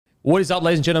What is up,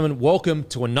 ladies and gentlemen? Welcome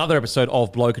to another episode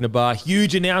of Bloke in a Bar.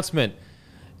 Huge announcement.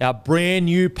 Our brand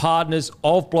new partners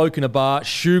of Bloke in a Bar,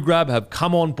 Shoe Grab, have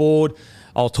come on board.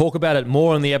 I'll talk about it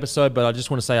more in the episode, but I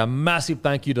just want to say a massive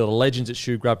thank you to the legends at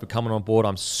Shoe Grab for coming on board.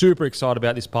 I'm super excited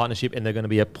about this partnership, and they're going to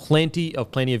be plenty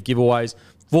of giveaways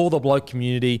for the Bloke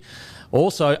community.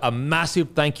 Also, a massive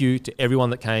thank you to everyone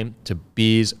that came to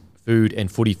Beers, Food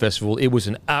and Footy Festival. It was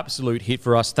an absolute hit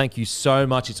for us. Thank you so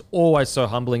much. It's always so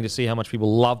humbling to see how much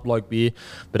people love Bloke beer.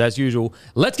 But as usual,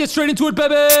 let's get straight into it,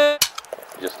 baby!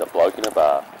 Just a bloke in a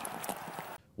bar.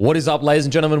 What is up, ladies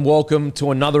and gentlemen? Welcome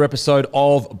to another episode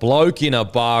of Bloke in a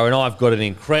Bar. And I've got an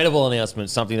incredible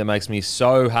announcement, something that makes me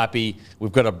so happy.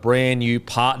 We've got a brand new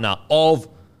partner of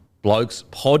Bloke's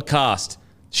podcast,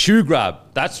 Shoe Grab.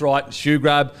 That's right, Shoe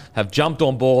Grab have jumped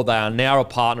on board. They are now a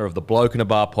partner of the Bloke in a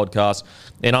Bar podcast.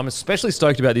 And I'm especially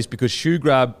stoked about this because Shoe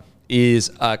Grab is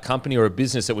a company or a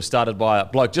business that was started by a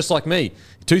bloke just like me.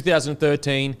 In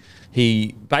 2013,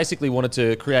 he basically wanted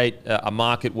to create a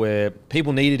market where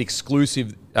people needed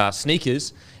exclusive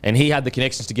sneakers, and he had the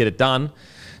connections to get it done.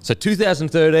 So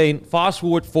 2013, fast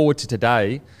forward to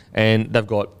today, and they've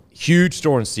got a huge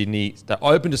store in Sydney. They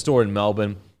opened a store in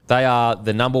Melbourne. They are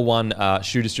the number one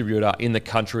shoe distributor in the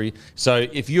country. So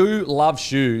if you love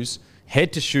shoes,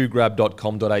 head to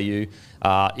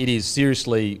shoegrab.com.au. It is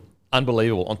seriously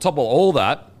unbelievable. On top of all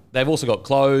that, they've also got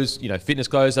clothes, fitness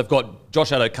clothes. They've got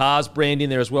Josh Addo-Carr's brand in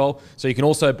there as well. So you can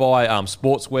also buy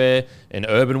sportswear and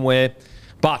urban wear.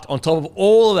 But on top of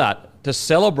all of that, to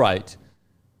celebrate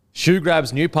Shoe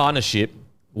Grab's new partnership,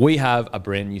 we have a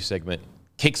brand new segment,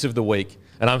 Kicks of the Week.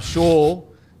 And I'm sure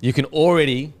you can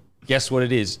already guess what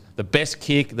it is. The best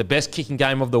kicking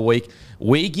game of the week.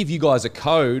 We give you guys a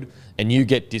code and you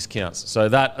get discounts. So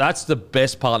that's the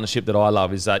best partnership that I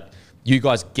love, is that you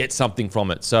guys get something from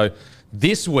it. So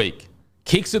this week,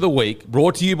 Kicks of the Week,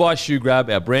 brought to you by Shoe Grab,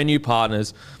 our brand new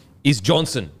partners, is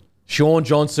Johnson. Sean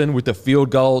Johnson with the field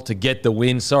goal to get the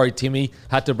win. Sorry, Timmy,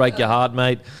 had to break your heart,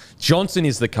 mate. Johnson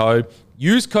is the code.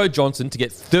 Use code Johnson to get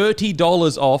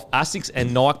 $30 off Asics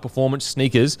and Nike Performance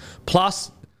sneakers.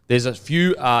 Plus, there's a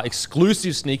few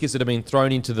exclusive sneakers that have been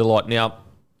thrown into the lot. Now,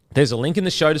 there's a link in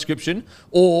the show description,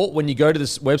 or when you go to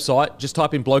this website, just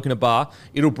type in Bloke in a Bar.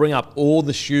 It'll bring up all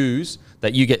the shoes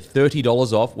that you get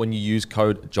 $30 off when you use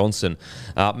code Johnson.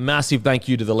 Massive thank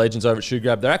you to the legends over at Shoe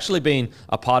Grab. They've actually been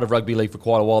a part of rugby league for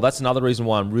quite a while. That's another reason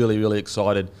why I'm really, really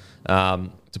excited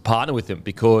to partner with them,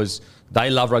 because they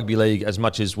love rugby league as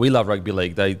much as we love rugby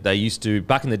league. They used to,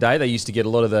 back in the day, they used to get a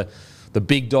lot of the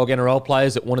big dog NRL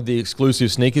players that wanted the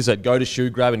exclusive sneakers that go to Shoe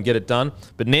Grab and get it done.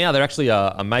 But now they're actually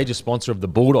a major sponsor of the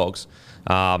Bulldogs.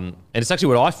 And it's actually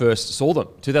where I first saw them.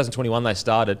 2021 they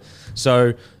started.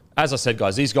 So as I said,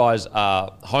 guys, these guys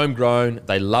are homegrown.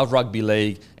 They love rugby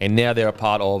league. And now they're a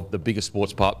part of the biggest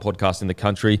sports podcast in the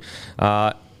country.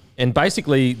 And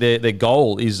basically their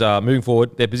goal is moving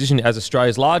forward. They're positioned as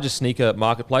Australia's largest sneaker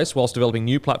marketplace whilst developing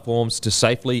new platforms to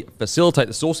safely facilitate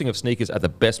the sourcing of sneakers at the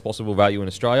best possible value in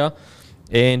Australia.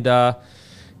 And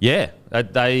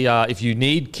if you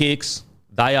need kicks,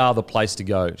 they are the place to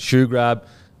go. Shoe Grab,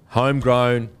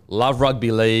 homegrown, love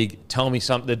rugby league. Tell me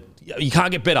something. You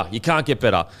can't get better. You can't get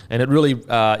better. And it really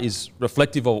is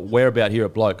reflective of what we're about here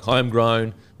at Bloke.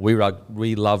 Homegrown,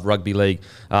 we love rugby league.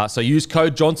 So use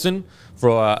code Johnson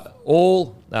for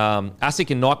all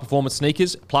ASIC and Nike Performance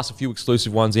sneakers, plus a few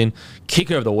exclusive ones in.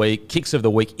 Kicks of the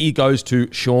week, it goes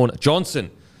to Sean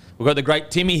Johnson. We've got the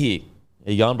great Timmy here.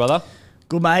 How you going, brother?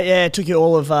 Good, mate. Yeah, it took you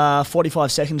all of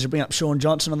 45 seconds to bring up Sean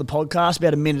Johnson on the podcast,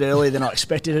 about a minute earlier than I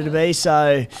expected it to be.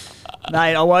 So,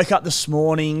 mate, I woke up this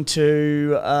morning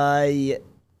to a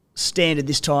standard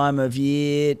this time of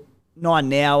year,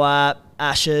 9 hour,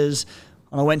 Ashes,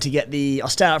 and I went to get I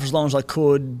stayed up for as long as I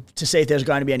could to see if there was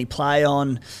going to be any play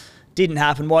on. Didn't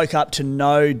happen. Woke up to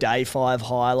no Day 5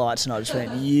 highlights, and I just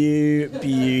went, you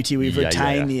beauty, we've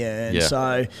retained the urn. Yeah.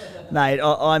 So, mate,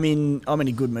 I'm in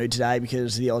a good mood today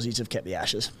because the Aussies have kept the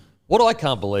Ashes. What I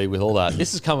can't believe with all that,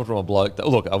 this is coming from a bloke that,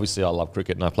 look, obviously I love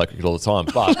cricket and I play cricket all the time,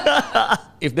 but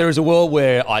if there is a world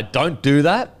where I don't do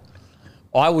that,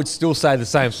 I would still say the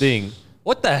same thing.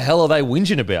 What the hell are they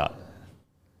whinging about?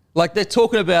 Like, they're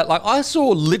talking about, like, I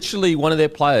saw literally one of their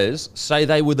players say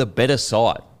they were the better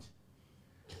side.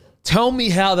 Tell me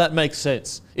how that makes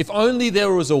sense. If only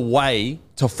there was a way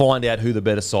to find out who the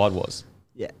better side was.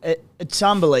 Yeah, it's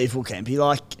unbelievable, Kempy.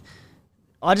 Like,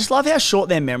 I just love how short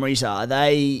their memories are.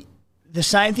 The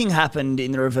same thing happened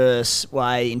in the reverse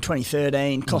way in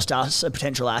 2013, cost us a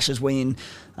potential Ashes win.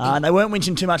 And they weren't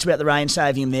whinging too much about the rain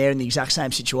saving them there in the exact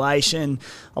same situation.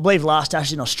 I believe last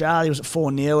Ashes in Australia was at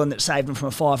 4-0 and that saved them from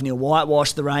a 5-0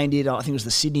 whitewash. The rain did, I think it was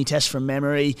the Sydney Test from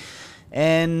memory.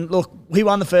 And look, we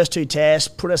won the first 2 tests,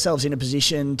 put ourselves in a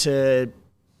position to,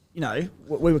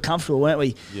 we were comfortable, weren't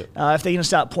we? Yep. If they're going to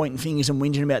start pointing fingers and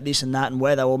whinging about this and that and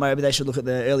weather, well, maybe they should look at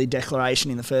the early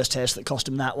declaration in the first test that cost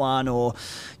them that one, or,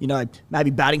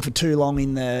 maybe batting for too long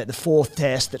in the 4th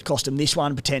test that cost them this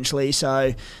one potentially.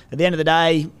 So at the end of the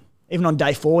day, even on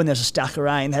day 4 when there's a stack of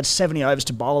rain, they had 70 overs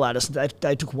to bowl at us.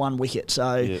 They took 1 wicket.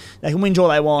 So they can whinge all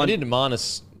they want. They didn't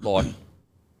minus,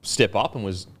 step up and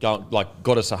was got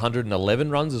us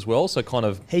 111 runs as well. So kind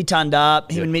of he turned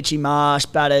up. Him and Mitchy Marsh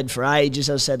batted for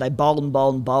ages. As I said, they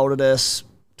bowled at us.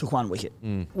 Took 1 wicket.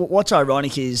 What's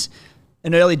ironic is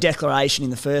an early declaration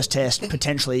in the first test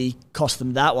potentially cost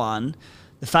them that one.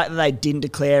 The fact that they didn't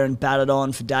declare and batted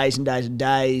on for days and days and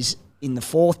days in the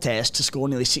 4th test to score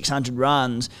nearly 600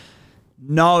 runs,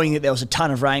 knowing that there was a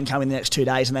ton of rain coming the next 2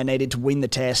 days and they needed to win the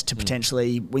test to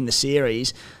potentially win the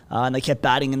series, and they kept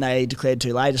batting and they declared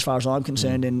too late as far as I'm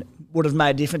concerned, and would have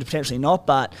made a difference, potentially not,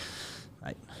 but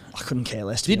mate, I couldn't care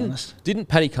less, to be honest. Didn't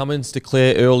Paddy Cummins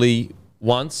declare early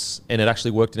once and it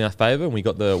actually worked in our favour and we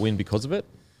got the win because of it?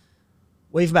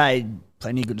 We've made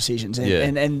plenty of good decisions,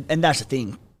 and that's the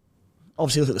thing.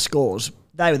 Obviously, look at the scores.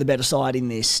 They were the better side in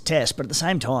this test, but at the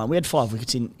same time, we had 5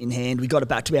 wickets in hand. We got it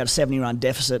back to about a 70-run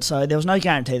deficit, so there was no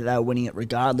guarantee that they were winning it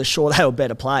regardless. Sure, they were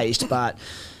better placed, but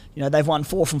they've won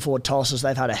 4 from 4 tosses.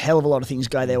 They've had a hell of a lot of things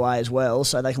go their way as well,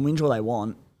 so they can win all they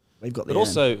want. We've got the. But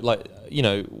also,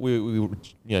 we were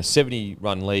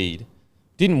 70-run lead.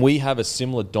 Didn't we have a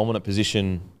similar dominant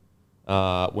position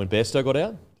when Bairstow got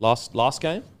out last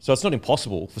game? So it's not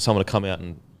impossible for someone to come out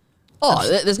and. Oh,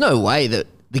 there's no way that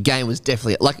the game was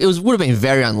definitely would have been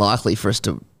very unlikely for us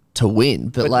to win,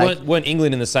 but weren't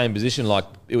England in the same position?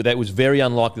 That was very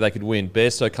unlikely they could win.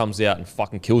 Bairstow comes out and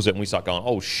fucking kills it, and we start going,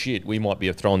 "Oh shit, we might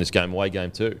be throwing this game away,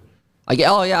 game 2."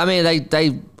 I mean,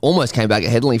 they almost came back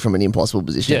headily from an impossible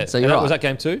position. Yeah, so you're right. Was that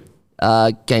game 2?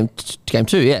 Game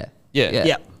 2, yeah.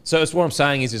 Yeah. So it's what I'm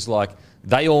saying is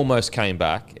they almost came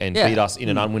back and beat us in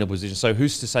an unwinnable position. So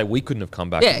who's to say we couldn't have come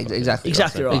back? Yeah, exactly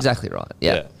right. Exactly right.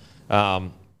 Yeah.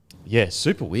 Yeah,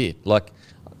 super weird.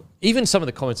 Even some of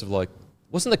the comments of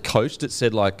wasn't the coach that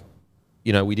said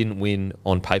we didn't win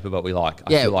on paper, but we I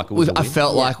feel like it was a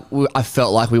win. I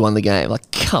felt like we won the game.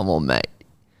 Come on, mate.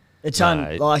 It's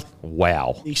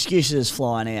wow. The excuses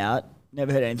flying out.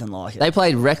 Never heard anything like it. They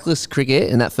played reckless cricket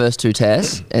in that first 2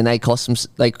 tests, and they cost them.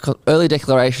 Early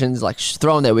declarations,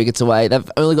 throwing their wickets away.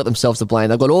 They've only got themselves to blame.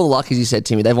 They've got all the luck, as you said,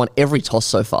 Timmy. They've won every toss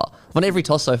so far. And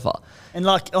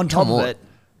on top of it,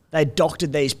 they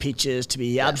doctored these pitches to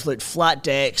be absolute flat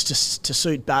decks to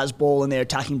suit Bazball and their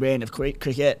attacking brand of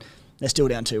cricket. They're still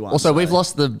down 2-1. Also, we've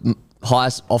lost the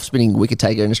highest off-spinning wicket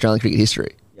taker in Australian cricket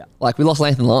history. Yeah. We lost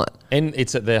Lathan Lyon. And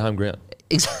it's at their home ground.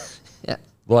 Exactly. Yeah.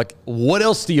 What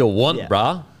else do you want,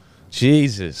 bruh?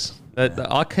 Jesus.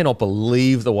 I cannot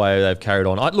believe the way they've carried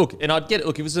on. I'd get it.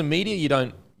 Look, if it's a media, you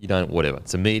don't, whatever.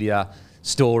 It's a media,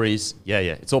 stories. Yeah.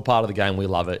 It's all part of the game. We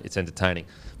love it. It's entertaining.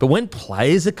 But when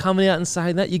players are coming out and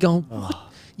saying that, you're going,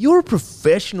 what? You're a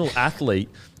professional athlete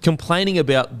complaining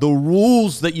about the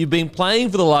rules that you've been playing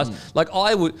for the last...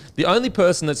 the only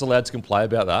person that's allowed to complain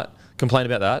about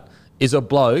that is a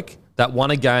bloke that won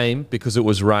a game because it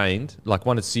was rained,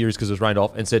 won a series because it was rained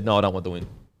off, and said, no, I don't want the win.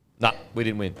 Nah, we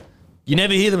didn't win. You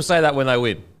never hear them say that when they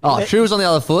win. Oh, if True was on the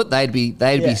other foot, they'd be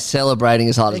celebrating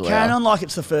as hard as we are. They're carrying on like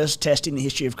it's the first test in the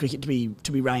history of cricket to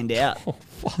be rained out.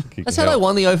 That's how they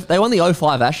won the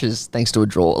 05 Ashes thanks to a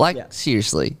draw.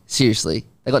 Seriously,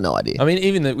 they got no idea. I mean,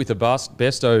 even with the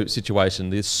Bairstow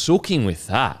situation, they're sooking with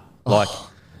that.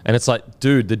 And it's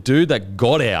dude, the dude that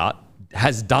got out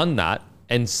has done that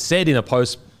and said in a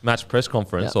post-match press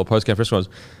conference or post-game press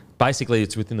conference, basically,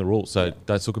 it's within the rules, so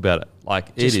don't talk about it.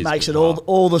 Just makes it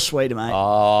all the sweeter, mate.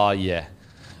 Oh, yeah.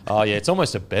 It's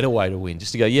almost a better way to win.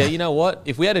 Just to go, you know what?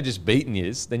 If we had just beaten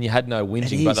yous, then you had no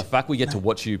whinging. But the fact we get to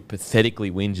watch you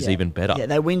pathetically whinge is even better. Yeah,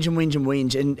 they whinge and whinge and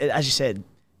whinge. And as you said,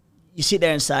 you sit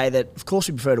there and say that, of course,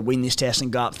 we prefer to win this test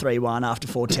and go up 3-1 after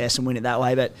 4 tests and win it that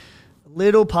way. But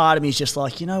little part of me is just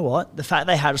you know what? The fact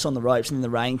they had us on the ropes and then the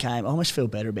rain came, I almost feel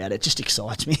better about it. It just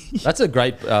excites me. That's a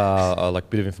great bit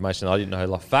of information I didn't know.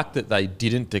 The fact that they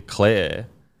didn't declare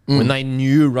when they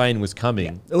knew rain was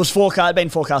coming. It was been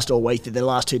forecast all week that the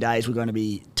last 2 days were going to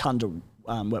be tons of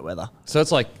wet weather. So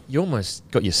it's you almost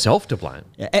got yourself to blame.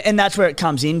 Yeah, and that's where it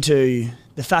comes into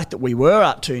the fact that we were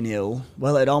up 2-0.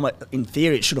 Well, in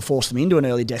theory, it should have forced them into an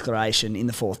early declaration in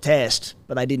the 4th test,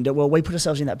 but they didn't do it. Well, we put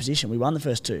ourselves in that position. We won the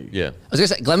first 2. Yeah. I was going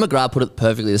to say, Glenn McGrath put it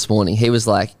perfectly this morning. He was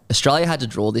like, Australia had to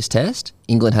draw this test,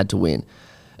 England had to win.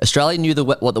 Australia knew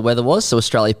what the weather was, so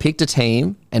Australia picked a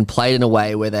team and played in a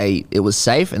way where it was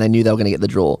safe and they knew they were going to get the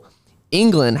draw.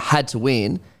 England had to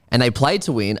win, and they played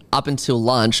to win up until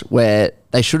lunch, where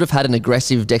they should have had an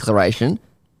aggressive declaration,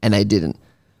 and they didn't.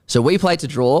 So we played to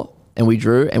draw, and we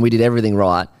drew, and we did everything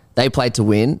right. They played to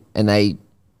win, and they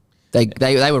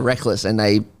were reckless, and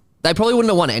they probably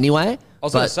wouldn't have won anyway. I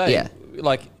was going to say,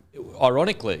 like,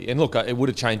 ironically, and look, it would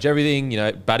have changed everything. You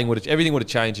know, everything would have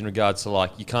changed in regards to,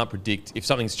 like, you can't predict if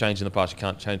something's changed in the past. You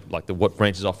can't change like what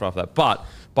branches off after that. But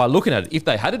by looking at it, if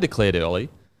they had declared early,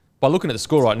 by looking at the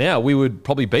score right now, we would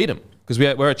probably beat them because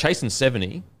we're chasing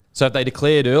 70. So if they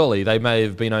declared early, they may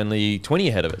have been only 20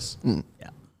 ahead of us. Yeah.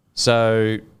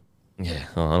 So. Yeah,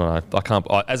 I don't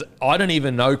know. I don't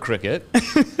even know cricket,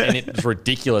 and it's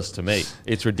ridiculous to me.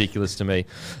 It's ridiculous to me.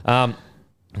 Now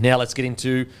let's get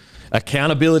into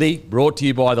accountability, brought to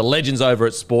you by the legends over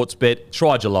at Sportsbet.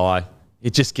 Try July.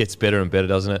 It just gets better and better,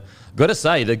 doesn't it? Got to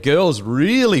say, the girls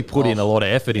really put in a lot of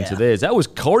effort into theirs. That was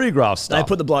choreographed stuff. They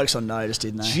put the blokes on notice,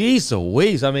 didn't they? Jeez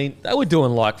Louise. I mean, they were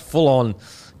doing like full-on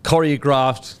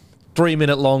choreographed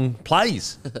 3-minute long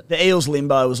plays. The Eels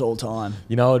limbo was all time.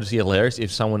 You know, it'd be hilarious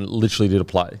if someone literally did a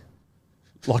play.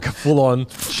 Like a full-on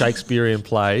Shakespearean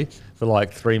play for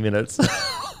like 3 minutes.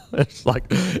 It's like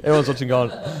everyone's watching going,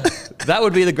 that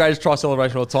would be the greatest try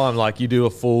celebration of all time. Like you do a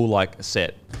full like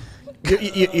set.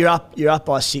 You're up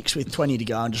by 6 with 20 to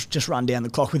go and just run down the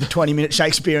clock with a 20-minute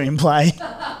Shakespearean play.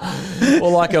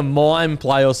 Or like a mime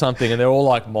play or something, and they're all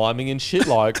like miming and shit,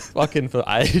 like fucking for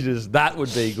ages. That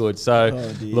would be good.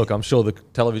 So, look, I'm sure the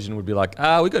television would be like,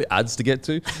 we've got ads to get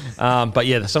to. But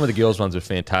yeah, some of the girls' ones are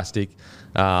fantastic.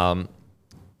 I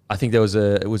think there was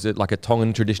like a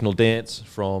Tongan traditional dance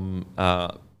from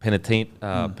Penatani.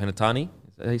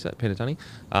 Is that how you say it? Penatani.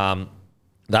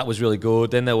 That was really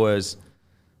good. Then there was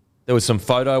some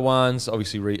photo ones.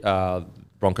 Obviously,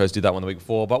 Broncos did that one the week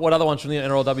before. But what other ones from the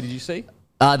NRLW did you see?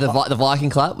 The Viking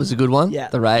clap was a good one. Yeah.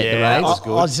 The Rays. Was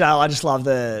good. I just love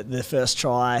the first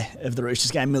try of the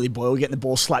Roosters game. Millie Boyle getting the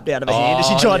ball slapped out of her hand as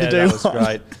she tried to do. That was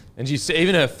great. And you see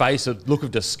even her face, a look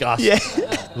of disgust. Yeah.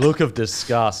 Look of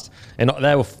disgust. And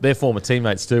they're former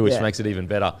teammates too, which makes it even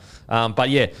better. But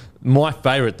yeah, my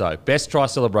favourite though, best try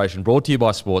celebration brought to you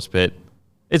by Sportsbet.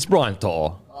 It's Brian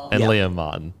To'o and Liam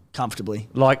Martin. Comfortably.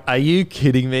 Like, are you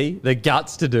kidding me? The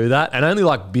guts to do that. And only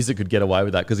like Bizzard could get away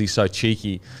with that because he's so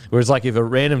cheeky. Whereas like if a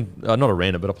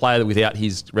a player that without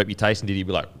his reputation did, he'd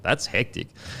be like, that's hectic.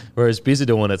 Whereas Bizzard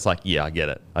doing it's like, yeah, I get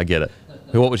it.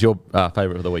 What was your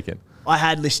favourite of the weekend? I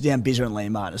had listed down Bizzer and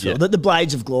Liam Martin as well. The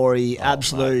Blades of Glory,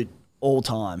 absolute all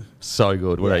time. So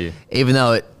good. What are you? Even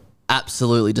though it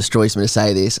absolutely destroys me to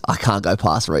say this, I can't go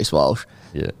past Reece Walsh.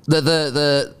 Yeah.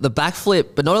 The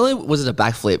backflip, but not only was it a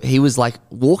backflip, he was like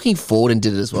walking forward and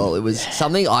did it as well. It was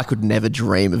something I could never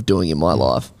dream of doing in my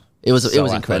life. It was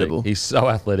incredible. He's so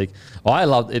athletic. I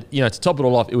loved it. You know, to top it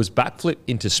all off, it was backflip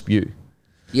into spew.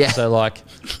 Yeah. So like,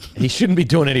 he shouldn't be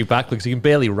doing any backflips. He can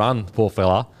barely run, poor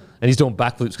fella, and he's doing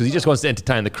backflips because he just wants to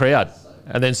entertain the crowd,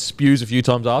 and then spews a few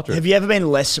times after. Have you ever been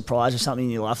less surprised with something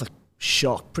in your life? Like,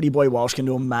 shock. Pretty boy Walsh can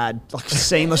do a mad, like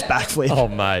seamless backflip. Oh,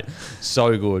 mate.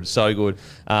 So good. So good.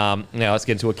 Now let's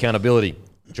get into accountability.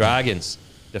 Dragons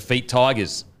defeat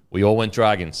Tigers. We all went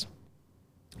Dragons.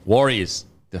 Warriors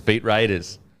defeat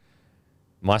Raiders.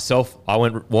 Myself, I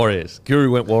went Warriors.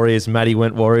 Guru went Warriors. Matty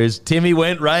went Warriors. Timmy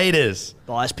went Raiders.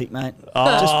 Bias pick, mate.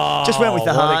 Oh, just went with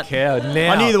the heart. What a cow.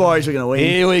 Now, I knew the Warriors were going to win.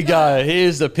 Here we go.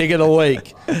 Here's the pick of the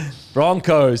week.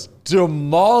 Broncos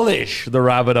demolish the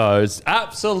Rabbitohs.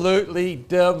 Absolutely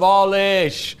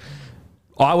demolish.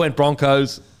 I went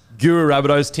Broncos. Guru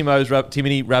Rabbitohs.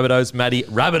 Timmy Rabbitohs. Matty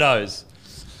Rabbitohs.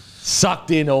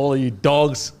 Sucked in all of you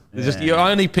dogs. You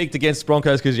only picked against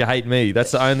Broncos because you hate me.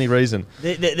 That's the only reason.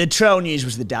 The Trell news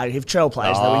was the day. If Trell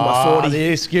plays, they win by 40. The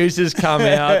excuses come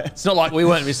out. It's not like we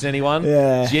weren't missing anyone.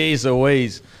 Yeah. Jeez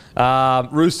Louise.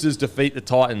 Roosters defeat the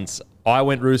Titans. I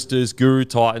went Roosters. Guru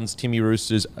Titans. Timmy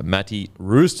Roosters. Matty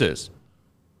Roosters.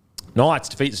 Knights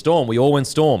defeat the Storm. We all went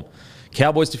Storm.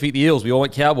 Cowboys defeat the Eels. We all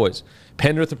went Cowboys.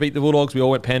 Penrith defeat the Bulldogs. We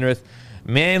all went Penrith.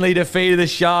 Manly defeated the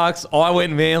Sharks. I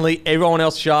went Manly. Everyone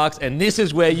else Sharks. And this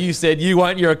is where you said you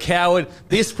won't. You're a coward.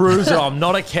 This proves that I'm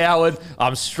not a coward.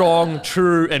 I'm strong,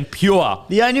 true, and pure.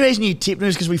 The only reason you tipped me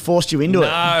is because we forced you into it.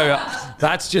 No,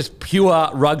 that's just pure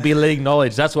rugby league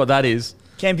knowledge. That's what that is.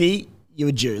 Kempy, you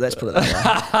were due. Let's put it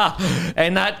that way.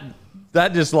 And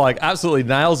that just like absolutely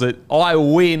nails it. I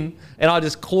win, and I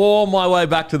just claw my way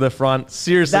back to the front.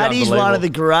 Seriously, that is one of the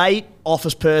great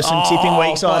office person tipping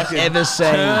weeks I've ever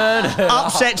seen.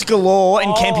 Upsets galore,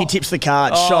 and Kempy tips the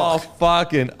card. Shock. Oh,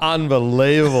 fucking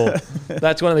unbelievable.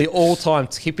 That's one of the all-time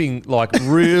tipping, like,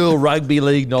 real rugby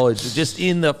league knowledge. Just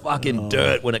in the fucking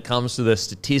dirt when it comes to the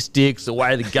statistics, the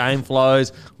way the game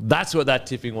flows. That's what that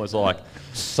tipping was like.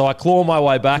 So I claw my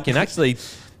way back, and actually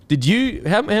Did you?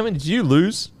 How many did you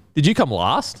lose? Did you come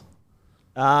last?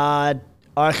 I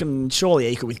can surely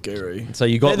equal with Guru. So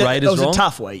you got Raiders wrong? It was a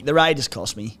tough week. The Raiders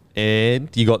cost me. And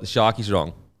you got the Sharkies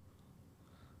wrong.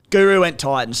 Guru went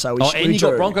Titans, so we and you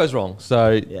got Broncos wrong.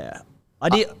 So yeah. I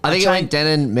did. I think it went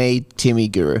Denon, me, Timmy,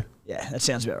 Guru. Yeah, that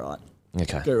sounds about right.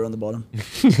 Okay. Guru on the bottom.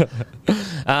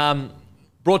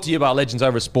 Brought to you by Legends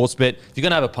over at Sportsbet. If you're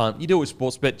going to have a punt, you do it with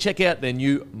Sportsbet. Check out their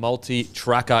new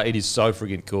multi-tracker. It is so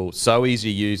friggin' cool. So easy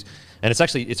to use. And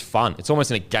it's fun. It's almost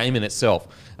in a game in itself.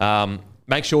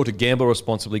 Make sure to gamble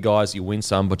responsibly, guys. You win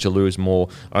some, but you lose more.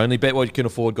 Only bet what you can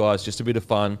afford, guys. Just a bit of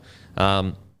fun.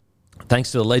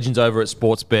 Thanks to the legends over at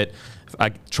Sportsbet.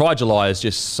 Try July is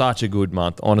just such a good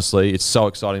month. Honestly, it's so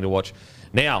exciting to watch.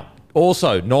 Now,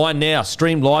 also, 9 Now.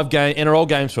 Stream live NRL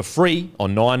games for free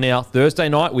on 9 Now. Thursday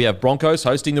night, we have Broncos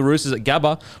hosting the Roosters at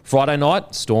Gabba. Friday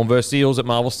night, Storm vs Eels at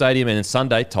Marvel Stadium. And then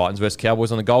Sunday, Titans vs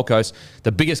Cowboys on the Gold Coast.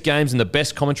 The biggest games and the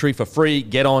best commentary for free.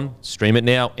 Get on. Stream it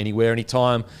now. Anywhere,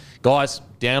 anytime. Guys,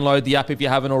 download the app if you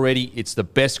haven't already. It's the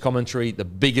best commentary, the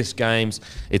biggest games.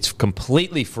 It's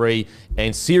completely free.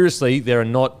 And seriously, there are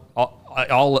not...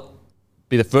 I'll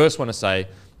be the first one to say...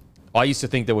 I used to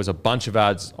think there was a bunch of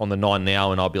ads on the 9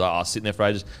 Now, and I'll be like, sitting there for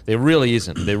ages. There really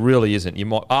isn't. There really isn't. You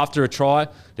might, after a try,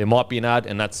 there might be an ad,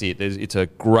 and that's it. It's a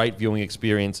great viewing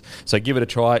experience. So give it a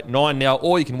try. 9 Now,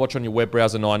 or you can watch on your web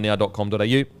browser,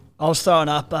 9now.com.au. I was throwing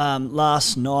up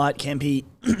last night, Kempy.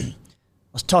 I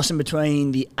was tossing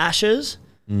between the Ashes,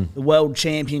 the World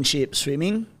Championship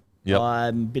swimming. Yep.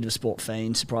 I'm a bit of a sport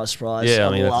fiend, surprise, surprise. Yeah,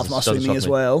 I love my swimming as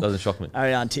well. Doesn't shock me.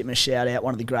 Ariane Titmus, shout out,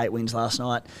 one of the great wins last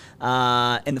night.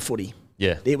 And the footy.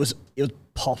 Yeah. It was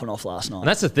popping off last night. And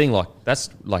that's the thing,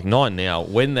 that's 9 Now,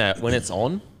 when it's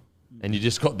on, and you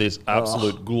just got this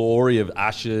absolute glory of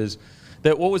Ashes.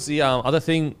 What was the other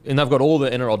thing? And they've got all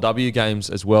the NRLW games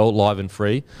as well, live and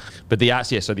free. But the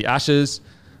Ashes,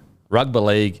 Rugby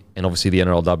League, and obviously the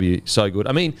NRLW, so good.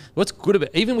 I mean, what's good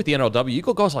about even with the NRLW, you've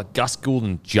got guys like Gus Gould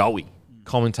and Joey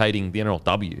commentating the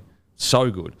NRLW.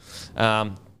 So good.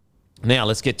 Now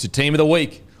let's get to Team of the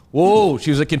Week. Whoa, she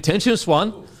was a contentious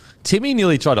one. Timmy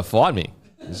nearly tried to fight me.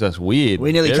 It's just weird.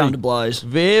 We nearly come to blows.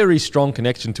 Very strong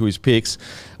connection to his picks.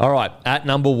 All right, at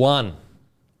number 1,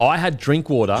 I had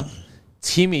Drinkwater.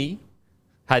 Timmy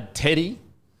had Teddy,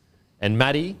 and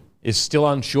Maddie is still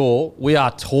unsure. We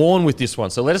are torn with this one.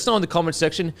 So let us know in the comment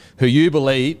section who you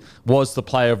believe was the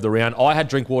player of the round. I had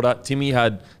Drinkwater. Timmy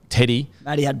had Teddy.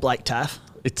 Maddie had Blake Taff.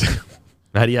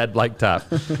 Maddie had Blake Taff.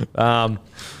 But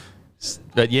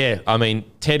yeah, I mean,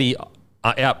 Teddy,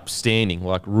 outstanding,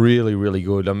 really, really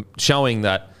good. I'm showing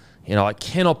that, I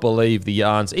cannot believe the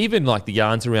yarns, even the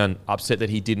yarns around upset that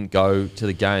he didn't go to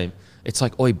the game. It's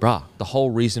like, oi, bruh, the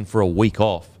whole reason for a week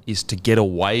off is to get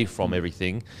away from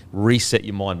everything, reset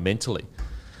your mind mentally.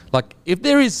 If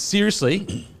there is,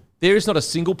 seriously, there is not a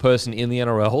single person in the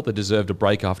NRL that deserved a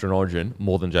break after an Origin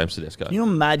more than James Tedesco. Can you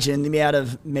imagine the amount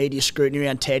of media scrutiny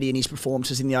around Teddy and his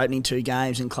performances in the opening 2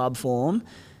 games in club form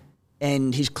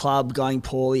and his club going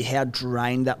poorly, how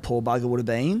drained that poor bugger would have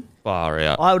been? Far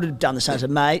out. I would have done the same. I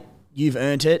said, mate, you've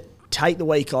earned it. Take the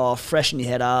week off, freshen your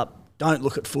head up. Don't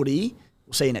look at footy.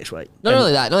 We'll see you next week. Not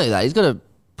only that. He's got a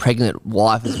pregnant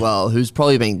wife as well, who's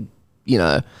probably been,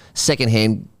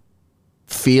 secondhand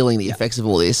feeling the effects of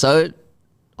all this. So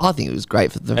I think it was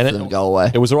great for them to go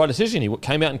away. It was the right decision. He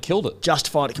came out and killed it.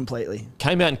 Justified it completely.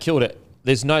 Came out and killed it.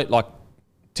 There's no,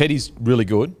 Teddy's really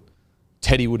good.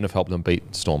 Teddy wouldn't have helped them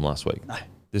beat Storm last week. No.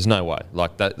 There's no way.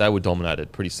 They were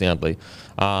dominated pretty soundly.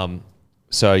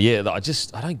 So yeah,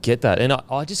 I don't get that. And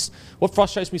what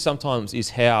frustrates me sometimes is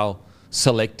how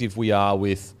selective we are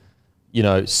with,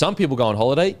 some people go on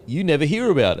holiday, you never hear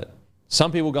about it.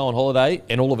 Some people go on holiday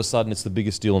and all of a sudden it's the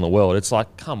biggest deal in the world. It's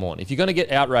like, come on. If you're going to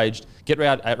get outraged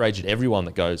at everyone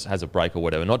that has a break or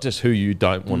whatever, not just who you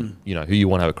don't want, who you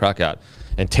want to have a crack at.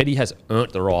 And Teddy has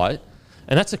earned the right.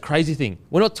 And that's a crazy thing.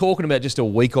 We're not talking about just a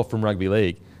week off from rugby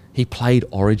league. He played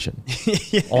Origin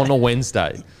on a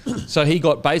Wednesday. So he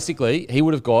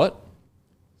would have got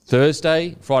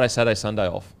Thursday, Friday, Saturday, Sunday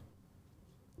off.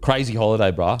 Crazy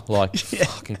holiday, bruh.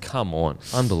 Fucking come on.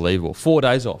 Unbelievable. 4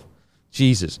 days off.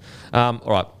 Jesus. All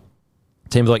right.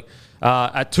 Teams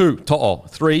at 2, To'o.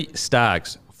 3,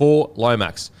 Stags. 4,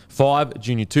 Lomax. 5,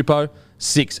 Junior Tupou.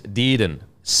 6, Dearden.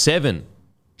 7,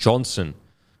 Johnson.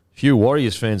 Few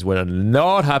Warriors fans were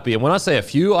not happy. And when I say a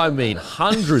few, I mean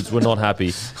hundreds were not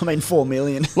happy. 4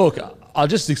 million. Look, I'll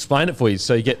just explain it for you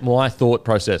so you get my thought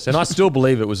process. And I still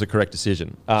believe it was a correct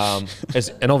decision. And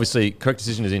obviously, correct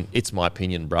decision is it's my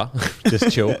opinion, bruh.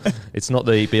 Just chill. It's not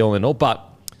the be-all and all. But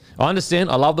I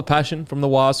understand. I love the passion from the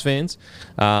Wires fans.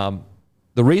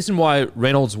 the reason why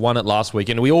Reynolds won it last week,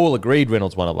 and we all agreed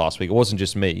Reynolds won it last week. It wasn't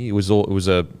just me. It was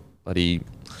a bloody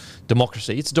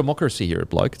democracy. It's a democracy here at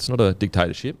Bloke. It's not a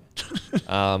dictatorship.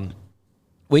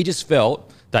 We just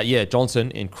felt that,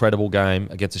 Johnson, incredible game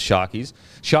against the Sharkies.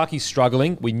 Sharkies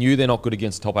struggling. We knew they're not good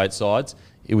against top 8 sides.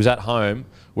 It was at home.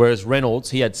 Whereas Reynolds,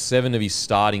 he had 7 of his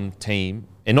starting team,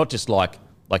 and not just like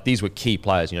these were key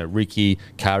players. Ricky,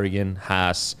 Carrigan,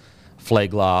 Haas,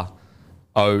 Flegler,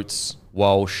 Oates,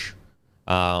 Walsh,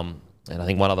 and I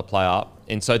think one other player.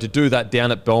 And so to do that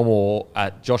down at Belmore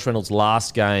at Josh Reynolds'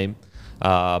 last game,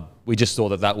 we just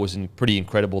thought that was pretty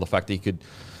incredible. The fact that he could,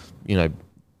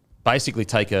 basically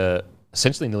take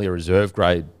essentially nearly a reserve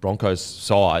grade Broncos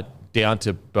side down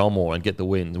to Belmore and get the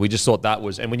win. We just thought that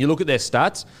was, and when you look at their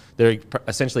stats, they're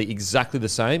essentially exactly the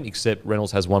same, except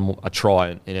Reynolds has a try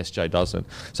and SJ doesn't.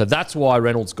 So that's why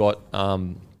Reynolds got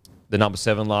the number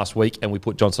 7 last week, and we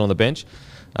put Johnson on the bench.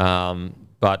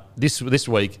 But this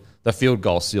week, the field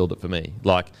goal sealed it for me.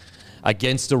 Like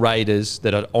against the Raiders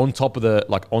that are on top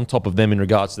of them in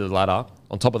regards to the ladder.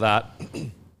 On top of that,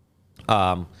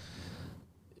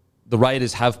 the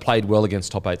Raiders have played well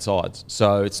against top 8 sides.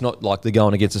 So it's not like they're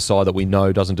going against a side that we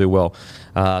know doesn't do well.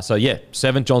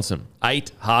 7 Johnson,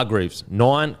 8 Hargreaves,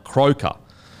 9 Croker,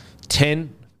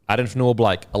 10 Adam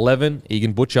Fanua-Blake, 11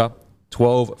 Egan Butcher,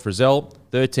 12 Frizzell,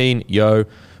 13 Yo,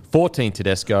 14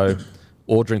 Tedesco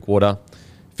or Drinkwater,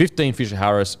 15 Fisher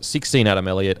Harris, 16 Adam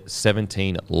Elliott,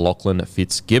 17 Lachlan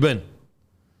Fitzgibbon.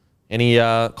 Any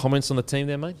comments on the team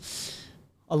there, mate?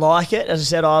 I like it. As I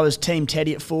said, I was Team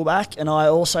Teddy at fullback, and I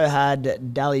also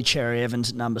had Dally Cherry Evans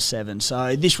at number 7.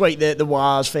 So this week, the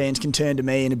Wires fans can turn to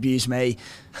me and abuse me.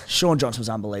 Sean Johnson was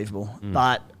unbelievable,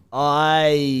 but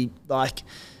I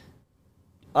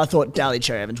thought Dally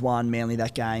Cherry Evans won Manly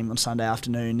that game on Sunday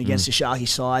afternoon against the Sharky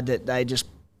side that they just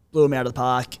blew him out of the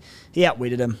park. He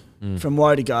outwitted him from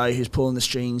woe to go. He was pulling the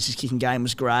strings. His kicking game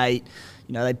was great.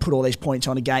 They put all these points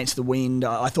on against the wind.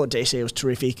 I thought DCE was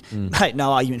terrific. Mate,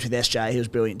 no arguments with SJ. He was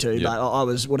brilliant too. Yep. But I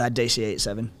would have had DCE at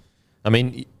 7. I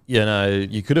mean,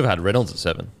 you could have had Reynolds at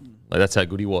 7. Like that's how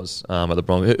good he was at the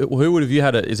Broncos. Who would have you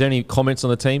had? Is there any comments on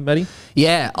the team, Matty?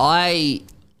 Yeah,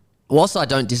 whilst I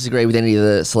don't disagree with any of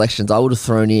the selections, I would have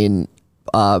thrown in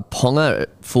Ponga at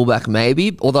fullback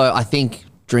maybe. Although I think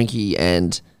Drinky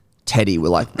and Teddy were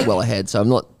well ahead, so I'm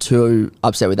not too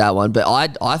upset with that one. But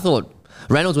I thought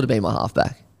Reynolds would have been my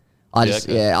halfback. I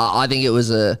think it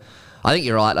was I think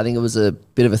you're right. I think it was a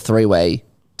bit of a 3-way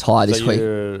tie this week.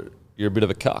 You're a bit of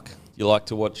a cuck. You like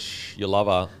to watch your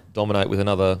lover dominate with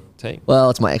another team. Well,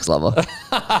 it's my ex-lover.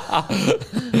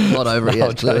 Not over it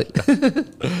yet, clearly.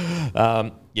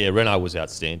 Reno was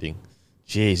outstanding.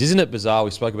 Jeez, isn't it bizarre?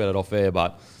 We spoke about it off air,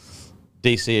 but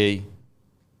DCE,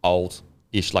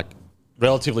 old-ish,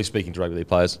 relatively speaking to rugby league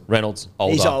players. Reynolds,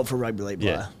 older. He's old for a rugby league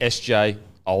player. Yeah. SJ,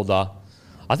 older.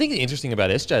 I think the interesting about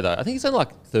SJ, though, I think he's only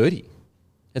 30.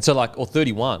 And so or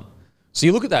 31. So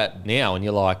you look at that now and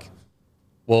you're like,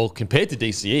 well, compared to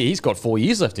DCE, he's got 4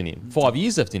 years left in him, 5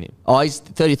 years left in him. Oh, he's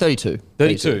 32.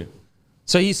 32.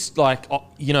 So he's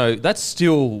that's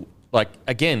still,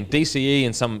 again, DCE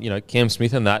and some, Cam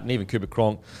Smith and that, and even Cooper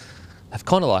Cronk, have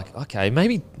kind of okay,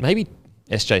 maybe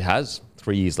SJ has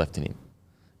 3 years left in him.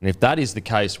 And if that is the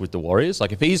case with the Warriors,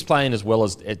 if he's playing as well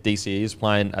as DCE is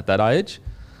playing at that age,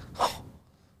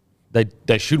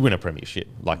 they should win a premiership,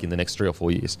 in the next 3 or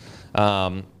 4 years.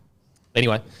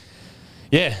 Anyway,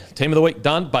 team of the week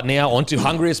done. But now on to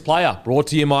Hungriest Player, brought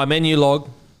to you by Menu Log.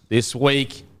 This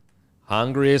week,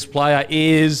 Hungriest Player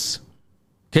is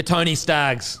Katoni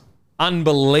Staggs.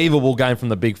 Unbelievable game from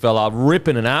the big fella,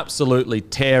 ripping and absolutely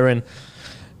tearing.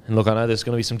 And look, I know there's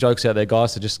going to be some jokes out there,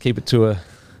 guys, so just keep it to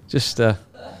just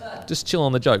chill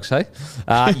on the jokes, hey?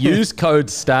 Use code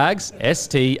STAGGS,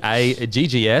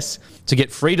 STAGGS, to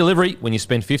get free delivery when you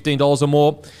spend $15 or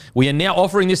more. We are now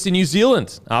offering this in New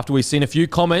Zealand after we've seen a few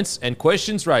comments and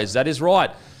questions raised. That is right.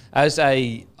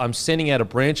 I'm sending out a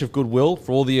branch of goodwill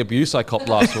for all the abuse I copped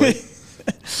last week.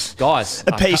 Guys.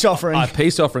 A peace offering. A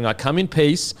peace offering. I come in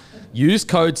peace. Use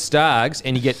code STAGGS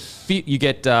and you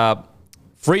get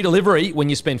free delivery when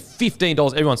you spend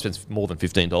 $15. Everyone spends more than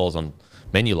 $15 on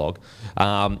Menu Log.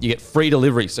 You get free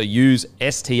delivery. So use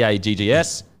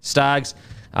STAGGS, Staggs.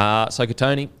 So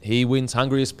Katoni, he wins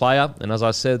Hungriest Player. And as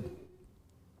I said,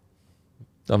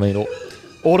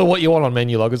 order what you want on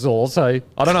Menu Log is all. So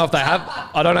I don't know if they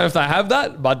have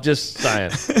that, but just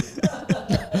saying.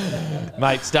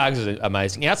 Mate, Staggs is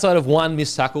amazing. Outside of one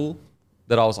missed tackle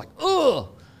that I was like, ugh.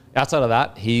 Outside of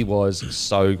that, he was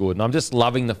so good. And I'm just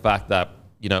loving the fact that,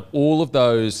 all of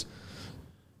those,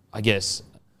 I guess,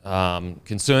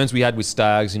 concerns we had with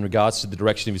Staggs in regards to the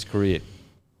direction of his career.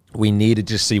 we need to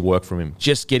just see work from him.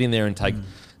 Just get in there and take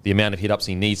the amount of hit-ups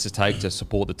he needs to take to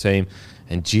support the team.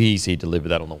 And, geez, he delivered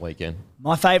that on the weekend.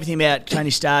 My favourite thing about Tony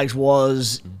Staggs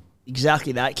was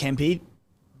exactly that, Kempy.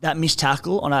 That missed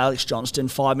tackle on Alex Johnston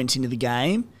 5 minutes into the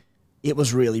game, it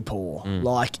was really poor.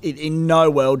 Like, in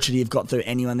no world should he have got through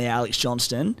anyone there, Alex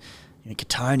Johnston.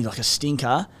 Katoni, like a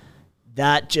stinker.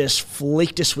 That just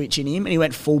flicked a switch in him, and he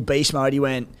went full beast mode. He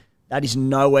went, that is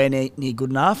nowhere near good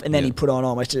enough. And then he put on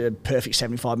almost a perfect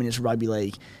 75 minutes of rugby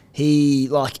league. He,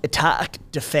 attack,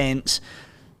 defence,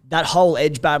 that whole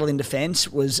edge battle in defence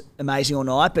was amazing all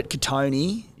night, but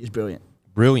Katoni is brilliant.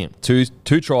 Brilliant. Two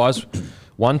tries,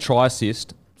 1 try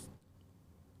assist,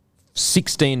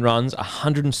 16 runs,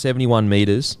 171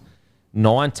 metres,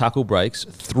 9 tackle breaks,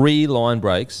 3 line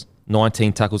breaks,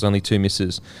 19 tackles, only 2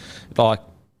 misses.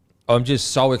 I'm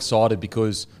just so excited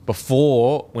because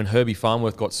before, when Herbie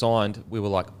Farnworth got signed, we were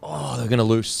like, oh, they're going to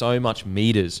lose so much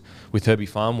metres with Herbie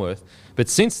Farnworth. But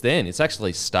since then, it's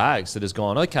actually Staggs that has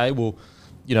gone, okay, well,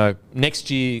 next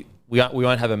year we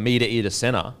won't have a metre ear to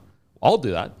centre. I'll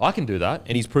do that. I can do that.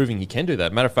 And he's proving he can do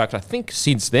that. Matter of fact, I think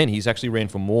since then he's actually ran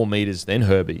for more metres than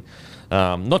Herbie.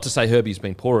 Not to say Herbie's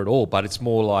been poor at all, but it's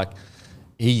more like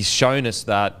he's shown us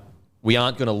that we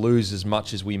aren't going to lose as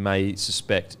much as we may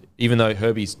suspect, even though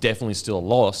Herbie's definitely still a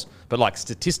loss. But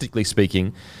statistically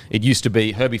speaking, it used to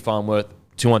be Herbie Farnworth,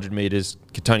 200 metres,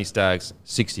 Katoni Staggs,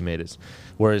 60 metres.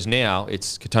 Whereas now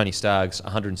it's Katoni Staggs,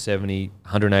 170,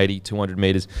 180, 200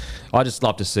 metres. I just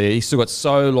love to see it. He's still got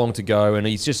so long to go, and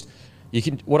he's just...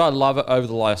 what I love over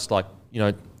the last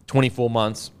 24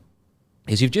 months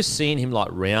is you've just seen him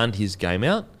round his game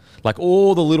out,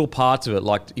 all the little parts of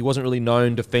it. He wasn't really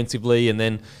known defensively, and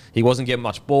then he wasn't getting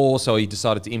much ball, so he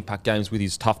decided to impact games with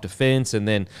his tough defence, and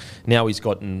then now he's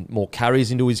gotten more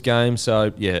carries into his game.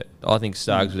 So yeah, I think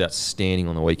Staggs was outstanding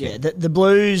on the weekend. Yeah, the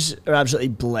Blues are absolutely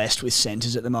blessed with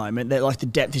centres at the moment. They're the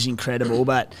depth is incredible,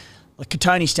 but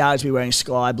Katoni Staggs will be wearing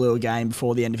sky blue again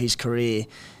before the end of his career.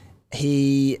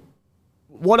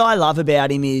 What I love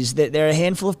about him is that there are a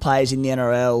handful of players in the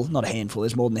NRL, not a handful,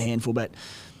 there's more than a handful, but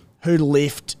who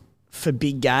lift for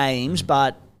big games,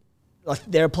 but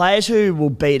there are players who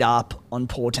will beat up on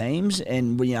poor teams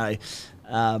and,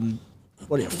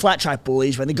 flat track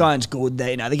bullies. When the going's good,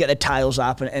 they get their tails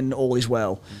up and all is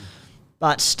well.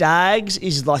 But Staggs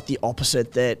is the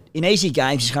opposite, that in easy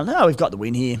games he's kind of, we've got the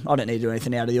win here. I don't need to do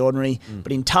anything out of the ordinary.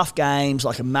 But in tough games,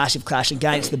 like a massive clash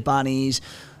against the Bunnies,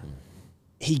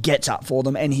 he gets up for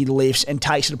them and he lifts and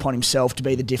takes it upon himself to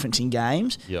be the difference in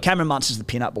games. Yep. Cameron Munster's the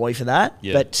pin-up boy for that,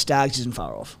 but Staggs isn't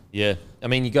far off. Yeah. I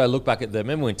mean, you go look back at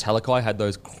remember when Talakai had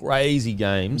those crazy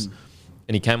games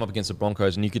and he came up against the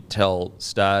Broncos and you could tell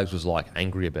Staggs was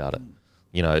angry about it,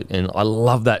 and I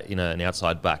love that, an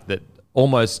outside back that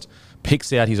almost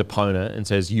picks out his opponent and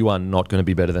says, you are not going to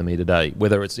be better than me today.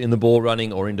 Whether it's in the ball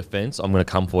running or in defence, I'm going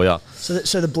to come for you.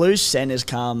 So the Blues centres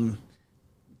come...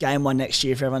 Game 1 next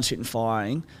year, if everyone's fit and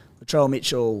firing, Latrell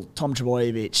Mitchell, Tom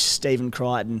Trbojevic, Stephen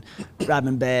Crichton,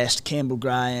 Radman Best, Campbell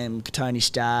Graham, Katoni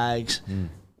Staggs.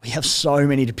 We have so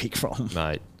many to pick from.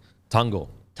 Mate, Tungo.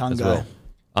 Tungo. As well.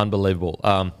 Unbelievable.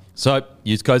 So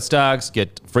use code Staggs,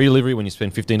 get free delivery when you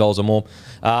spend $15 or more.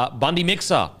 Bundy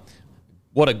Mixer.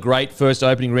 What a great first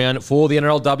opening round for the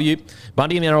NRLW.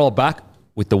 Bundy and the NRL are back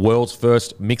with the world's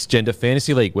first mixed gender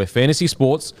fantasy league, where fantasy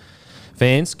sports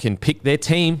fans can pick their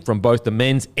team from both the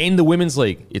men's and the women's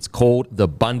league. It's called the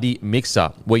Bundy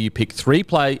Mixer, where you pick 3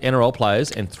 NRL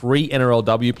players and 3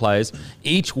 NRLW players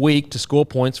each week to score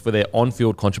points for their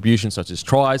on-field contributions, such as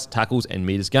tries, tackles, and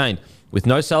metres gained. With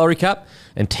no salary cap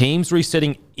and teams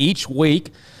resetting each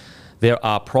week, there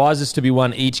are prizes to be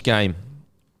won each game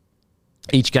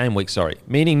week,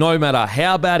 meaning no matter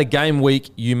how bad a game week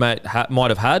you might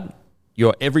have had, you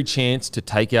have every chance to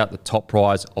take out the top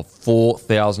prize of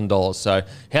 $4,000. So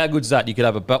how good is that? You could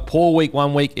have a poor week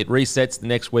one week, it resets the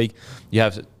next week. You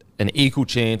have an equal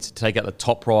chance to take out the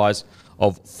top prize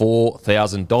of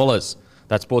 $4,000.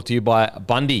 That's brought to you by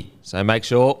Bundy. So make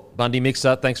sure, Bundy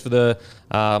Mixer, thanks for the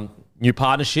new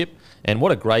partnership. And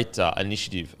what a great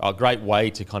initiative, a great way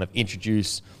to kind of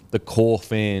introduce the core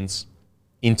fans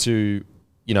into,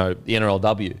 the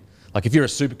NRLW. If you're a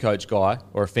super coach guy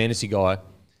or a fantasy guy,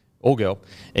 or girl,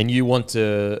 and you want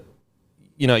to,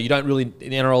 you don't really,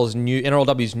 the NRL is new,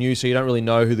 NRLW is new, so you don't really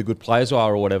know who the good players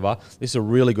are or whatever. This is a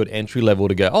really good entry level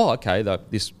to go, okay,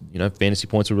 this, fantasy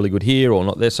points are really good here or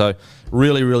not there. So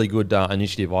really, really good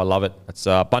initiative. I love it. It's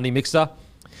Bundy Mixer.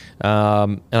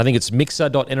 And I think it's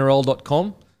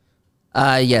mixer.nrl.com.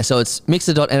 So it's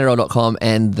mixer.nrl.com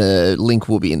and the link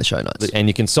will be in the show notes. And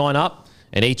you can sign up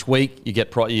And each week you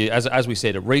get, as we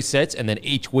said, it resets, and then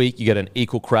each week you get an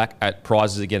equal crack at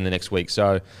prizes again the next week.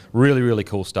 So really, really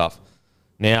cool stuff.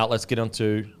 Now let's get on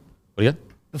to, what do you got?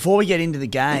 Before we get into the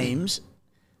games,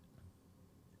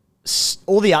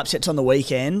 all the upsets on the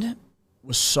weekend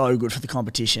was so good for the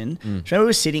competition. Remember we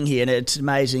were sitting here, and it's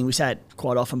amazing, we say it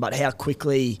quite often, but how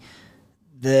quickly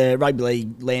the rugby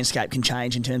league landscape can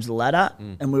change in terms of the ladder.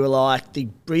 And we were like, the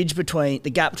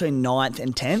gap between 9th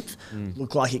and 10th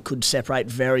looked like it could separate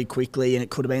very quickly, and it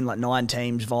could have been like 9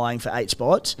 teams vying for 8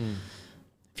 spots.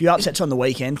 A few upsets on the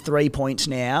weekend, 3 points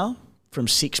now from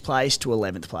 6th place to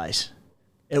 11th place.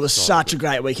 It was such a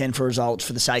great weekend for results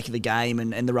for the sake of the game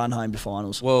and the run home to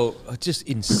finals. Well, just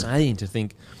insane to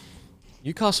think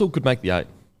Newcastle could make the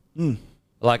 8.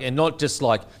 Like, and not just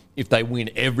like if they win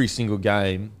every single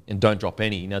game and don't drop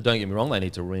any. Now, don't get me wrong, they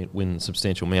need to win a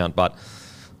substantial amount, but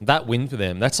that win for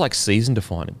them, that's like season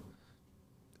defining.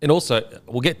 And also,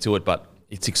 we'll get to it, but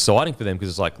it's exciting for them because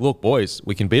it's like, look, boys,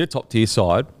 we can beat a top tier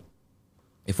side.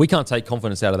 If we can't take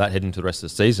confidence out of that heading into the rest of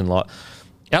the season, like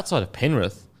outside of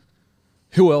Penrith,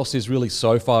 who else is really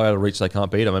so far out of reach they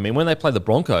can't beat them? I mean, when they played the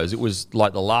Broncos, it was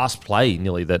like the last play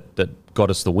nearly that got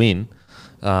us the win.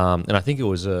 And I think it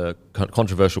was a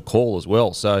controversial call as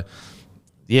well. So,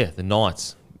 yeah, the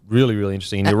Knights, really, really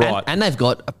interesting. And you're right. And they've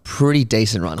got a pretty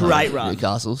decent run. Great run.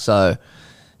 Newcastle. So,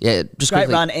 yeah. Just Great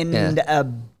quickly, run and a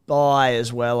bye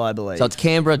as well, I believe. So it's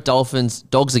Canberra, Dolphins,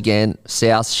 Dogs again,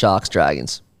 South, Sharks,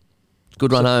 Dragons.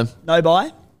 Good run home. No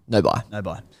bye? No bye. No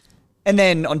bye. And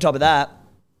then on top of that,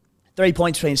 3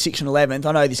 points between 6th and 11th.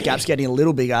 I know this gap's getting a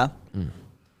little bigger.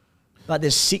 But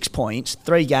there's 6 points,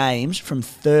 3 games from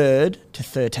 3rd to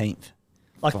 13th.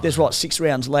 Like, there's 6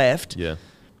 rounds left. Yeah.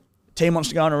 Team wants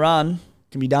to go on a run,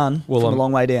 can be done from a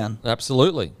long way down.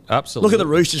 Absolutely. Look at the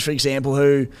Roosters, for example,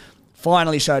 who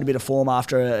finally showed a bit of form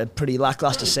after a pretty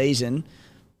lacklustre season.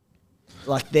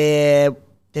 Like, they're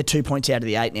 2 points out of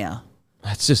the 8 now.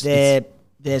 It's just...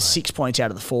 They're 6 points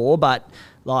out of the 4, but,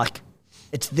 like...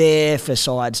 It's there for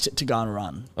sides to go on a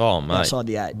run. Oh, mate. Outside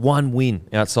the 8. One win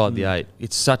outside the 8.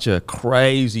 It's such a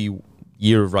crazy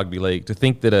year of rugby league to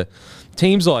think that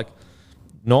teams like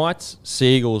Knights,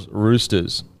 Seagulls,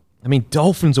 Roosters, I mean,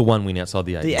 Dolphins are 1 win outside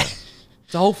the 8. Yeah.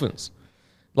 Dolphins.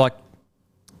 Like,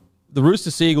 the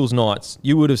Roosters, Seagulls, Knights,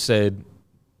 you would have said,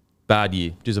 bad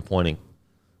year, disappointing.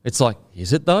 It's like,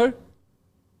 is it though?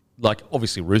 Like,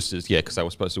 obviously Roosters, yeah, because they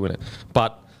were supposed to win it.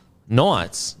 But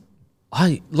Knights,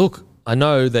 I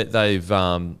know that they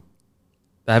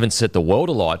haven't set the world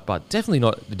alight, but definitely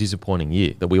not the disappointing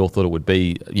year that we all thought it would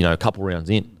be, a couple rounds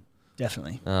in.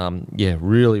 Definitely. Yeah,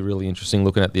 really, really interesting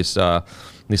looking at this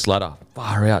this ladder.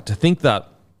 Far out. To think that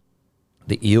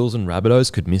the Eels and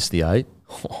Rabbitohs could miss the 8.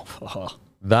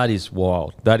 That is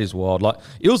wild. That is wild. Like,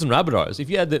 Eels and Rabbitohs,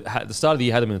 if you had at the start of the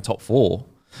year had them in the top 4,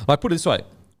 like, put it this way,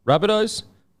 Rabbitohs,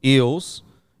 Eels,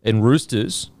 and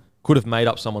Roosters could have made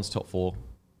up someone's top 4.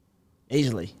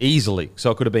 Easily.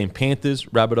 So it could have been Panthers,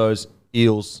 Rabbitohs,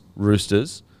 Eels,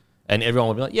 Roosters, and everyone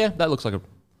would be like, yeah, that looks like a...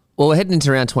 Well, we're heading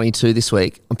into round 22 this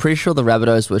week. I'm pretty sure the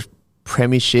Rabbitohs were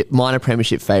minor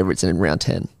premiership favourites in round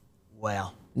 10.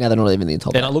 Wow. Now they're not even in the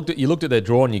top 8. And you looked at their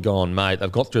draw and you're going, mate, they've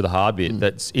got through the hard bit.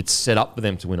 It's set up for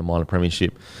them to win a minor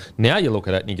premiership. Now you look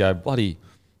at it and you go, bloody,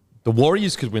 the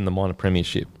Warriors could win the minor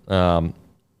premiership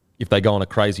if they go on a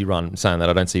crazy run. Saying that,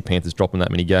 I don't see Panthers dropping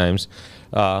that many games.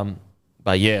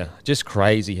 But yeah, just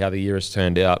crazy how the year has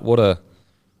turned out. What a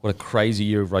crazy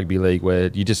year of rugby league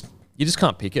where you just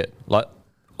can't pick it. Like,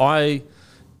 I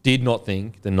did not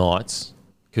think the Knights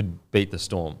could beat the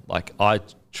Storm. Like, I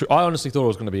honestly thought it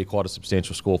was going to be quite a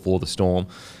substantial score for the Storm,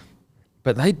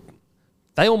 but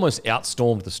they almost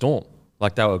outstormed the Storm.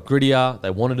 Like, they were grittier, they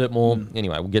wanted it more.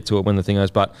 Anyway, we'll get to it when the thing goes.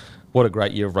 But what a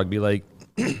great year of rugby league.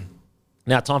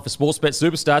 Now, time for Sportsbet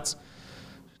Super Stats.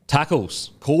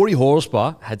 Tackles. Corey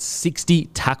Horsburgh had 60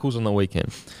 tackles on the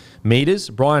weekend. Meters,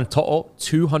 Brian To'o,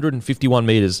 251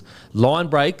 meters. Line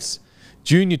breaks,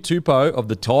 Junior Tupou of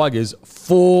the Tigers,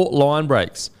 4 line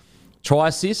breaks. Try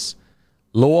assists,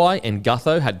 Luai and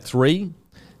Gutho had 3.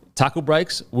 Tackle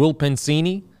breaks, Will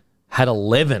Pensini had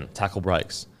 11 tackle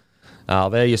breaks. There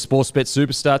are your Sportsbet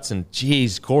Super Stats. And,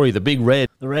 geez, Corey, the big red.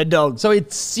 The Red Dog. So he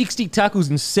had 60 tackles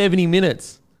in 70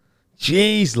 minutes.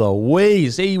 Jeez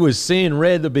Louise, he was seeing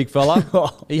red, the big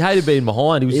fella. He hated being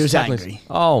behind. He was angry.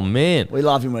 Oh, man. We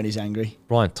love him when he's angry.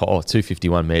 Brian To'o,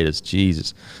 251 metres.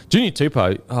 Jesus. Junior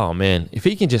Tupou, oh, man. If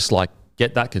he can just,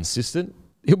 get that consistent,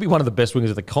 he'll be one of the best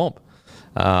wingers of the comp.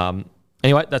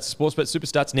 Anyway, that's Sportsbet Super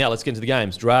Stats. Now let's get into the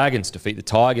games. Dragons defeat the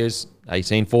Tigers,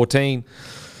 18-14.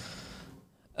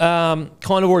 Kind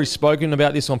of already spoken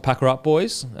about this on Packer Up,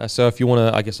 boys. So if you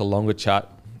want a longer chat,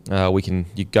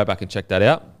 you go back and check that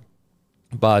out.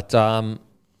 But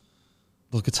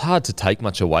look, it's hard to take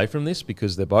much away from this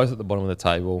because they're both at the bottom of the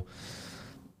table.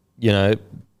 You know,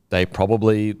 that's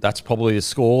probably a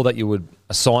score that you would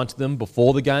assign to them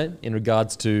before the game in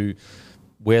regards to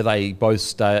where they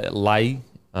both lay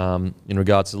in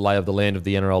regards to the lay of the land of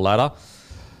the NRL ladder.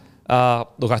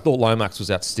 Look, I thought Lomax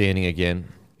was outstanding again.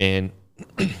 And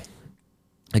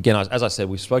again, as I said,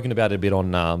 we've spoken about it a bit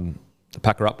on the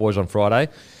Packer Up Boys on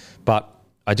Friday. But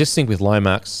I just think with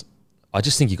Lomax,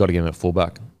 you've got to get him at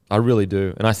fullback. I really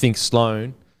do. And I think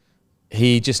Sloane,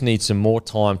 he just needs some more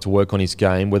time to work on his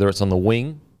game, whether it's on the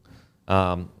wing,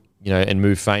 and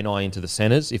move Fainai into the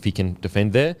centres if he can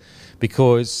defend there.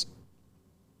 Because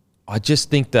I just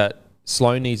think that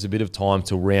Sloane needs a bit of time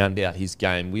to round out his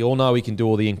game. We all know he can do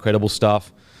all the incredible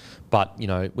stuff, but,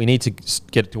 we need to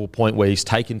get to a point where he's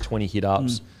taken 20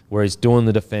 hit-ups, where he's doing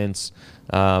the defence.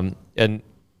 And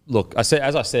look, as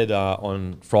I said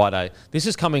on Friday, this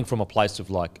is coming from a place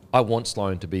of I want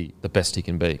Sloane to be the best he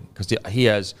can be because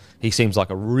he seems like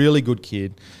a really good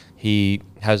kid. He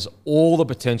has all the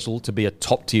potential to be a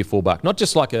top-tier fullback, not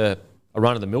just like a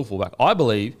run-of-the-mill fullback. I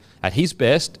believe at his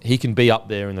best, he can be up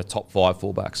there in the top 5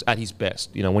 fullbacks at his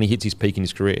best, when he hits his peak in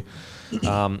his career.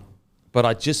 But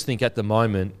I just think at the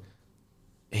moment,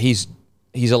 he's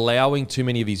allowing too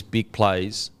many of his big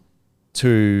plays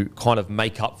to kind of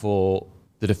make up for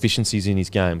the deficiencies in his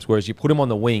games. Whereas you put him on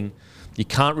the wing, you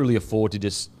can't really afford to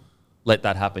just let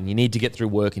that happen. You need to get through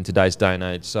work in today's day and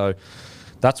age. So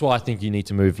that's why I think you need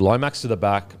to move Lomax to the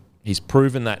back. He's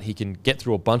proven that he can get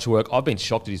through a bunch of work. I've been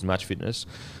shocked at his match fitness.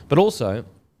 But also,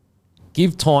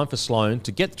 give time for Sloane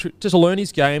to get through, just learn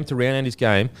his game, to round out his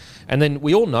game. And then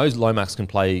we all know Lomax can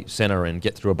play centre and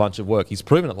get through a bunch of work. He's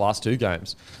proven it the last 2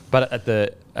 games. But at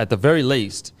the very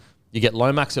least, you get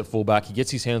Lomax at fullback. He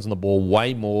gets his hands on the ball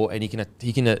way more, and he can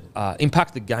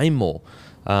impact the game more.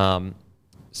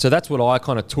 So that's what I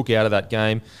kind of took out of that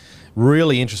game.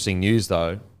 Really interesting news,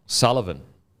 though. Sullivan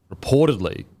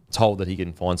reportedly told that he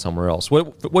can find somewhere else.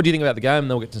 What do you think about the game? And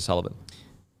then we'll get to Sullivan.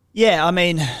 Yeah, I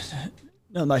mean, not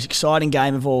the most exciting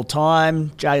game of all time.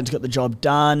 Dragons got the job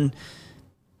done.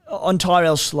 On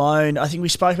Tyrell Sloane, I think we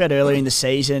spoke about earlier in the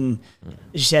season, as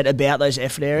you said, about those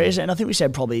effort areas, and I think we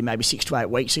said probably maybe 6 to 8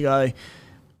 weeks ago,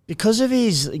 because of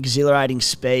his exhilarating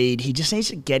speed, he just needs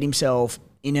to get himself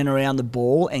in and around the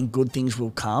ball and good things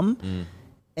will come.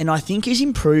 And I think he's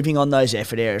improving on those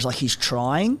effort areas, like he's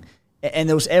trying. And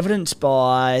there was evidence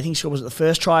by, I think it was the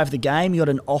first try of the game, he got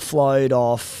an offload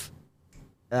off,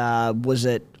 was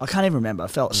it, I can't even remember, it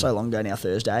felt so long ago now,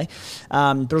 Thursday.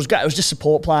 But it was great, it was just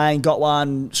support playing, got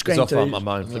one, screened through.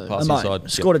 Amon, flick past the side.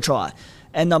 Scored a try.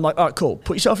 And I'm like, all right, cool,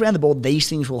 put yourself around the ball, these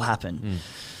things will happen.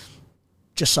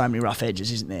 Just so many rough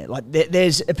edges, isn't there? Like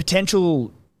there's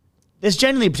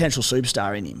generally a potential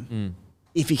superstar in him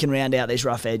if he can round out these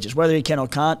rough edges. Whether he can or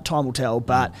can't, time will tell,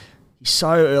 but he's so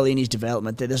early in his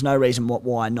development that there's no reason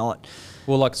why not.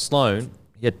 Well, like Sloane,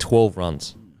 he had 12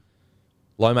 runs.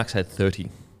 Lomax had 30.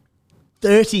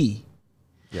 30?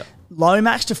 Yeah.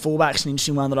 Lomax to fullback's an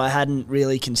interesting one that I hadn't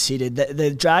really considered.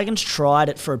 The Dragons tried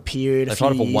it for a period a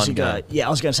few years ago. Game. Yeah, I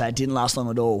was going to say it didn't last long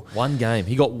at all. One game.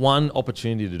 He got one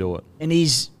opportunity to do it. And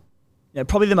he's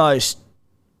probably the most,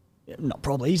 not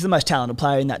probably, he's the most talented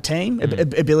player in that team,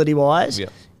 ability-wise. Yeah.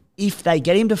 If they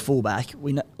get him to fullback,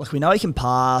 we know he can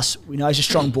pass. We know he's a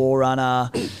strong ball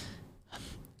runner.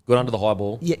 Good under the high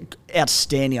ball. Yeah,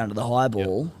 outstanding under the high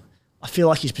ball. Yep. I feel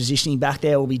like his positioning back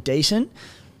there will be decent.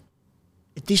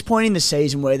 At this point in the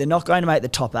season where they're not going to make the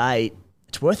top 8,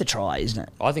 it's worth a try, isn't it?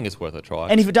 I think it's worth a try.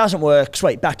 And if it doesn't work,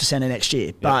 sweet, back to centre next year.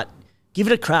 Yep. But give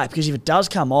it a crack, because if it does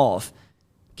come off,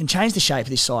 it can change the shape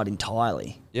of this side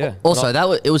entirely. Yeah. Also,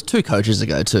 it was 2 coaches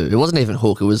ago too. It wasn't even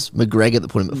Hook. It was McGregor that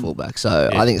put him at fullback.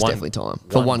 So I think it's definitely time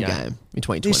for one game in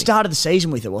 2020. He started the season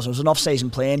with it, wasn't it? It was an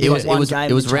off-season plan. It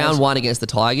was round 1 against the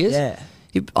Tigers. Yeah.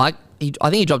 I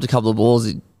think he dropped a couple of balls.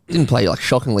 He didn't play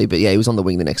shockingly, but yeah, he was on the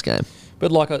wing the next game.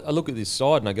 But I look at this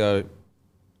side and I go,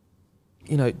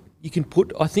 I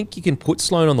think you can put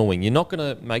Sloane on the wing. You're not going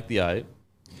to make the 8.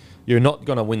 You're not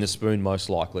going to win the spoon most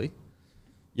likely.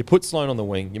 You put Sloane on the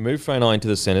wing. You move Fainai into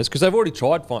the centres because they've already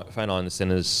tried Fainai in the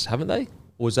centres, haven't they?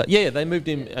 Or was that? Yeah, they moved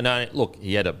him. And look,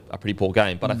 he had a pretty poor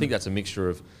game, but I think that's a mixture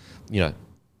of, the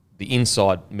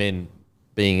inside men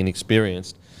being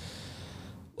inexperienced.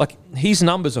 His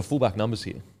numbers are fullback numbers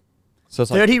here. So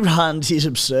it's 30 runs is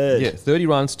absurd. Yeah, 30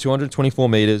 runs, 224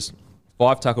 metres,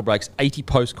 5 tackle breaks, 80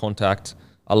 post contact,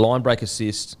 a line break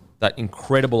assist, that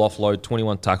incredible offload,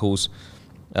 21 tackles,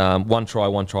 1 try,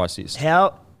 1 try assist.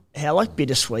 How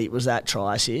bittersweet was that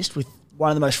try assist? With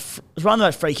one of the most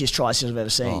freakiest try assists I've ever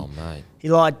seen. Oh mate, he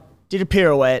did a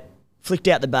pirouette, flicked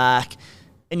out the back,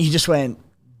 and you just went,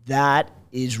 that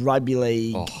is rugby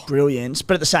league brilliance.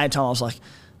 But at the same time, I was like,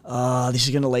 this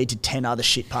is going to lead to 10 other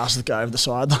shit passes that go over the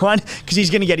sideline because he's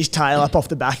going to get his tail up off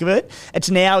the back of it. It's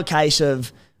now a case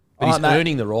of... But he's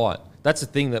earning the right. That's the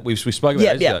thing that we spoke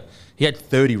about ages ago. He had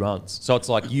 30 runs. So it's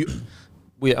like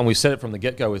we said it from the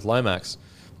get-go with Lomax.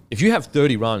 If you have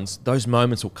 30 runs, those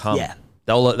moments will come. Yeah.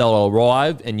 They'll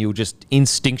arrive and you'll just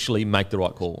instinctually make the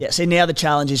right call. Yeah, see, now the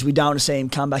challenge is we don't want to see him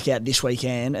come back out this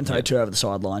weekend and throw 2 over the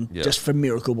sideline just for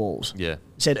miracle balls. Yeah.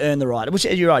 Said earn the right, which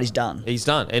you're right, he's done. He's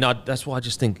done. And that's why I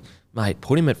just think, mate,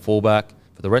 put him at fullback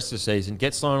for the rest of the season,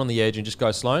 get Sloan on the edge and just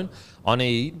go, Sloan, I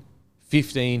need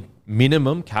 15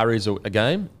 minimum carries a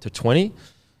game to 20,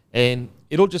 and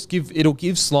it'll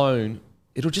give Sloan...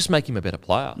 It'll just make him a better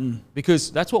player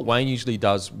because that's what Wayne usually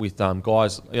does with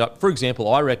guys. For example,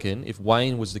 I reckon if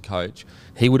Wayne was the coach,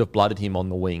 he would have blooded him on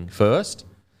the wing first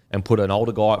and put an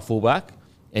older guy at fullback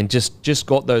and just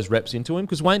got those reps into him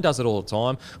because Wayne does it all the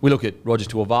time. We look at Roger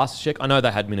Tuivasa-Sheck. I know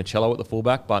they had Minicello at the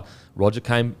fullback, but Roger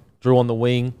came through on the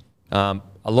wing. A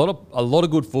lot of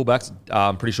good fullbacks.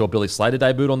 I'm pretty sure Billy Slater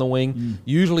debuted on the wing.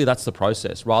 Usually that's the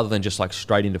process rather than just like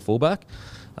straight into fullback.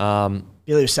 Billy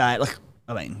was saying,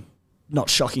 not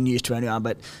shocking news to anyone,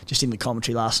 but just in the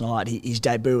commentary last night, his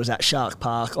debut was at Shark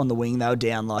Park on the wing. They were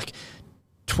down like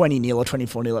 20-0 or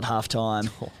 24-0 at halftime.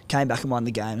 Came back and won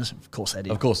the games. Of course they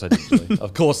did. Of course they did, Billy.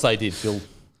 Of course they did,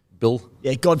 Bill.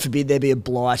 Yeah, God forbid there be a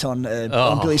blight on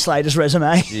Billy Slater's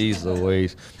resume. Jeez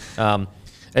Louise.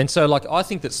 And so, I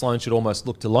think that Sloan should almost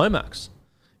look to Lomax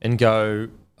and go,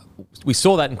 we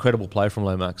saw that incredible play from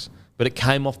Lomax, but it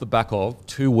came off the back of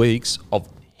 2 weeks of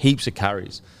heaps of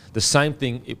carries. The same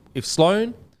thing, if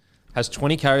Sloan has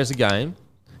 20 carries a game,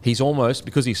 he's almost,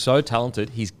 because he's so talented,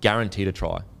 he's guaranteed a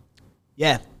try.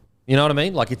 Yeah. You know what I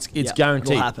mean? It's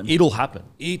guaranteed. It'll happen.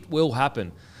 It will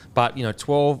happen. But,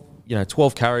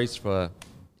 12 carries for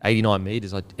 89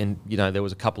 metres, and, there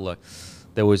was a couple of,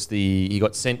 he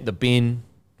got sent the bin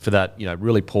for that,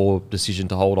 really poor decision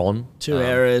to hold on. 2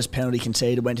 errors, penalty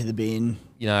conceded, went to the bin.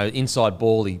 Inside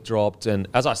ball he dropped. And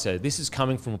as I said, this is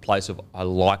coming from a place of I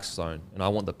like Sloan and I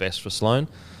want the best for Sloan.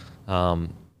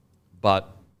 But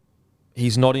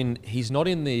he's not in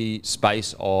the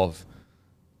space of,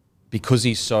 because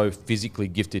he's so physically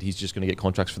gifted, he's just going to get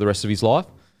contracts for the rest of his life.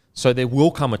 So there will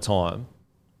come a time,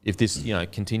 if this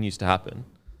continues to happen,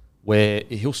 where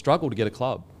he'll struggle to get a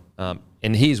club.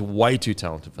 And he is way too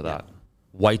talented for that.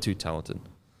 Way too talented.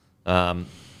 I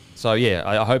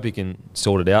hope he can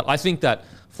sort it out. I think that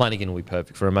Flanagan will be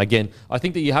perfect for him. Again, I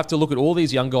think that you have to look at all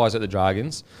these young guys at the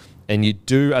Dragons, and you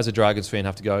do, as a Dragons fan,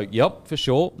 have to go, yep, for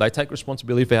sure, they take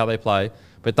responsibility for how they play,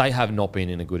 but they have not been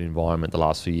in a good environment the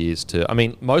last few years.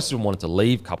 Most of them wanted to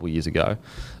leave a couple of years ago.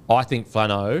 I think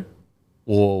Flano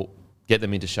will get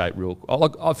them into shape real...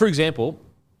 for example,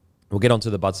 we'll get onto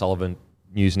the Bud Sullivan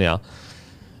news now.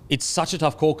 It's such a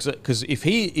tough call because if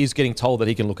he is getting told that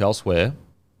he can look elsewhere,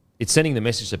 it's sending the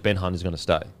message that Ben Hunt is going to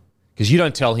stay. Because you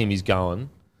don't tell him he's going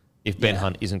if Ben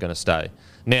Hunt isn't going to stay.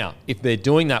 Now, if they're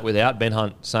doing that without Ben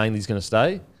Hunt saying he's going to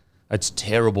stay, it's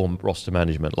terrible roster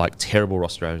management, terrible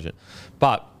roster management.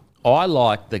 But I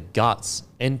like the guts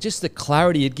and just the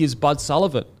clarity it gives Bud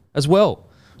Sullivan as well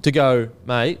to go,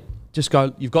 mate, just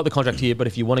go, you've got the contract here, but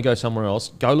if you want to go somewhere else,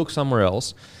 go look somewhere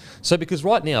else. So because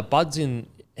right now,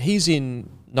 he's in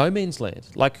no man's land.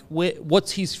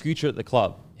 What's his future at the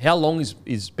club? How long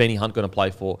is Benny Hunt going to play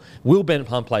for? Will Ben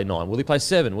Hunt play 9? Will he play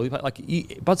 7? Will he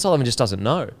play Bud Sullivan just doesn't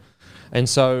know. And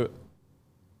so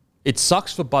it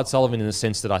sucks for Bud Sullivan in the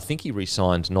sense that I think he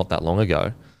re-signed not that long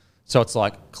ago. So it's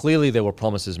clearly there were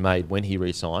promises made when he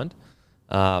re-signed.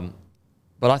 But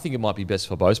I think it might be best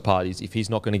for both parties if he's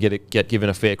not going to get given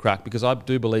a fair crack, because I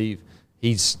do believe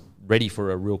he's ready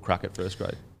for a real crack at first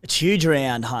grade. It's huge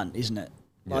around Hunt, isn't it?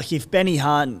 Yeah. If Benny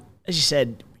Hunt, as you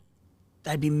said,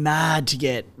 they'd be mad to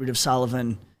get rid of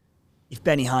Sullivan if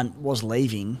Benny Hunt was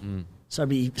leaving. So it'd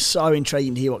be so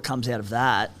intriguing to hear what comes out of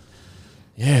that.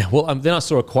 Yeah, well, then I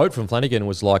saw a quote from Flanagan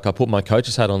was I put my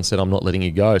coach's hat on and said, I'm not letting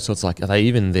you go. So it's are they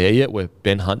even there yet where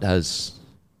Ben Hunt has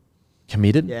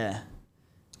committed? Yeah.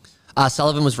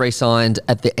 Sullivan was re-signed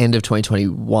at the end of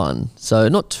 2021, so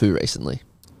not too recently.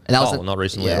 And that was not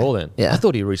recently at all then. Yeah. I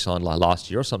thought he re-signed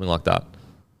last year or something like that.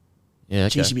 Yeah,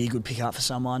 okay. Geez, he'd be a good pickup for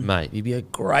someone. Mate, he'd be a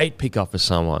great pickup for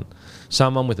someone.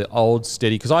 Someone with an old,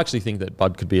 steady... Because I actually think that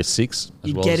Bud could be a 6 as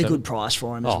You'd well. You'd get a good price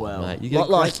for him as well. Mate, you get a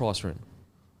great price for him.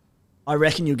 I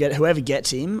reckon you'll get... Whoever gets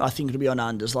him, I think it'll be on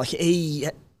unders. He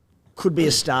could be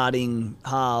a starting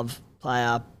half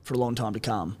player for a long time to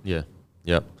come. Yeah,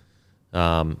 yep.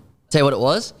 Tell you what it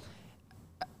was.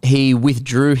 He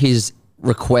withdrew his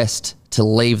request to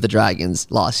leave the Dragons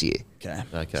last year. Okay.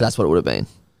 So that's what it would have been.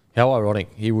 How ironic.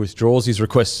 He withdraws his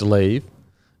request to leave,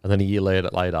 And then a year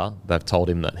later, they've told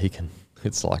him that he can.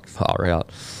 It's like far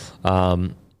out.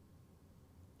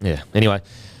 Yeah. Anyway,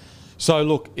 so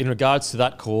look, in regards to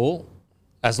that call,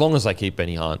 as long as they keep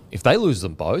Benny Hunt, if they lose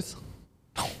them both,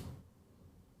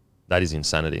 that is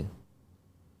insanity.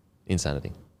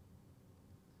 Insanity.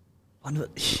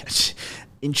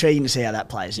 Intriguing to see how that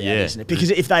plays out, Yeah. isn't it?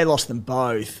 Because if they lost them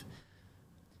both,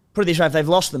 put it this way, if they've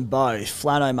lost them both,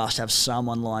 Flano must have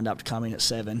someone lined up to come in at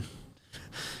 7.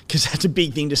 Because that's a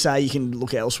big thing to say. You can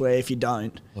look elsewhere if you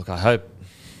don't. Look, I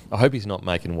hope he's not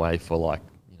making way for like,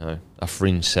 a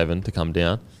fringe 7 to come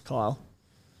down. Kyle.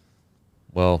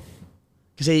 Well,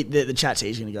 because the chat's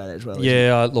he's going to go there as well.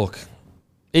 Yeah, look,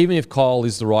 even if Kyle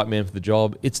is the right man for the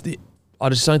job, I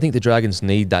just don't think the Dragons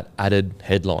need that added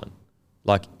headline.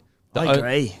 Like, I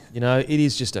agree. It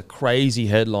is just a crazy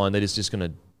headline that is just going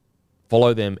to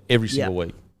follow them every single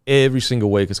week. Every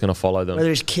single week it's going to follow them. Whether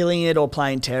he's killing it or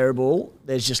playing terrible,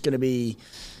 there's just going to be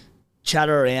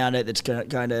chatter around it that's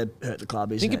going to hurt the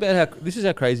club, isn't it? Think about this is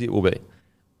how crazy it will be.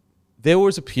 There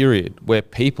was a period where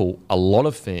a lot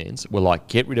of fans were like,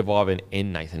 get rid of Ivan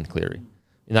and Nathan Cleary.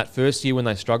 In that first year when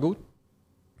they struggled,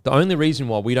 the only reason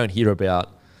why we don't hear about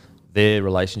their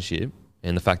relationship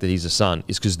and the fact that he's a son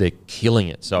is because they're killing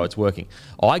it, so it's working.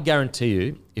 I guarantee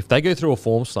you, if they go through a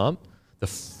form slump, the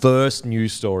first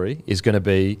news story is going to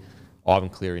be Ivan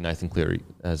Cleary, Nathan Cleary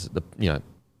as the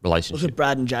relationship. Look at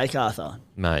Brad and Jake Arthur.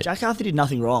 Mate. Jake Arthur did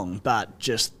nothing wrong, but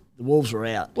just the Wolves were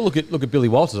out. Well, look at Billy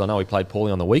Walters. I know he played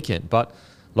poorly on the weekend, but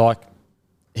like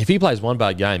if he plays one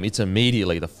bad game, it's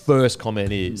immediately the first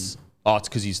comment is, it's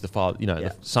because he's the father,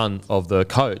 the son of the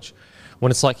coach.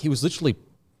 When it's like he was literally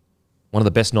one of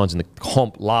the best 9s in the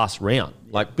comp last round.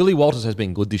 Like Billy Walters has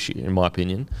been good this year, in my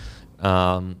opinion.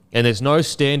 And there's no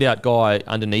standout guy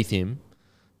underneath him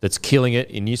that's killing it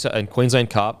in Queensland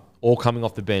Cup or coming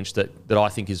off the bench that I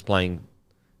think is playing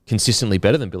consistently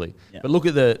better than Billy. Yeah. But look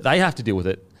at they have to deal with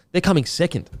it. They're coming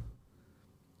second.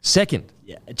 Second.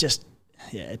 Yeah,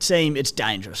 it's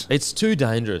dangerous. It's too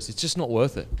dangerous. It's just not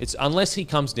worth it. It's unless he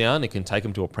comes down and can take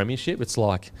them to a premiership. It's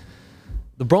like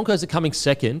the Broncos are coming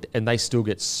second and they still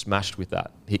get smashed with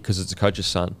that because it's a coach's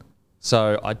son.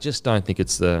 So I just don't think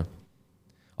it's the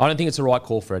right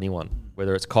call for anyone,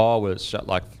 whether it's Kyle, whether it's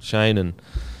like Shane and...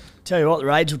 Tell you what, the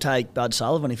Raids will take Bud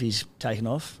Sullivan if he's taken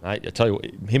off. Mate, I tell you what,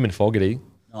 him and Fogarty...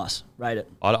 Nice. Rate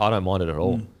it. I don't mind it at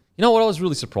all. You know what? I was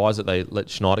really surprised that they let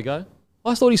Schneider go.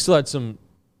 I thought he still had some,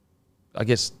 I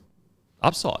guess,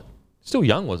 upside. Still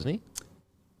young, wasn't he?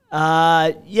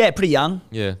 Yeah, pretty young.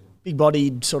 Yeah. Big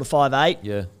bodied, sort of 5'8".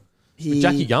 Yeah. But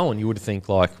Jackie Gowan, you would think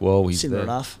like, well, he's similar there.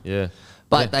 enough. Yeah.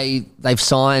 But they've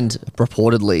signed,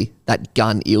 purportedly, that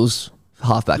Gun Eels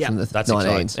halfback from the that's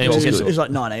 19s. exciting. And It was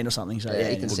like 19 or something. So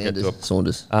Ethan we'll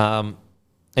Saunders.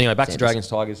 Anyway, back to Dragons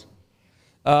Tigers.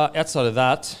 Outside of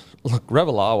that, look,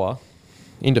 Ravalawa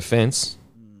in defence,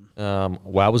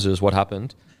 wowzers, what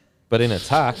happened? But in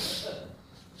attack,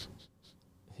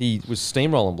 he was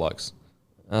steamrolling blokes.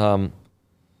 Who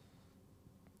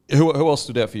else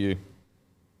stood out for you?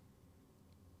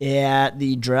 Yeah,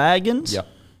 the Dragons. Yep.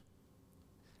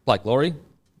 Blake Laurie,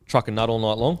 truck a nut all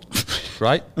night long.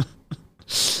 Great.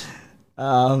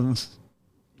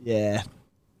 Yeah.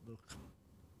 Look,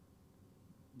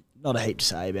 not a heap to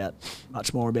say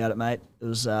much more about it, mate. It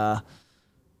was got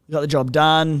the job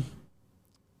done.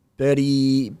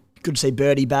 Birdie, good to see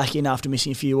Birdie back in after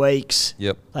missing a few weeks.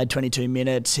 Yep. Played 22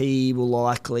 minutes. He will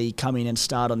likely come in and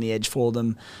start on the edge for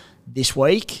them this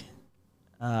week.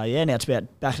 Now it's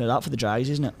about backing it up for the Dragons,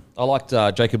 isn't it? I liked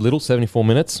Jacob Little, 74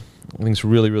 minutes. I think it's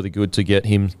really, really good to get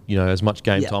him, as much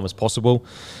game time as possible.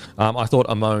 I thought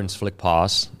Amon's flick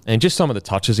pass and just some of the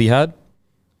touches he had.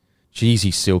 Jeez,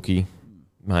 he's silky,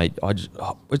 mate.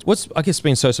 What's I guess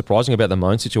been so surprising about the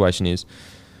Amon situation is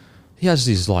he has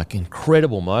these like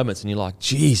incredible moments, and you're like,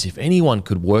 geez, if anyone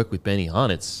could work with Benny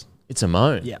Hunt, it's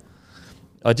Amon. Yeah.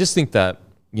 I just think that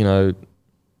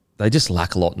they just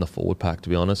lack a lot in the forward pack, to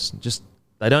be honest.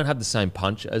 They don't have the same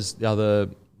punch as the other,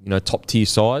 top tier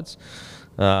sides.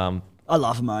 I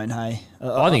love Amon, hey.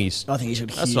 I think he's got a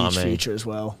huge future as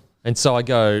well. And so I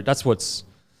go, that's what's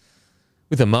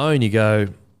with Amon. You go,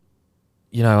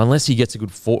 unless he gets a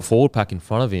good forward pack in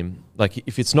front of him, like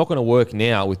if it's not going to work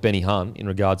now with Benny Hunt in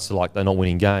regards to like they're not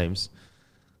winning games,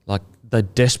 like they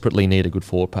desperately need a good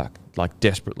forward pack, like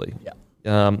desperately.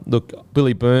 Yeah. Look,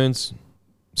 Billy Burns,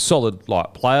 solid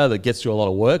like player that gets you a lot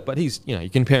of work, but he's you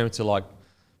compare him to like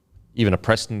even a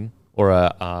Preston or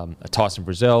a Tyson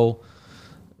Brazell,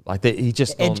 like he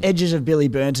just edges of Billy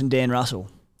Burns and Dan Russell.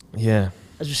 Yeah.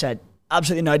 As we said,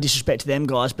 absolutely no disrespect to them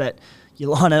guys, but you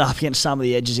line it up against some of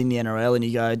the edges in the NRL and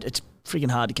you go, it's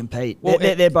freaking hard to compete. Well,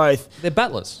 they're both... They're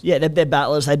battlers. Yeah, they're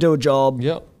battlers. They do a job.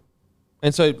 Yep.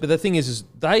 And so, but the thing is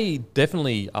they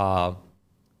definitely are,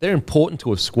 they're important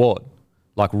to a squad,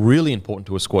 like really important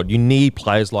to a squad. You need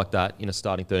players like that in a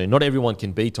starting 13. Not everyone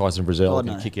can be Tyson Frizzell and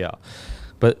no. kick out.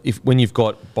 But when you've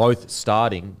got both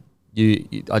starting,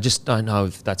 I just don't know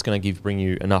if that's going to bring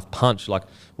you enough punch. Like,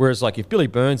 whereas like if Billy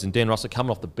Burns and Dan Russell are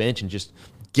coming off the bench and just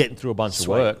getting through a bunch of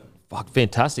work, fuck,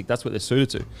 fantastic. That's what they're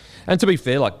suited to. And to be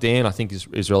fair, like Dan, I think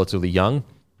is relatively young.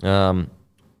 And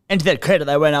to their credit,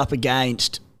 they went up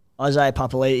against Isaiah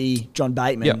Papali'i, John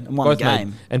Bateman, and won the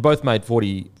game. Both made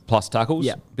 40-plus tackles.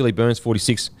 Yep. Billy Burns,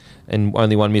 46 and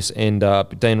only one miss, and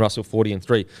Dan Russell, 40 and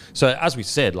 3. So as we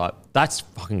said, like that's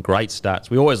fucking great stats.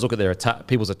 We always look at their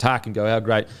people's attack and go, how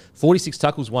great. 46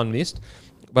 tackles, one missed.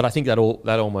 But I think that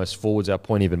almost forwards our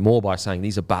point even more by saying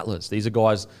these are battlers. These are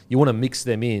guys, you want to mix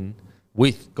them in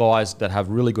with guys that have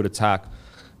really good attack.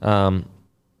 And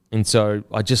so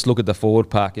I just look at the forward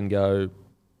pack and go,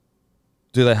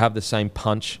 do they have the same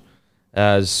punch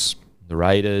as the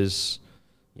Raiders?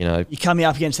 You know, You come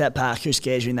up against that pack, who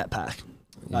scares you in that pack?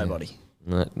 Nobody.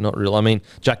 no, not real. I mean,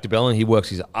 Jack DeBellin, he works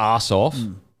his ass off,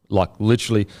 like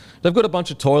literally. They've got a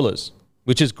bunch of toilers,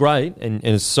 which is great,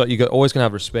 and so you're always going to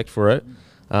have respect for it.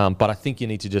 But I think you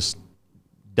need to just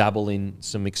dabble in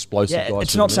some explosive guys. Yeah,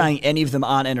 it's not saying any of them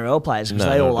aren't NRL players, because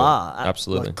they all are.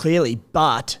 Absolutely. Like, clearly,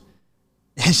 but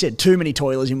as I said, too many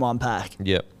toilers in one pack.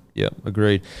 Yep,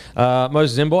 agreed.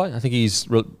 Moses Mbye, I think he's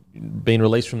been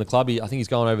released from the club. I think he's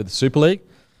going over the Super League.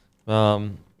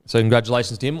 So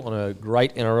congratulations to him on a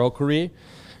great NRL career.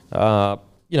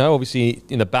 You know, obviously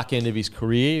in the back end of his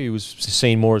career, he was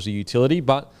seen more as a utility,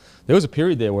 but there was a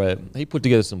period there where he put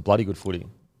together some bloody good footy.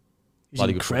 He's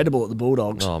incredible at the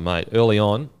Bulldogs. Oh, mate, early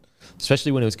on,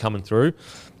 especially when he was coming through.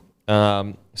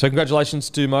 So congratulations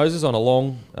to Moses on a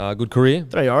long, good career.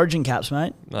 3 Origin caps,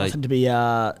 mate. Nothing to be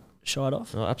shied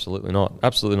off. No, absolutely not.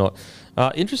 Absolutely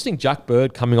not. Interesting, Jack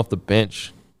Bird coming off the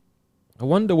bench. I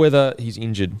wonder whether he's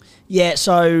injured. Yeah,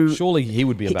 so Surely he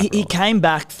would be a back he rower. came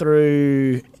back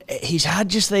through. He's had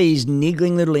just these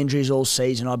niggling little injuries all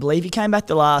season. I believe he came back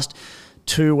the last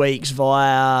 2 weeks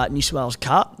via New South Wales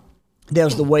Cup. There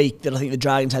was the week that I think the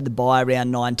Dragons had the bye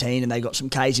around 19 and they got some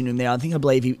Ks in him there. I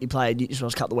believe he played New South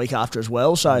Wales Cup the week after as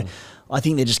well. So I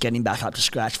think they're just getting him back up to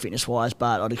scratch fitness-wise.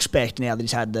 But I'd expect now that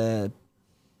he's had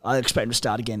I'd expect him to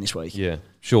start again this week. Yeah,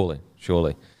 surely.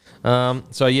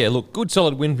 So, yeah, look, good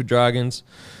solid win for Dragons.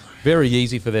 Very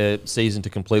easy for their season to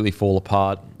completely fall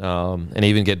apart and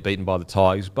even get beaten by the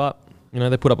Tigers. But, you know,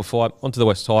 they put up a fight onto the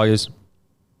West Tigers.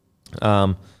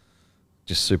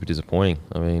 Just super disappointing.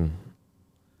 I mean,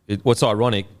 what's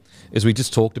ironic is we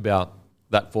just talked about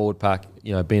that forward pack,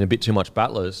 you know, being a bit too much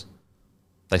battlers.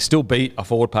 They still beat a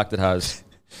forward pack that has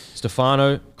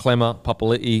Stefano, Clemmer,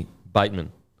 Papali'i,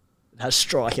 Bateman. It has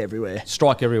strike everywhere.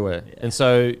 Yeah. And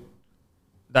so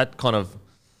that kind of,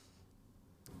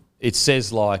 it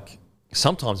says like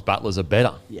sometimes battlers are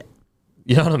better. Yeah.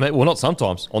 You know what I mean? Well, not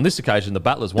sometimes. On this occasion, the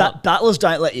battlers won. Battlers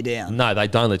don't let you down. No, they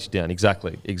don't let you down.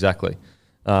 Exactly.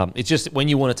 It's just when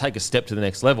you want to take a step to the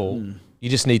next level, you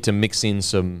just need to mix in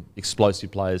some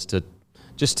explosive players to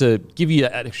give you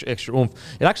that extra oomph.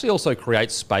 It actually also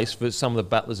creates space for some of the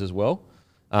battlers as well.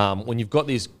 When you've got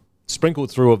these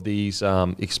sprinkled through of these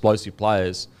explosive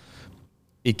players,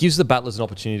 it gives the battlers an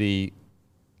opportunity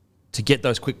to get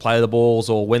those quick play of the balls,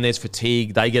 or when there's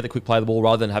fatigue, they get the quick play of the ball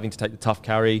rather than having to take the tough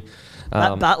carry.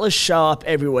 Battlers show up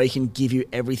every week and give you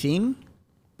everything,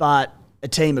 but a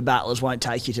team of battlers won't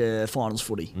take you to finals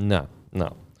footy. No.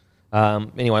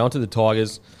 Anyway, on to the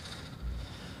Tigers.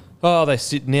 Oh, they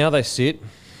sit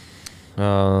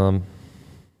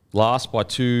last by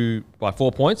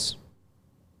 4 points.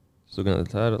 Just looking at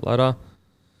the later.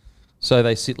 So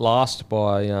they sit last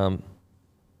by,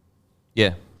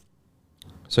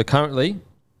 So currently,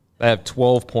 they have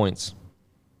 12 points.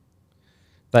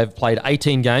 They've played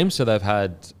 18 games, so they've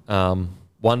had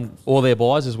all their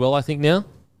buys as well, I think now.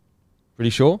 Pretty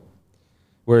sure.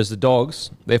 Whereas the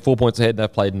Dogs, they're 4 points ahead.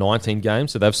 They've played 19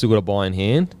 games, so they've still got a buy in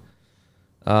hand.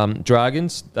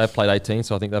 Dragons, they've played 18,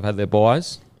 so I think they've had their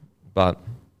buys. But,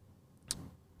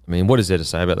 I mean, what is there to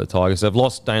say about the Tigers? They've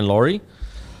lost Dane Laurie.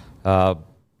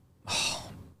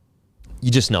 You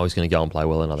just know he's going to go and play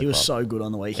well in another club. He was so good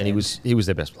on the weekend. And he was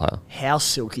their best player. How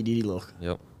silky did he look?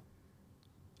 Yep.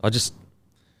 I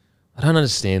don't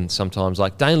understand sometimes.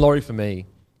 Like, Dane Laurie for me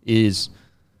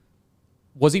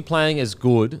was he playing as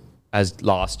good as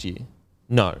last year?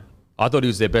 No. I thought he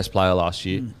was their best player last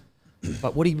year.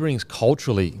 But what he brings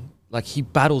culturally, like he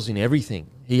battles in everything.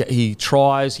 He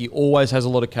tries, he always has a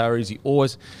lot of carries,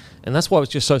 and that's why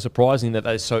it's just so surprising that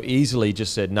they so easily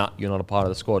just said, nah, you're not a part of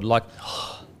the squad. Like,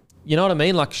 you know what I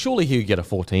mean? Like, surely he would get a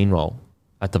 14 role.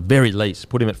 at the very least.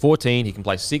 Put him at 14. He can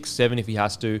play 6, 7 if he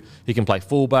has to. He can play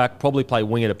fullback, probably play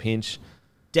wing at a pinch.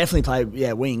 Definitely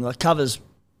play, wing. Like covers,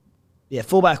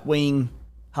 fullback, wing,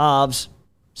 halves,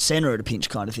 centre at a pinch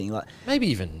kind of thing. Like maybe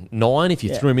even 9 if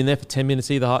you threw him in there for 10 minutes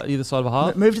either side of a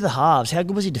half. Move to the halves. How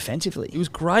good was he defensively? He was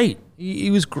great. He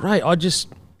was great.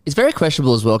 It's very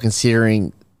questionable as well,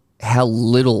 considering how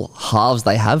little halves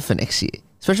they have for next year,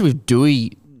 especially with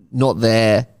Dewey not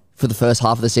there for the first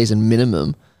half of the season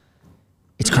minimum.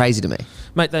 It's crazy to me.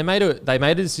 Mate, they made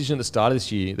a decision at the start of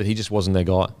this year that he just wasn't their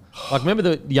guy. Like, remember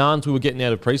the yarns we were getting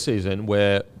out of preseason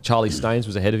where Charlie Staines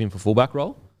was ahead of him for fullback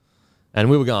role? And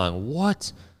we were going,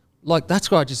 what? Like,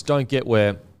 that's why I just don't get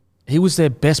where he was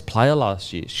their best player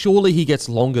last year. Surely he gets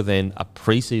longer than a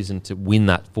preseason to win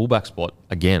that fullback spot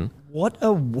again. What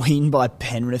a win by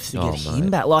Penrith to get him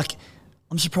back. Like,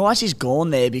 I'm surprised he's gone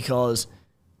there because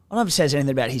I don't know if it says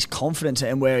anything about his confidence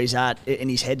and where he's at in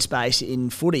his headspace in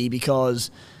footy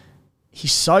because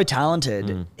he's so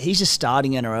talented. He's a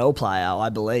starting NRL player, I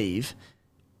believe,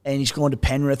 and he's gone to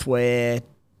Penrith where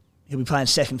he'll be playing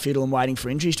second fiddle and waiting for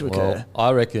injuries to occur. Well,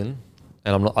 I reckon,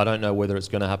 and I don't know whether it's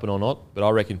going to happen or not, but I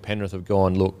reckon Penrith have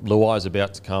gone, look, Luai is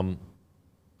about to come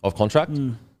off contract.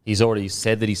 He's already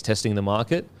said that he's testing the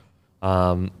market.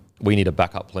 We need a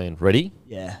backup plan ready.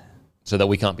 Yeah. So that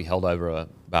we can't be held over a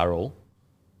barrel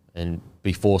and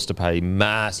be forced to pay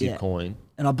massive coin.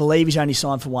 And I believe he's only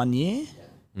signed for 1 year.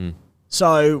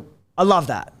 So I love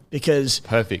that because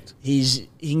perfect. He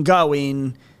can go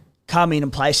in, come in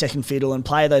and play second fiddle and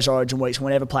play those Origin weeks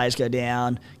whenever players go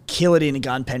down, kill it in a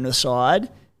gun Penrith side,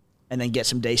 and then get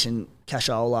some decent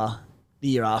cashola the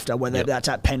year after, whether that's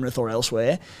at Penrith or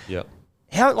elsewhere. Yep.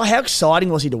 How exciting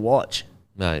was he to watch?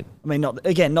 Mate. I mean, not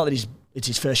that it's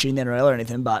his first year in the NRL or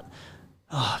anything, but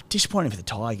disappointing for the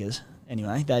Tigers.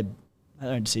 Anyway, they have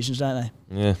their own decisions, don't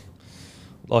they? Yeah.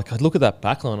 Like, I look at that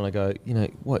backline and I go,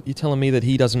 what? You're telling me that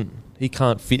he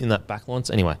can't fit in that backline?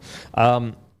 So anyway,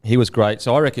 he was great.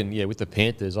 So I reckon, with the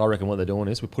Panthers, I reckon what they're doing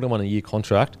is we put him on a year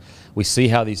contract. We see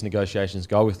how these negotiations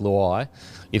go with Luai.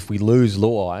 If we lose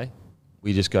Luai,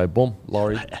 we just go, boom,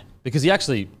 Laurie. Because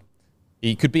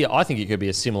he could be, I think he could be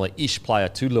a similar-ish player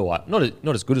to Luai.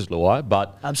 Not as good as Luai,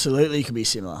 but... Absolutely, he could be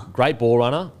similar. Great ball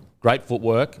runner, great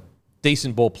footwork,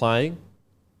 decent ball playing.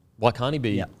 Why can't he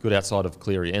be good outside of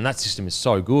Cleary? And that system is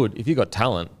so good. If you've got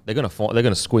talent, they're going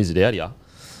to squeeze it out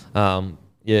of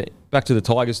you. Back to the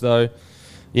Tigers, though.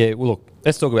 Yeah, well, look,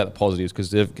 let's talk about the positives because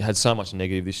they've had so much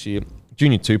negative this year.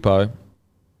 Junior Tupou.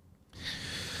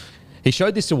 He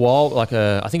showed this a while, I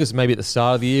think it was maybe at the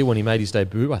start of the year when he made his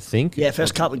debut, I think. Yeah,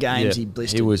 first couple of games he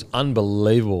blistered. He was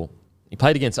unbelievable. He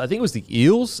played against, I think it was the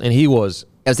Eels, and he was...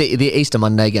 It was the Easter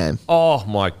Monday game. Oh,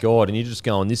 my God. And you're just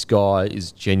going, this guy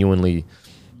is genuinely...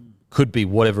 could be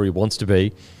whatever he wants to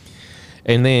be.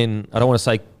 And then, I don't want to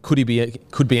say could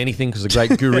be anything because the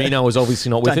great Gurino is obviously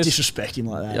not with us. Don't disrespect him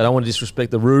like that. I don't want to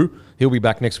disrespect the Roo. He'll be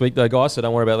back next week though, guys, so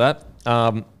don't worry about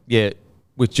that.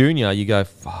 With Junior, you go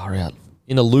far out.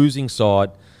 In a losing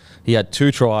side, he had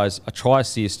 2 tries, a try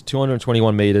assist,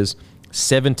 221 metres,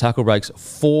 7 tackle breaks,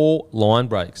 4 line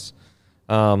breaks.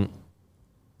 And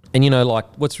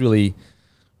what's really,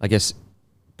 I guess,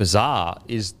 bizarre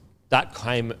is that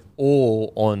came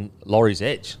all on Laurie's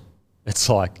edge. It's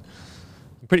like,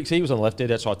 he was on the left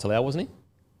edge outside Talau, wasn't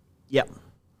he? Yep.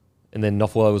 And then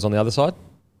Nofolo was on the other side.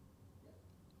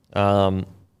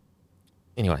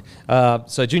 Anyway,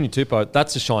 so Junior Tupou,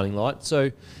 that's a shining light.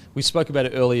 So we spoke about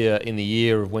it earlier in the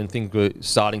year of when things were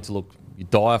starting to look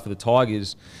dire for the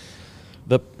Tigers.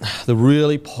 The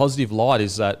really positive light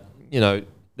is that,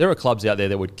 there are clubs out there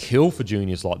that would kill for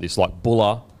juniors like this, like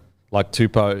Buller, like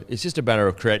Tupou. It's just a matter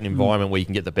of creating an environment where you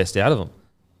can get the best out of them.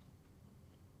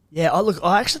 Yeah,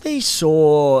 I actually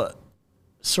saw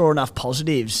enough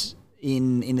positives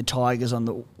in the Tigers on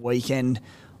the weekend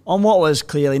on what was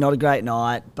clearly not a great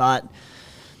night, but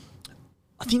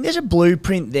I think there's a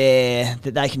blueprint there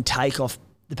that they can take off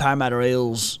the Parramatta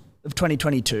Eels of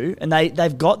 2022, and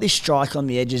they've got this strike on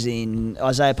the edges in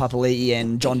Isaiah Papali'i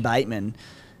and John Bateman.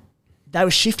 They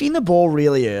were shifting the ball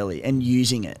really early and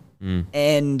using it,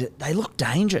 and they look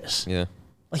dangerous. Yeah.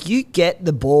 Like, you get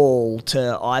the ball to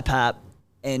IPAP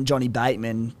and Johnny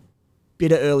Bateman,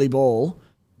 bit of early ball,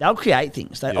 they'll create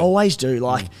things. They always do.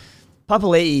 Like,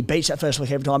 Papali'i beats that first look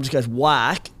every time, just goes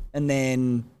whack, and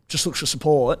then just looks for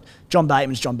support. John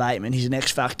Bateman's John Bateman. He's an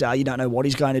X factor. You don't know what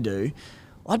he's going to do.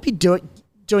 I'd be doing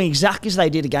exactly as they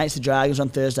did against the Dragons on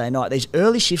Thursday night. These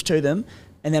early shifts to them,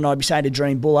 and then I'd be saying to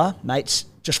Dream Buller, mates,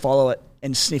 just follow it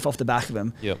and sniff off the back of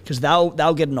them. Yep. Because they'll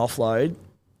get an offload.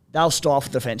 They'll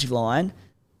stifle the defensive line.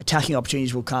 attacking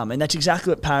opportunities will come. And that's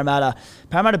exactly what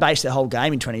Parramatta based their whole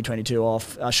game in 2022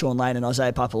 off Sean Lane and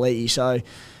Isaiah Papali'i. So,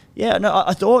 yeah, no,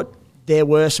 I thought there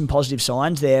were some positive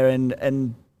signs there,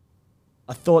 and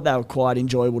I thought they were quite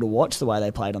enjoyable to watch the way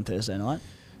they played on Thursday night.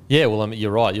 Yeah, well, I mean,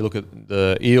 you're right. You look at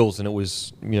the Eels and it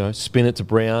was, spin it to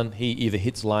Brown. He either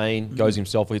hits Lane, goes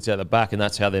himself, or hits out the back, and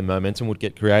that's how their momentum would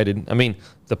get created. I mean,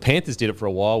 the Panthers did it for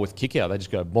a while with kick out. They just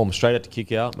go bomb straight out to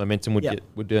kick out. Momentum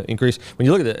would increase. When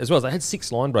you look at it as well, they had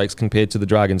 6 line breaks compared to the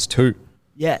Dragons 2.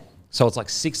 Yeah. So it's like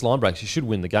 6 line breaks. You should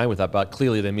win the game with that, but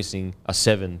clearly they're missing a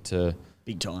 7 to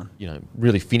big time.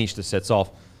 Really finish the sets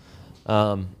off.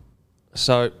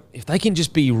 So if they can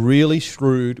just be really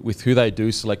shrewd with who they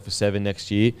do select for 7 next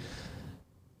year,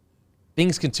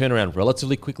 things can turn around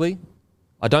relatively quickly.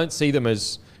 I don't see them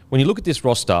as, when you look at this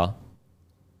roster,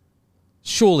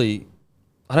 surely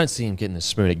I don't see them getting a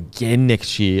spoon again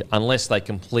next year unless they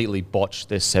completely botch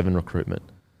their 7 recruitment.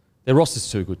 Their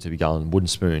roster's too good to be going wooden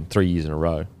spoon 3 years in a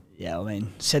row. Yeah, I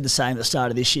mean, said the same at the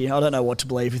start of this year. I don't know what to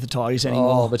believe with the Tigers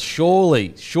anymore. Oh, but surely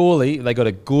they got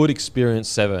a good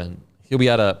experienced 7. He'll be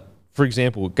able to, for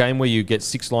example, a game where you get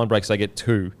 6 line breaks, they get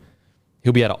 2.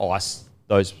 He'll be able to ice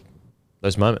those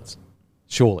moments.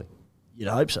 Surely. You'd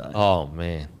hope so. Oh,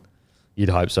 man. You'd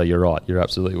hope so. You're right. You're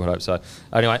absolutely would hope so.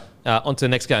 Anyway, on to the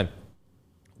next game.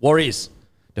 Warriors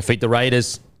defeat the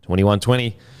Raiders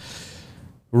 21-20.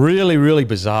 Really, really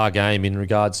bizarre game in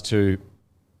regards to,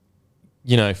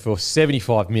 for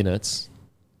 75 minutes,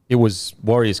 it was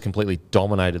Warriors completely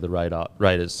dominated the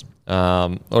Raiders,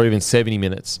 or even 70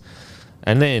 minutes.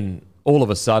 And then all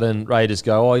of a sudden, Raiders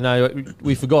go,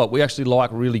 we forgot. We actually like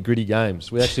really gritty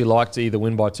games. We actually like to either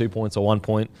win by 2 points or 1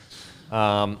 point.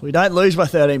 We don't lose by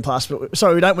 13 plus,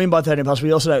 we don't win by 13 plus.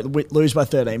 We also don't lose by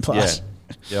 13 plus.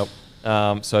 Yeah.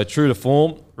 Yep. So true to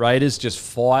form, Raiders just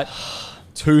fight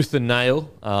tooth and nail,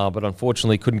 but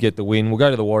unfortunately couldn't get the win. We'll go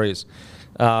to the Warriors.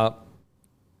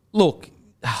 Look,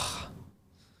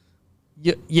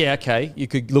 okay. You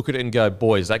could look at it and go,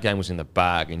 boys, that game was in the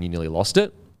bag and you nearly lost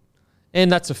it. And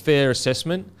that's a fair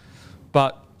assessment.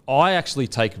 But I actually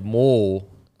take more,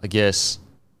 I guess,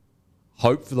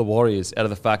 hope for the Warriors out of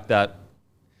the fact that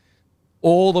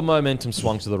all the momentum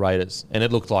swung to the Raiders. And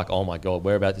it looked like, oh, my God,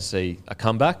 we're about to see a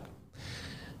comeback.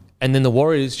 And then the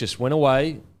Warriors just went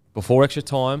away before extra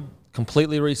time,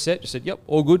 completely reset, just said, yep,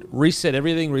 all good, reset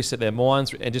everything, reset their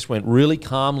minds, and just went really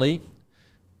calmly,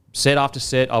 set after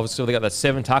set. Obviously, they got that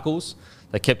 7 tackles.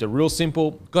 They kept it real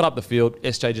simple, got up the field,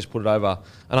 SJ just put it over.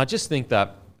 And I just think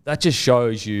that just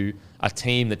shows you a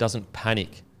team that doesn't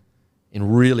panic in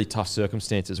really tough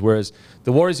circumstances. Whereas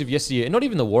the Warriors of yesteryear, and not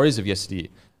even the Warriors of yesteryear,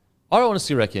 I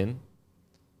honestly reckon,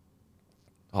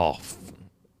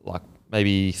 like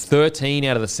maybe 13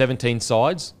 out of the 17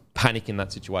 sides panic in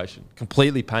that situation.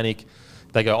 Completely panic.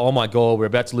 They go, oh my God, we're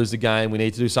about to lose the game. We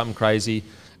need to do something crazy.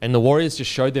 And the Warriors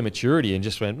just showed their maturity and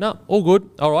just went, no, all good.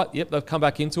 All right, yep, they've come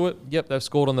back into it. Yep, they've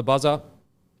scored on the buzzer,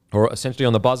 or essentially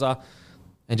on the buzzer,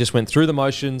 and just went through the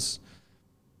motions,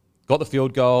 got the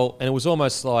field goal, and it was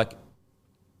almost like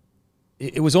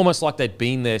they'd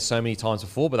been there so many times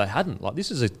before, but they hadn't. Like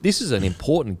this is an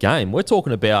important game. We're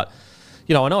talking about,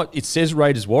 I know it says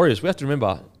Raiders Warriors. We have to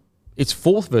remember it's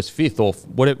 4th versus 5th, or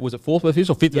what was it 4th versus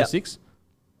 5th or 5th versus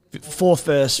 6th? 4th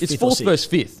versus 5th. It's 4th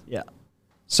versus 5th. Yeah.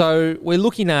 So we're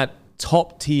looking at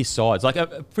top tier sides. Like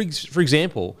for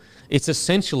example, it's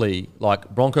essentially like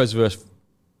Broncos versus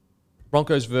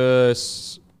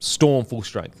Storm full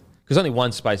strength because only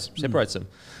one space separates them.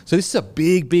 So this is a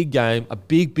big, big game, a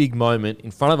big, big moment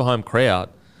in front of a home crowd,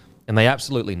 and they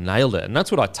absolutely nailed it. And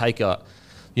that's what I take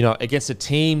against a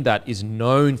team that is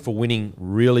known for winning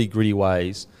really gritty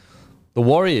ways. The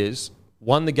Warriors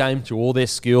won the game through all their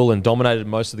skill and dominated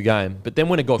most of the game. But then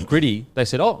when it got gritty, they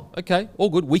said, oh, okay, all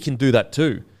good. We can do that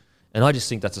too. And I just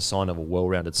think that's a sign of a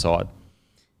well-rounded side.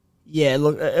 Yeah,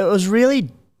 look, it was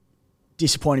really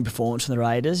disappointing performance from the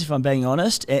Raiders, if I'm being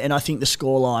honest. And I think the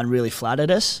scoreline really flattered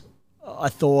us. I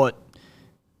thought,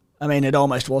 it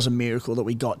almost was a miracle that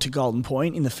we got to Golden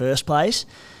Point in the first place.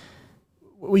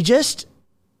 We just,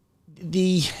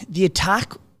 the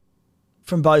attack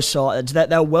from both sides, they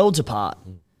were worlds apart.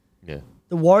 Yeah.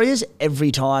 The Warriors,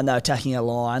 every time they were attacking our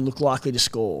line, looked likely to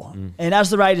score. And as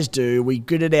the Raiders do, we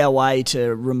gritted our way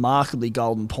to remarkably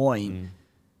Golden Point.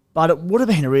 But it would have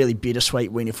been a really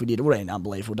bittersweet win if we did. It would have been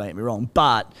unbelievable, don't get me wrong.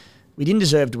 But we didn't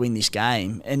deserve to win this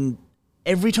game. And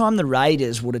every time the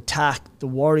Raiders would attack the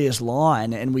Warriors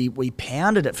line, and we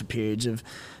pounded it for periods of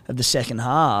the second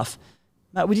half,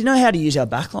 mate, we didn't know how to use our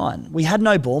back line. We had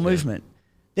no ball movement.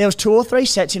 There was 2 or 3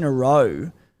 sets in a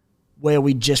row where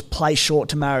we just play short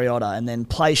to Mariota and then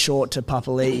play short to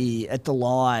Papali'i at the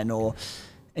line,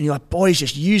 And you're like, boys,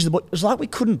 just use the ball. It was like we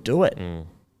couldn't do it.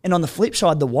 And on the flip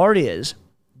side, the Warriors,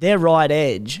 their right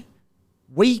edge,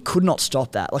 we could not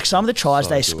stop that. Like some of the tries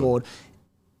they scored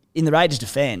in the Raiders'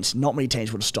 defence, not many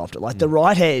teams would have stopped it. Like the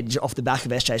right edge off the back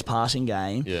of SJ's passing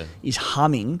game is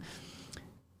humming.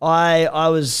 We're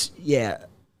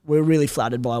really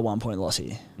flattered by a 1 point loss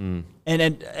here.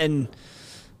 And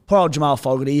poor old Jamal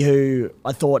Fogarty, who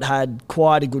I thought had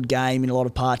quite a good game in a lot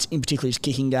of parts, in particular his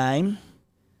kicking game,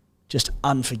 just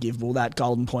unforgivable. That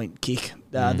golden point kick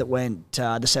that went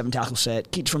the 7 tackle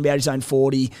set, kicked from about his own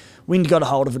 40. Wind got a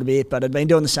hold of it a bit, but had been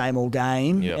doing the same all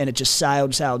game, and it just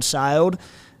sailed.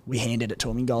 We handed it to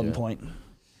him in golden point.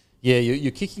 Yeah,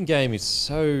 your kicking game is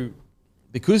so...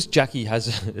 Because Jackie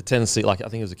has a tendency, like I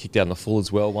think it was a kick down the full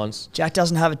as well once. Jack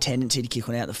doesn't have a tendency to kick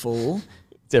one out the full.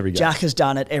 It's every game. Jack has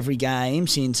done it every game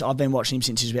since I've been watching him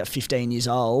since he was about 15 years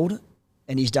old,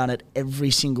 and he's done it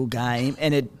every single game.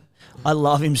 And I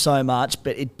love him so much,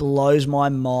 but it blows my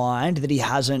mind that he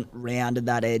hasn't rounded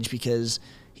that edge because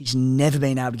he's never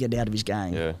been able to get it out of his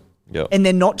game. Yeah. And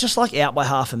they're not just like out by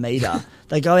half a metre.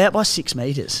 They go out by 6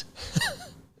 metres.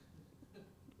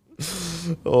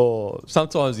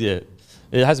 Sometimes,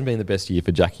 it hasn't been the best year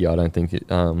for Jackie, I don't think,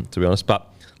 to be honest. But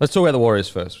let's talk about the Warriors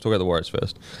first.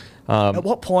 At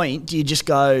what point do you just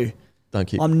go, don't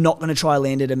kick. I'm not going to try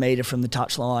land it a metre from the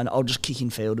touchline, I'll just kick in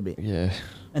field a bit. Yeah.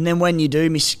 And then when you do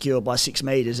miscure by 6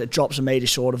 metres, it drops a metre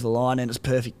short of the line and it's a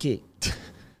perfect kick.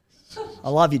 I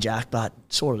love you, Jack, but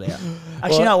sort it out.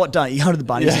 Actually, you know what? Don't. You go to the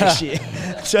Bunnies next year.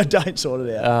 So don't sort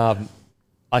it out.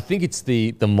 I think it's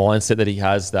the mindset that he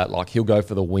has that, like, he'll go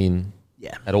for the win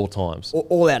at all times.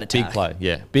 All out attack. Big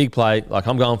play, Big play. Like,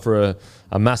 I'm going for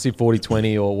a massive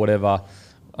 40-20 or whatever.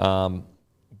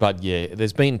 But,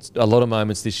 there's been a lot of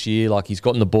moments this year. Like, he's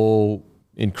gotten the ball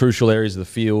in crucial areas of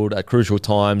the field at crucial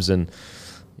times and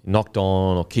knocked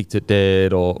on or kicked it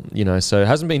dead or, so it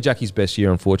hasn't been Jackie's best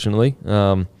year, unfortunately.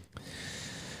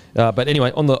 But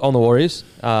anyway, on the Warriors,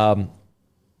 the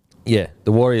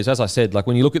Warriors, as I said, like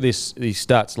when you look at these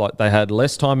stats, like they had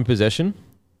less time in possession.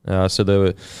 So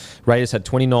the Raiders had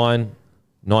 29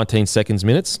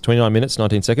 minutes,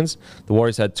 19 seconds. The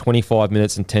Warriors had 25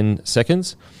 minutes and 10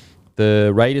 seconds.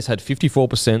 The Raiders had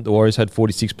 54%. The Warriors had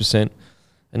 46%.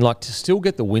 And like to still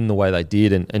get the win the way they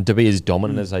did and to be as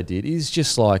dominant as they did is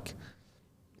just like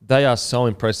they are so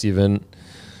impressive. And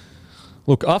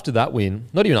look, after that win,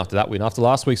 not even after that win, after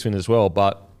last week's win as well,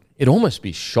 but it'd almost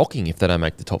be shocking if they don't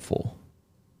make the top 4.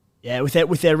 Yeah, with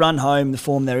their run home, the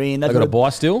form they're in. They've got to buy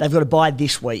still? They've got to buy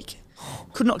this week.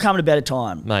 Could not come at a better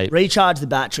time. Mate. Recharge the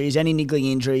batteries, any niggling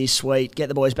injuries, sweet. Get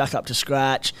the boys back up to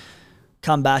scratch.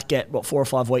 Come back, get, 4 or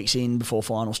 5 weeks in before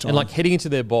finals time. And like heading into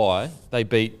their bye, they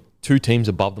beat 2 teams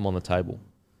above them on the table.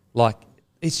 Like,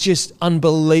 it's just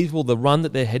unbelievable the run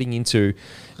that they're heading into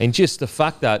and just the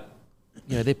fact that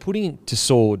they're putting to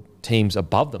sword teams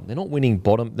above them. They're not winning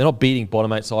bottom. They're not beating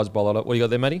bottom 8 sides by a lot. What do you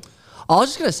got there, Matty? I was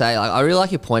just going to say, I really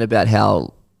like your point about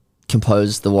how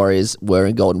composed the Warriors were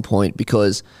in Golden Point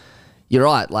because you're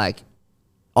right. Like,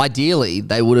 ideally,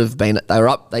 they would have been. They were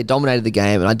up. They dominated the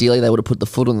game, and ideally, they would have put the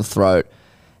foot on the throat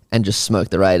and just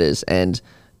smoked the Raiders. And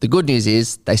the good news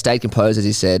is they stayed composed, as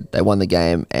you said. They won the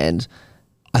game, and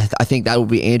I think that would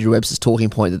be Andrew Webster's talking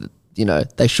point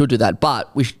that they should do that.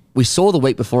 But we saw the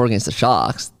week before against the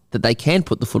Sharks that they can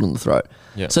put the foot on the throat.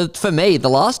 Yeah. So for me, the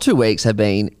last 2 weeks have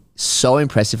been so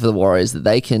impressive for the Warriors that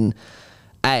they can,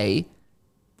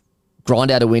 grind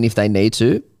out a win if they need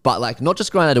to, but like not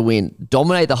just grind out a win,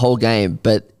 dominate the whole game,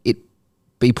 but it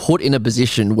be put in a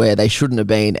position where they shouldn't have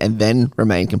been and then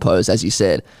remain composed, as you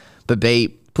said, but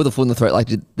put the foot in the throat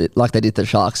like they did to the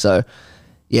Sharks. So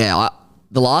the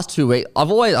last 2 weeks,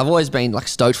 I've always been like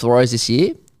stoked for the Warriors this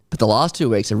year, but the last 2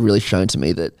 weeks have really shown to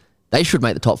me that they should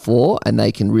make the top 4 and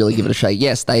they can really give it a shake.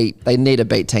 Yes, they need to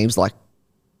beat teams like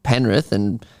Penrith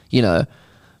and,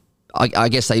 I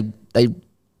guess they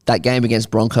that game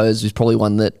against Broncos was probably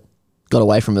one that got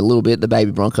away from it a little bit, the baby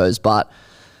Broncos. But,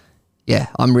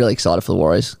 I'm really excited for the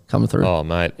Warriors coming through. Oh,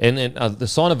 mate. And the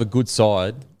sign of a good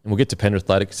side, and we'll get to Penrith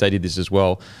later because they did this as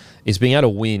well, is being able to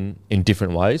win in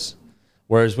different ways.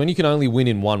 Whereas when you can only win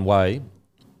in one way,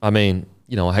 I mean,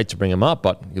 I hate to bring them up,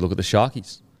 but you look at the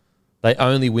Sharkies. They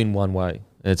only win one way.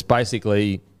 And it's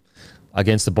basically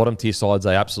against the bottom tier sides,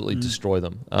 they absolutely destroy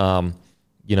them.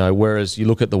 Whereas you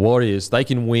look at the Warriors, they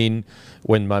can win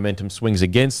when momentum swings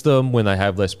against them, when they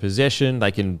have less possession.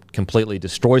 They can completely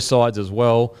destroy sides as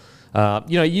well.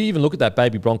 You even look at that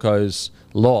baby Broncos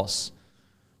loss.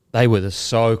 They were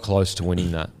so close to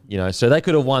winning that. So they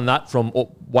could have won that from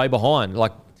way behind.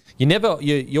 Like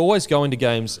you always go into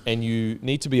games and you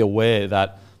need to be aware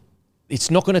that it's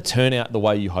not going to turn out the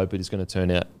way you hope it is going to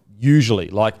turn out. Usually,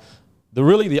 like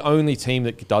the only team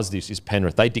that does this is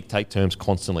Penrith. They dictate terms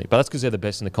constantly, but that's because they're the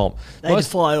best in the comp. They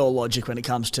defy all logic when it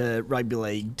comes to rugby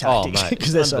league tactics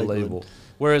because they're unbelievable. so good.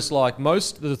 Whereas, like,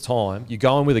 most of the time, you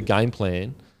go in with a game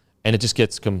plan, and it just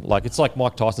gets it's like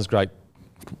Mike Tyson's great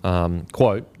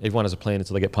quote: "Everyone has a plan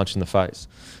until they get punched in the face."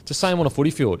 It's the same on a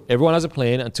footy field. Everyone has a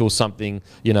plan until something,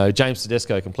 James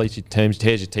Tedesco completely tears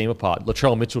your team apart.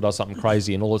 Latrell Mitchell does something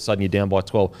crazy, and all of a sudden you're down by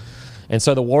 12. And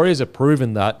so the Warriors have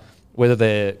proven that whether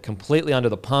they're completely under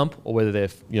the pump or whether they're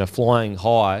flying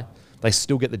high, they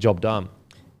still get the job done.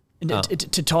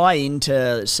 To tie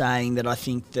into saying that I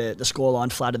think the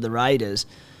scoreline flattered the Raiders,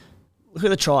 look at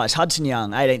the tries. Hudson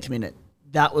Young, 18th minute.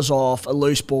 That was off a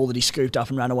loose ball that he scooped up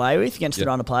and ran away with against the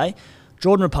run of play.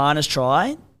 Jordan Rapana's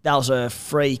try, that was a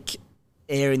freak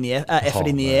effort in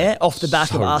the air off the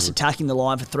back of us attacking the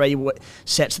line for 3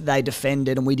 sets that they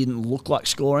defended and we didn't look like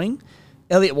scoring.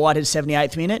 Elliott Whitehead,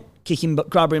 78th minute,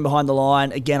 grubber in behind the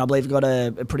line. Again, I believe he got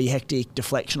a pretty hectic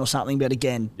deflection or something, but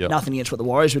again, nothing against what the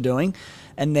Warriors were doing.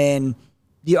 And then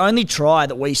the only try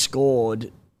that we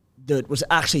scored that was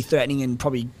actually threatening and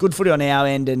probably good footy on our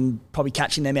end and probably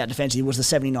catching them out defensively was the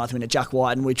 79th minute Jack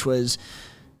Whiten, which was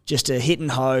just a hit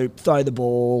and hope, throw the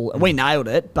ball. And we nailed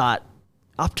it, but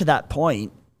up to that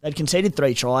point, they'd conceded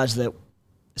 3 tries that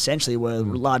essentially were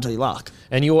largely luck.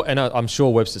 And I'm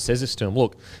sure Webster says this to them.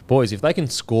 Look, boys, if they can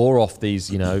score off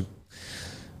these,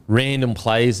 random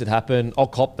plays that happen, I'll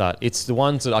cop that. It's the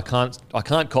ones that I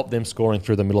can't cop them scoring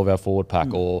through the middle of our forward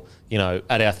pack or,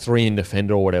 at our 3-in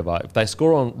defender or whatever. If they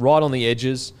score right on the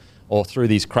edges or through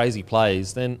these crazy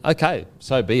plays, then okay,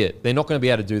 so be it. They're not going to be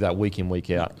able to do that week in, week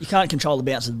out. You can't control the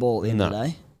bounce of the ball at the end of the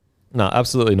day. No,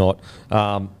 absolutely not.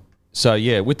 So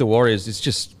yeah, with the Warriors, it's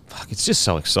just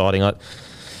so exciting.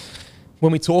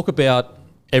 When we talk about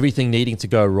everything needing to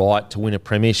go right to win a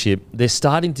premiership, they're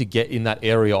starting to get in that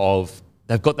area of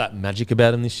they've got that magic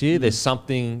about them this year. There's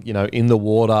something, in the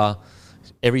water.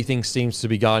 Everything seems to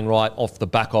be going right off the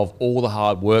back of all the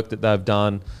hard work that they've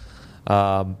done.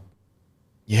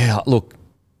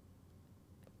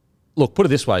 Look, put it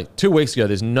this way. 2 weeks ago,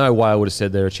 there's no way I would have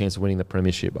said they're a chance of winning the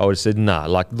premiership. I would have said, nah.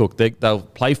 They'll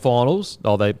play finals.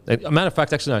 A matter of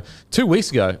fact, actually, no. 2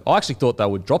 weeks ago, I actually thought they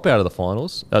would drop out of the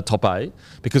finals, top 8,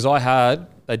 because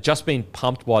they'd just been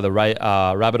pumped by the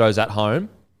Rabbitohs at home,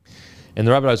 and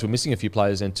the Rabbitohs were missing a few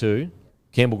players then too.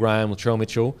 Campbell Graham, Latrell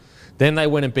Mitchell. Then they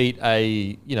went and beat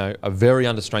a very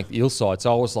understrength Eels side.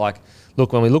 So I was like,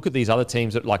 look, when we look at these other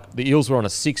teams, the Eels were on a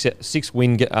six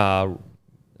win.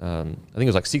 I think it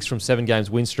was like 6 from 7 games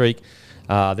win streak.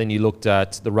 Then you looked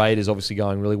at the Raiders obviously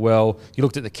going really well. You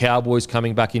looked at the Cowboys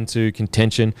coming back into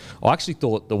contention. I actually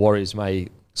thought the Warriors may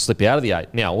slip out of the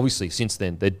 8. Now, obviously, since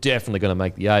then, they're definitely going to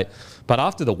make the 8. But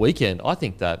after the weekend, I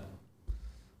think that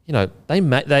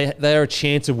they're a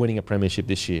chance of winning a premiership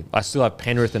this year. I still have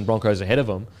Penrith and Broncos ahead of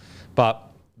them,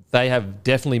 but they have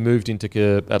definitely moved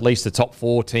into at least the top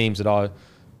 4 teams that I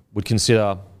would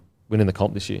consider winning the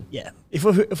comp this year. Yeah. If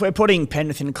we're putting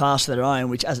Penrith in a class of their own,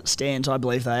 which as it stands, I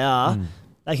believe they are,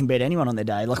 they can beat anyone on their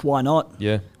day. Like, why not?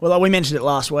 Yeah. Well, like we mentioned it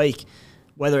last week,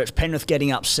 whether it's Penrith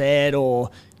getting upset or,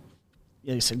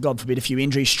 God forbid, a few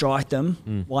injuries strike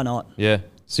them, why not? Yeah.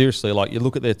 Seriously, like, you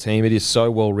look at their team, it is so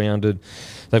well-rounded.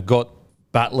 They've got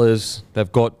battlers.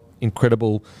 They've got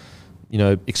incredible,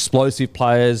 explosive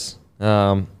players.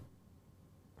 Like,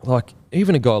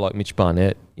 even a guy like Mitch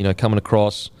Barnett, coming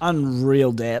across.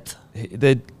 Unreal depth.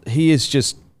 He is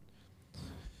just,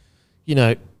 he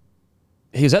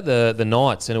was at the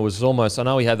Knights and it was almost, I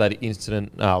know he had that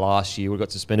incident last year. We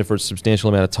got suspended for a substantial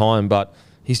amount of time, but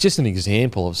he's just an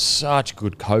example of such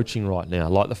good coaching right now.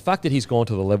 Like, the fact that he's gone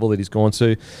to the level that he's gone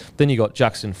to. Then you got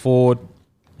Jackson Ford,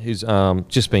 who's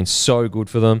just been so good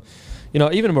for them.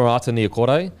 Even Murata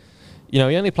Niokore, he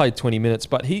only played 20 minutes,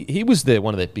 but he was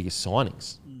one of their biggest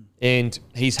signings. And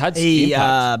he's had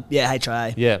impact.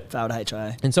 HIA. Yeah. Failed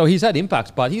HIA. And so he's had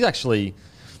impact, but he hasn't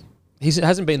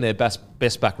been their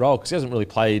best back role because he hasn't really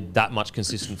played that much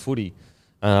consistent footy.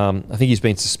 I think he's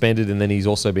been suspended and then he's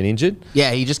also been injured.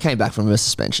 Yeah, he just came back from a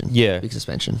suspension. Yeah. Big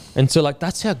suspension. And so,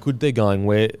 that's how good they're going,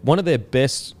 where one of their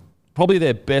best, probably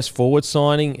their best forward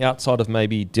signing outside of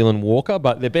maybe Dylan Walker,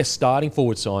 but their best starting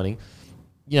forward signing,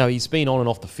 he's been on and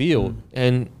off the field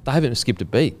and they haven't skipped a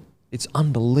beat. It's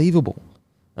unbelievable.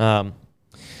 Adam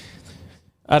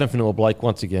Fanua-Blake,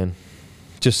 once again,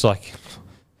 so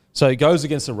he goes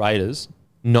against the Raiders,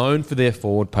 known for their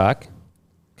forward pack,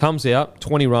 comes out,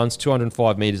 20 runs,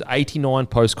 205 metres, 89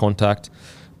 post-contact,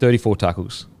 34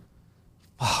 tackles.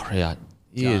 Oh, right.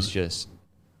 He is just...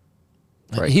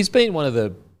 Great. He's been one of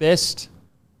the best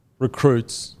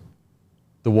recruits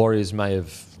the Warriors may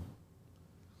have...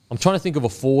 I'm trying to think of a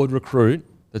forward recruit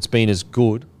that's been as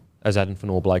good as Adam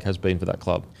Fanor-Blake has been for that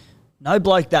club. No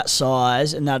bloke that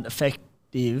size and that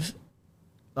effective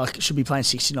should be playing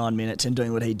 69 minutes and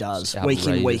doing what he does week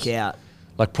in, week out.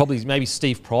 Like probably maybe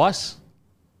Steve Price.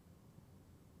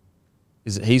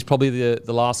 He's probably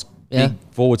the last big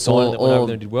forward sign that went over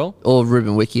there and did well. Or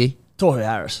Ruben Wiki. Tohu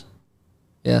Harris.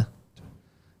 Yeah.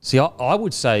 See, I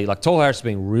would say like Tohu Harris has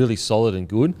been really solid and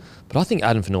good, but I think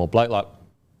Adam Fanor-Blake, like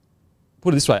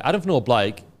put it this way, Adam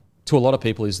Fanor-Blake to a lot of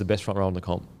people is the best front row in the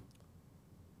comp.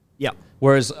 Yeah.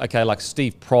 Whereas, okay, like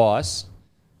Steve Price,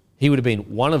 he would have been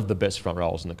one of the best front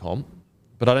rowers in the comp,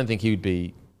 but I don't think he would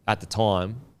be, at the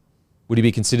time, would he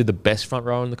be considered the best front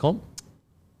rower in the comp?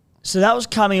 So that was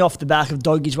coming off the back of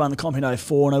Doggies won the comp in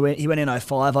 04 and he went in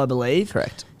 05, I believe.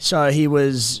 Correct. So he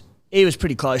was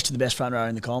pretty close to the best front rower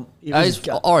in the comp. He's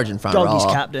Origin front rower.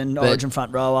 Doggies captain, Origin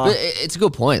front rower. But it's a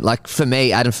good point. Like, for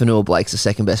me, Adam Fanor-Blake's the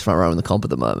second best front rower in the comp at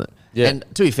the moment. Yeah. And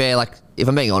to be fair, like, if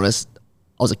I'm being honest,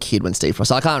 I was a kid when Steve Price,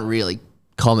 so I can't really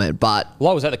comment, but... Well,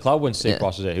 I was at the club when Steve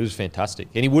Price was there. He was fantastic.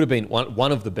 And he would have been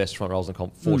one of the best front rowers in the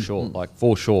comp, for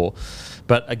sure.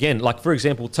 But again, like, for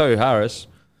example, Tohu Harris,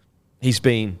 he's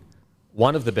been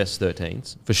one of the best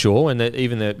 13s, for sure. And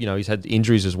even he's had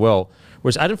injuries as well.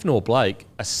 Whereas Adam Fanor-Blake,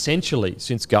 essentially,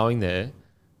 since going there,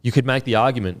 you could make the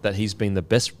argument that he's been the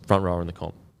best front rower in the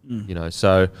comp.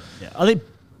 So... Yeah, I think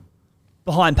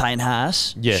behind Payne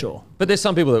Haas, sure. But there's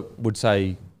some people that would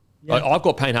say... Like, I've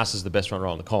got Payne Haas as the best front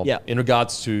rower in the comp in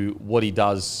regards to what he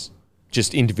does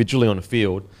just individually on the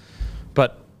field.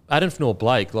 But Adam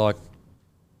Fanor-Blake, like,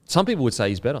 some people would say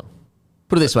he's better.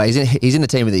 Put it this way, he's in the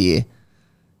team of the year.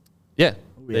 Yeah,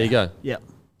 there you go. Yeah.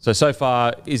 So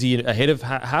far, is he ahead of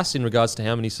Haas in regards to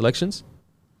how many selections?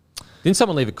 Didn't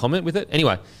someone leave a comment with it?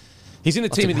 Anyway, he's in the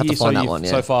team of the year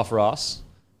so far for us.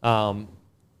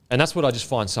 And that's what I just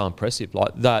find so impressive.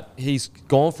 Like that he's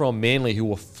gone from Manly, who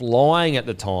were flying at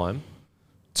the time,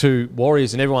 to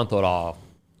Warriors, and everyone thought,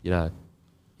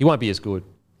 he won't be as good.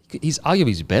 He's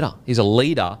arguably better. He's a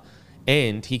leader,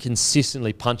 and he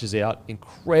consistently punches out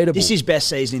incredible. This is his best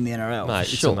season in the NRL.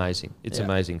 Mate, it's amazing. It's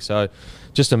amazing. So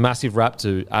just a massive rap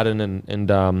to Adam and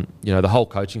the whole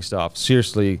coaching staff.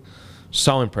 Seriously,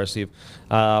 so impressive.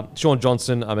 Sean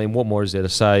Johnson, I mean, what more is there to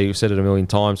say? We've said it a million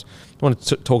times. I want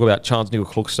to talk about Charles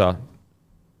Nicoll-Klokstad.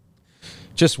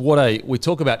 Just we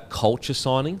talk about culture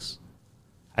signings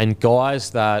and guys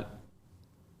that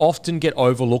often get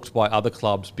overlooked by other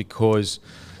clubs because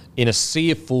in a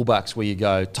sea of fullbacks where you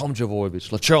go, Tom Trbojevic,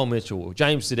 Latrell Mitchell,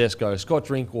 James Tedesco, Scott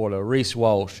Drinkwater, Reece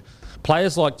Walsh,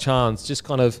 players like Chance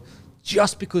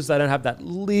just because they don't have that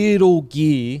little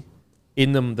gear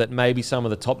in them that maybe some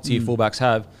of the top tier fullbacks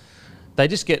have, they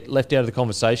just get left out of the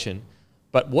conversation.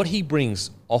 But what he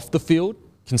brings off the field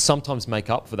can sometimes make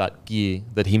up for that gear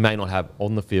that he may not have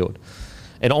on the field.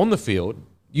 And on the field,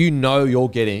 you're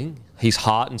getting his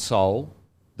heart and soul,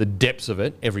 the depths of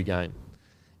it, every game.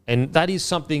 And that is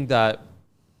something that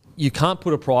you can't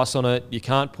put a price on it. You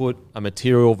can't put a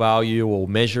material value or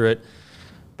measure it.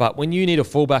 But when you need a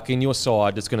fullback in your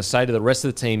side that's going to say to the rest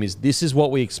of the team this is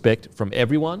what we expect from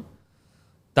everyone,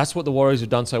 that's what the Warriors have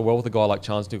done so well with a guy like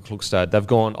Charles Nicoll-Klokstad. They've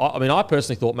gone... I mean, I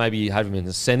personally thought maybe you have him in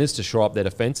the centres to shore up their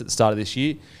defence at the start of this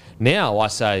year. Now I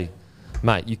say,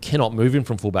 mate, you cannot move him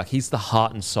from fullback. He's the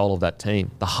heart and soul of that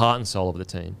team. The heart and soul of the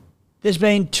team. There's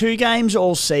been 2 games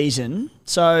all season.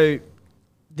 So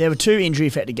there were 2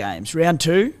 injury-affected games. Round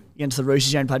 2 against the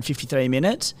Roosters, he only played 53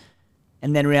 minutes.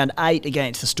 And then round 8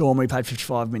 against the Storm, where he played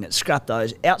 55 minutes. Scrap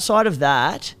those. Outside of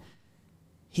that...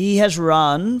 He has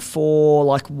run for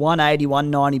like 180,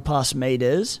 190 plus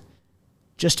metres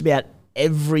just about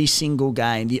every single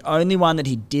game. The only one that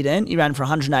he didn't, he ran for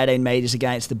 118 metres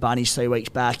against the Bunnies 3 weeks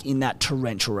back in that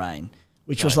torrential rain,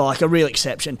 which was like a real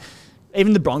exception.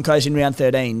 Even the Broncos in round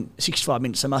 13, 65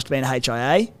 minutes, so must have been a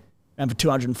HIA, ran for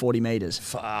 240 metres.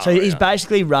 So he's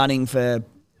basically running for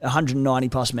 190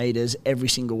 plus metres every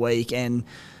single week. And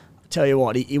I tell you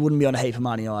what, he wouldn't be on a heap of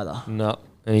money either. No.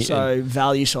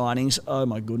 Value signings, oh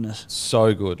my goodness.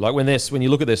 So good. Like when you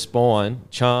look at their spine,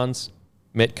 Chance,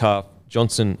 Metcalf,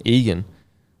 Johnson, Egan,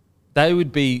 they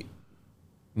would be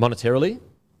monetarily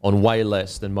on way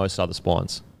less than most other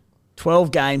spines.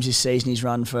 12 games this season he's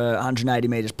run for 180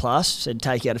 metres plus, so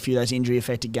take out a few of those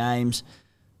injury-affected games.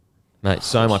 Mate,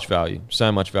 so much value,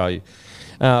 so much value.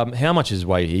 How much has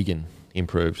Wade Egan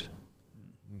improved?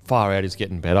 Far out, he's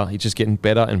getting better. He's just getting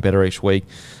better and better each week.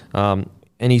 And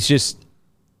he's just...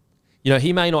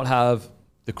 he may not have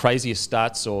the craziest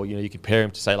stats or, you compare him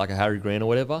to, say, like a Harry Grant or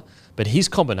whatever, but his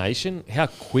combination, how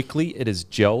quickly it has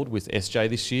gelled with SJ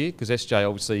this year, because SJ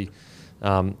obviously,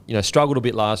 struggled a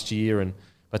bit last year,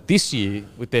 But this year,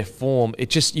 with their form,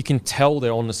 you can tell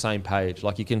they're on the same page.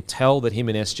 Like, you can tell that him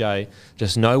and SJ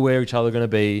just know where each other are going to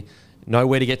be, know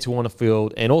where to get to on the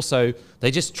field, and also they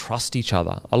just trust each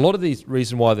other. A lot of the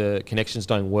reason why the connections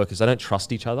don't work is they don't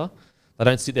trust each other. They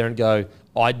don't sit there and go,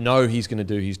 I know he's going to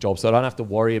do his job, so I don't have to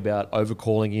worry about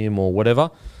overcalling him or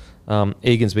whatever.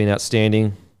 Egan's been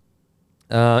outstanding.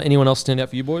 Anyone else stand out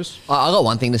for you boys? I got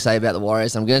one thing to say about the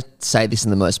Warriors. I'm going to say this in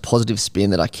the most positive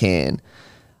spin that I can.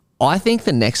 I think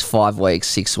the next 5 weeks,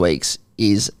 6 weeks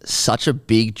is such a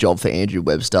big job for Andrew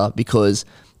Webster because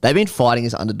they've been fighting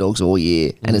as underdogs all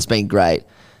year and it's been great.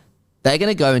 They're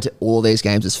going to go into all these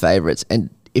games as favourites. And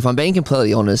if I'm being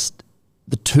completely honest,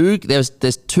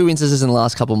 there's 2 instances in the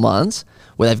last couple of months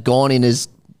where they've gone in as,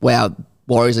 wow,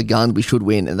 Warriors are gunned, we should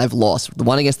win, and they've lost. The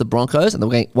one against the Broncos and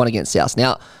the one against South.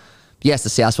 Now, yes, the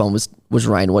South one was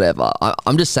rain, whatever.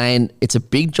 I'm just saying it's a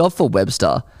big job for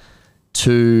Webster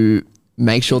to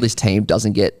make sure this team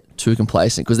doesn't get too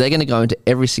complacent because they're going to go into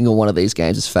every single one of these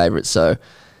games as favourites. So,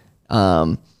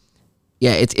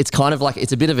 it's kind of like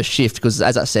it's a bit of a shift because,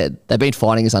 as I said, they've been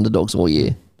fighting as underdogs all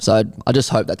year. So I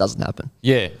just hope that doesn't happen.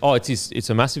 Yeah. Oh, it's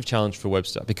a massive challenge for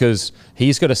Webster because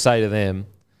he's got to say to them,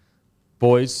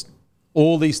 boys,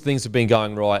 all these things have been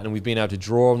going right and we've been able to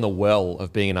draw on the well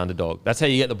of being an underdog. That's how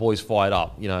you get the boys fired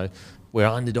up. You know, we're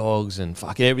underdogs and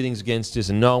fuck everything's against us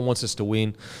and no one wants us to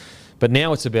win. But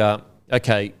now it's about,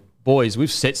 okay, boys,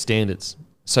 we've set standards.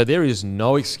 So there is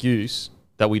no excuse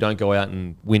that we don't go out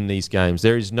and win these games.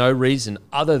 There is no reason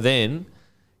other than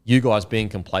you guys being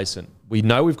complacent. We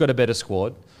know we've got a better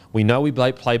squad. We know we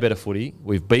play better footy.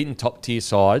 We've beaten top-tier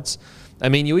sides. I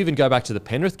mean, you even go back to the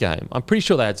Penrith game. I'm pretty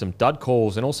sure they had some dud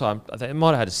calls, and also they might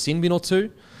have had a sin bin or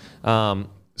two.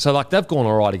 So, like, they've gone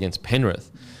all right against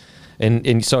Penrith.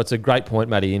 And so it's a great point,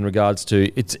 Matty, in regards to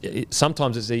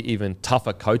sometimes it's an even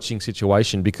tougher coaching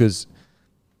situation because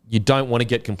you don't want to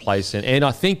get complacent. And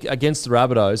I think against the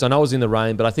Rabbitohs, I know it was in the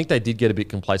rain, but I think they did get a bit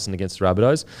complacent against the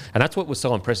Rabbitohs. And that's what was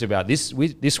so impressive about this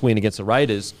win against the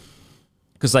Raiders,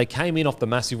 because they came in off the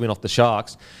massive win off the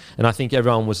Sharks, and I think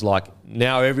everyone was like,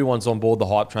 now everyone's on board the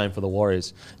hype train for the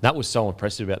Warriors. That was so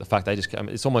impressive about the fact they just came.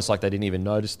 It's almost like they didn't even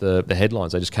notice the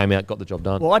headlines. They just came out, got the job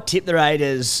done. Well, I tipped the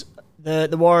Raiders.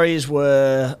 The Warriors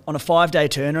were on a 5-day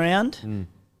turnaround.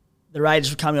 The Raiders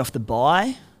were coming off the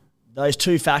bye. Those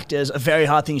 2 factors are very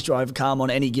hard things to overcome on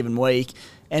any given week.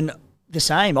 And the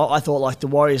same, I thought like the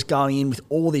Warriors going in with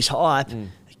all this hype,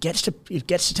 it gets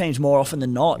to teams more often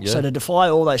than not. Yeah. So to defy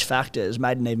all those factors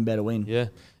made an even better win. Yeah.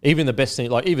 Even the best thing,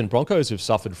 like even Broncos have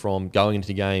suffered from going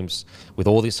into games with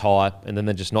all this hype and then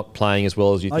they're just not playing as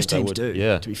well as you Most think they would. teams do,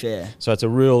 yeah. to be fair. So it's a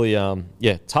really,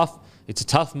 tough. It's a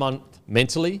tough month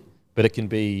mentally, but it can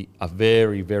be a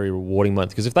very, very rewarding month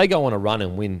because if they go on a run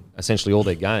and win essentially all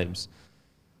their games,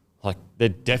 like they're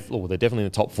definitely in the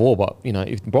top 4. But you know,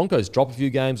 if Broncos drop a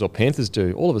few games or Panthers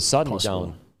do, all of a sudden we're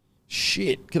going,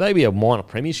 shit, could they be a minor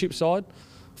premiership side?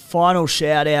 Final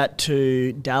shout out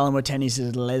to Dallin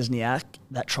Watene-Lesniak.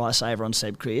 That try saver on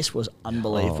Seb Chris was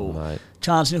unbelievable. Oh,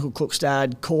 Chance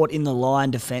Nickel-Klukstad caught in the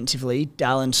line defensively.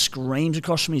 Dallin screams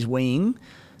across from his wing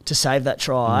to save that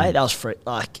try. That was free.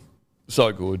 Like,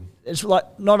 so good. It's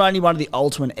like not only one of the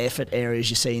ultimate effort areas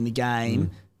you see in the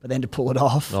game, but then to pull it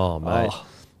off. Oh, mate.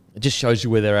 It just shows you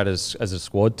where they're at as a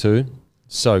squad too.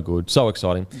 So good. So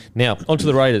exciting. Now, onto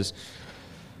the Raiders.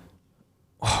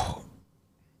 Oh,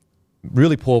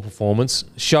 really poor performance.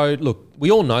 Look, we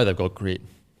all know they've got grit.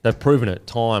 They've proven it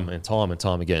time and time and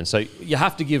time again. So you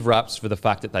have to give raps for the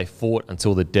fact that they fought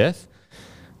until the death.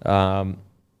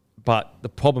 But the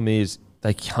problem is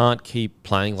they can't keep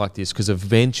playing like this because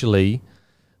eventually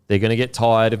they're going to get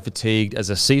tired and fatigued as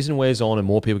the season wears on and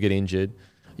more people get injured.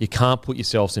 You can't put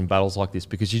yourselves in battles like this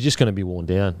because you're just going to be worn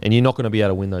down and you're not going to be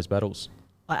able to win those battles.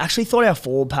 I actually thought our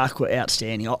forward pack were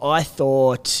outstanding. I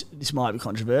thought, this might be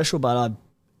controversial, but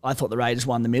I thought the Raiders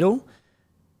won the middle.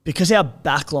 Because our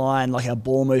back line, like our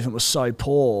ball movement was so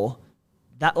poor,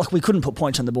 that like we couldn't put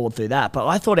points on the board through that. But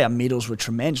I thought our middles were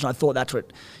tremendous, and I thought that's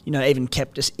what, even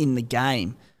kept us in the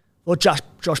game. Well, Josh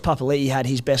Papali'i had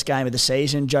his best game of the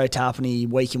season. Joe Tarpany,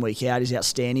 week in, week out, is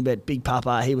outstanding. But Big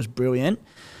Papa, he was brilliant.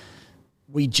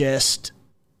 I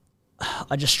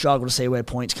just struggle to see where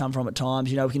points come from at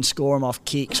times. We can score them off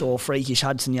kicks or freakish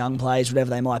Hudson Young plays, whatever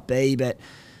they might be. But,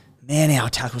 man, our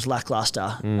attack was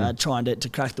lacklustre, trying to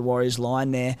crack the Warriors'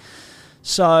 line there.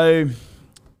 So,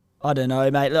 I don't know,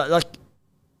 mate. Like,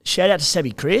 shout out to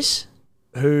Sebby Chris,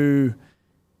 who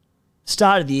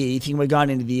started the year, you think we're going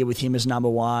into the year with him as number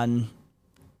 1.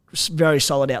 Very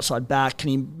solid outside back. Can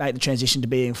he make the transition to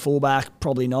being fullback?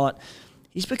 Probably not.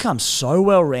 he's become so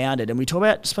well-rounded. And we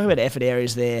spoke about effort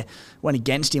areas there, went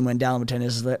against him when Dallin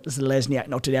Martinez-Lesniak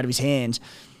knocked it out of his hands.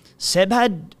 Seb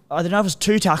had, I don't know if it was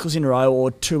 2 tackles in a row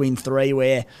or 2 in 3,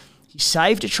 where he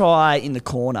saved a try in the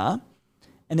corner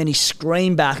and then he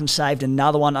screamed back and saved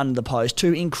another one under the post.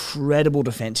 2 incredible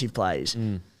defensive plays.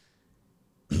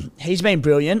 He's been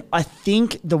brilliant. I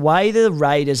think the way the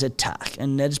Raiders attack,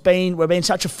 and we've been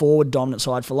such a forward dominant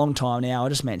side for a long time now. I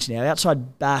just mentioned our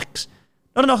outside backs,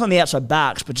 not a knock on the outside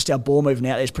backs, but just our ball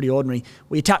movement out there is pretty ordinary.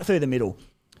 We attack through the middle.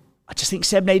 I just think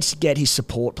Seb needs to get his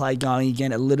support play going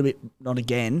again a little bit, not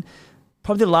again.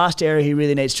 Probably the last area he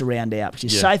really needs to round out, because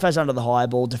he's safe as under the high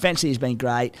ball. Defensively, he's been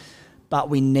great. But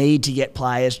we need to get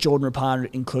players, Jordan Rapana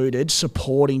included,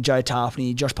 supporting Joe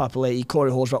Tarpany, Josh Papali'i,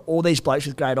 Corey Horsburgh, all these blokes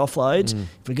with great offloads.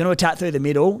 If we're going to attack through the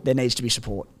middle, there needs to be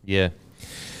support. Yeah.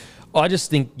 I just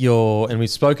think and we've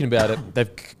spoken about it,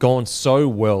 they've gone so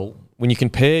well. When you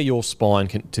compare your spine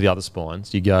to the other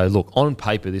spines, you go, look, on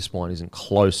paper, this spine isn't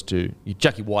close to...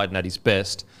 Jackie Whiten at his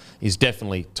best is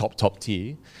definitely top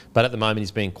tier, but at the moment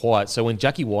he's being quiet. So when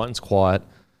Jackie Whiten's quiet,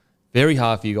 very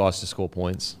hard for you guys to score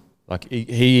points. Like,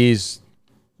 he is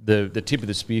the tip of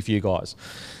the spear for you guys.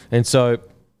 And so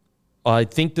I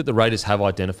think that the Raiders have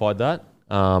identified that,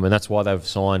 and that's why they've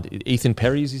signed... Ethan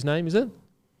Perry is his name, is it?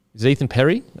 Is it Ethan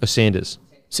Perry or Sanders?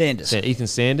 Sanders. Ethan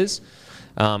Sanders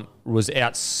was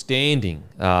outstanding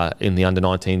in the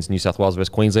under-19s New South Wales vs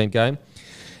Queensland game.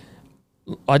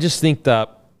 I just think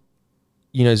that,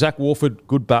 Zach Warford,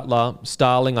 good battler.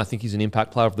 Starling, I think he's an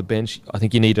impact player off the bench. I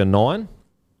think you need a 9.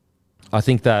 I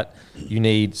think that you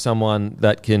need someone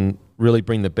that can really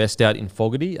bring the best out in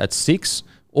Fogarty at 6,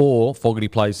 or Fogarty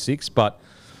plays 6. But,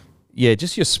 yeah,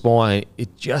 just your spine,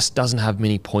 it just doesn't have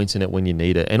many points in it when you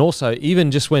need it. And also, even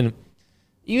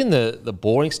the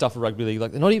boring stuff of rugby league,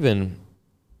 like, they're not even,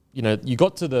 you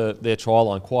got to their try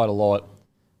line quite a lot,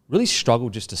 really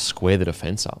struggled just to square the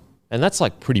defence up. And that's,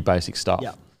 like, pretty basic stuff.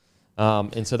 Yeah.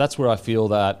 And so that's where I feel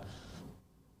that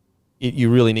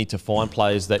you really need to find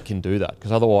players that can do that,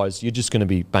 because otherwise you're just going to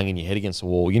be banging your head against the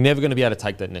wall. You're never going to be able to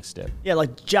take that next step. Yeah,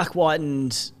 like Jack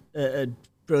Whiten's a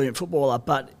brilliant footballer,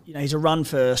 but he's a run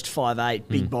first, 5'8",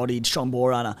 big-bodied, strong ball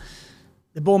runner.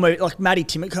 The ball move, like Matty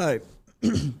Timoko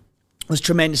was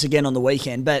tremendous again on the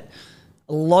weekend, but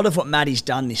a lot of what Matty's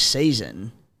done this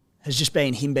season has just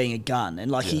been him being a gun.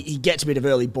 And he gets a bit of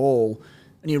early ball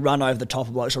and he'll run over the top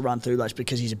of blokes or run through blokes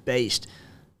because he's a beast.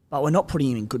 But we're not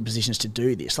putting him in good positions to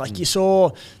do this. Like you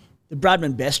saw the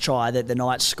Bradman Best try that the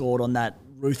Knights scored on that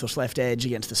ruthless left edge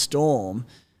against the Storm,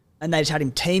 and they just had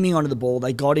him teaming onto the ball.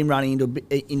 They got him running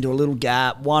into a little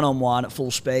gap, one-on-one at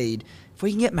full speed. If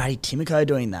we can get Matty Timoko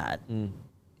doing that,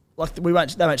 they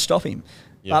won't stop him.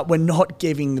 Yep. But we're not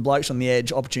giving the blokes on the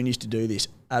edge opportunities to do this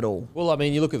at all. Well, I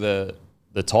mean, you look at the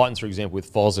Titans, for example,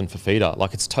 with Foz and Fafita.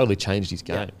 Like, it's totally changed his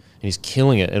game. And he's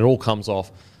killing it. And it all comes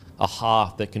off a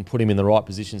half that can put him in the right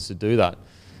positions to do that.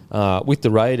 With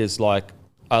the Raiders, like,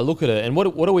 I look at it, and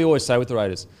what do we always say with the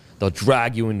Raiders? They'll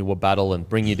drag you into a battle and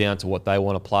bring you down to what they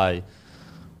want to play.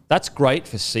 That's great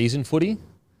for season footy,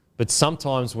 but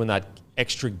sometimes when that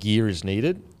extra gear is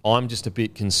needed, I'm just a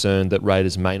bit concerned that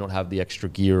Raiders may not have the extra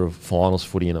gear of finals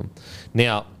footy in them.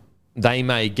 Now, they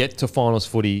may get to finals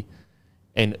footy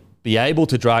and be able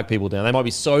to drag people down. They might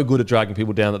be so good at dragging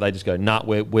people down that they just go, nah,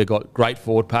 we've got great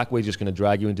forward pack, we're just going to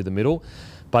drag you into the middle.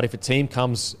 But if a team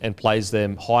comes and plays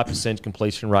them high percent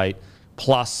completion rate,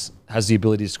 plus has the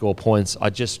ability to score points, I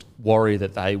just worry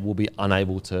that they will be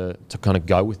unable to kind of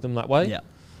go with them that way. Yeah.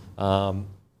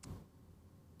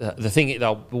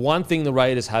 The one thing the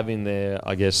Raiders have in there,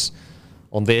 I guess,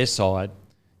 on their side,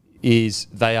 is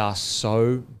they are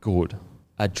so good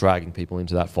at dragging people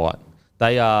into that fight.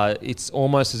 They are. It's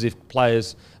almost as if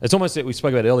players. It's almost that we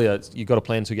spoke about earlier. You've got a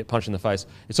plan to get punched in the face.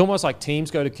 It's almost like teams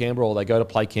go to Canberra or they go to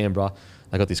play Canberra.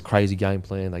 They got this crazy game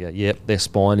plan. They go, yep, their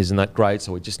spine isn't that great,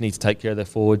 so we just need to take care of their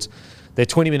forwards. They're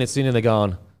 20 minutes in and they're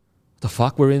going, the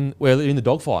fuck, we're in the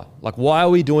dogfight. Like, why are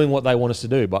we doing what they want us to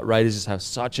do? But Raiders just have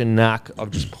such a knack of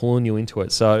just pulling you into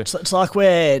it. So it's like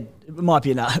it might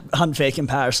be an unfair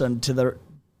comparison for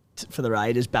the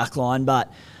Raiders backline,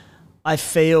 but I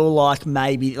feel like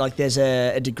maybe like there's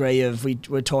a degree of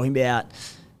we're talking about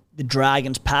the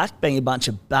Dragons pack being a bunch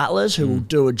of battlers who will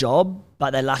do a job,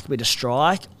 but they lack a bit of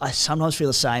strike. I sometimes feel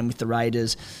the same with the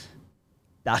Raiders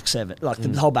back seven, like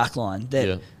the whole back line.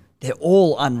 They're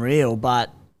all unreal,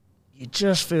 but you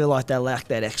just feel like they lack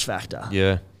that X factor.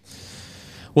 Yeah.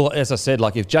 Well, as I said,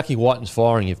 like if Jackie Whiten's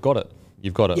firing, you've got it.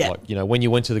 You've got it. Yeah. Like, when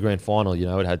you went to the grand final,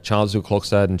 it had Charles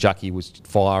Klokstad and Jackie was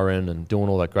firing and doing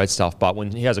all that great stuff. But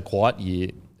when he has a quiet year,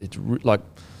 it's like...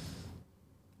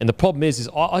 And the problem is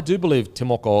I do believe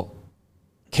Timoko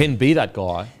can be that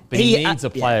guy. but he needs a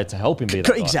player to help him be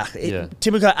that guy. Exactly. Yeah.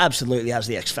 Timoko absolutely has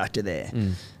the X factor there.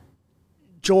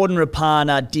 Jordan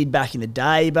Rapana did back in the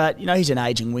day, but he's an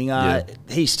aging winger. Yeah.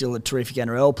 He's still a terrific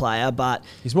NRL player, but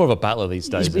He's more of a battler these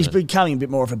days. he's becoming a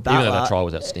bit more of a battler. Even though that try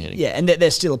was outstanding. Yeah, and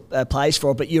there's still a place for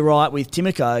it. But you're right with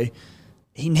Timoko,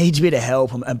 he needs a bit of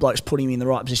help, and Bloke's putting him in the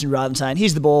right position rather than saying,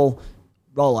 "Here's the ball,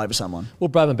 roll over someone." Well,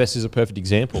 Bradman Best is a perfect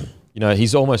example.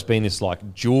 He's almost been this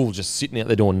jewel just sitting out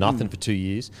there doing nothing for 2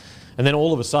 years, and then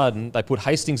all of a sudden they put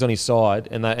Hastings on his side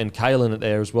and Kalen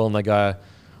there as well, and they go,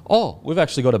 "Oh, we've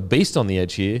actually got a beast on the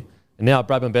edge here." And now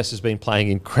Bradman Best has been playing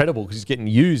incredible because he's getting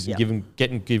used and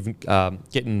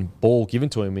getting ball given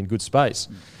to him in good space.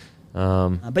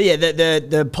 But yeah,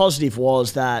 the positive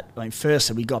was that,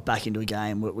 firstly, we got back into a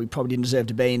game we probably didn't deserve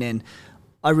to be in, and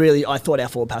I thought our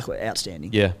forward pack were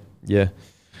outstanding. Yeah.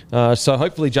 So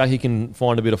hopefully Jackie can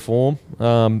find a bit of form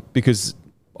because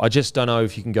I just don't know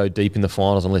if you can go deep in the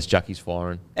finals unless Jackie's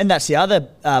firing. And that's the other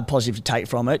positive to take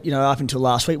from it. Up until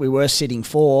last week, we were sitting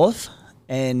fourth,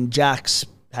 and Jack's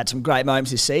had some great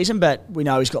moments this season, but we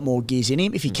know he's got more gears in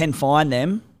him. If he can find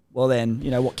them, well then,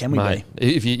 what can we Mate,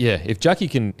 be? If Jackie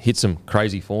can hit some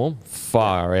crazy form,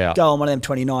 far out. Go on one of them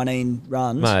 2019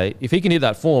 runs. Mate, if he can hit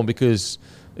that form, because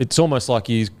it's almost like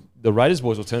the Raiders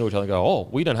boys will turn to each other and go, "Oh,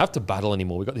 we don't have to battle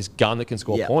anymore. We've got this gun that can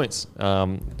score points."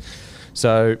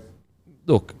 So,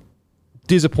 look,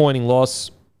 disappointing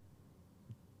loss.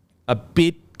 A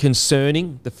bit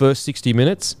concerning the first 60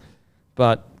 minutes,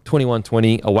 but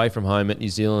 21-20 away from home at New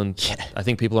Zealand. Yeah. I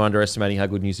think people are underestimating how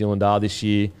good New Zealand are this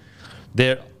year.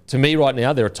 To me right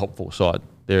now, they're a top four side.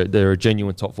 They're a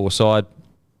genuine top four side.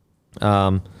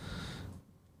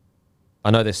 I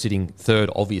know they're sitting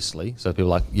third, obviously. So people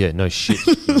are like, yeah, no shit,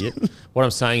 idiot. What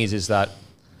I'm saying is that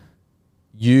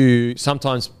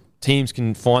sometimes teams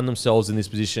can find themselves in this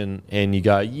position and you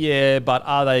go, yeah, but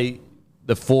are they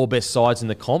the four best sides in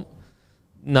the comp?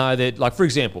 No, they're for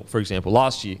example,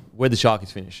 last year, where'd the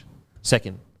Sharkies finish?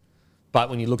 Second. But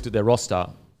when you looked at their roster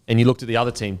and you looked at the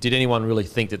other team, did anyone really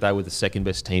think that they were the second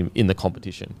best team in the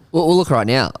competition? Well, look right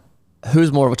now.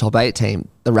 Who's more of a top 8 team,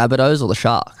 the Rabbitohs or the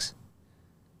Sharks?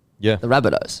 Yeah. The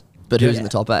Rabbitohs. But who's in the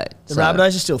top 8? The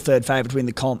Rabbitohs are still third favourite to win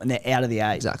the comp, and they're out of the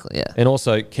 8. Exactly, yeah. And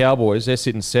also, Cowboys, they're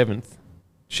sitting 7th,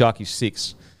 Sharkies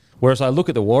 6th. Whereas I look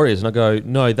at the Warriors and I go,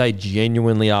 no, they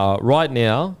genuinely are. Right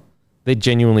now, they're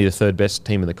genuinely the third best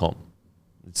team in the comp.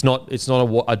 It's not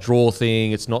a draw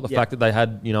thing. It's not the fact that they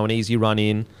had an easy run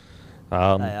in.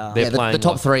 They're playing the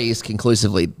top 3 is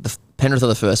conclusively the Penrith are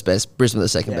the first best, Brisbane are the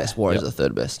second best, Warriors are the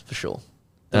third best for sure.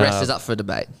 The rest is up for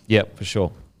debate. Yeah, for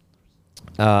sure.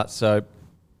 So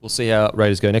we'll see how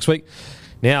Raiders go next week.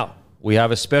 Now, we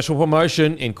have a special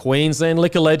promotion in Queensland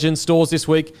Liquor Legends stores this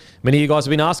week. Many of you guys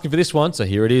have been asking for this one, so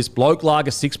here it is. Bloke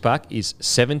Lager 6-pack is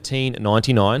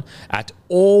 $17.99 at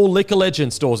all Liquor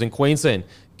Legends stores in Queensland.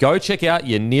 Go check out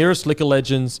your nearest Liquor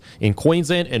Legends in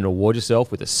Queensland and reward yourself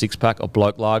with a 6-pack of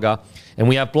Bloke Lager. And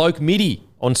we have Bloke Midi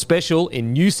on special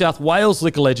in New South Wales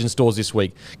Liquor Legends stores this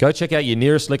week. Go check out your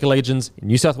nearest Liquor Legends in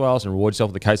New South Wales and reward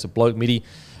yourself with a case of Bloke Midi.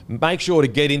 Make sure to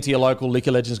get into your local Liquor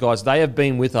Legends, guys. They have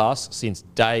been with us since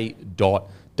day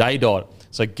dot.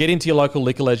 So get into your local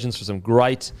Liquor Legends for some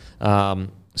great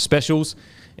specials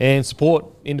and support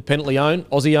independently owned,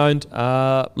 Aussie-owned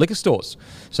liquor stores.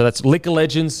 So that's Liquor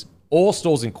Legends. All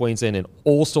stores in Queensland and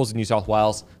all stores in New South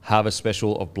Wales have a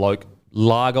special of Bloke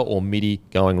Lager or Midi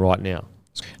going right now.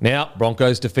 Now,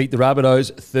 Broncos defeat the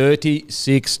Rabbitohs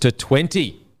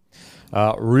 36-20.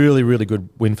 Really, really good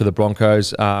win for the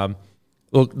Broncos.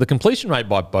 Look, the completion rate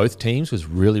by both teams was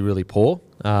really, really poor.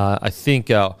 I think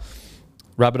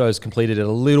Rabbitohs completed at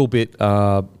a little bit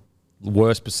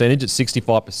worse percentage at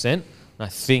 65%. And I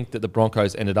think that the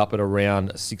Broncos ended up at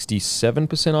around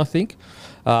 67%, I think.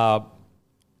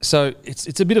 So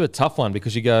it's a bit of a tough one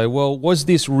because you go, well, was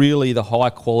this really the high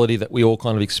quality that we all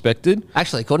kind of expected?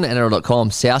 Actually, according to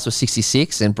NRL.com, South was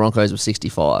 66 and Broncos was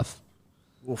 65.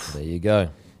 Oof. There you go.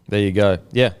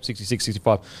 Yeah, 66,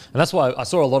 65. And that's why I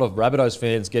saw a lot of Rabbitohs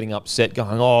fans getting upset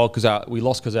going, oh, because we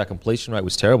lost because our completion rate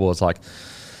was terrible. It's like,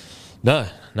 no,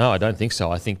 I don't think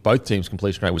so. I think both teams'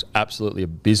 completion rate was absolutely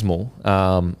abysmal.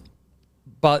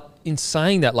 But in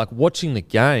saying that, watching the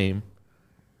game,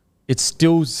 it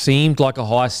still seemed like a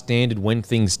high standard when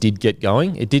things did get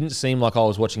going. It didn't seem like I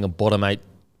was watching a bottom 8,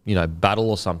 battle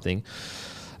or something.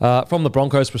 From the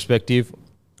Broncos' perspective,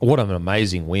 what an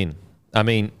amazing win. I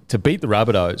mean, to beat the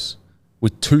Rabbitohs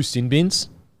with 2 sin bins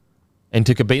and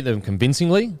to beat them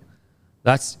convincingly,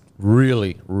 that's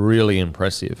really, really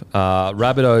impressive.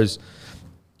 Rabbitohs,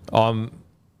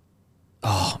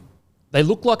 they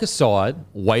look like a side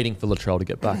waiting for Latrell to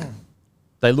get back.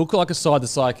 They look like a side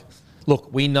that's like,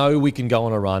 look, we know we can go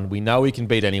on a run. We know we can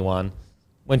beat anyone.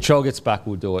 When Trell gets back,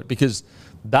 we'll do it. Because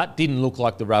that didn't look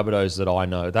like the Rabbitohs that I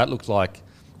know. That looked like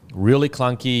really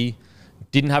clunky,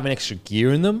 didn't have an extra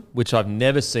gear in them, which I've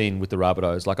never seen with the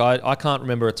Rabbitohs. Like, I can't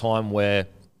remember a time where,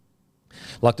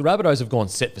 like, the Rabbitohs have gone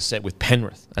set for set with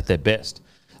Penrith at their best.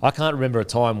 I can't remember a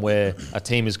time where a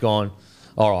team has gone,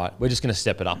 all right, we're just going to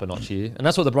step it up a notch here. And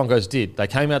that's what the Broncos did. They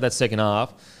came out that second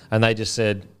half and they just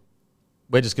said,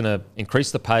 we're just going to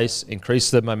increase the pace,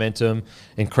 increase the momentum,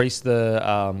 increase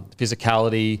the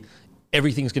physicality.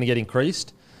 Everything's going to get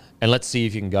increased, and let's see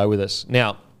if you can go with us.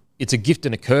 Now, it's a gift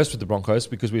and a curse with the Broncos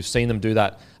because we've seen them do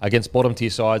that against bottom-tier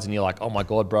sides, and you're like, oh, my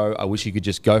God, bro, I wish you could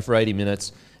just go for 80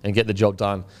 minutes and get the job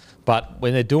done. But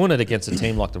when they're doing it against a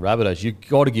team like the Rabbitohs, you've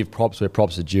got to give props where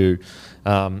props are due.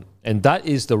 And that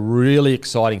is the really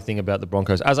exciting thing about the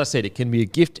Broncos. As I said, it can be a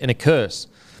gift and a curse.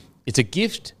 It's a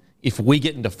gift if we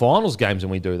get into finals games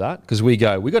and we do that, because we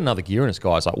got another gear in us,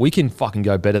 guys. Like, we can fucking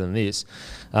go better than this.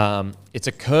 It's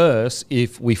a curse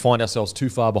if we find ourselves too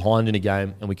far behind in a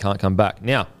game and we can't come back.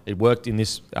 Now, it worked in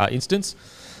this instance.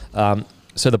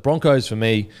 So the Broncos, for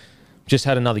me, just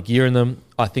had another gear in them.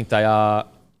 I think that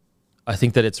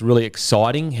it's really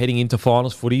exciting heading into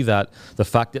finals footy, that the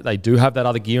fact that they do have that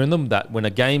other gear in them, that when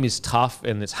a game is tough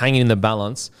and it's hanging in the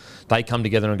balance, they come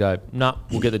together and go, nah,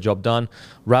 we'll get the job done.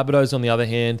 Rabbitohs, on the other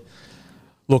hand,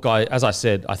 look, as I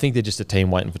said, I think they're just a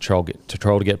team waiting for Trell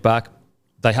to get back.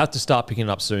 They have to start picking it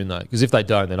up soon, though, because if they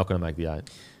don't, they're not going to make the 8.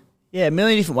 Yeah, a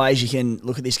million different ways you can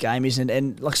look at this game, isn't it?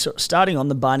 And like, starting on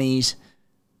the Bunnies,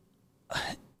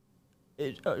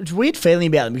 it's a weird feeling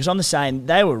about them because I'm the same.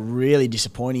 They were really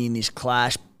disappointing in this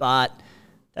clash, but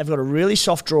they've got a really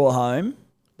soft draw home.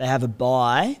 They have a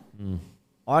bye.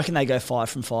 I reckon they go 5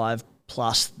 from 5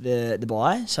 plus the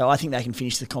bye. So I think they can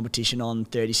finish the competition on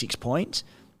 36 points.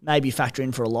 Maybe factor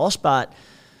in for a loss, but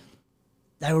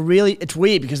they were really, it's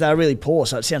weird because they were really poor,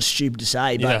 so it sounds stupid to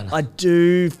say, but yeah. I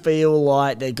do feel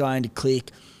like they're going to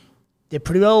click. They're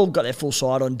pretty well got their full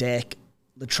side on deck.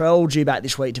 Latrell due back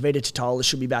this week. Tavita Totola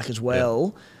should be back as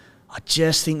well. Yeah. I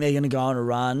just think they're going to go on a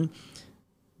run.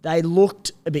 They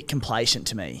looked a bit complacent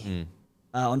to me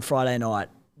on Friday night.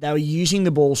 They were using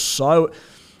the ball so...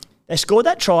 They scored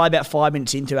that try about 5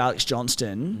 minutes into Alex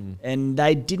Johnston, and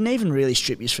they didn't even really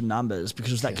strip us for numbers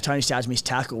because it was that Tony Stow's missed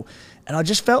tackle. And I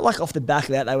just felt like off the back of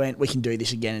that, they went, we can do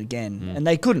this again and again. And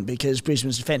they couldn't because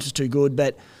Brisbane's defence was too good,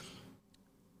 but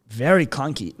very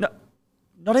clunky. No,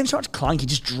 not even so much clunky,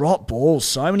 just drop balls,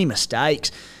 so many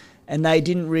mistakes. And they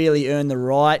didn't really earn the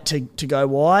right to go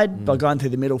wide by going through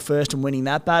the middle first and winning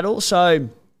that battle. So,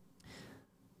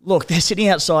 look, they're sitting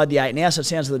outside the 8 now, so it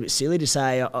sounds a little bit silly to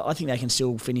say I think they can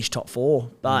still finish top 4,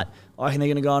 but I think they're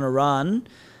going to go on a run.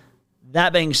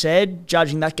 That being said,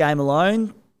 judging that game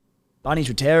alone, Bunnies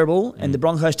were terrible, and the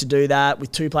Broncos to do that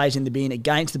with 2 players in the bin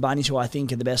against the Bunnies, who I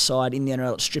think are the best side in the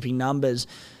NRL at stripping numbers,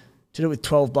 to do it with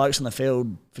 12 blokes on the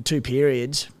field for 2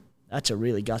 periods, that's a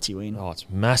really gutsy win. Oh, it's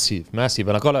massive, massive.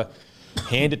 And I've got to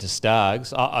hand it to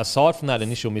Staggs. Aside from that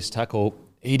initial missed tackle,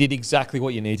 he did exactly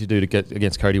what you need to do to get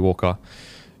against Cody Walker.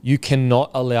 You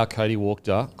cannot allow Cody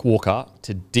Walker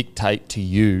to dictate to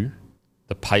you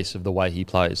the pace of the way he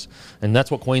plays. And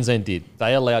that's what Queensland did.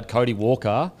 They allowed Cody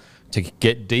Walker to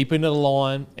get deep into the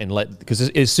line and because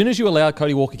as soon as you allow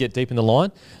Cody Walker to get deep in the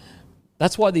line,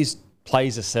 that's why these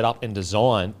plays are set up and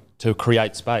designed to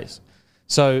create space.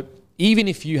 So even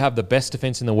if you have the best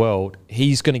defence in the world,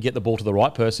 he's going to get the ball to the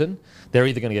right person. They're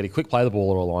either going to get a quick play of the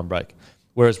ball or a line break.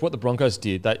 Whereas what the Broncos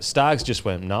did, Staggs just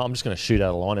went, no, I'm just going to shoot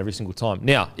out of the line every single time.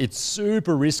 Now, it's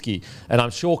super risky, and I'm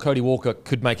sure Cody Walker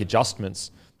could make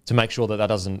adjustments to make sure that that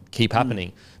doesn't keep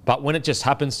happening. But when it just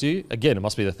happens to you, again, it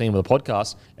must be the theme of the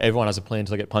podcast, everyone has a plan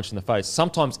until they get punched in the face.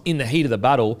 Sometimes in the heat of the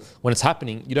battle, when it's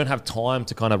happening, you don't have time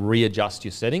to kind of readjust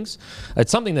your settings.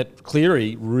 It's something that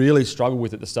Cleary really struggled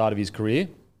with at the start of his career.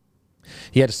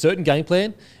 He had a certain game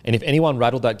plan, and if anyone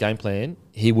rattled that game plan,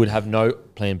 he would have no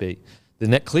plan B. The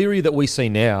net Cleary that we see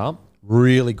now,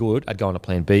 really good at going to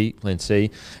plan B, plan C.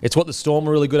 It's what the Storm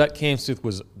were really good at. Cam Smith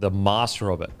was the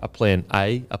master of it. A plan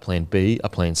A, a plan B, a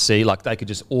plan C. Like, they could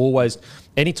just always,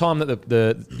 anytime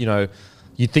that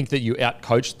you think that you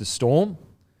out-coached the Storm,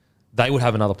 they would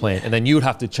have another plan. And then you would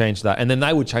have to change that. And then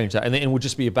they would change that. And then it would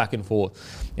just be a back and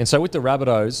forth. And so with the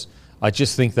Rabbitohs, I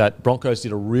just think that Broncos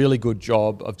did a really good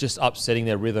job of just upsetting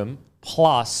their rhythm.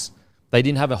 Plus, they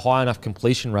didn't have a high enough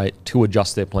completion rate to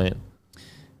adjust their plan.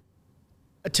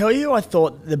 I tell you, I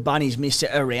thought the Bunnies missed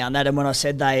it around that, and when I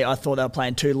said I thought they were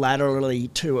playing too laterally,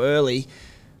 too early.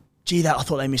 Gee, I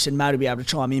thought they missed it. Mate would be able to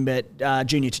chime in, but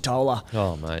Junior Totola.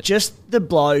 Oh, mate. Just the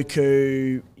bloke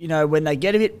who, when they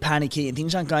get a bit panicky and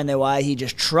things aren't going their way, he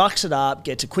just trucks it up,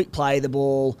 gets a quick play of the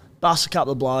ball, busts a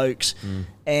couple of blokes,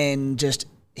 and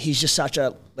he's just such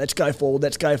a let's go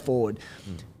forward.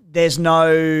 There's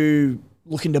no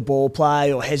looking to ball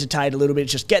play or hesitate a little bit.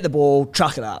 Just get the ball,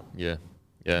 truck it up. Yeah.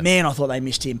 Yeah. Man, I thought they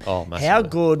missed him. Oh, massively. How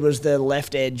good was the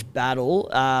left edge battle?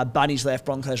 Bunny's left,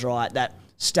 Broncos right. That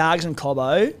Starks and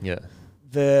Cobbo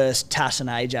versus Tass and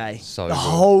AJ. So the good.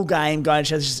 whole game going to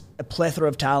show this is a plethora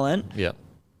of talent. Yeah.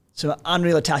 Some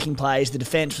unreal attacking plays. The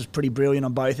defence was pretty brilliant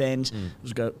on both ends. It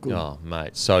was good. Oh,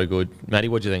 mate, so good. Matty,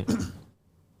 what do you think?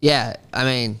 Yeah, I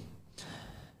mean,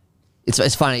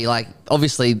 it's funny. Like,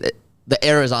 obviously, the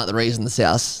errors aren't the reason the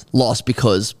South lost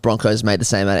because Broncos made the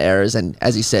same amount of errors. And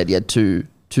as you said, you had two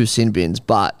sin bins.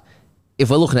 But if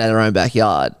we're looking at our own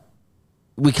backyard,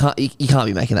 you can't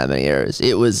be making that many errors.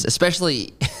 It was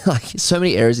especially like so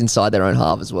many errors inside their own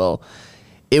half as well.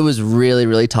 It was really,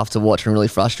 really tough to watch and really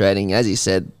frustrating. As you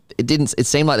said, it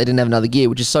seemed like they didn't have another gear,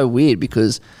 which is so weird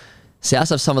because South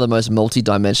have some of the most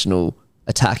multi-dimensional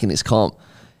attack in this comp.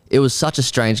 It was such a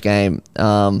strange game.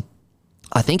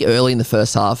 I think early in the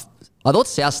first half, I thought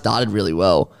South started really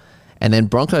well. And then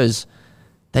Broncos,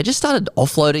 they just started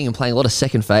offloading and playing a lot of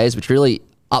second phase, which really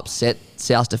upset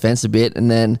South's defence a bit.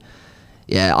 And then,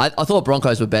 yeah, I thought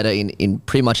Broncos were better in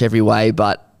pretty much every way.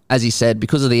 But as you said,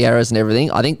 because of the errors and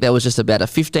everything, I think there was just about a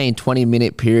 15,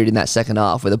 20-minute period in that second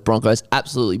half where the Broncos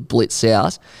absolutely blitzed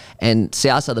South. And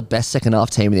South are the best second half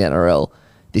team in the NRL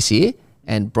this year.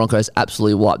 And Broncos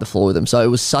absolutely wiped the floor with them. So it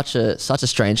was such a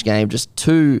strange game.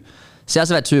 South have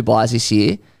had 2 byes this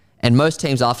year. And most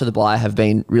teams after the bye have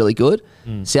been really good.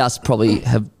 South probably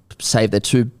have saved their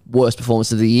 2 worst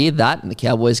performances of the year, that and the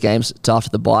Cowboys games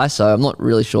after the bye. So I'm not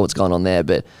really sure what's going on there.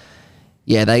 But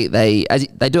yeah, they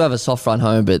do have a soft front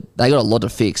home, but they got a lot to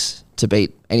fix to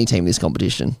beat any team in this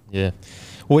competition. Yeah.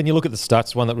 Well, when you look at the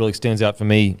stats, one that really stands out for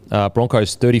me,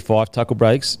 Broncos 35 tackle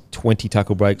breaks, 20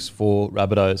 tackle breaks for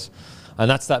Rabbitohs. And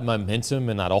that's that momentum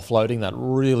and that offloading that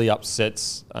really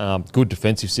upsets good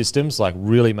defensive systems, like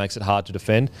really makes it hard to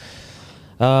defend.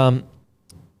 All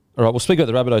right, we'll speak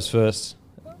about the Rabbitohs first.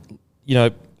 You know,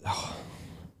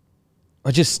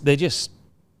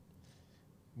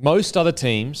 most other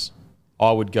teams,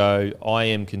 I would go, I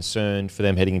am concerned for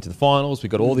them heading into the finals.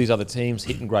 We've got all these other teams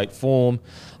hitting great form.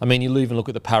 I mean, you even look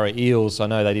at the Para Eels. I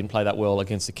know they didn't play that well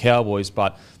against the Cowboys,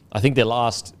 but I think their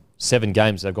last 7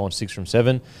 games, they've gone 6 from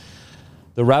 7.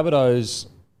 The Rabbitohs,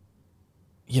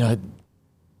 you know,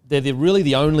 they're really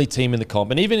the only team in the comp.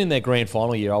 And even in their grand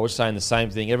final year, I was saying the same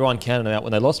thing. Everyone counted them out.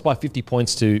 When they lost by 50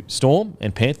 points to Storm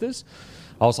and Panthers,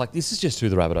 I was like, this is just who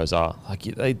the Rabbitohs are. Like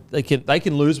they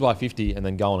can lose by 50 and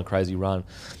then go on a crazy run.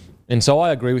 And so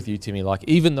I agree with you, Timmy. Like,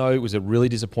 even though it was a really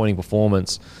disappointing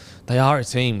performance, they are a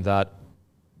team that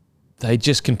they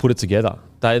just can put it together.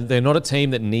 They're not a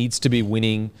team that needs to be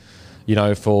winning, you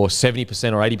know, for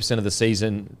 70% or 80% of the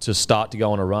season to start to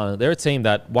go on a run. They're a team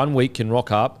that one week can rock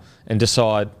up and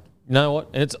decide, you know what,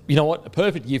 and a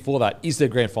perfect year for that is their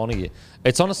grand final year.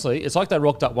 It's like they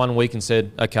rocked up one week and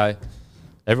said, okay,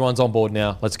 everyone's on board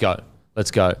now, let's go. I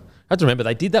have to remember,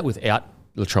 they did that without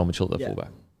Latrell Mitchell at the fullback.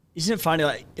 Isn't it funny,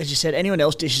 like, as you said, anyone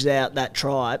else dishes out that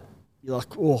try, you're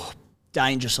like, oh,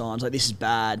 danger signs, like this is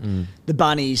bad. The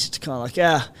Bunnies, it's kind of like,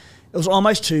 yeah, it was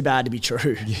almost too bad to be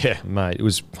true. Yeah, mate, it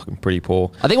was fucking pretty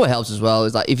poor. I think what helps as well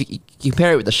is like if you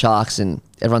compare it with the Sharks and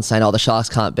everyone's saying, oh, the Sharks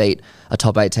can't beat a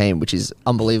top 8 team, which is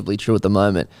unbelievably true at the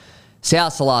moment.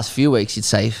 South's the last few weeks, you'd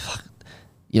say,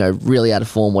 really out of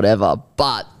form, whatever.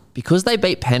 But because they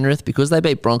beat Penrith, because they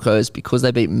beat Broncos, because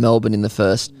they beat Melbourne in the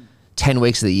first 10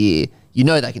 weeks of the year, you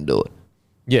know they can do it.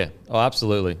 Yeah, oh,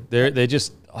 absolutely. They're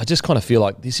just, I just kind of feel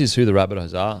like this is who the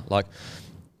Rabbitohs are. Like,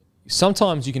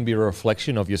 sometimes you can be a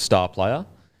reflection of your star player.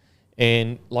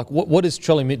 And, like, what does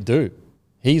Trelly Mitt do?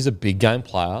 He's a big game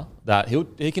player that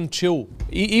he can chill.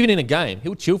 Even in a game,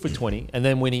 he'll chill for 20. And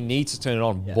then when he needs to turn it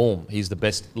on, boom, he's the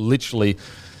best. Literally,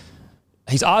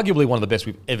 he's arguably one of the best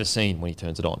we've ever seen when he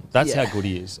turns it on. That's how good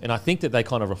he is. And I think that they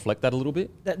kind of reflect that a little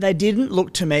bit. They didn't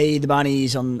look to me, the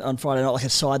Bunnies, on Friday night, like a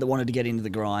side that wanted to get into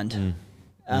the grind.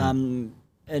 And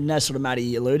as sort of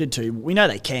Matty alluded to, we know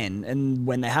they can. And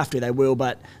when they have to, they will.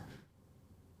 But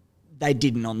they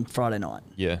didn't on Friday night.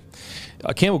 Yeah.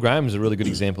 Campbell Graham is a really good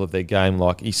example of their game.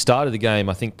 Like, he started the game,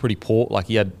 I think, pretty poor. Like,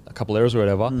 he had a couple errors or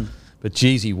whatever. But,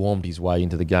 geez, he warmed his way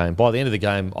into the game. By the end of the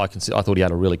game, I thought he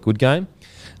had a really good game.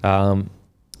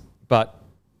 But,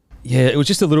 yeah, it was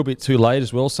just a little bit too late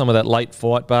as well. Some of that late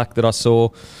fight back that I saw.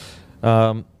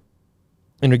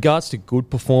 In regards to good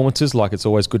performances, like, it's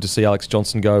always good to see Alex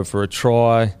Johnson go for a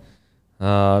try.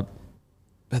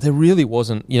 But there really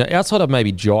wasn't, outside of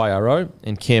maybe Jai Arrow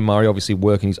and Cam Murray obviously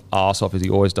working his arse off as he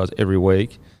always does every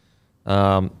week.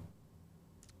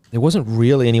 there wasn't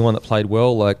really anyone that played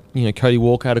well. Like, Cody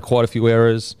Walker had quite a few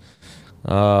errors.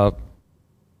 I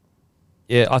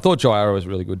thought Jai Arrow was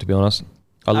really good, to be honest.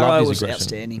 I loved his aggression.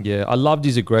 Outstanding. Yeah, I loved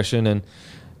his aggression and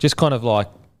just kind of like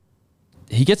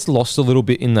he gets lost a little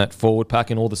bit in that forward pack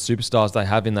and all the superstars they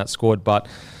have in that squad. But,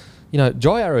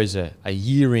 Jai Arrow is a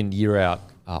year in, year out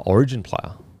Origin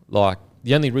player. Like,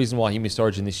 the only reason why he missed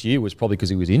Origin this year was probably because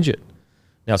he was injured.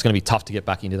 Now it's going to be tough to get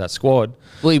back into that squad.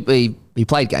 Well, he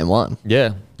played game one.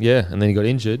 Yeah, and then he got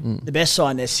injured. The best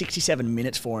sign, there's 67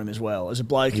 minutes for him as well. As a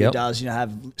bloke who does,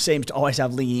 seems to always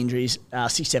have ling injuries,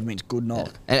 67 minutes, good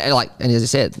knock. And as I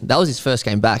said, that was his first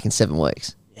game back in 7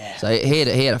 weeks. Yeah. So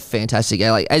he had a fantastic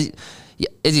game. Like as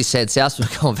you said, South's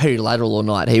gone very lateral all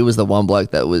night. He was the one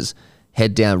bloke that was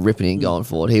head down, ripping and going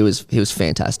forward. He was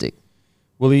fantastic.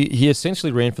 Well, he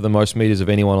essentially ran for the most metres of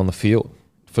anyone on the field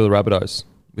for the Rabbitohs,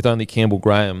 with only Campbell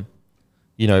Graham,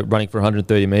 running for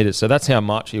 130 metres. So that's how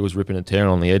much he was ripping and tearing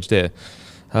on the edge there.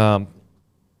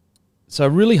 So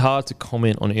really hard to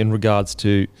comment on in regards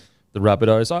to the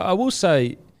Rabbitohs. I will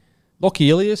say, Lockie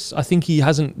Ilias, I think he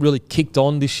hasn't really kicked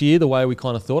on this year the way we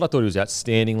kind of thought. I thought he was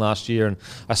outstanding last year, and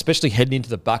especially heading into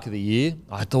the back of the year,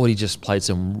 I thought he just played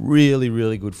some really,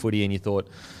 really good footy, and you thought,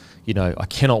 I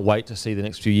cannot wait to see the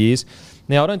next few years.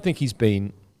 Now, I don't think he's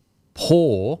been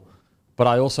poor, but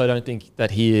I also don't think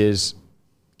that he is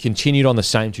continued on the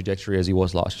same trajectory as he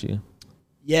was last year.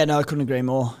 Yeah, no, I couldn't agree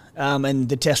more. And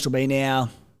the test will be now,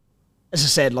 as I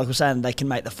said, like we're saying, they can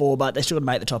make the 4, but they still got to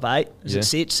make the top 8 as it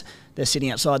sits. They're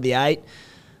sitting outside the 8.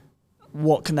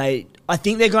 What can they... I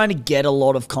think they're going to get a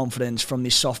lot of confidence from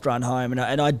this soft run home,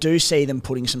 and I do see them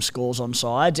putting some scores on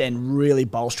sides and really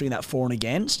bolstering that for and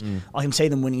against. I can see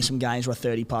them winning some games worth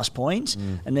 30-plus points,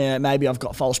 and maybe I've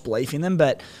got false belief in them,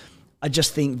 but... I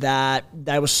just think that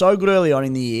they were so good early on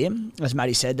in the year. As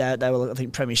Matty said, they were, I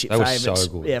think, premiership favourites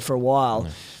for a while.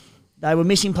 Yeah. They were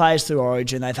missing players through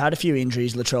Origin. They've had a few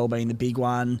injuries, Latrell being the big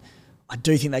one. I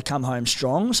do think they come home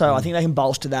strong. So I think they can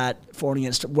bolster that for and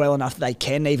against well enough that they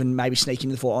can even maybe sneak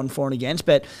into the for and against.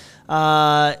 But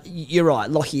you're right.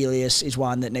 Lockie Ilias is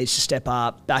one that needs to step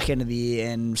up back end of the year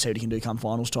and see what he can do come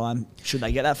finals time. Should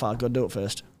they get that far, got to do it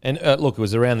first. And look, it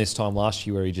was around this time last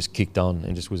year where he just kicked on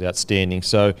and just was outstanding.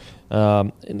 So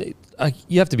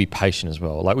you have to be patient as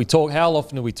well. Like how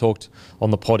often have we talked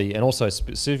on the potty, and also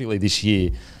specifically this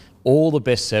year, all the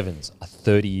best sevens are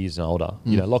 30 years and older.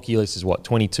 Lockie Ilias is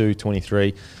 22, 23.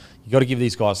 You got to give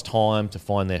these guys time to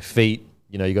find their feet.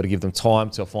 You got to give them time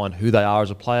to find who they are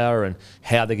as a player and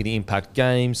how they're going to impact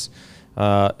games.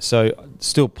 So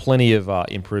still plenty of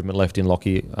improvement left in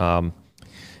Lockie.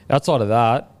 Outside of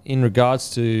that, in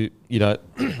regards to, I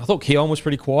thought Keon was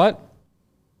pretty quiet.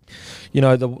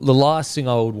 The last thing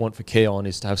I would want for Keon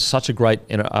is to have such a great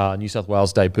New South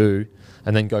Wales debut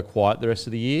and then go quiet the rest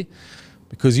of the year,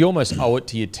 because you almost owe it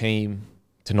to your team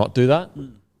to not do that.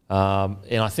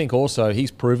 And I think also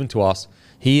he's proven to us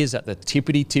he is at the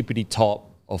tippity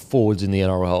top of forwards in the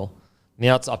NRL.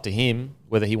 Now it's up to him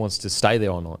whether he wants to stay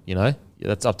there or not,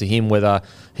 That's up to him whether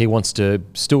he wants to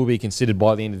still be considered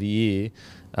by the end of the year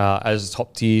as a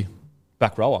top-tier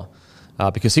back rower,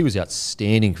 because he was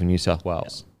outstanding for New South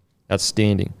Wales. Yep.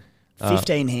 Outstanding.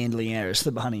 15 handling errors for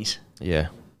the Bunnies. Yeah,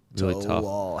 really it's tough. A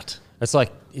lot. It's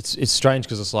like it's strange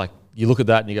because it's like you look at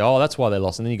that and you go, oh, that's why they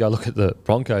lost, and then you go look at the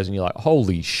Broncos and you're like,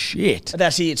 holy shit.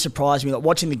 That's it. It surprised me. Like,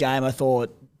 watching the game, I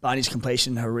thought Bunnies'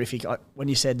 completion horrific. When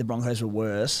you said the Broncos were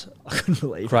worse, I couldn't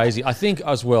believe it. Crazy. I think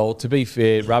as well, to be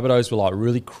fair, Rabbitohs were like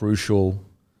really crucial.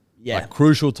 Yeah. Like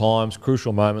crucial times,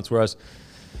 crucial moments, whereas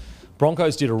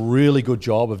Broncos did a really good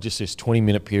job of just this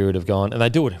 20-minute period of going, and they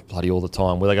do it bloody all the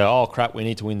time, where they go, oh, crap, we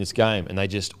need to win this game. And they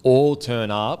just all turn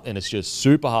up, and it's just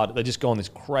super hard. They just go on this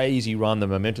crazy run. The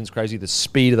momentum's crazy. The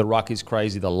speed of the ruck is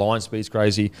crazy. The line speed's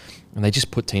crazy. And they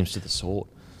just put teams to the sword.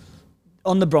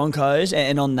 On the Broncos,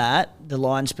 and on that, the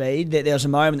line speed, there was a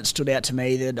moment that stood out to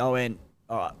me that I went,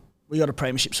 all right, we got a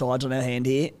premiership sides on our hand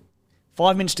here.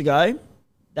 5 minutes to go.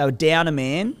 They were down a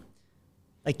man.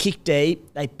 They kicked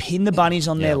deep. They pinned the Bunnies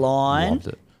on their line,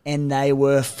 and they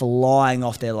were flying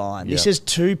off their line. This is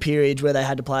 2 periods where they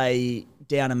had to play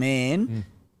down a man.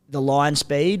 The line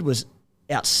speed was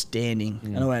outstanding.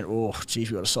 And I went, oh, geez,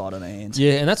 we got a side on our hands.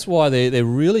 Yeah, and that's why they're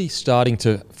really starting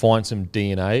to find some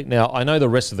DNA. Now, I know the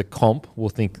rest of the comp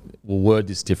will word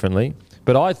this differently,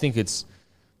 but I think it's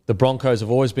the Broncos have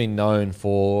always been known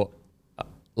for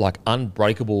like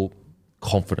unbreakable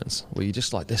confidence, where you're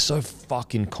just like, they're so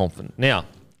fucking confident. Now,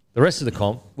 the rest of the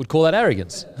comp would call that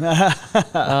arrogance.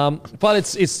 But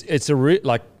it's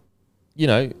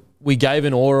we gave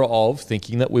an aura of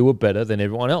thinking that we were better than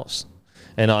everyone else.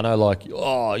 And I know, like,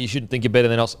 oh, you shouldn't think you're better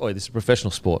than us. Oh, this is a professional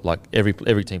sport. Like,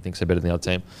 every team thinks they're better than the other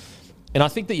team. And I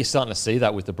think that you're starting to see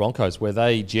that with the Broncos, where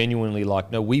they genuinely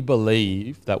no, we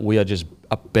believe that we are just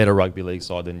a better rugby league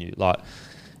side than you.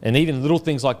 And even little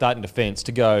things like that in defence,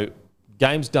 to go,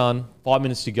 game's done, 5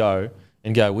 minutes to go,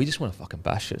 and go, we just want to fucking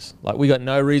bash this. We got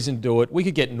no reason to do it. We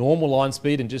could get normal line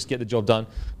speed and just get the job done.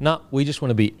 No, we just want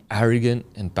to be arrogant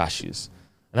and bash this.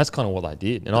 And that's kind of what they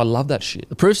did. And I love that shit.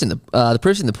 The proof's in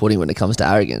the pudding when it comes to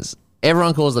arrogance.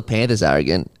 Everyone calls the Panthers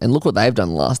arrogant, and look what they've done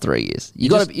the last 3 years. You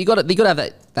got to have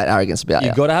that arrogance about you.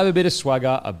 You've got to have a bit of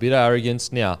swagger, a bit of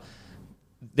arrogance. Now,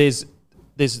 there's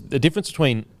a difference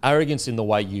between arrogance in the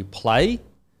way you play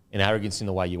and arrogance in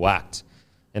the way you act.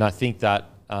 And I think that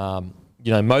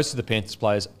most of the Panthers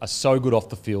players are so good off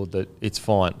the field that it's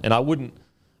fine. And I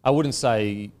wouldn't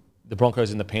say the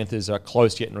Broncos and the Panthers are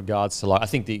close yet in regards to I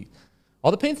think the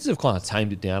Panthers have kind of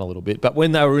tamed it down a little bit. But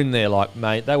when they were in there,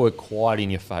 mate, they were quite in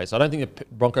your face. I don't think the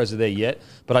Broncos are there yet,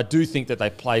 but I do think that they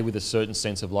play with a certain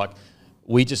sense of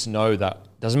we just know that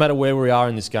doesn't matter where we are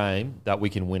in this game, that we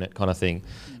can win it kind of thing.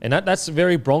 And that's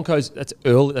very Broncos, that's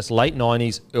late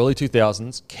 90s, early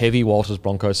 2000s, Kevy Walters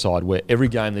Broncos side, where every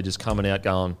game they're just coming out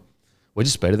going, we're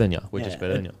just better than you. We're just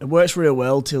better than you. It works real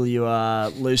well till you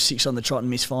lose 6 on the trot and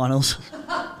miss finals.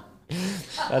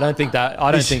 I don't think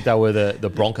that were the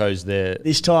Broncos there.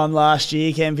 This time last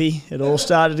year, Kempy, it all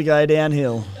started to go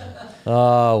downhill.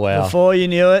 Oh, wow. Before you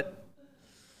knew it,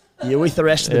 you're with the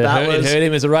rest of the battlers. It hurt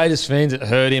him as a Raiders fan. It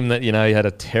hurt him that, he had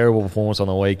a terrible performance on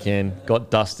the weekend,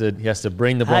 got dusted. He has to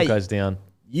bring the Broncos down.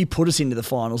 You put us into the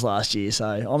finals last year, so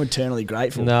I'm eternally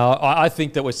grateful. No, I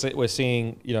think that we're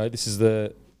seeing, this is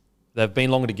they've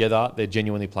been longer together. They're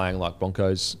genuinely playing like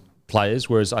Broncos players,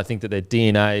 whereas I think that their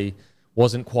DNA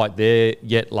wasn't quite there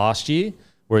yet last year,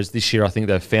 whereas this year I think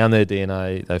they've found their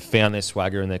DNA, they've found their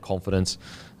swagger and their confidence.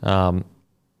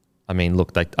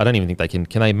 Look, I don't even think they can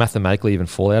they mathematically even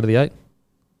fall out of the 8?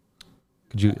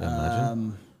 Could you imagine?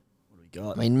 What do we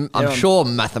got? I mean, I'm sure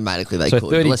mathematically they could.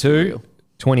 32,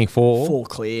 24. 4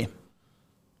 clear.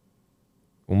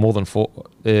 Well, more than 4.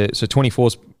 So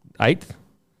 24's 8th?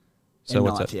 So and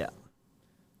what's 9th, that? yeah.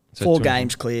 So 4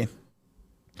 games clear.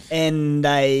 And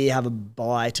they have a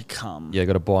bye to come. Yeah,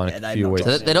 got a bye in a few weeks.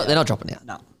 So they're not dropping out.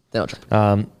 No. They're not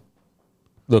dropping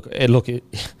out.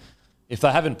 If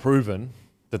they haven't proven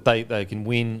that they can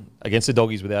win against the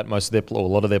Doggies without most of a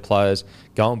lot of their players,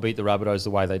 go and beat the Rabbitohs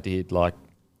the way they did,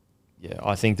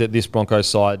 I think that this Broncos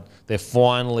side, they're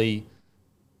finally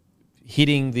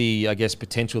hitting the,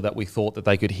 potential that we thought that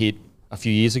they could hit a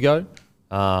few years ago.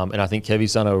 And I think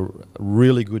Kevy's done a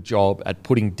really good job at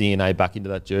putting DNA back into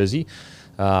that jersey.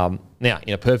 Now,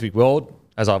 in a perfect world,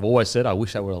 as I've always said, I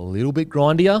wish they were a little bit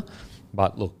grindier.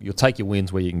 But look, you'll take your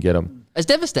wins where you can get them. As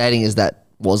devastating as that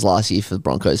was last year for the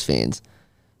Broncos fans,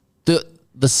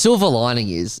 the silver lining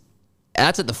is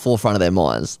that's at the forefront of their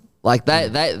minds. That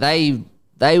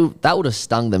would have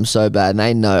stung them so bad, and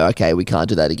they know, okay, we can't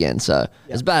do that again. So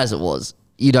as bad as it was,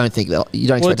 you don't expect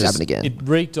it to happen again. It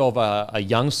reeked of a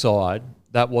young side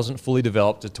that wasn't fully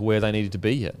developed to where they needed to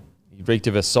be yet. It reeked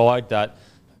of a side that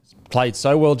played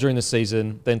so well during the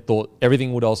season, then thought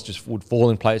everything else just would fall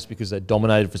in place because they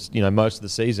dominated for most of the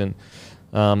season.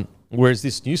 Whereas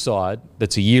this new side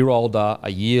that's a year older,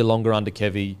 a year longer under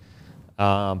Kevy,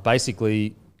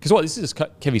 basically, because this is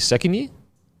Kevy's second year?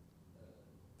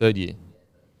 Third year.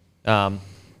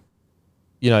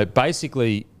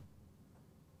 Basically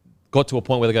got to a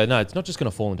point where they go, no, it's not just going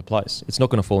to fall into place. It's not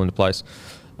going to fall into place.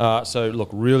 So, look,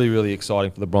 really, really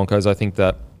exciting for the Broncos. I think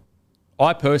that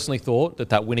I personally thought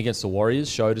that win against the Warriors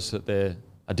showed us that they're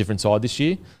a different side this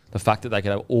year. The fact that they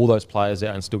could have all those players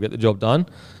out and still get the job done.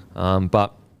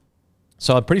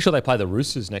 So I'm pretty sure they play the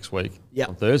Roosters next week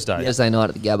on Thursday. Thursday night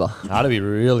at the Gabba. That'll be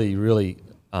really, really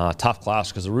tough clash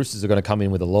because the Roosters are going to come in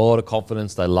with a lot of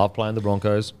confidence. They love playing the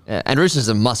Broncos. Yeah, and Roosters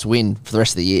are a must-win for the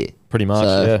rest of the year. Pretty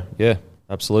much, yeah.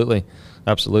 Absolutely.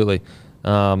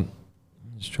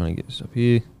 Just trying to get this up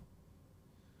here.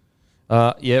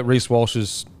 Reece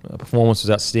Walsh's performance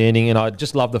was outstanding, and I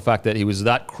just love the fact that he was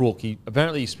that crook. He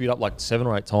spewed up 7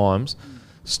 or 8 times,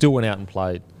 still went out and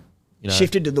played.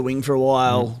 Shifted to the wing for a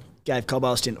while, gave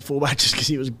Cobbo a stint at fullback just because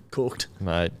he was cooked.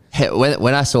 Mate. Hey,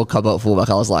 when I saw Cobbo at fullback,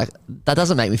 I was like, that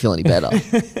doesn't make me feel any better.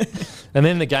 And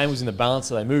then the game was in the balance,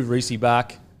 so they moved Reece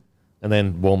back, and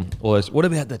then boom. What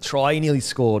about the try he nearly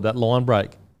scored, that line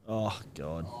break? Oh,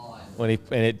 God. I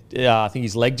think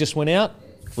his leg just went out.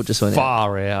 Foot just went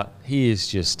far out. He is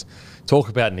just talk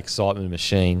about an excitement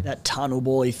machine. That tunnel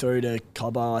ball he threw to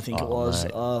Cobbo, I think it was.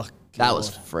 Mate. Oh, God. That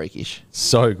was freakish.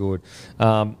 So good.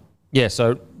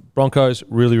 So Broncos,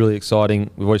 really, really exciting.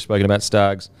 We've already spoken about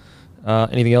Stags.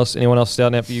 Anything else? Anyone else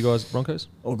starting out for you guys, Broncos?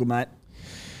 All good, mate.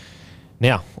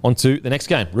 Now, on to the next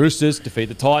game. Roosters defeat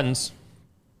the Titans.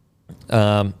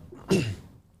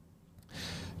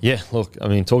 Yeah, look, I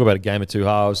mean, talk about a game of two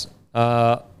halves.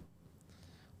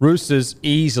 Roosters,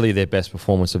 easily their best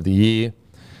performance of the year.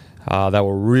 They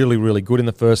were really, really good in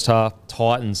the first half.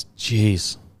 Titans,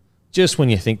 geez, just when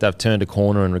you think they've turned a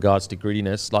corner in regards to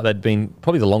grittiness, like they'd been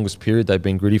probably the longest period they've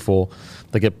been gritty for,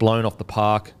 they get blown off the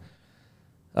park.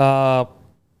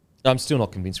 I'm still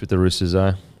not convinced with the Roosters,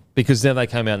 though, because then they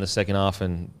came out in the second half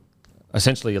and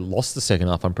essentially lost the second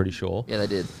half, I'm pretty sure. Yeah, they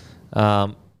did.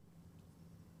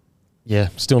 Yeah,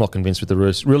 still not convinced with the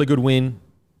Roosters. Really good win.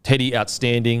 Teddy,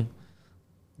 outstanding.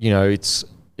 You know, it's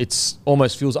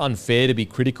almost feels unfair to be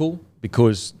critical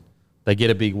because they get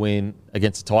a big win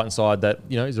against the Titan side that,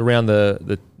 you know, is around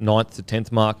the 9th to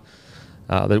 10th mark.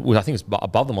 I think it's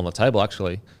above them on the table,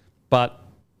 actually. But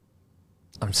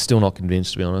I'm still not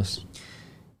convinced, to be honest.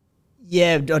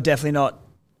 Yeah, definitely not.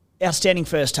 Outstanding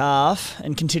first half,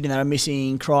 and considering they were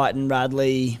missing Crichton,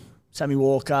 Radley, Sammy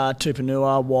Walker,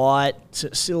 Tupanua, White,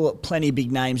 still plenty of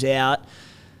big names out.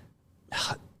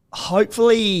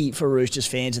 Hopefully for Roosters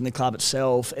fans and the club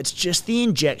itself, it's just the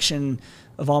injection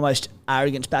of almost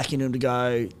arrogance back into them to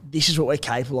go, this is what we're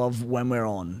capable of when we're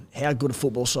on. How good a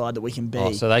football side that we can be.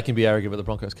 Oh, so they can be arrogant, but the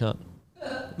Broncos can't.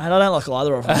 Mate, I don't like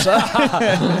either of them.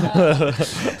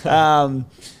 So.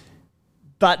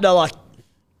 But no, like,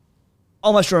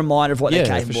 almost a reminder of what they're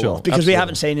capable for sure. of. Because Absolutely. we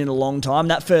haven't seen it in a long time.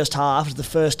 That first half is the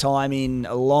first time in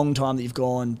a long time that you've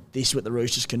gone, this is what the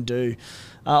Roosters can do.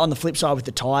 On the flip side with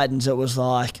the Titans, it was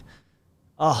like,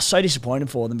 so disappointed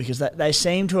for them because they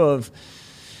seem to have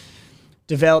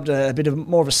developed a bit of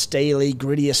more of a steely,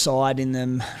 grittier side in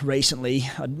them recently.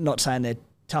 I'm not saying they're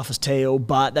tough as teal,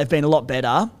 but they've been a lot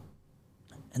better.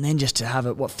 And then just to have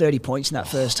 30 points in that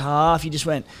first half, you just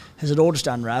went, has it all just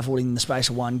unravelled in the space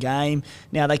of one game?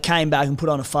 Now, they came back and put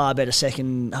on a far better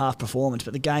second half performance,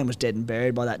 but the game was dead and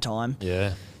buried by that time.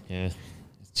 Yeah. It's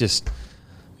just,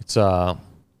 it's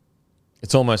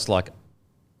almost like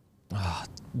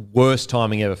worst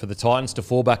timing ever for the Titans to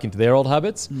fall back into their old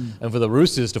habits and for the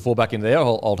Roosters to fall back into their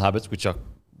old habits, which are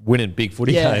winning big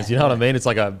footy games. You know what I mean? It's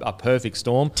like a perfect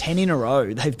storm. 10 in a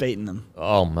row, they've beaten them.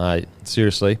 Oh, mate,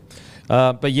 seriously.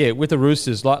 But yeah, with the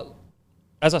Roosters, like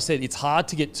as I said, it's hard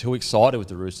to get too excited with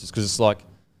the Roosters because it's like,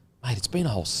 mate, it's been a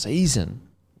whole season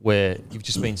where you've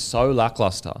just been so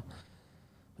lackluster.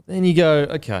 But then you go,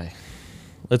 okay,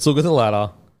 let's look at the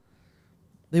ladder.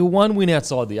 They were one win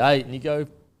outside the 8, and you go,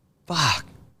 fuck.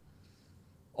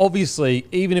 Obviously,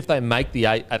 even if they make the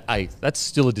 8 at 8th, that's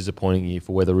still a disappointing year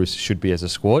for where the Roosters should be as a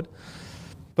squad.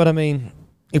 But I mean,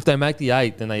 if they make the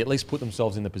 8, then they at least put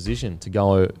themselves in the position to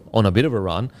go on a bit of a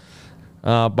run.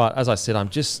 But as I said,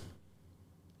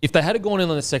 if they had gone in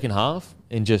the second half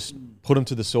and just put them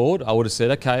to the sword, I would have said,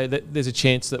 okay, there's a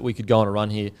chance that we could go on a run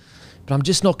here. But I'm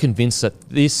just not convinced that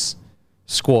this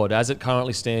squad, as it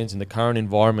currently stands in the current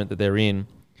environment that they're in,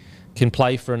 can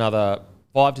play for another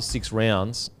 5 to 6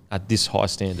 rounds at this high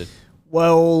standard.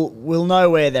 Well, we'll know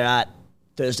where they're at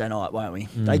Thursday night, won't we?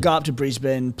 They go up to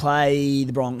Brisbane, play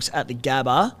the Bronx at the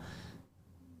Gabba.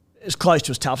 As close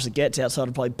to as tough as it gets outside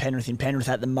of probably Penrith in Penrith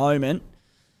at the moment.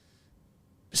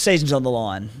 Season's on the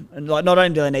line. And like, not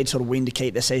only do they need sort of win to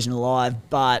keep their season alive,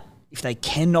 but if they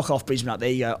can knock off Brisbane up, there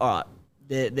you go, all right,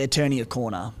 they're turning a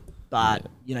corner. But,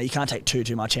 you know, you can't take too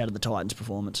much out of the Titans'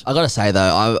 performance. I got to say,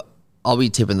 though, I'll be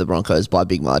tipping the Broncos by a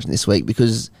big margin this week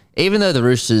because even though the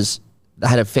Roosters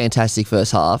had a fantastic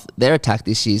first half, their attack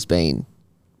this year's been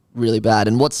really bad.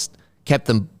 And what's kept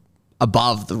them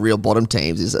above the real bottom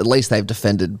teams is at least they've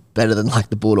defended better than like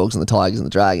the Bulldogs and the Tigers and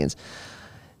the Dragons.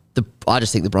 I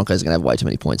just think the Broncos are going to have way too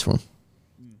many points for them.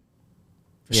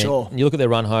 For sure. And you look at their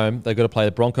run home, they've got to play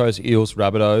the Broncos, Eels,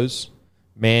 Rabbitohs,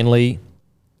 Manly,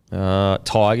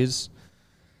 Tigers.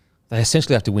 They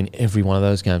essentially have to win every one of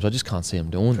those games. I just can't see them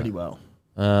doing Pretty that.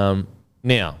 well.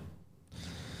 Now,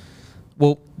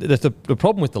 well, the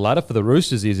problem with the ladder for the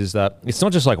Roosters is that it's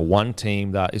not just like one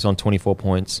team that is on 24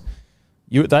 points.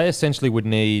 They essentially would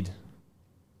need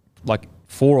like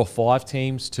 4 or 5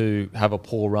 teams to have a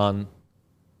poor run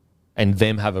and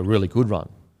them have a really good run.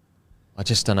 I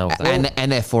just don't know if that...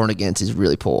 And their for and against is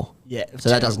really poor. Yeah. So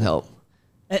that doesn't help.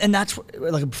 And that's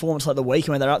like a performance like the weekend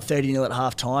where they're up 30-0 at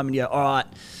half time and you go, all right.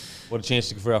 What a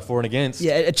chance for our for and against.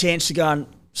 Yeah, a chance to go and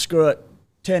screw it,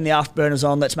 turn the afterburners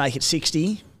on, let's make it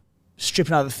 60, strip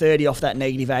another 30 off that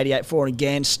negative 88 for and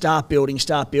against, start building.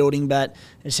 But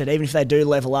as I said, even if they do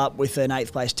level up with an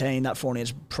 8th place team, that for and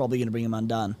against is probably going to bring them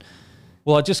undone.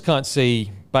 Well, I just can't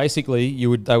see. Basically,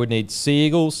 they would need Sea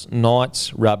Eagles,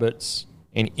 Knights, Rabbits,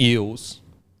 and Eels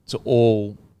to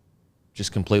all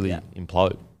just completely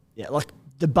implode. Yeah, like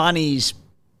the Bunnies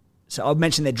So I've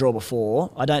mentioned their draw before.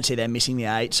 I don't see them missing the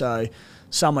 8, so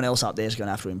someone else up there is going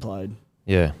to have to implode.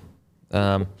 Yeah.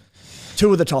 2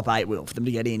 of the top 8 will for them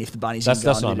to get in if the Bunnies. That's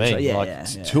what I mean. So, yeah, like, yeah.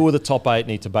 2 of the top 8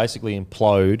 need to basically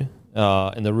implode,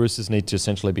 and the Roosters need to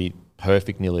essentially be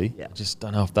perfect nearly. Yeah. I just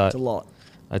don't know if that. It's a lot.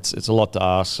 It's a lot to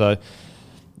ask. So,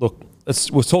 look,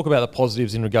 we'll talk about the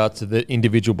positives in regard to the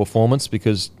individual performance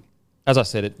because, as I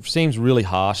said, it seems really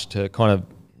harsh to kind of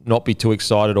not be too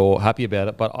excited or happy about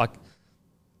it. But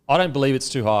I don't believe it's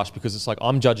too harsh because it's like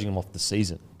I'm judging them off the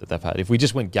season that they've had. If we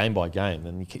just went game by game,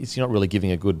 then you're not really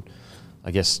giving a good,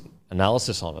 I guess,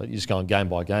 analysis on it. You're just going game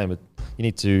by game. But you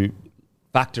need to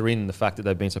factor in the fact that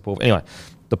they've been so poor. Anyway,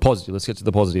 the positive. Let's get to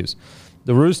the positives.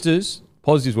 The Roosters,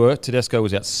 positives were Tedesco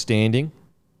was outstanding.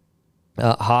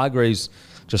 Hargreaves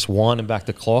just winding back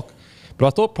the clock. But I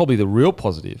thought probably the real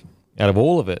positive out of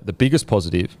all of it, the biggest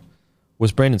positive,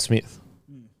 was Brandon Smith.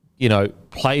 You know,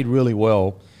 played really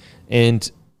well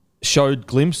and showed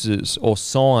glimpses or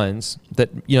signs that,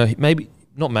 you know,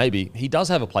 he does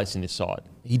have a place in this side.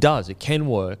 He does. It can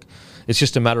work. It's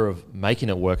just a matter of making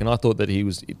it work. And I thought that he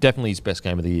was definitely his best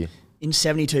game of the year. In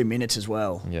 72 minutes as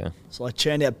well. Yeah. So I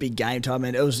churned out big game time,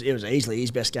 and it was easily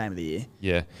his best game of the year.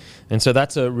 Yeah. And so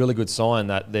that's a really good sign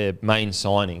that their main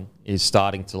signing is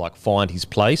starting to, like, find his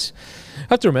place. I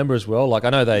have to remember as well, like,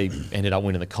 I know they ended up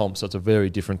winning the comp, so it's a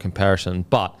very different comparison,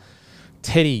 but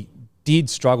Teddy did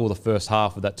struggle the first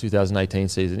half of that 2018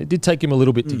 season. It did take him a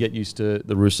little bit to get used to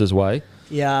the Roosters' way.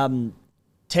 Yeah,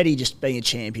 Teddy just being a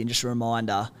champion, just a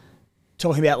reminder,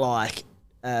 talking about, like,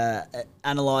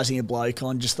 analysing a bloke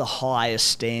on just the highest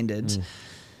standards.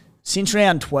 Since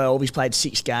round 12, he's played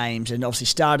 6 games and obviously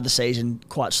started the season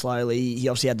quite slowly. He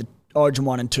obviously had the Origin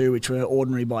 1 and 2, which were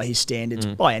ordinary by his standards,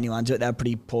 by anyone's. They were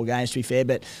pretty poor games, to be fair.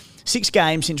 But 6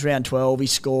 games since round 12, he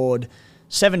scored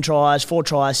 7 tries, 4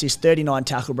 try assists, 39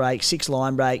 tackle breaks, 6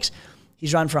 line breaks.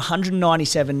 He's run for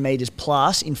 197 metres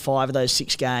plus in 5 of those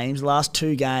 6 games. The last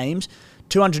 2 games,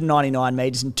 299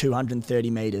 metres and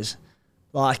 230 metres.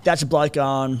 Like, that's a bloke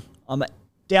going, I'm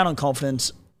down on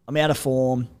confidence, I'm out of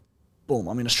form, boom,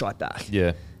 I'm going to strike back.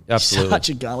 Yeah, absolutely. Such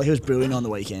a gun. He was brilliant on the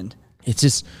weekend. It's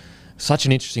just such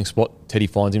an interesting spot Teddy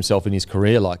finds himself in his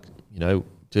career. Like, you know,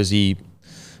 he's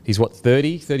what,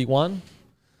 30, 31?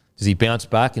 Does he bounce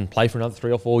back and play for another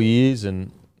 3 or 4 years?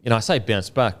 And, you know, I say bounce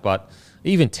back, but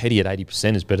even Teddy at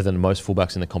 80% is better than most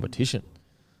fullbacks in the competition.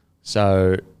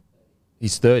 So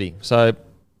he's 30. So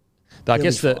I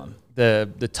guess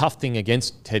the tough thing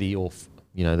against Teddy, or,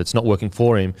 you know, that's not working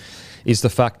for him, is the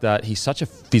fact that he's such a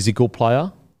physical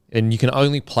player, and you can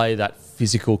only play that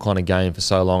physical kind of game for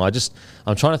so long.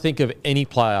 I'm trying to think of any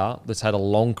player that's had a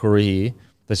long career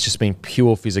that's just been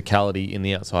pure physicality in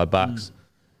the outside backs.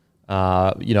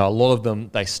 You know, a lot of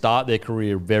them, they start their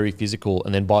career very physical,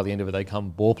 and then by the end of it, they become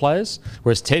ball players.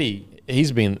 Whereas Teddy,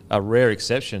 he's been a rare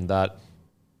exception that,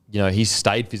 you know, he's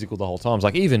stayed physical the whole time. It's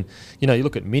like, even, you know, you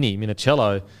look at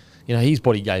Minicello, you know, his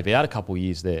body gave out a couple of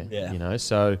years there. Yeah. You know,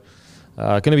 so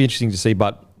going to be interesting to see.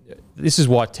 But this is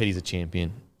why Teddy's a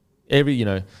champion. You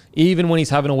know, even when he's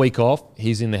having a week off,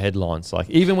 he's in the headlines. Like,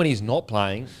 even when he's not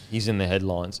playing, he's in the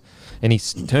headlines. And he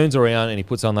turns around and he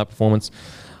puts on that performance.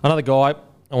 Another guy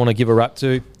I want to give a rap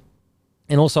to.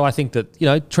 And also, I think that, you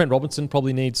know, Trent Robinson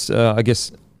probably needs, I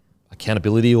guess,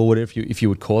 accountability or whatever, if you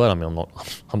would call it. I mean, I'm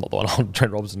not the one holding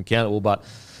Trent Robinson accountable, but,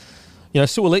 you know,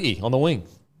 Suaalii on the wing.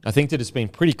 I think that it's been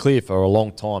pretty clear for a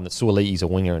long time that Suaalii is a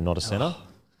winger and not a centre.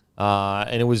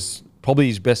 And it was probably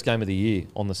his best game of the year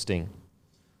on the Sting.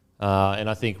 And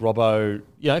I think Robbo,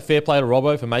 you know, fair play to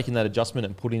Robbo for making that adjustment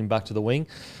and putting him back to the wing.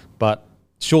 But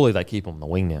surely they keep him on the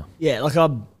wing now. Yeah, like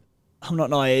I'm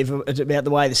not naive about the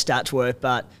way the stats work,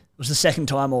 but it was the second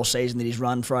time all season that he's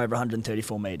run for over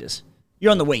 134 metres.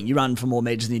 You're on the wing, you run for more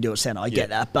metres than you do at centre. I get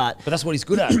that, but that's what he's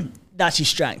good at. That's his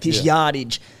strength, his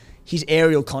yardage, his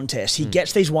aerial contest. He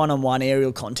gets these one-on-one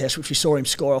aerial contests, which we saw him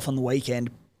score off on the weekend.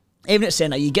 Even at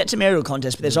centre, you get some aerial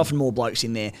contests, but there's often more blokes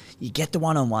in there. You get the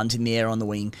one-on-ones in the air on the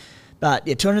wing. But,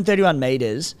 yeah, 231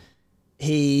 metres,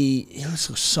 he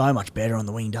looks so much better on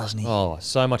the wing, doesn't he? Oh,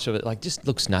 so much of it, like, just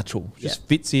looks natural. Just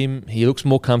fits him. He looks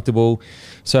more comfortable.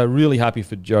 So really happy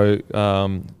for Joseph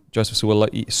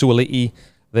Suaalii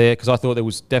there, because I thought that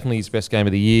was definitely his best game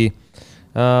of the year.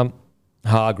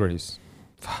 Hargreaves,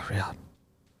 far out.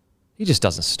 He just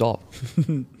doesn't stop.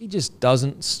 He just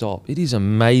doesn't stop. It is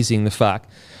amazing the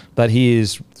fact that he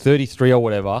is 33 or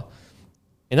whatever.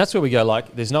 And that's where we go,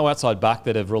 like, there's no outside back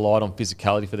that have relied on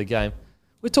physicality for the game.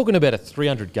 We're talking about a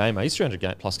 300 gamer. He's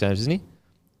 300 plus games, isn't he?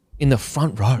 In the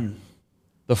front row.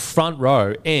 The front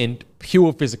row and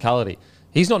pure physicality.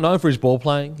 He's not known for his ball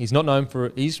playing. He's known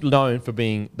for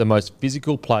being the most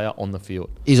physical player on the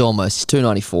field. He's almost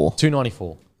 294.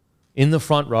 294. in the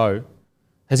front row.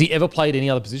 Has he ever played any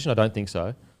other position? I don't think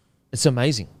so. It's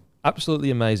amazing. Absolutely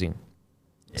amazing.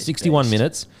 61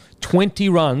 minutes, 20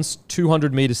 runs,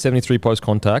 200 metres, 73 post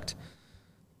contact,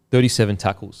 37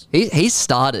 tackles. He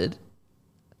started,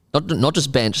 not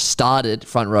just bench, started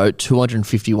front row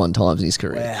 251 times in his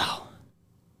career. Wow.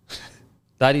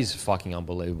 That is fucking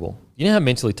unbelievable. You know how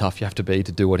mentally tough you have to be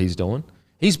to do what he's doing?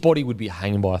 His body would be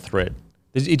hanging by a thread.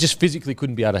 It just physically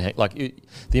couldn't be able to hang.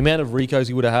 The amount of recos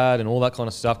he would have had and all that kind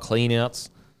of stuff, clean outs.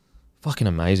 Fucking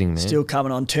amazing, man. Still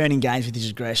coming on, turning games with his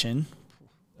aggression.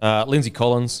 Lindsay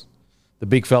Collins, the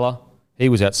big fella, he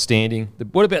was outstanding.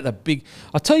 What about the big...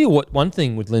 I'll tell you what, one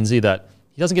thing with Lindsay that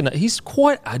he doesn't get... He's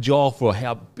quite agile for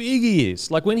how big he is.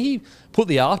 Like when he put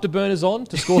the afterburners on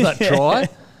to score that try,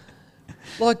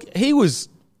 like he was...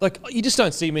 Like, you just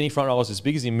don't see many front rowers as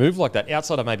big as he moved like that,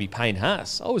 outside of maybe Payne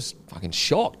Haas. I was fucking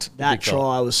shocked. That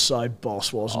try was so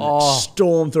boss, wasn't it?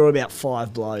 Stormed through about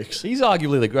 5 blokes. He's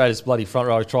arguably the greatest bloody front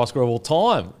row try scorer of all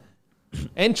time.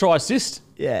 And try assist.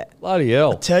 Yeah. Bloody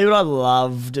hell. I'll tell you what I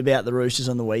loved about the Roosters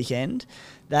on the weekend.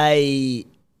 I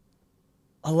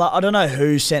don't know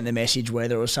who sent the message,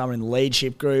 whether it was someone in the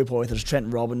leadership group or if it was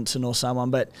Trent Robinson or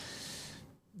someone, but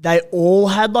they all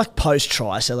had like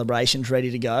post-try celebrations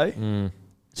ready to go.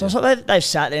 So it's like they've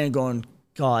sat there and gone,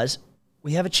 guys,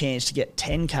 we have a chance to get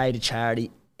 10K to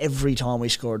charity every time we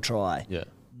score a try. Yeah.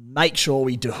 Make sure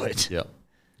we do it. Yeah.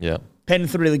 Yeah.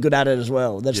 Penrith are really good at it as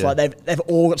well. That's like they've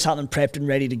all got something prepped and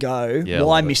ready to go. Yeah,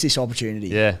 why miss this opportunity?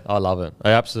 Yeah, I love it.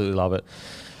 I absolutely love it.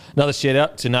 Another shout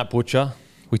out to Nat Butcher.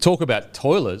 We talk about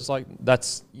toilers, like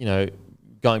that's,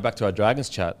 going back to our Dragons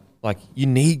chat. Like you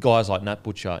need guys like Nat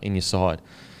Butcher in your side.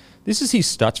 This is his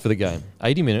stats for the game.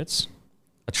 80 minutes,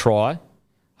 a try,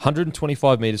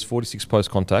 125 metres, 46 post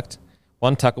contact,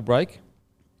 1 tackle break,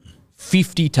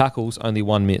 50 tackles, only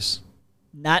 1 miss.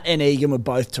 Nat and Egan were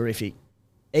both terrific.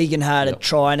 Egan had a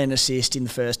try and an assist in the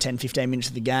first 10, 15 minutes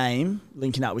of the game,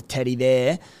 linking up with Teddy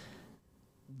there.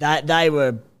 They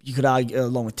were, you could argue,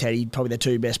 along with Teddy, probably their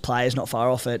 2 best players, not far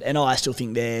off it. And I still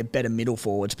think they're better middle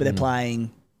forwards, but they're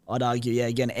playing, I'd argue,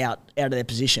 again, out of their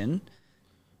position.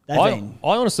 I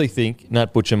honestly think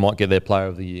Nat Butcher might get their player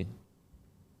of the year.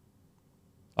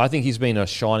 I think he's been a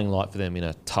shining light for them in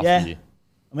a tough year. I mean,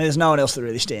 there's no one else that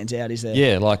really stands out, is there?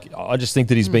 Yeah, I just think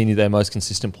that he's been their most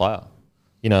consistent player.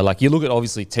 You look at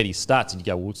obviously Teddy's stats and you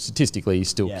go, well, statistically he's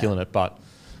still killing it, but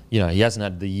he hasn't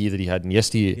had the year that he had in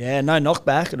yesteryear. Yeah, no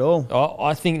knockback at all.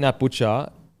 I think Nat Butcher,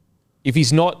 if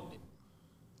he's not,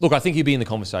 I think he'd be in the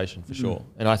conversation for sure.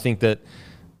 And I think that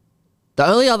the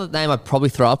only other name I'd probably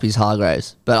throw up is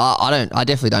Hargraves, but I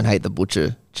definitely don't hate the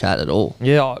Butcher chat at all.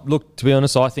 Yeah, look, to be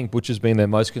honest, I think Butcher's been their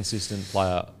most consistent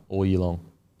player all year long.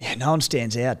 Yeah, no one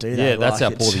stands out, do they? Yeah, that's how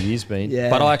poor the year's been. Yeah.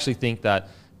 But I actually think that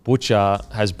Butcher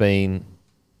has been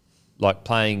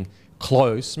playing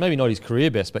close, maybe not his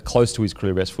career best, but close to his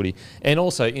career best footy. And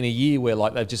also in a year where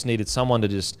they've just needed someone to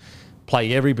just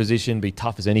play every position, be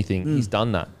tough as anything. He's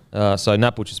done that. So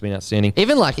Nat Butcher's been outstanding.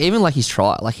 Even his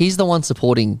try, he's the one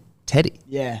supporting Teddy.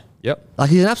 Yeah. Yep.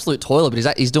 He's an absolute toiler,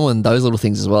 but he's doing those little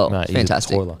things as well. No,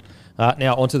 fantastic. He's a toiler.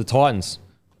 Now onto the Titans.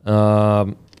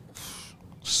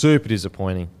 Super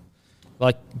disappointing.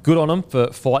 Good on them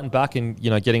for fighting back and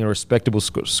getting a respectable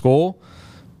score,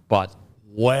 but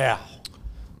wow,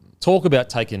 talk about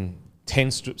taking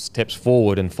 10 steps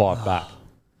forward and 5 back.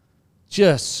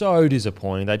 Just so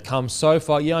disappointing. They'd come so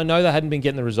far. Yeah, I know they hadn't been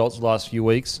getting the results the last few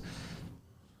weeks,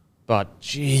 but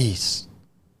jeez,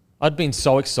 I'd been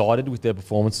so excited with their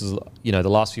performances, the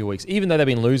last few weeks, even though they've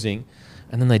been losing,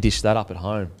 and then they dished that up at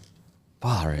home.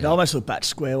 Far it almost looked back to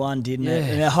square one, didn't it?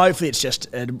 And hopefully it's just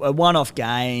a one-off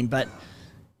game, but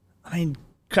I mean,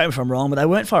 correct me if I'm wrong, but they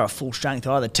weren't far off full strength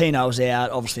either. Tino was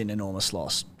out, obviously an enormous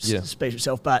loss. Speaks for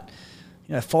itself, but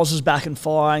Foz was back and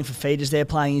firing. Fafita's there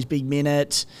playing his big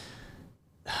minutes.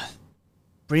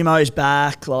 Brimo's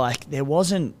back. They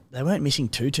weren't missing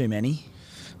too many.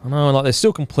 I know, they're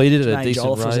still completed at a decent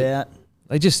Jolliffe was rate. out.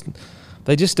 They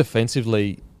just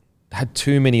defensively had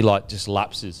too many just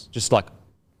lapses.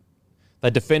 They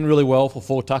defend really well for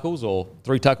 4 tackles or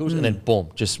 3 tackles, and then boom,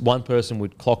 just one person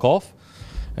would clock off,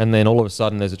 and then all of a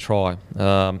sudden there's a try.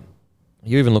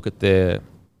 You even look at they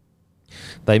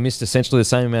missed essentially the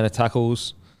same amount of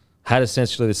tackles, had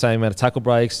essentially the same amount of tackle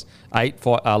breaks, 8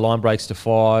 line breaks to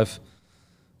 5.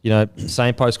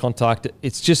 Same post contact.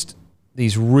 It's just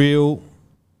these real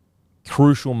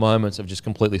crucial moments of just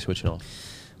completely switching off.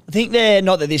 I think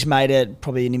not that this made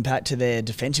probably an impact to their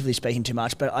defensively speaking too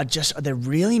much, but they're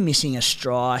really missing a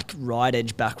strike right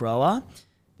edge back rower.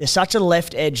 They're such a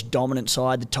left edge dominant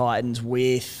side, the Titans,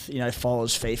 with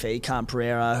Foz, Fifi, Khan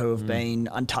Pereira, who have been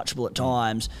untouchable at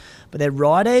times, but their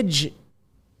right edge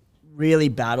really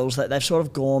battles that they've sort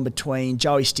of gone between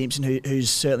Joey Stimpson, who's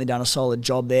certainly done a solid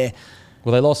job there.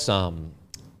 Well, they lost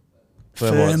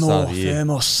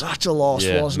Fermor, such a loss,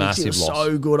 wasn't it? He was loss.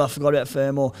 so good. I forgot about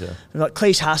Fermor. Yeah. Like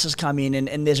Cleese Haas has come in,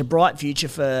 and there's a bright future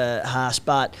for Haas,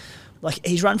 but like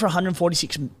he's run for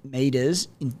 146 metres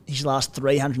in his last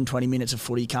 320 minutes of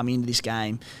footy coming into this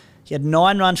game. He had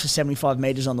 9 runs for 75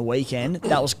 metres on the weekend.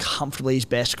 That was comfortably his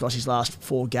best across his last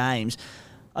 4 games.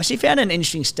 I actually found an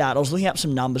interesting stat. I was looking up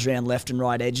some numbers around left and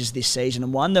right edges this season,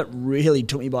 and one that really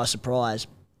took me by surprise.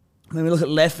 When we look at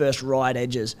left versus right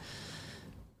edges,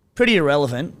 pretty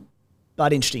irrelevant,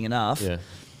 but interesting enough. Yeah.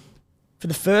 For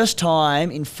the first time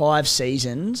in 5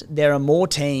 seasons, there are more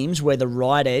teams where the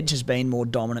right edge has been more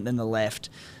dominant than the left.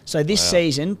 So this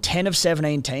season, 10 of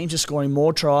 17 teams are scoring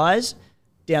more tries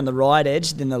down the right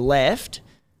edge than the left.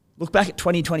 Look back at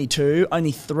 2022,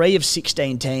 only 3 of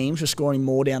 16 teams were scoring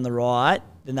more down the right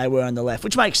than they were on the left,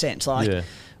 which makes sense.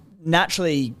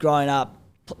 Naturally, growing up,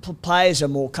 players are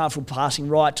more comfortable passing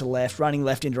right to left, running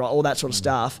left into right, all that sort of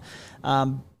stuff.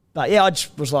 But yeah, I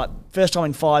just was like, first time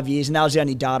in 5 years, and that was the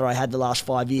only data I had the last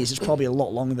 5 years. It's probably a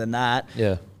lot longer than that.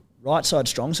 Yeah. Right side,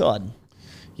 strong side.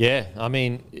 Yeah, I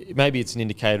mean, maybe it's an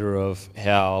indicator of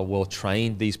how well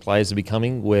trained these players are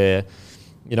becoming. Where,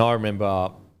 I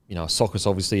remember, soccer's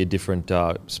obviously a different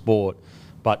sport,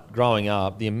 but growing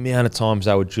up, the amount of times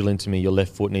they would drill into me, your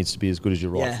left foot needs to be as good as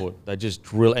your right foot. They just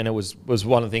drill, and it was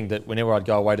one of the things that whenever I'd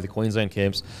go away to the Queensland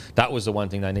camps, that was the one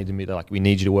thing they needed me to, like, we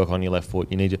need you to work on your left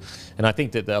foot. And I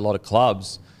think that a lot of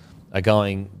clubs are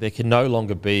going, there can no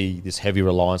longer be this heavy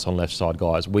reliance on left side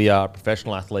guys. We are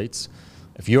professional athletes.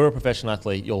 If you're a professional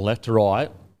athlete, your left to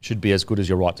right should be as good as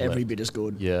your right to left. Every bit as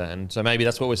good. Yeah, and so maybe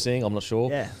that's what we're seeing. I'm not sure.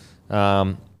 Yeah.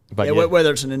 But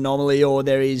whether it's an anomaly or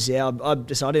there is, I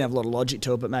didn't have a lot of logic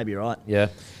to it, but maybe you're right. Yeah.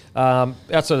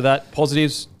 Outside of that,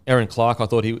 positives, Aaron Clark, I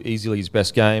thought he easily his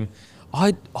best game.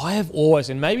 I have always,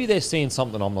 and maybe they're seeing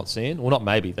something I'm not seeing. Well, not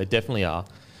maybe, they definitely are.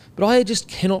 But I just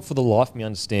cannot for the life of me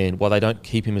understand why they don't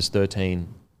keep him as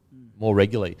 13 more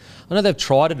regularly. I know they've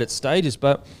tried it at stages,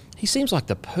 but he seems like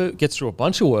gets through a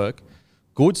bunch of work,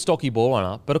 good stocky ball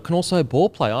runner, but it can also ball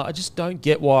play. I just don't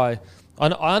get why.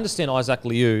 I understand Isaac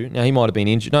Liu. Now, he might have been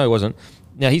injured. No, he wasn't.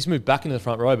 Now, he's moved back into the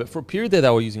front row, but for a period there, they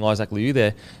were using Isaac Liu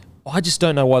there. I just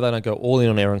don't know why they don't go all in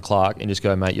on Aaron Clark and just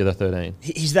go, mate, you're the 13.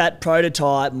 He's that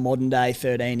prototype modern-day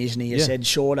 13, isn't he? You said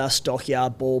shorter, stockier,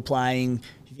 ball playing.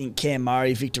 You think Cam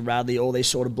Murray, Victor Radley, all these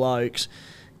sort of blokes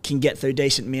can get through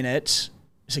decent minutes.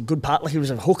 It's a good part. Like, he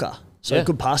was a hooker, so a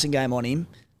good passing game on him.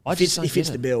 He fits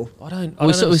the bill. I don't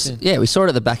understand. We saw it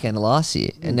at the back end of last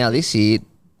year, and now this year,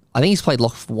 I think he's played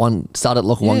started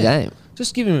lock one game.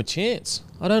 Just give him a chance.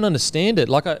 I don't understand it.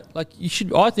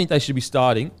 I think they should be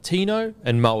starting Tino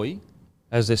and Moe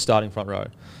as their starting front row.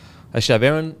 They should have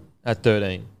Aaron at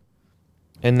 13.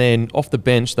 And then off the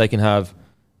bench, they can have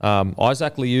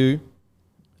Isaac Liu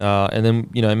and then,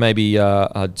 maybe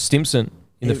Stimpson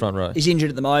in the front row. He's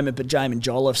injured at the moment, but Jamin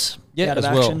Jolliffe's out of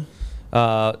action.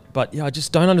 But I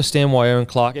just don't understand why Aaron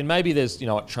Clark, and maybe there's,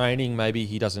 at training, maybe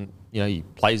he doesn't, he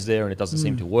plays there and it doesn't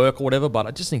seem to work or whatever, but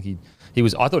I just think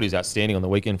I thought he was outstanding on the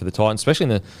weekend for the Titans, especially in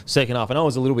the second half. I know it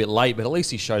was a little bit late, but at least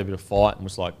he showed a bit of fight and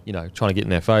was like, trying to get in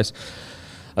their face.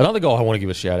 Another guy I want to give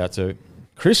a shout out to,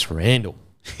 Chris Randall.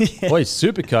 Boy, he's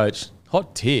super coach.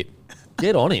 Hot tip.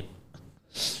 Get on him.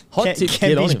 Hot tip,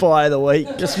 get on him. Buy of the week.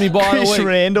 Just me buy of the week. Chris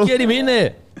Randall. Get him in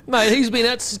there. Mate, he's been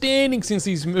outstanding since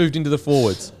he's moved into the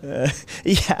forwards.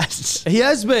 He has. He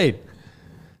has been.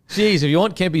 Jeez, if you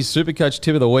want Kempy's Supercoach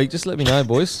tip of the week, just let me know,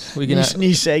 boys. We can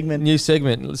new segment. New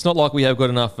segment. It's not like we have got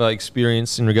enough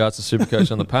experience in regards to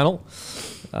Supercoach on the panel.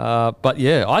 But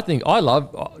yeah, I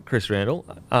love Chris Randall.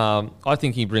 I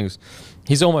think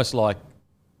he's almost like,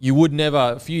 you would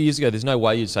never, a few years ago, there's no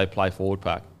way you'd say play forward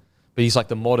pack. But he's like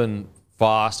the modern,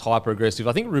 fast, hyper-aggressive.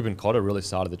 I think Ruben Cotter really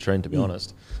started the trend, to be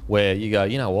honest, where you go,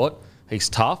 you know what? He's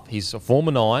tough. He's a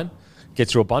former 9.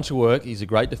 Gets through a bunch of work. He's a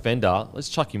great defender. Let's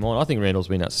chuck him on. I think Randall's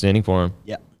been outstanding for him.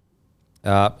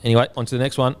 Yeah. Anyway, on to the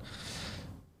next one.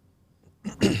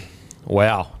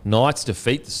 Wow. Knights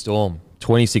defeat the Storm,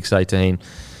 26-18.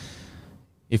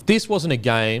 If this wasn't a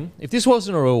game, if this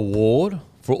wasn't a reward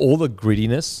for all the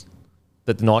grittiness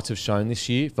that the Knights have shown this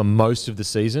year for most of the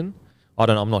season,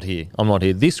 I'm not here.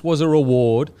 This was a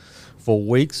reward for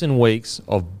weeks and weeks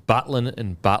of battling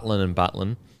and battling and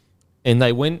battling. And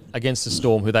they went against the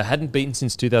Storm, who they hadn't beaten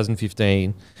since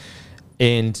 2015,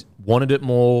 and wanted it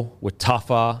more, were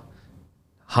tougher,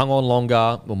 hung on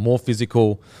longer, were more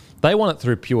physical. They won it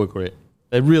through pure grit.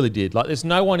 They really did. Like, there's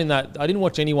no one in that. I didn't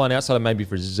watch anyone outside of maybe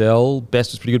Frizzell.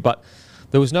 Best was pretty good, but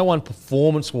there was no one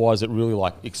performance-wise that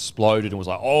really, exploded and was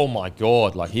like, oh, my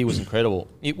God, he was incredible.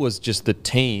 It was just the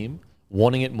team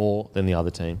wanting it more than the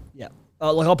other team. Yeah.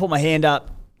 Like, I'll put my hand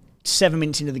up 7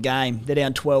 minutes into the game. They're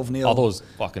down 12-0. I thought it was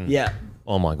fucking... Yeah.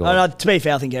 Oh, my God. To be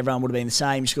fair, I think everyone would have been the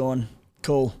same. Just going,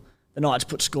 cool. The Knights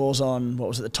put scores on, what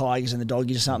was it, the Tigers and the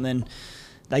Doggies or something.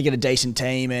 They get a decent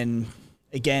team and,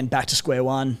 again, back to square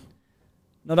one.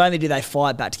 Not only do they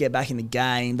fight back to get back in the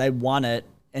game, they won it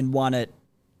and won it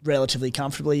relatively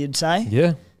comfortably, you'd say.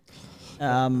 Yeah.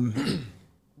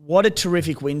 What a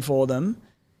terrific win for them.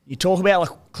 You talk about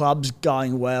like clubs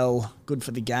going well, good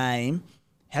for the game.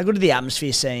 How good did the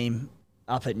atmosphere seem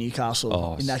up at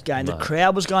Newcastle in that game? mate. The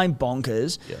crowd was going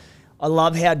bonkers. Yeah. I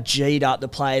love how G'd up the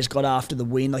players got after the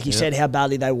win. Like you said, how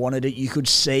badly they wanted it. You could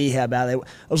see how badly.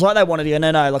 It was like they wanted to go,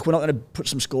 no, like we're not going to put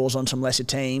some scores on some lesser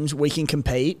teams. We can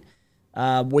compete.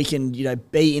 We can,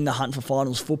 be in the hunt for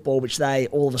finals football, which they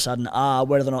all of a sudden are.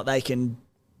 Whether or not they can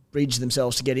bridge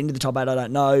themselves to get into the top 8, I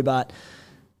don't know. But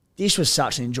this was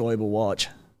such an enjoyable watch.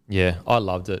 Yeah, I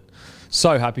loved it.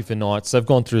 So happy for Knights. They've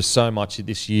gone through so much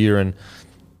this year and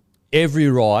every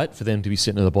right for them to be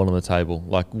sitting at the bottom of the table.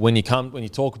 Like when you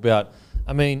talk about,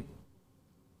 I mean,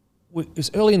 it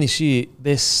was early in this year,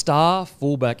 their star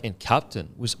fullback and captain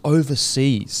was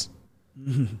overseas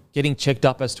getting checked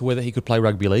up as to whether he could play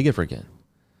rugby league ever again.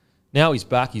 Now he's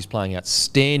back, he's playing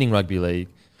outstanding rugby league.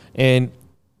 And,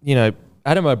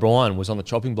 Adam O'Brien was on the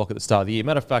chopping block at the start of the year.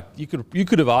 Matter of fact, you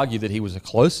could have argued that he was the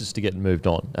closest to getting moved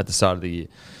on at the start of the year.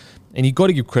 And you've got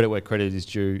to give credit where credit is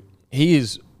due. He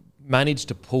has managed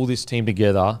to pull this team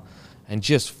together and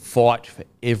just fight for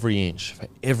every inch,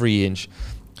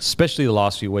 especially the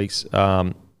last few weeks.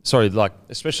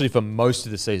 Especially for most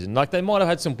of the season. Like they might have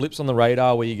had some blips on the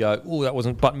radar where you go, oh, that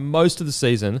wasn't. But most of the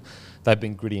season, they've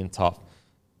been gritty and tough.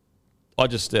 I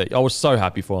was so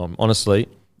happy for them, honestly.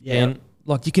 Yeah. And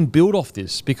you can build off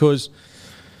this because,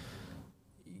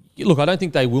 look, I don't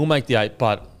think they will make the 8,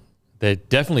 but they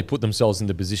definitely put themselves in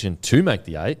the position to make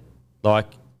the 8. Like,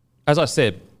 as I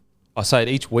said, I say it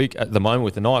each week at the moment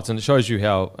with the Knights, and it shows you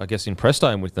how, I guess, impressed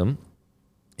I am with them.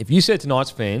 If you said to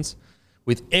Knights fans,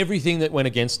 with everything that went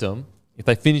against them, if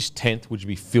they finished 10th, which would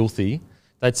be filthy,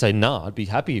 they'd say, nah, I'd be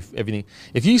happy if everything...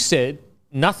 If you said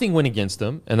nothing went against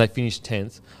them and they finished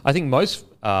 10th, I think most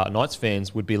Knights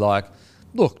fans would be like,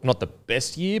 look, not the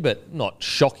best year, but not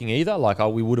shocking either. Like,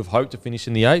 we would have hoped to finish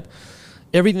in the 8th.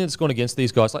 Everything that's gone against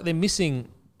these guys, like they're missing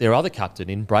their other captain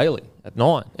in Brayley at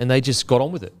 9, and they just got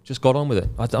on with it.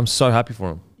 I'm so happy for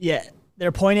them. Yeah, they're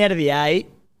a point out of the 8.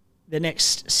 The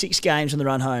next 6 games on the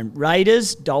run home.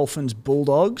 Raiders, Dolphins,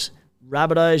 Bulldogs,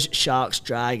 Rabbitohs, Sharks,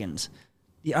 Dragons.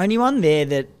 The only one there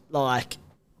that,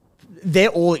 they're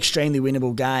all extremely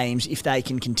winnable games if they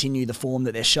can continue the form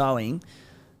that they're showing.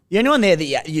 The only one there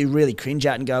that you really cringe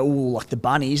at and go, ooh, like the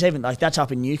Bunnies, even that's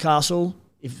up in Newcastle.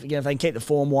 If they can keep the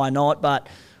form, why not? But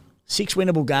 6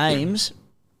 winnable games,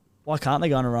 why can't they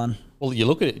go on a run? Well, you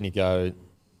look at it and you go,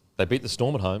 they beat the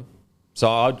Storm at home. So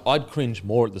I'd cringe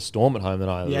more at the Storm at home than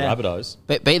I at the Rabbitohs.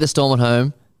 Beat the Storm at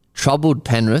home, troubled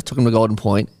Penrith, took them to Golden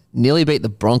Point, nearly beat the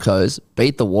Broncos,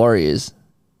 beat the Warriors.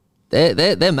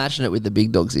 They're matching it with the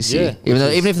big dogs this year, even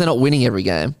if they're not winning every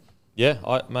game. Yeah,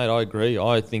 I agree.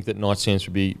 I think that Knights fans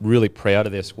should be really proud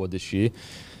of their squad this year.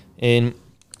 And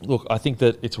look, I think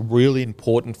that it's really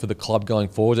important for the club going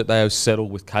forward that they have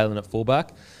settled with Kalen at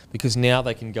fullback, because now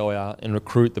they can go out and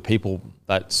recruit the people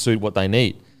that suit what they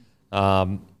need.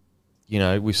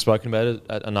 We've spoken about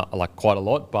it quite a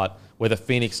lot, but whether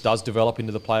Phoenix does develop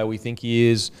into the player we think he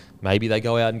is, maybe they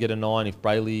go out and get a 9. If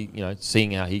Brayley,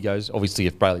 seeing how he goes, obviously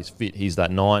if Brayley's fit, he's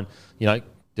that 9. Do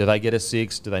they get a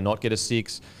 6? Do they not get a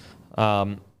 6?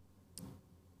 They're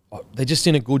just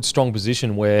in a good, strong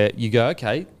position where you go,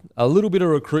 okay, a little bit of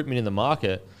recruitment in the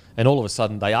market, and all of a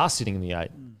sudden they are sitting in the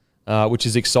 8, which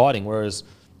is exciting. Whereas,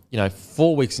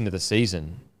 4 weeks into the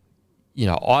season,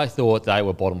 I thought they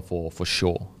were bottom 4 for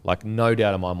sure. Like, no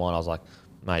doubt in my mind, I was like,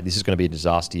 mate, this is going to be a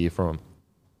disaster year for them.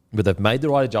 But they've made the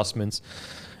right adjustments,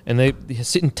 and they're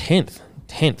sitting 10th.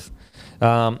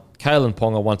 Kalen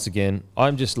Ponga, once again,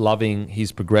 I'm just loving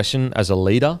his progression as a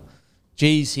leader.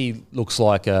 Geez, he looks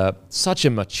like such a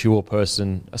mature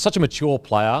person, such a mature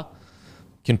player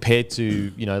compared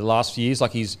to, the last few years.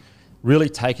 Like, he's really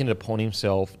taken it upon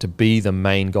himself to be the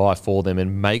main guy for them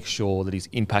and make sure that he's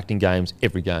impacting games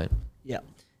every game. Yeah.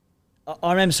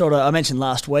 I remember I mentioned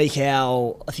last week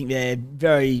how I think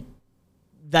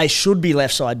they should be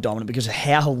left side dominant because of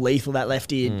how lethal that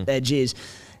left edge is.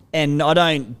 And I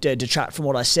don't detract from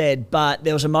what I said, but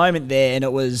there was a moment there and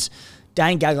it was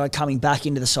Dane Gagai coming back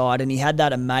into the side and he had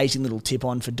that amazing little tip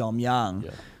on for Dom Young.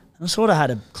 Yeah. And I sort of had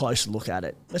a closer look at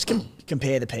it. Let's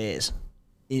compare the pairs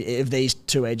of these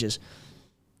two edges.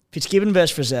 Fitzgibbon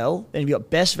versus Frizzell, then you've got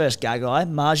Best versus Gagai,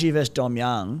 Margie versus Dom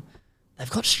Young. they've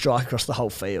got strike across the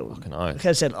whole field. I Like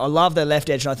I said, I love their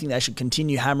left edge, and I think they should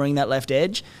continue hammering that left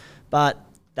edge, but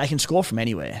they can score from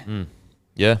anywhere.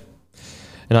 Yeah.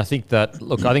 And I think that,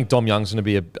 look, I think Dom Young's going to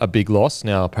be a big loss.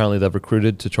 Now, apparently they've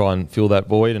recruited to try and fill that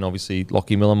void, and obviously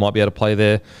Lockie Miller might be able to play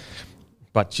there.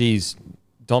 But, geez,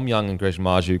 Dom Young and Greg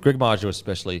Marju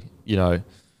especially, you know,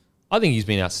 I think he's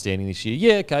been outstanding this year.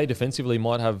 Yeah, okay, defensively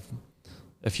might have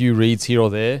a few reads here or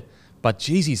there, but,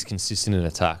 geez, he's consistent in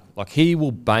attack. Like, he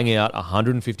will bang out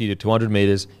 150 to 200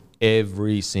 metres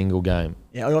every single game.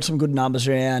 Yeah, I got some good numbers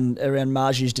around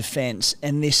Marju's defence,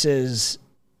 and this is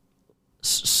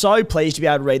so pleased to be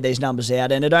able to read these numbers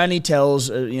out, and it only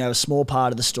tells a small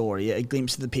part of the story, a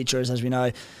glimpse of the picture, as we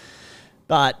know.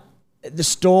 But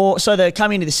so they're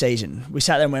coming into the season. We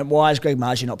sat there and went, why is Greg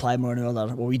Marju not playing more? And well,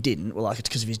 we didn't. Well, it's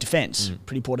because of his defence.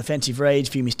 Pretty poor defensive reads,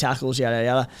 few missed tackles, yada,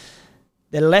 yada.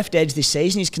 Their left edge this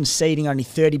season is conceding only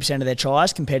 30% of their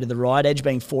tries compared to the right edge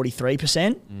being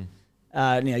 43%.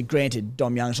 Granted,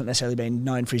 Dom Young's not necessarily been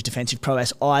known for his defensive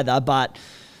prowess either, but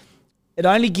it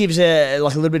only gives a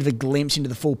little bit of a glimpse into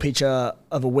the full picture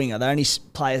of a winger. They only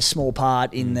play a small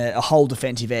part in a whole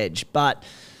defensive edge. But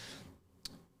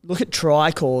look at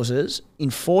try causes. In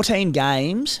 14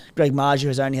 games, Greg Marju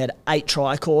has only had 8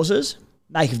 try causes.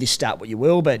 Make of this stat what you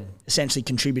will, but essentially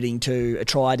contributing to a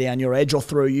try down your edge or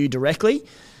through you directly.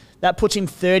 That puts him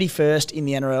 31st in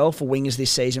the NRL for wingers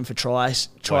this season for try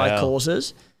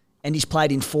causes. And he's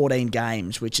played in 14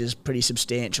 games, which is pretty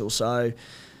substantial. So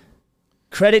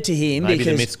credit to him. Maybe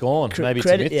because the myth's gone. Maybe it's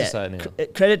a myth to say it now.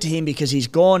 Credit to him because he's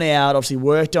gone out, obviously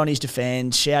worked on his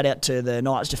defence. Shout out to the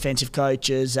Knights defensive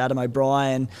coaches, Adam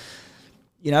O'Brien.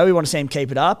 We want to see him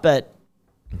keep it up, but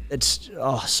it's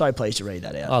so pleased to read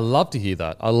that out. I love to hear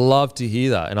that.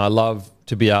 And I love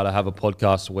to be able to have a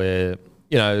podcast where,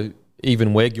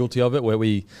 even we're guilty of it, where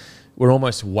we're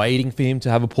almost waiting for him to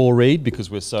have a poor read because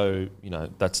we're so,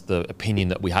 that's the opinion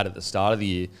that we had at the start of the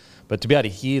year. But to be able to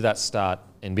hear that start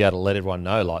and be able to let everyone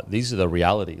know, like, these are the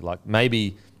reality. Like,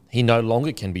 maybe he no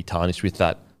longer can be tarnished with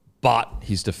that, but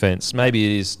his defence, maybe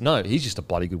it is, no, he's just a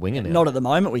bloody good winger now. Not at the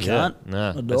moment, we can't. No,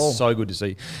 at that's all. so good to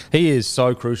see. He is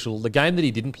so crucial. The game that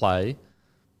he didn't play,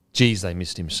 geez, they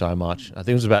missed him so much. I think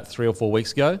it was about 3 or 4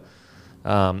 weeks ago.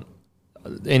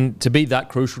 And to be that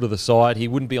crucial to the side, he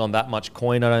wouldn't be on that much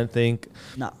coin, I don't think.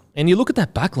 No. And you look at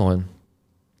that back line.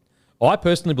 I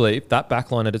personally believe that back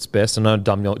line at its best, I know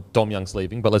Dom Young's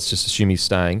leaving, but let's just assume he's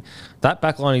staying. That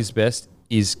back line is best,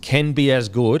 can be as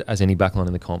good as any back line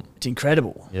in the comp. It's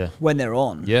incredible when they're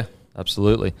on. Yeah,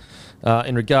 absolutely.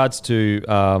 In regards to,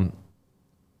 other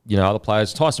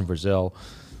players, Tyson Frizzell,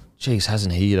 geez,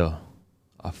 hasn't he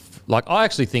I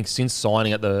actually think since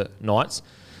signing at the Knights,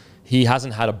 he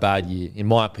hasn't had a bad year, in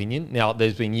my opinion. Now,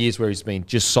 there's been years where he's been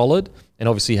just solid and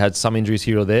obviously had some injuries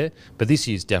here or there, but this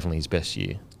year's definitely his best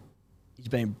year. He's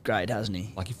been great, hasn't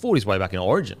he? Like, he fought his way back in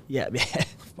Origin. Yeah.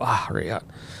 Far out.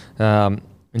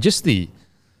 And just the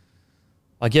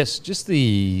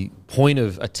point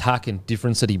of attack and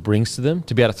difference that he brings to them,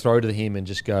 to be able to throw to him and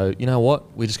just go, you know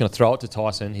what, we're just going to throw it to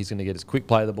Tyson. He's going to get his quick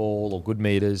play of the ball or good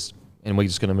meters, and we're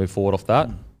just going to move forward off that.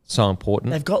 So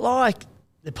important. They've got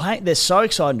they're so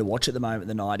exciting to watch at the moment,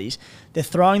 the 90s. They're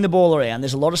throwing the ball around.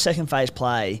 There's a lot of second phase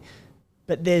play,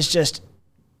 but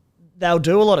they'll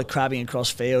do a lot of crabbing across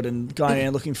field and going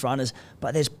around looking for runners,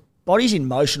 but there's bodies in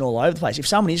motion all over the place. If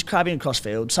someone is crabbing across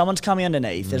field, someone's coming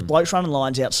underneath, there's blokes running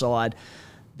lines outside,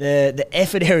 the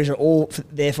effort areas are all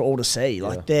there for all to see.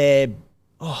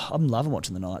 I'm loving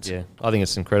watching the Knights. Yeah, I think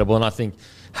it's incredible. And I think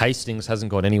Hastings hasn't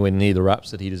got anywhere near the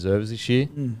raps that he deserves this year.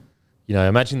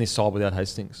 Imagine this side without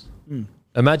Hastings.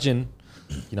 Imagine,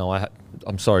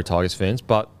 I'm sorry, Tigers fans,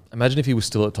 but imagine if he was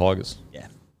still at Tigers. Yeah.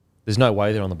 There's no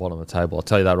way they're on the bottom of the table. I'll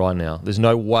tell you that right now. There's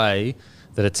no way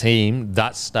that a team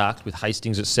that stacked with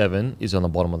Hastings at 7 is on the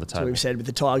bottom of the table. So we've said with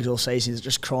the Tigers all season, it's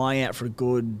just crying out for a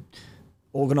good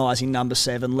organising number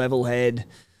 7, level head.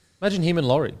 Imagine him and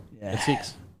Laurie at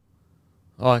 6.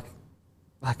 I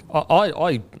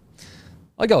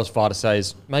go as far to say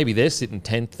is maybe they're sitting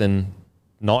 10th and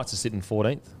Knights are sitting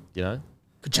 14th,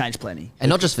 Could change plenty. And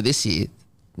not just for this year.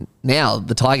 Now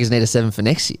the Tigers need a 7 for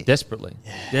next year. Desperately.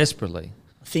 Desperately.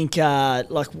 I think,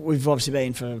 we've obviously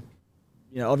been for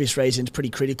obvious reasons pretty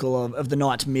critical of the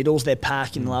Knights middles, their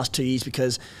pack in the last 2 years,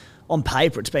 because on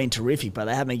paper it's been terrific, but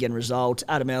they haven't been getting results.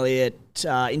 Adam Elliott,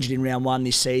 injured in round 1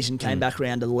 this season, came back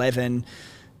round 11,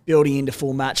 building into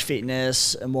full match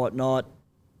fitness and whatnot,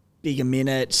 bigger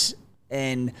minutes,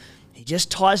 and he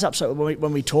just ties up. So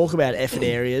when we talk about effort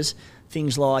areas,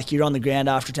 things like you're on the ground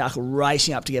after a tackle,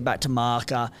 racing up to get back to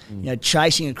marker,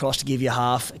 chasing across to give you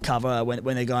half cover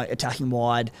when they're going attacking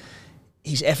wide.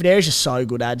 his effort areas are so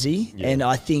good, Adsy, Yeah. and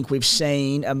I think we've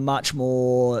seen a much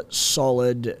more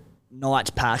solid Knights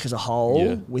pack as a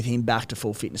whole with him back to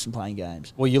full fitness and playing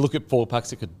games. Well, you look at forward packs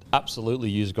that could absolutely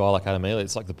use a guy like Adam Elliott.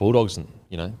 It's like the Bulldogs and,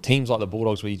 teams like the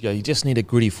Bulldogs where you go, you just need a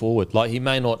gritty forward. Like, he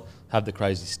may not have the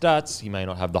crazy stats, he may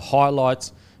not have the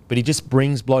highlights, but he just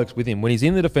brings blokes with him. When he's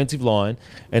in the defensive line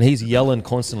and he's yelling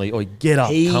constantly, "Oi, get up,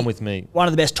 come with me." One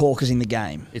of the best talkers in the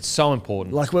game. It's so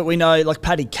important. Like we know, like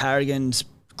Paddy Carrigan's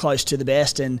close to the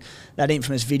best, and that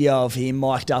infamous video of him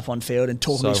mic'd up on field and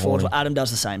talking So to his forward. horny. Adam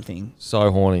does the same thing.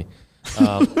 So horny.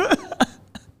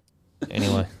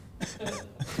 Anyway.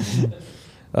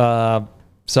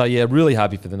 So, yeah, really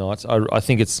happy for the Knights. I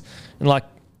think it's, and like,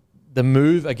 the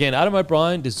move, again, Adam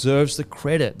O'Brien deserves the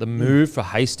credit. The move for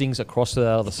Hastings across to the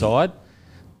other side,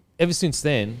 ever since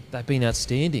then, they've been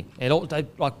outstanding. And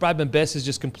like Bradman Best has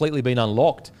just completely been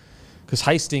unlocked. Because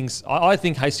Hastings, I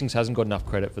think Hastings hasn't got enough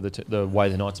credit for the way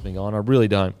the Knights have been going. I really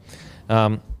don't.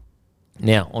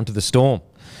 Now, onto the Storm.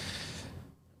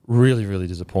 Really, really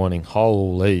disappointing.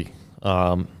 Holy.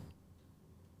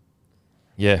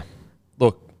 Yeah.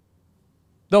 Look,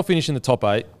 they'll finish in the top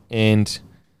 8. And,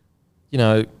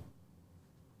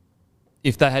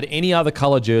 if they had any other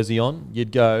colour jersey on,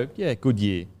 you'd go, yeah, good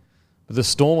year. But the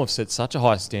Storm have set such a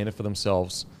high standard for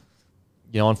themselves.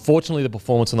 Unfortunately, the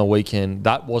performance on the weekend,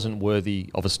 that wasn't worthy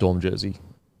of a Storm jersey.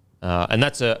 And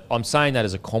I'm saying that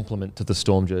as a compliment to the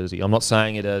Storm jersey. I'm not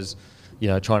saying it as,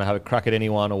 trying to have a crack at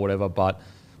anyone or whatever, but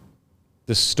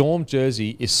the Storm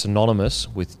jersey is synonymous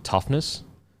with toughness,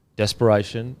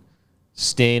 desperation,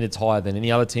 standards higher than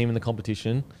any other team in the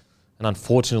competition. And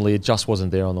unfortunately, it just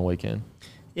wasn't there on the weekend.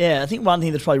 Yeah, I think one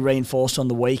thing that's probably reinforced on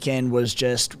the weekend was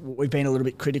just we've been a little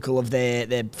bit critical of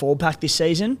their forward pack this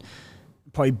season.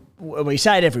 Probably, we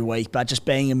say it every week, but just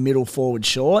being a middle forward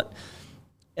short.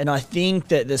 And I think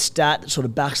that the stat that sort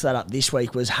of backs that up this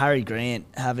week was Harry Grant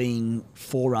having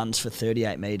 4 runs for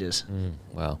 38 metres.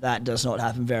 Wow. That does not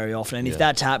happen very often. And if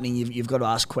that's happening, you've got to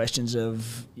ask questions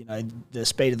of, the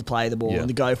speed of the play of the ball and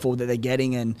the go forward that they're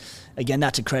getting. And again,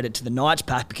 that's a credit to the Knights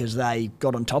pack because they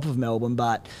got on top of Melbourne.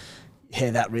 But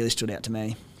yeah, that really stood out to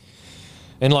me.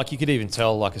 And like you could even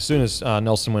tell, like as soon as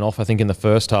Nelson went off, I think in the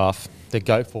first half, their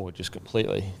go forward just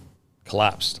completely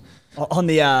collapsed. On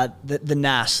the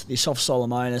NAS, the Soft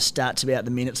Solomona stats about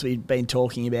the minutes we've been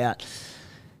talking about,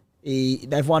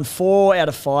 they've won 4 out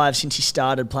of 5 since he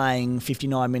started playing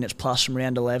 59 minutes plus from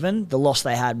round 11. The loss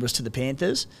they had was to the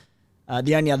Panthers.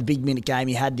 The only other big minute game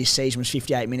he had this season was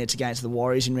 58 minutes against the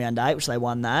Warriors in round 8, which they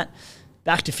won that.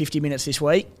 Back to 50 minutes this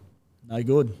week. No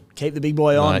good. Keep the big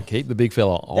boy on. No, keep the big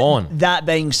fella on. That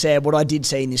being said, what I did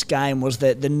see in this game was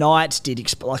that the Knights did,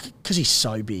 because he's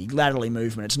so big, laterally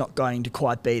movement, it's not going to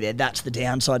quite be there. That's the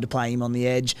downside to playing him on the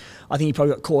edge. I think he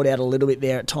probably got caught out a little bit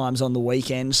there at times on the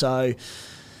weekend. So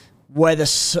whether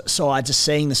sides are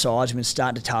seeing the sides and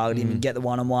starting to target him and get the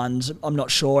one-on-ones, I'm not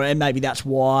sure. And maybe that's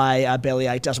why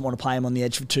Bellyache doesn't want to play him on the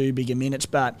edge for 2 bigger minutes.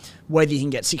 But whether you can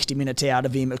get 60 minutes out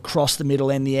of him across the middle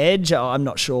and the edge, I'm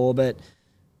not sure. But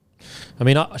I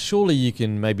mean, surely you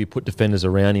can maybe put defenders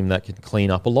around him that can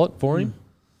clean up a lot for him.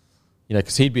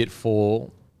 Because he'd be at 4.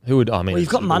 Who would? I mean, well,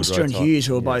 you've got Munster and Hughes,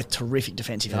 who are Yeah. both terrific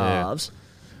defensive halves.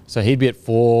 So he'd be at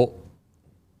 4.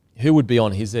 Who would be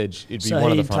on his edge? It'd be So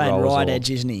one of the he's front playing rowers right or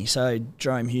edge, isn't he? So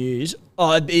Jerome Hughes.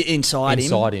 Oh, inside him.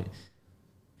 inside him.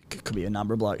 Could be a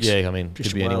number of blokes. Yeah, I mean, could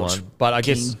Christian be Welch, anyone. But I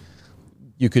guess King.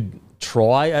 you could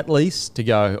try at least to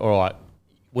go, all right,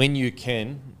 when you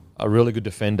can, a really good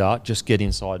defender, just get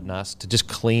inside Nas to just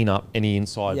clean up any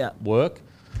inside work.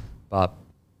 But,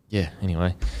 yeah,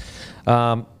 anyway.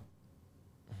 It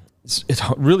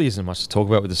really isn't much to talk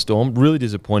about with the Storm. Really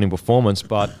disappointing performance.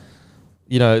 But,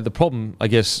 the problem, I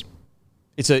guess,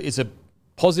 it's a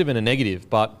positive and a negative.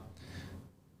 But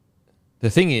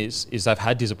the thing is they've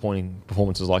had disappointing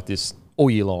performances like this all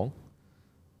year long.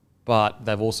 But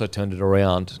they've also turned it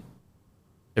around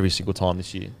every single time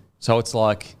this year. So it's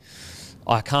like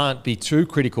I can't be too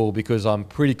critical because I'm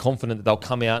pretty confident that they'll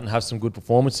come out and have some good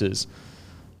performances.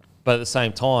 But at the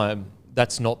same time,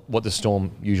 that's not what the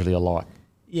Storm usually are like.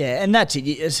 Yeah, and that's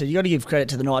it. So you got to give credit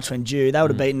to the Knights when due. They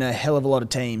would have beaten a hell of a lot of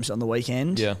teams on the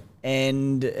weekend. Yeah.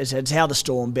 And it's how the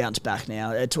Storm bounce back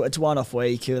now. It's one off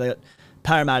week. They got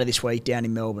Parramatta this week down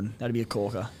in Melbourne. That'd be a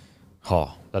corker.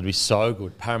 Oh, that'd be so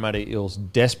good. Parramatta Eels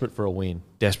desperate for a win.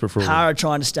 Para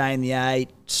trying to stay in the 8,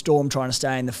 Storm trying to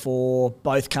stay in the 4,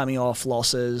 both coming off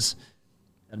losses.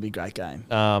 That'd be a great game.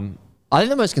 I think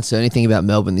the most concerning thing about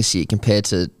Melbourne this year compared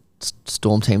to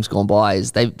Storm teams gone by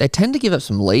is they tend to give up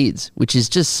some leads, which is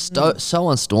just so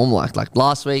un-Storm-like. Like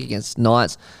last week against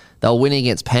Knights, They were winning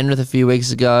against Penrith a few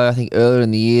weeks ago. I think earlier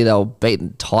in the year they were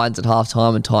beating Titans at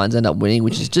halftime and Titans end up winning,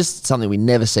 which is just something we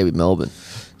never see with Melbourne.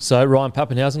 So Ryan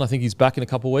Pappenhausen, I think he's back in a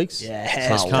couple of weeks.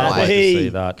 Yes, Can't wait to see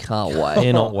that. Can't wait.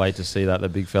 Cannot wait to see that, the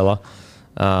big fella.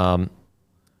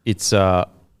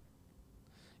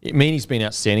 It means he's been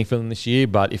outstanding for them this year,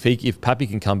 but if Pappy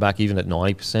can come back even at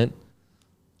 90%,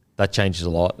 that changes a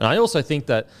lot. And I also think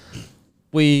that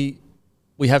we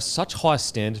have such high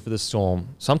standards for the Storm.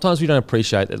 Sometimes we don't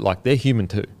appreciate that, like, they're human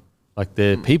too. Like,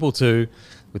 they're people too,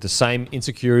 with the same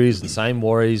insecurities and same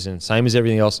worries and same as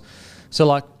everything else. So,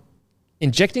 like,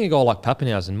 injecting a goal like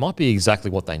Pappenhausen might be exactly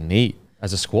what they need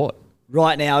as a squad.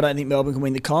 Right now, I don't think Melbourne can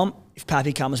win the comp. If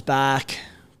Pappy comes back,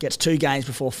 gets 2 games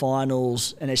before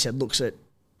finals, and they said looks at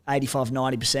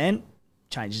 85-90%,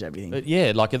 changes everything. But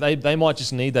yeah, like they might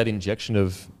just need that injection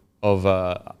of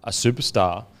a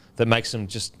superstar that makes them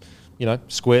just,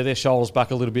 square their shoulders back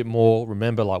a little bit more.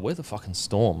 Remember, like, we're the fucking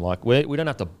Storm. Like, we don't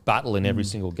have to battle in every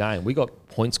single game. We got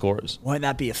point scorers. Won't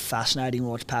that be a fascinating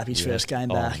watch, Pappy's first game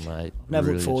back? Oh, mate. I've never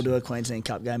really looked forward to a Queensland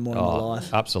Cup game more in my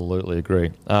life. Absolutely agree.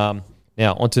 Now,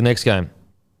 on to the next game.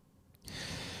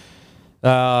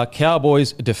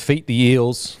 Cowboys defeat the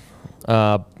Eels.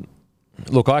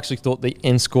 Look, I actually thought the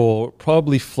end score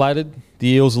probably flattered the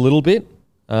Eels a little bit.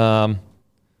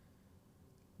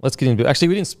 Let's get into it. Actually,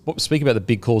 we didn't speak about the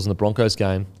big calls in the Broncos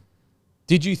game.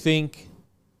 Did you think...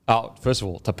 first of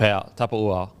all,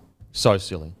 Tapa'ua, so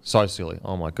silly. So silly.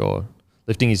 Oh, my God.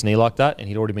 Lifting his knee like that, and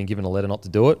he'd already been given a letter not to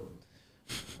do it.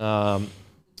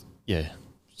 Yeah,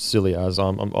 silly as.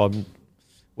 Have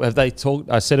they talked...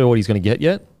 I said what he's going to get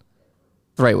yet?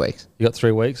 3 weeks. You got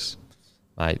 3 weeks?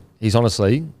 Mate, he's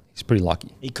pretty lucky.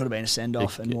 He could have been a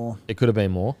send-off and more. It could have been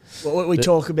more. Well, we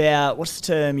talk about, what's the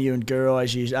term you and Guru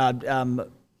always use?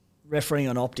 Refereeing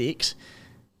on optics.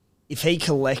 If he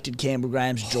collected Campbell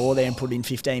Graham's jaw there and put it in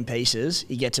 15 pieces,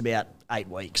 he gets about 8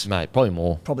 weeks. Mate, probably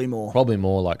more. Probably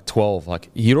more, like 12. Like,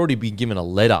 he'd already been given a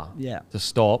letter to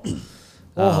stop.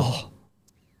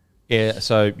 Yeah,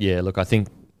 so, yeah, look, I think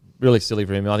really silly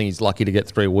for him. I think he's lucky to get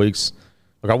 3 weeks.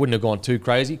 Look, I wouldn't have gone too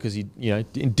crazy because he,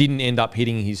 didn't end up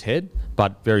hitting his head,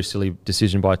 but very silly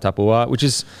decision by Tapa'ua, which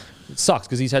it sucks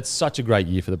because he's had such a great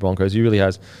year for the Broncos. He really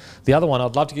has. The other one,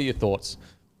 I'd love to get your thoughts.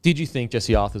 Did you think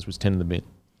Jesse Arthurs was 10 in the bin?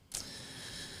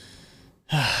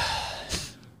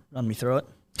 Run me through it.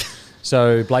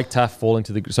 So Blake Taft ball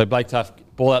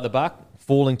out the back,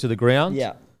 falling to the ground.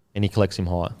 Yeah. And he collects him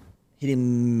high. Hit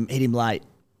him late.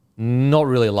 Not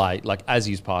really late, like as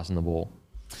he's passing the ball.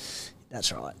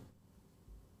 That's right.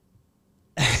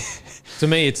 To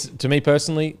me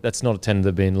personally, that's not a 10 in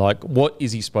the bin. Like, what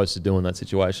is he supposed to do in that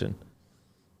situation?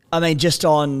 I mean, just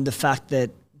on the fact that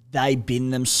they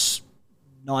bin them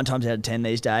 9 times out of 10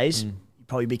 these days, you'd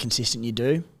probably be consistent, you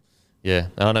do. Yeah.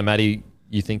 I don't know, Matty,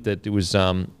 you think that it was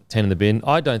 10 in the bin?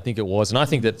 I don't think it was, and I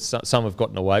think that some have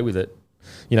gotten away with it.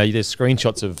 There's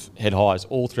screenshots of head highs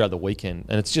all throughout the weekend,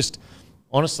 and it's just,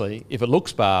 honestly, if it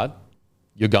looks bad,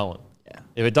 you're going. Yeah.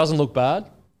 If it doesn't look bad,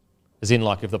 as in,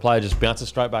 like, if the player just bounces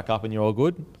straight back up and you're all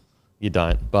good, you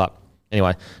don't. But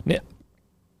anyway, now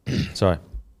to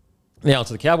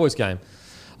the Cowboys game.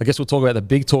 I guess we'll talk about the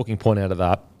big talking point out of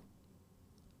that.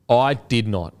 I did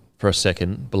not, for a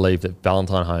second, believe that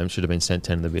Valentine Holmes should have been sent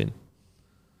 10 in the bin.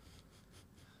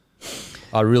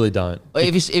 I really don't.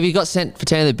 If he got sent for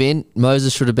 10 in the bin,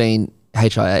 Moses should have been HIA.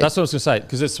 That's what I was going to say,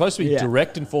 because it's supposed to be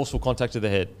direct and forceful contact to the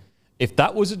head. If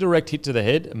that was a direct hit to the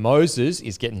head, Moses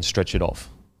is getting stretchered off.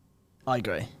 I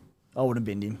agree. I would have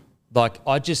binned him. Like,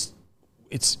 we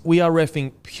are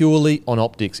reffing purely on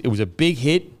optics. It was a big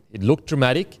hit. It looked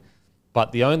dramatic.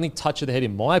 But the only touch of the head,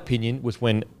 in my opinion, was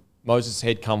when Moses'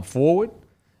 head come forward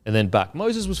and then back.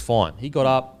 Moses was fine. He got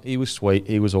up. He was sweet.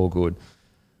 He was all good.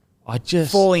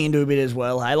 Falling into a bit as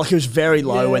well, hey? Like, it was very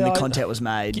low when the contact was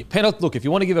made. Look, if you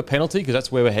want to give a penalty, because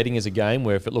that's where we're heading as a game,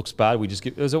 where if it looks bad, we just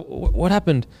give... What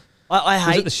happened?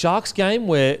 Was it the Sharks game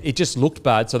where it just looked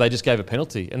bad, so they just gave a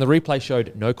penalty, and the replay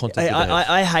showed no contact?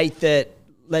 I hate that.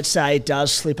 Let's say it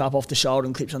does slip up off the shoulder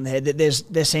and clips on the head. That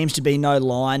there seems to be no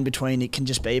line between it can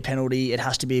just be a penalty. It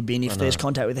has to be a bin if there's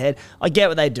contact with the head. I get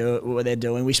what they're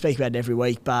doing. We speak about it every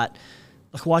week, but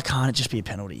like, why can't it just be a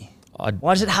penalty?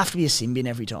 Why does it have to be a sin bin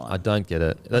every time? I don't get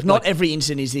it. Not every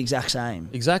incident is the exact same.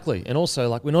 Exactly, and also,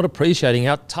 like, we're not appreciating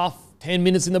how tough 10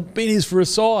 minutes in the bin is for a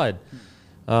side.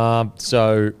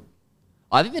 So.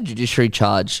 I think the judiciary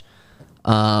charge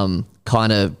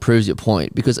kind of proves your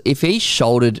point, because if he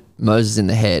shouldered Moses in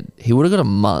the head, he would have got a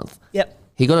month. Yep.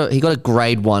 He got a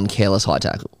grade 1 careless high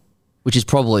tackle, which is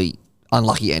probably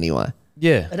unlucky anyway.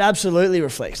 Yeah. It absolutely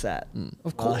reflects that.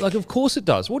 Of course it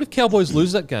does. What if Cowboys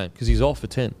lose that game because he's off for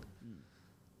 10?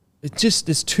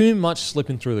 there's too much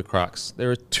slipping through the cracks.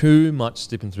 There are too much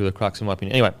slipping through the cracks, in my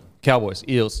opinion. Anyway, Cowboys,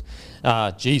 Eels.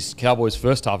 Cowboys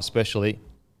first half especially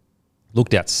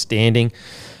looked outstanding.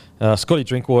 Scotty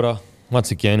Drinkwater,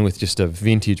 once again, with just a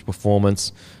vintage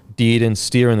performance. Dearden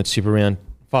steering the chip around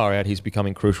far out. He's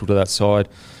becoming crucial to that side.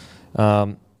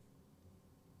 Like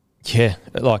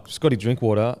Scotty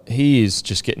Drinkwater, he is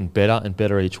just getting better and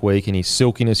better each week, and his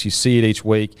silkiness, you see it each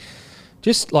week.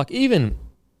 Just like even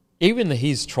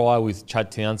his try with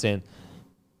Chad Townsend,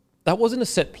 that wasn't a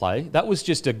set play. That was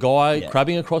just a guy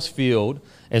crabbing across field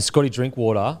and Scotty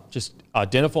Drinkwater just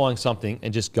identifying something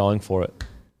and just going for it.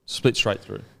 Split straight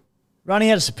through.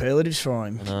 Running out of superlatives for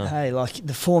him. Hey, like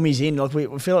the form he's in, like we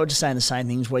feel like we're just saying the same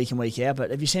things week in, week out, but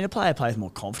have you seen a player play with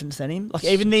more confidence than him? Like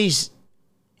even his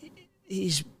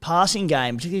passing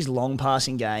game, particularly his long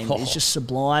passing game, is just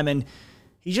sublime, and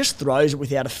he just throws it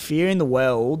without a fear in the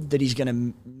world that he's going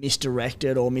to misdirect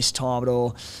it or mistime it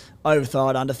or overthrow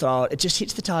it, underthrow it. It just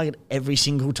hits the target every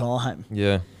single time.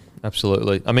 Yeah,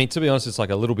 absolutely. I mean, to be honest, it's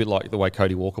like a little bit like the way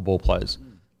Cody Walker ball plays.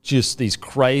 Just these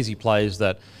crazy plays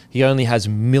that he only has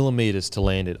millimetres to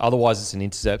land it. Otherwise, it's an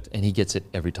intercept, and he gets it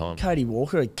every time. Cody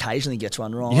Walker occasionally gets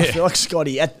one wrong. Yeah. I feel like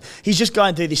Scotty, he's just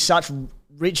going through this such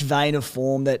rich vein of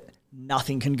form that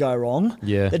nothing can go wrong.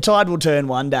 Yeah. The tide will turn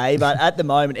one day, but at the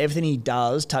moment, everything he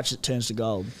does, turns to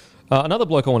gold. Another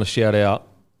bloke I want to shout out,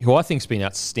 who I think's been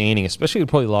outstanding, especially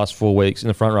probably the last 4 weeks in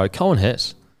the front row, Cohen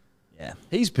Hess. Yeah.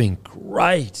 He's been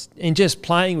great and just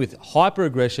playing with hyper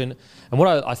aggression. And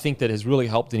what I think that has really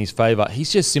helped in his favour,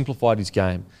 he's just simplified his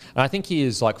game. And I think he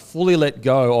is like fully let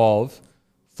go of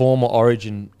former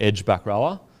Origin edge back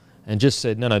rower and just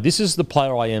said, no, this is the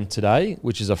player I am today,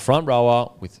 which is a front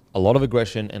rower with a lot of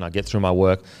aggression, and I get through my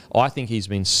work. I think he's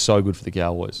been so good for the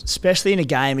Cowboys. Especially in a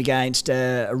game against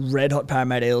a red-hot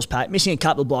Parramatta Eels pack, missing a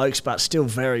couple of blokes, but still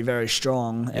very, very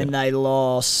strong. Yeah. And they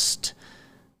lost...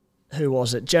 Who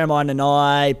was it? Jeremiah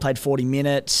Nanai played 40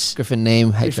 minutes. Griffin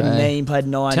Neem played 19.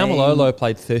 Taumalolo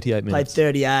played 38 minutes.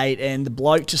 Played 38, and the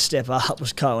bloke to step up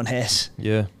was Cohen Hess.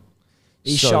 Yeah.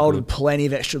 He shouldered plenty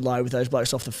of extra load with those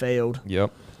blokes off the field.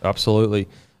 Yep, absolutely.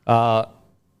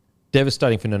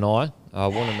 Devastating for Nanai. I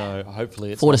want to know,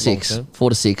 hopefully it's 4 to 6. 4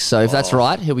 to 6. So if that's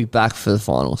right, he'll be back for the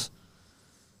finals.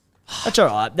 That's all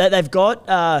right. They've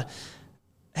got...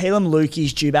 Helam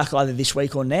Lukey's due back either this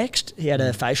week or next. He had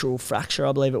a facial fracture,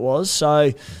 I believe it was.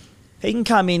 So he can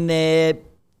come in there.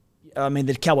 I mean,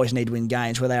 the Cowboys need to win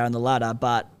games where they are on the ladder,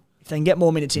 but if they can get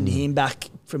more minutes into him back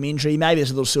from injury, maybe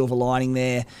there's a little silver lining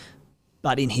there.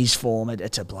 But in his form,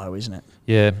 it's a blow, isn't it?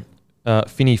 Yeah.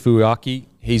 Fini Fuiaki,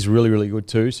 he's really, really good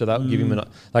too. So that will give him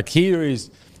here is,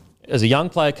 as a young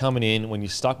player coming in, when you're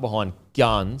stuck behind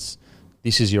guns,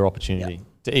 this is your opportunity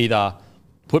to either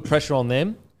put pressure on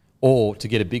them or to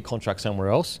get a big contract somewhere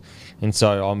else. And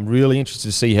so I'm really interested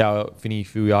to see how Fini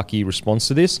Fuiaki responds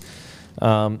to this.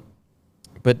 But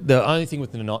the only thing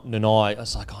with Nanai, I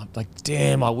was like,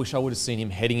 damn, I wish I would have seen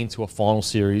him heading into a final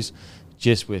series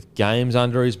just with games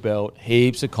under his belt,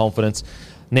 heaps of confidence.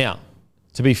 Now,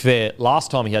 to be fair, last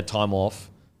time he had time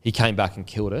off, he came back and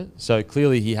killed it. So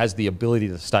clearly he has the ability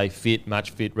to stay fit,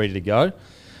 match fit, ready to go.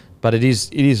 But it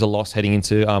is a loss heading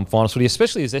into finals footy,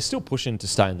 especially as they're still pushing to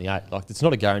stay in the 8. Like, it's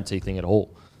not a guaranteed thing at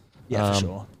all. Yeah, for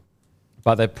sure.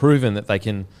 But they've proven that they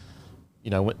can,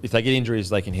 if they get injuries,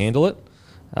 they can handle it.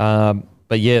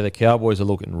 But yeah, the Cowboys are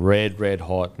looking red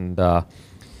hot, and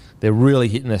they're really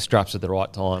hitting their straps at the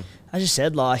right time. As you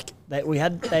said,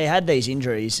 they had these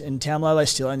injuries, and Taumalolo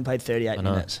still only played 38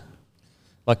 minutes.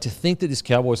 Like, to think that this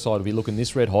Cowboys side will be looking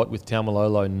this red hot with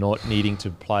Taumalolo not needing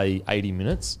to play 80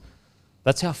 minutes.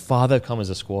 That's how far they've come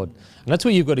as a squad. And that's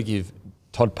where you've got to give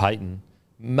Todd Payton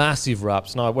massive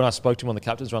raps. And when I spoke to him on the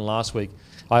captain's run last week,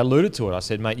 I alluded to it. I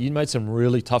said, mate, you made some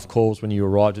really tough calls when you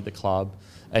arrived at the club,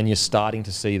 and you're starting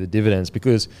to see the dividends.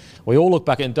 Because we all look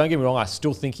back, and don't get me wrong, I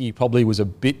still think he probably was a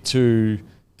bit too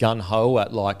gung-ho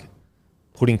at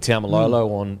putting Taumalolo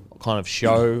on kind of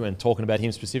show and talking about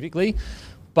him specifically.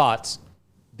 But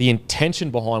the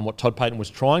intention behind what Todd Payton was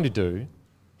trying to do,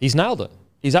 he's nailed it.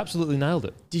 He's absolutely nailed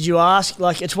it. Did you ask,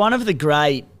 it's two of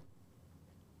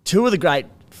the great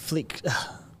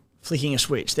flicking a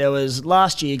switch. There was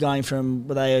last year going from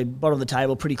where they bottom of the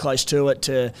table, pretty close to it,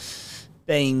 to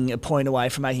being a point away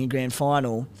from making a grand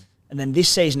final. And then this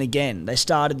season again, they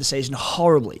started the season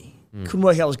horribly. Couldn't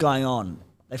work out what was going on.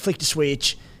 They flicked a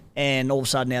switch, and all of a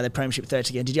sudden now they're premiership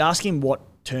thirds again. Did you ask him what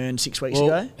turned 6 weeks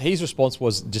ago? His response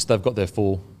was just they've got their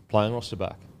full playing roster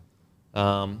back.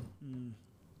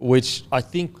 Which I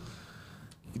think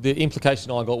the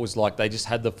implication I got was they just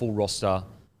had the full roster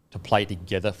to play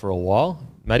together for a while.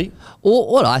 Matty?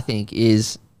 What I think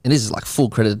is, and this is full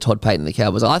credit to Todd Payton and the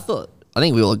Cowboys, I thought I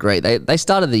think we all agree, they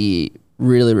started the year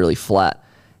really, really flat.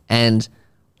 And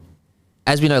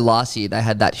as we know, last year they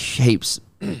had that heaps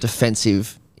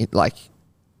defensive, like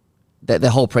their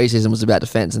whole preseason was about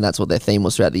defense, and that's what their theme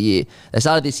was throughout the year. They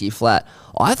started this year flat.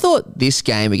 I thought this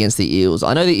game against the Eels,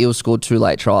 I know the Eels scored 2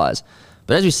 late tries,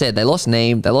 but as we said, they lost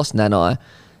Neem, they lost Nanai,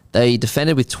 they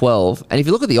defended with 12. And if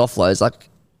you look at the offloads, like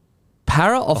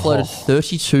Para offloaded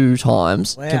 32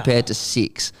 times compared to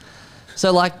 6.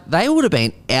 So, like, they would have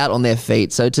been out on their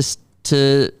feet. So,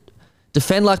 to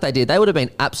defend like they did, they would have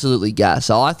been absolutely gassed.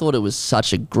 So, I thought it was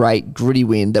such a great, gritty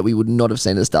win that we would not have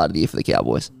seen at the start of the year for the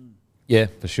Cowboys. Yeah,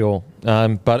 for sure.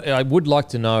 But I would like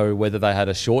to know whether they had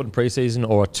a shortened preseason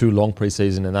or a too long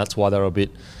preseason, and that's why they were a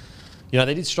bit... You know,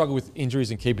 they did struggle with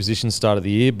injuries in key positions start of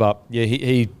the year, but, yeah,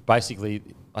 he basically...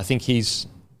 I think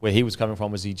where he was coming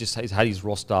from was he's had his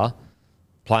roster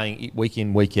playing week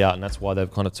in, week out, and that's why they've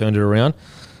kind of turned it around.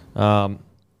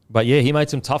 But yeah, he made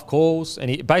some tough calls, and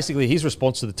his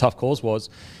response to the tough calls was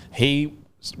he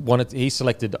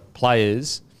selected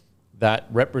players that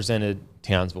represented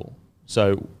Townsville.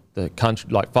 So the country,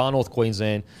 like Far North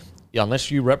Queensland,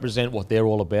 unless you represent what they're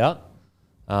all about,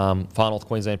 Far North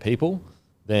Queensland people,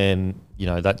 then you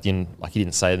know that he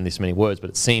didn't say it in this many words, but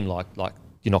it seemed like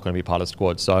you're not going to be part of the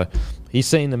squad. So he's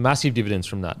seen the massive dividends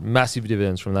from that.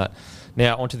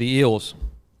 Now, onto the Eels.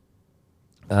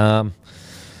 Yeah,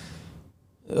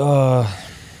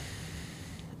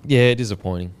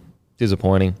 disappointing.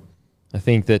 I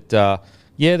think that,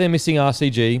 they're missing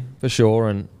RCG for sure,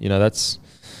 and, you know, it's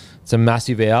a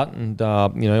massive out, and,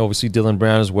 you know, obviously Dylan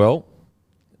Brown as well.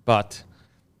 But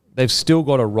they've still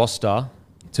got a roster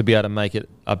to be able to make it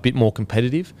a bit more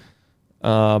competitive.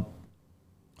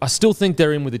 I still think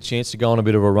they're in with a chance to go on a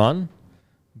bit of a run,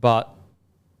 but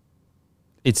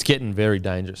it's getting very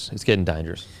dangerous.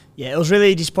 Yeah, it was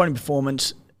really a disappointing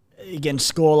performance. Again,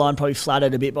 scoreline probably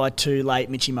flattered a bit by 2 late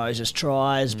Mitchy Moses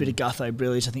tries, a bit of Gutho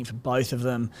brilliance, I think, for both of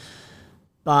them.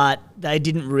 But they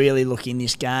didn't really look in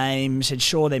this game. Said,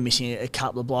 sure, they're missing a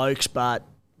couple of blokes, but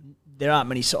there aren't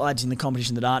many sides in the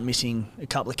competition that aren't missing a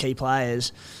couple of key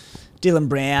players. Dylan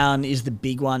Brown is the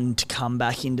big one to come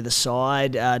back into the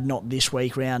side. Not this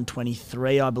week, round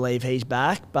 23, I believe he's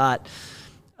back. But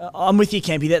I'm with you,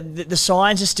 Kempy. The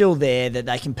signs are still there that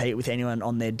they compete with anyone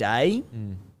on their day.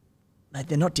 Mate,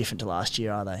 they're not different to last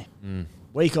year, are they?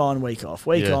 Week on, week off.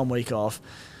 Week on, week off.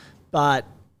 But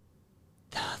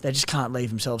they just can't leave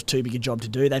themselves too big a job to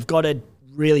do. They've got a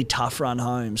really tough run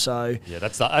home. So yeah,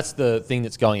 that's the thing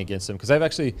that's going against them, because they've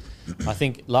actually, I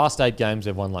think, last 8 games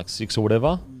they've won like 6 or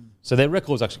whatever. So their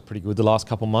record's actually pretty good the last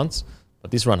couple of months. But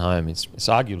this run home, it's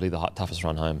arguably the toughest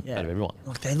run home out of everyone.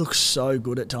 Look, they look so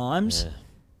good at times. Yeah.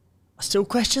 I still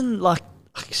question, like,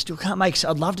 I still can't make...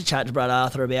 I'd love to chat to Brad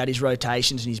Arthur about his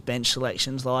rotations and his bench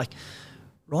selections. Like,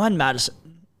 Ryan Madison,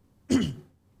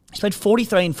 he's played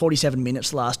 43 and 47 minutes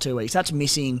the last 2 weeks. That's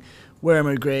missing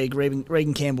Werrimu Greg,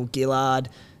 Regan Campbell-Gillard.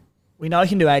 We know he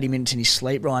can do 80 minutes in his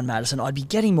sleep, Ryan Madison. I'd be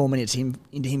getting more minutes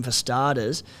into him for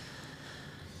starters.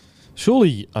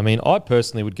 Surely, I mean, I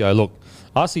personally would go, look,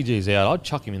 RCG's out. I'd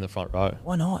chuck him in the front row.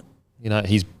 Why not? You know,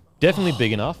 he's definitely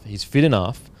big enough. He's fit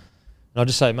enough. And I'd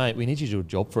just say, mate, we need you to do a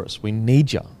job for us. We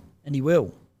need you. And he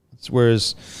will.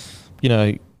 Whereas, you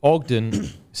know, Ogden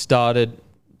started,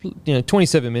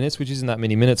 27 minutes, which isn't that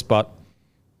many minutes, but,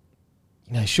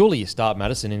 you know, surely you start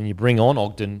Madison and you bring on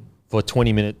Ogden for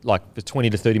 20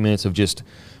 to 30 minutes of just,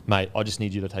 mate, I just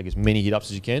need you to take as many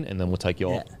hit-ups as you can, and then we'll take you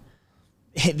off.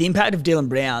 The impact of Dylan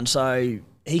Brown, so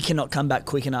he cannot come back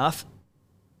quick enough.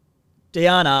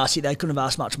 Dejan Arce, they couldn't have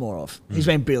asked much more of. He's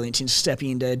been brilliant since stepping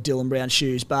into Dylan Brown's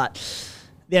shoes, but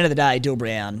at the end of the day, Dylan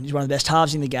Brown, he's one of the best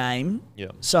halves in the game.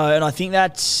 Yeah. So, and I think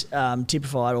that's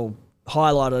typified or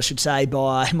highlighted, I should say,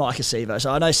 by Micah Sevo.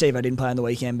 So I know Sevo didn't play on the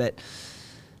weekend, but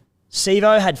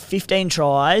Sevo had 15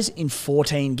 tries in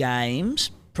 14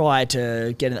 games prior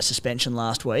to getting that suspension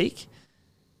last week.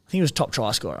 I think he was top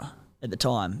try scorer at the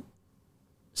time.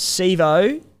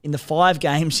 Sevo, in the 5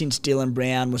 games since Dylan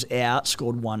Brown was out,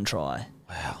 scored 1 try.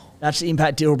 Wow. That's the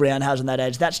impact Dylan Brown has on that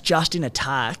age. That's just in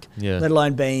attack, let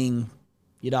alone being,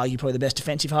 you'd argue, probably the best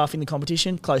defensive half in the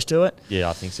competition, close to it. Yeah,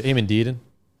 I think so. Him and Dearden.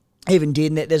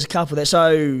 There's a couple there.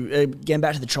 So, getting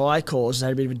back to the try causes, I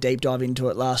had a bit of a deep dive into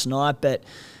it last night, but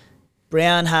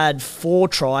Brown had 4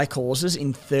 try causes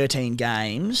in 13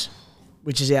 games,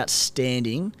 which is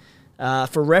outstanding.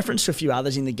 For reference to a few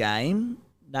others in the game,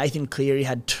 Nathan Cleary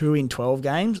had 2 in 12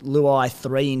 games, Luai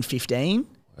 3 in 15,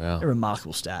 Wow. They're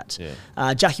remarkable stats.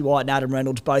 Yeah. Jackie White and Adam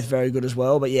Reynolds, both very good as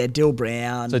well. But yeah, Dill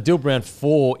Brown. So Dill Brown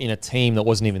 4 in a team that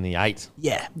wasn't even the 8.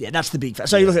 Yeah, that's the big fact.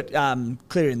 So you look at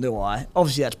Cleary and Luai.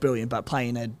 Obviously, that's brilliant, but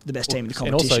playing the best team in the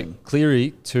competition. And also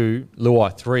Cleary 2,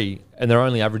 Luai 3, and they're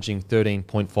only averaging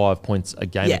 13.5 points a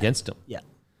game against them. Yeah.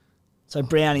 So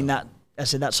Brown in that, I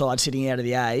said that side sitting out of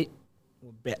the 8,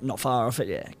 not far off it.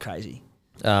 Yeah, crazy.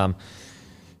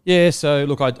 Yeah, so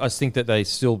look, I think that they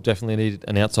still definitely need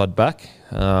an outside back.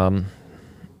 Look,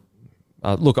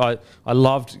 I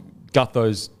loved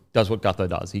Gutho's does what Gutho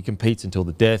does. He competes until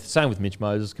the death. Same with Mitch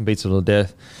Moses, competes until the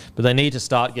death. But they need to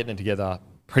start getting it together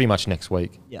pretty much next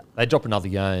week. Yeah. They drop another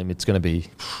game, it's going to be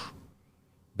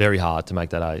very hard to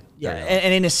make that 8. Yeah,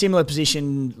 and in a similar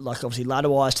position, like obviously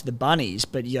ladder-wise to the Bunnies,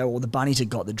 but the Bunnies have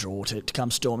got the draw to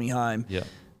come storming home. Yeah.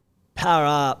 Power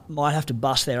Up might have to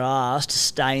bust their ass to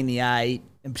stay in the 8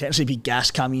 and potentially be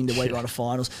gas coming into week 1 of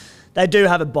finals. They do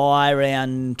have a bye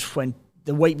around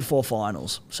the week before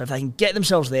finals. So if they can get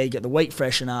themselves there, get the week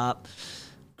freshen up,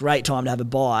 great time to have a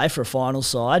bye for a final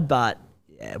side. But,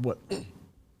 yeah,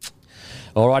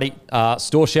 Alrighty,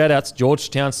 store shout-outs,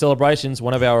 Georgetown Celebrations,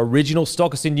 one of our original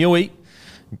stockists in Newey,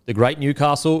 the great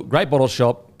Newcastle, great bottle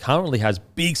shop, currently has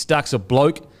big stacks of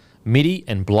Bloke, Midi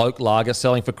and Bloke lager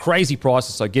selling for crazy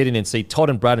prices, so get in and see Todd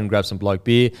and Brad and grab some Bloke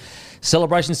beer.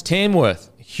 Celebrations Tamworth,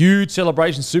 huge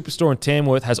Celebrations superstore in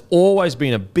Tamworth, has always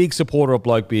been a big supporter of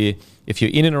Bloke beer. If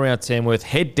you're in and around Tamworth,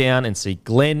 head down and see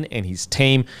Glenn and his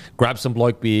team, grab some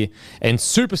Bloke beer. And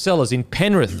Super Sellers in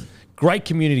Penrith, great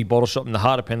community bottle shop in the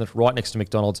heart of Penrith, right next to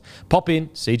McDonald's. Pop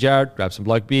in, see Jared, grab some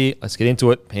Bloke beer. Let's get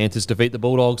into it. Panthers defeat the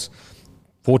Bulldogs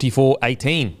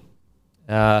 44-18.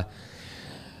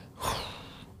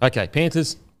 Okay,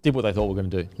 Panthers did what they thought we were going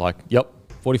to do. Like, yep,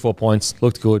 44 points,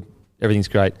 looked good, everything's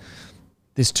great.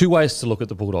 There's 2 ways to look at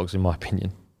the Bulldogs, in my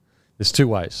opinion. There's 2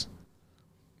 ways.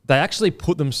 They actually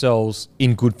put themselves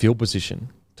in good field position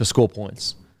to score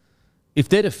points. If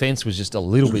their defence was just a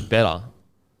little bit better,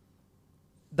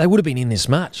 they would have been in this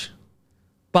match.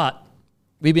 But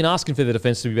we've been asking for the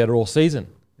defence to be better all season.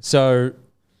 So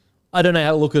I don't know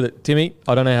how to look at it, Timmy.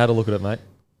 I don't know how to look at it, mate.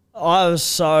 I was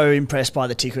so impressed by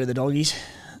the ticker of the Doggies.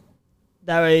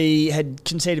 They had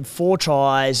conceded 4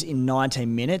 tries in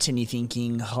 19 minutes, and you're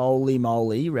thinking, holy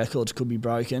moly, records could be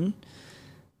broken.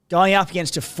 Going up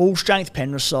against a full-strength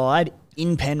Penrith side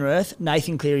in Penrith,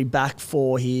 Nathan Cleary back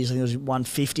for his, I think it was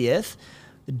 150th.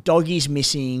 The Doggies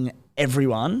missing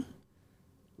everyone.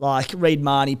 Like Reid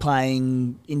Marnie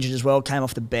playing injured as well, came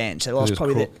off the bench. They lost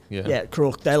probably Crook,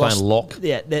 Crook. They lost lock.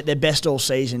 Yeah, their best all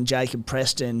season. Jacob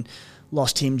Preston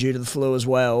lost him due to the flu as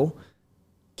well.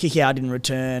 Kick out didn't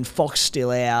return. Fox still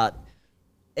out.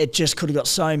 It just could have got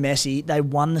so messy. They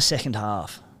won the second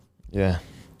half. Yeah.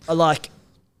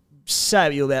 Say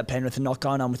what you about Penrith and not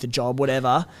going on with the job,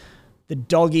 whatever. The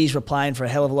Doggies were playing for a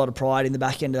hell of a lot of pride in the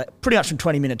back end of that, pretty much from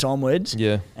 20 minutes onwards.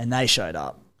 Yeah. And they showed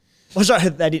up. Well, sorry,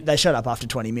 they showed up after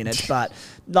 20 minutes, but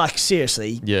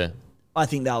seriously, Yeah. I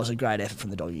think that was a great effort from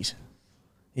the Doggies.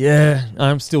 Yeah,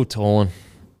 I'm still torn.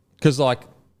 Because,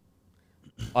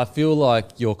 I feel like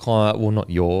you're kind of, well,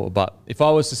 not but if I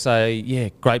was to say, yeah,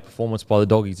 great performance by the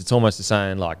Doggies, it's almost the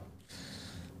saying,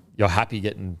 you're happy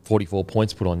getting 44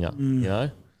 points put on you, you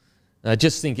know? And I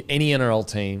just think any NRL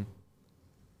team,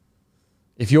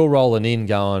 if you're rolling in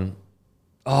going,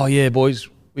 oh, yeah, boys,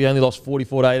 we only lost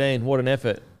 44-18, what an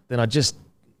effort, then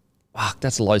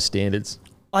that's low standards.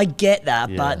 I get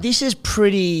that, but this is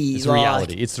pretty... It's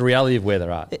reality. It's the reality of where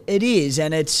they're at. It is,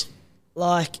 and it's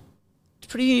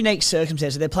pretty unique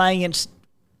circumstances. They're playing against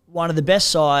one of the best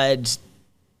sides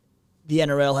the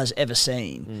NRL has ever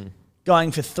seen.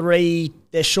 Going for 3,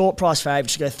 they're short price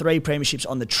favourites to go 3 premierships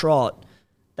on the trot.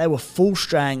 They were full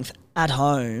strength at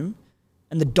home,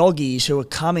 and the Doggies, who are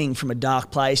coming from a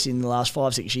dark place in the last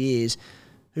 5-6 years,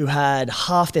 who had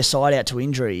half their side out to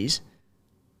injuries,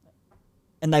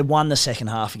 and they won the second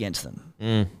half against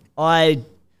them. I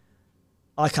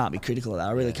can't be critical of that.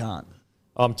 I really can't.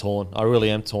 I'm torn. I really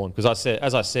am torn. Because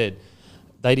as I said,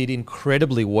 they did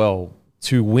incredibly well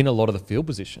to win a lot of the field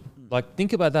position.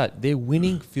 Think about that. They're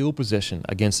winning field possession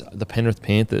against the Penrith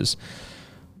Panthers.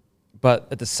 But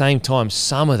at the same time,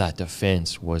 some of that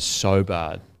defence was so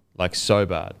bad. So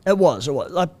bad. It was.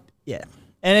 Yeah.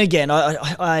 And again,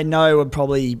 I know I'm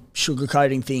probably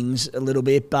sugarcoating things a little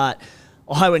bit, but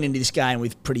I went into this game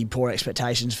with pretty poor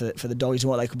expectations for the Doggies and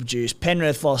what they could produce.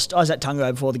 Penrith lost Isaac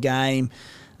Tungo before the game.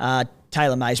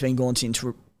 Taylor May's been gone since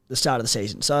the start of the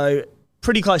season. So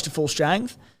pretty close to full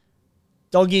strength.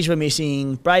 Doggies were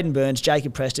missing Braden Burns,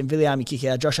 Jacob Preston, Viliami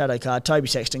Kikau, Josh Adokar, Toby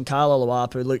Sexton, Carl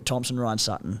Oluwapu, Luke Thompson, Ryan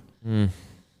Sutton.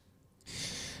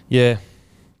 Yeah.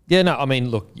 Yeah, no, I mean,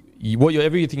 look,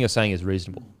 everything you're saying is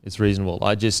reasonable. It's reasonable.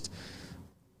 I just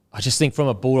think from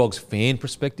a Bulldogs fan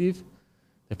perspective,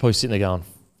 they're probably sitting there going,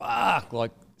 fuck,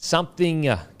 like something,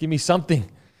 give me something.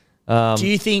 Do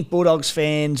you think Bulldogs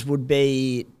fans would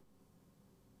be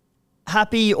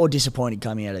happy or disappointed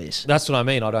coming out of this? That's what I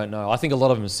mean. I don't know. I think a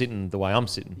lot of them are sitting the way I'm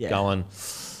sitting, going,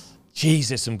 geez,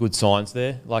 there's some good signs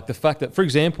there. Like the fact that, for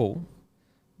example,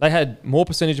 they had more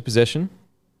percentage of possession.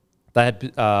 They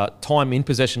had time in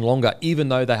possession longer, even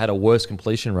though they had a worse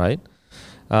completion rate.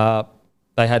 They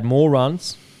had more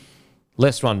runs,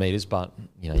 less run meters, but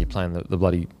you're playing the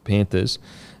bloody Panthers.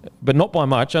 But not by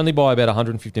much, only by about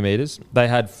 150 metres. They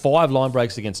had 5 line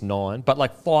breaks against 9, but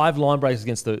like 5 line breaks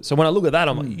against the... So when I look at that,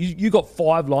 I'm like, you got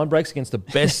 5 line breaks against the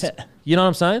best... You know what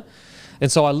I'm saying?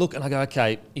 And so I look and I go,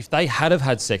 okay, if they had have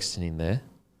had Sexton in there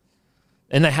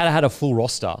and they had a full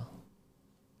roster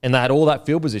and they had all that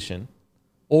field position,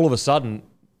 all of a sudden,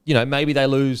 maybe they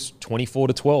lose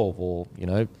 24-12 or,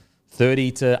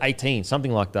 30-18,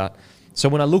 something like that. So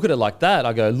when I look at it like that,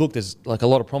 I go, look, there's like a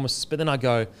lot of promises. But then I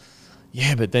go...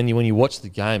 Yeah, but then when you watch the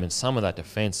game and some of that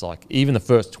defence, like even the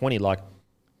first 20, like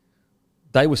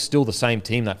they were still the same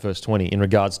team that first 20 in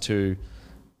regards to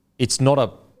it's not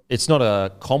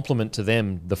a compliment to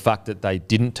them, the fact that they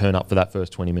didn't turn up for that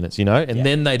first 20 minutes, and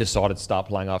then they decided to start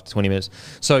playing after 20 minutes.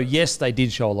 So yes, they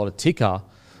did show a lot of ticker,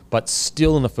 but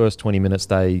still in the first 20 minutes,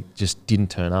 they just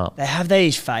didn't turn up. They have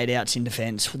these fade outs in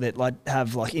defence that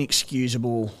have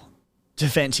inexcusable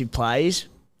defensive plays.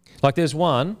 Like there's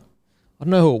one, I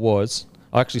don't know who it was.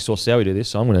 I actually saw Sowie do this,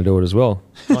 so I'm going to do it as well.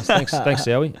 Nice, thanks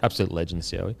Sowie. Absolute legend,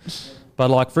 Sowie. But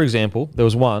like, for example, there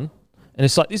was one, and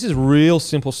it's like, this is real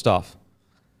simple stuff.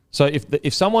 So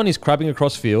if someone is crabbing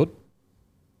across field,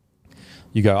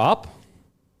 you go up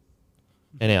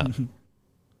and out.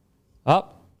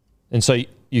 Up. And so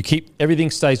you keep, everything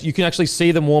stays, you can actually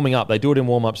see them warming up. They do it in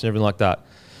warm-ups and everything like that.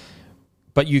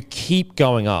 But you keep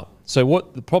going up. So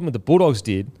what the problem with the Bulldogs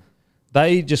did,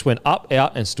 they just went up,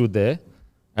 out, and stood there.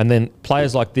 And then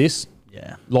players like this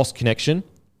lost connection,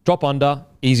 drop under,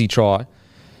 easy try.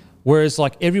 Whereas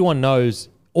like everyone knows,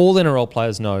 all NRL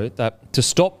players know that to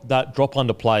stop that drop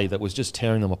under play that was just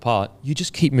tearing them apart, you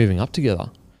just keep moving up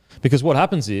together. Because what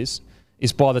happens is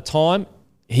by the time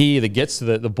he either gets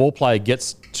to the ball player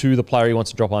gets to the player he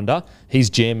wants to drop under, he's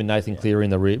jamming Nathan Cleary in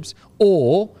the ribs,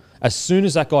 or as soon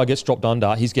as that guy gets dropped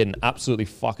under, he's getting absolutely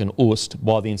fucking oosed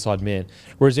by the inside man.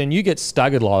 Whereas then you get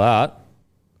staggered like that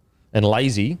and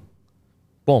lazy,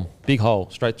 boom, big hole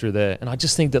straight through there. And I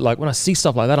just think that like when I see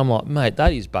stuff like that, I'm like, mate,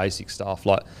 that is basic stuff.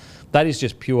 Like that is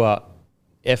just pure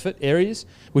effort areas,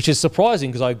 which is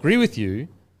surprising because I agree with you.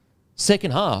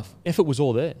 Second half, effort was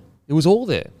all there. It was all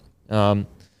there.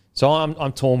 So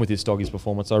I'm torn with this Doggies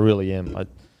performance. I really am.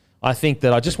 I think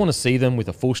that I just want to see them with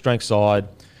a full strength side,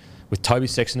 with Toby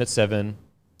Sexton at 7,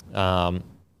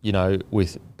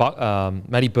 with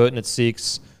Matty Burton at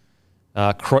 6,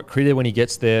 Critter when he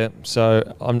gets there.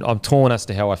 So I'm torn as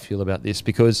to how I feel about this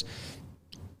because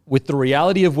with the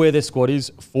reality of where their squad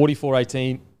is,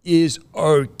 44-18 is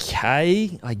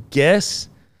okay, I guess,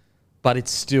 but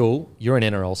it's still, you're an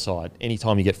NRL side.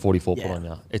 Anytime you get 44 put on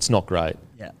you, it's not great.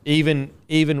 Yeah. Even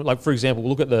like, for example,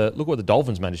 look what the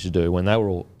Dolphins managed to do when they were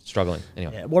all struggling.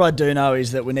 Anyway. Yeah, what I do know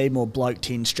is that we need more Bloke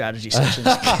tin strategy sessions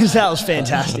because that was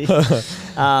fantastic.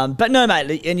 But no,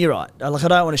 mate, and you're right. Like I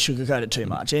don't want to sugarcoat it too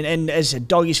much. And as I said,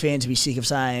 Doggies fans would be sick of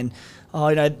saying,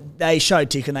 they showed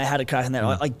tick and they had a crack in that.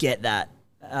 I get that.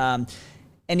 And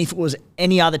if it was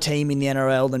any other team in the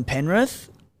NRL than Penrith,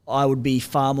 I would be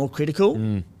far more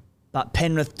critical. But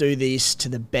Penrith do this to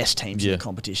the best teams in the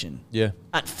competition. Yeah.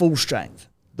 At full strength.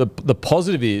 The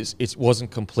positive is it wasn't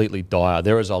completely dire.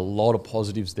 There is a lot of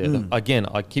positives there. Again,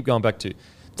 I keep going back to,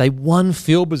 they won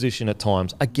field position at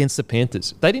times against the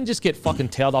Panthers. They didn't just get fucking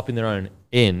towed up in their own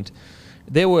end.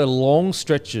 There were long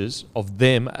stretches of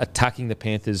them attacking the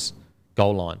Panthers'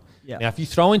 goal line. Yeah. Now, if you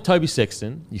throw in Toby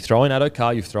Sexton, you throw in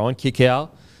Addo-Carr, you throw in Kikau,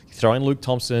 you throw in Luke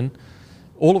Thompson,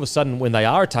 all of a sudden when they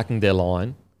are attacking their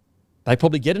line, they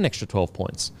probably get an extra 12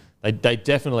 points. They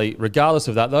definitely, regardless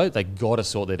of that though, they got to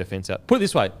sort their defence out. Put it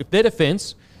this way, if their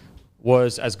defence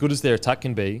was as good as their attack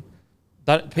can be,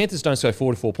 Panthers don't score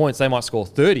 44 points, they might score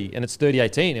 30 and it's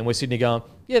 30-18 and we're sitting here going,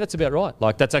 yeah, that's about right.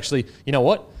 Like that's actually, you know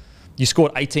what? You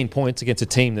scored 18 points against a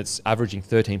team that's averaging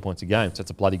 13 points a game, so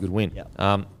it's a bloody good win. Yep.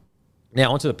 Now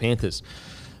onto the Panthers.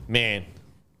 Man,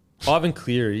 Ivan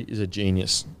Cleary is a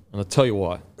genius and I'll tell you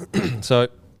why. So,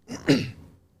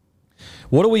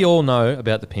 what do we all know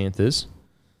about the Panthers?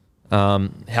 How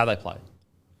they play.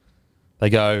 They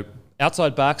go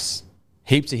outside backs,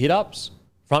 heaps of hit-ups,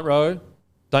 front row,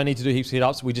 don't need to do heaps of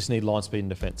hit-ups, we just need line speed and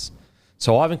defence.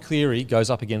 So Ivan Cleary goes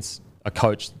up against a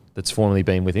coach that's formerly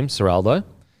been with him, Seraldo,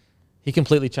 he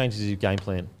completely changes his game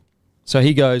plan. So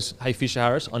he goes, hey, Fisher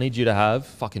Harris, I need you to have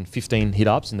fucking 15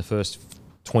 hit-ups in the first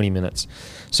 20 minutes.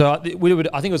 So I think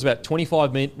it was about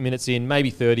 25 minutes in,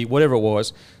 maybe 30, whatever it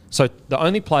was. So the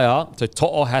only player, so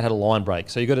To'o had a line break.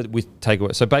 So you got to take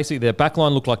away. So basically their back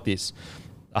line looked like this.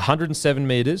 107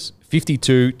 metres,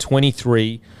 52,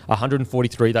 23,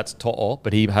 143, that's To'o,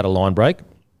 but he had a line break.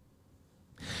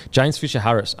 James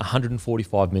Fisher-Harris,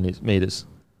 145 metres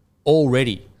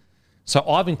already. So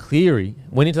Ivan Cleary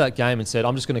went into that game and said,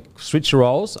 I'm just going to switch the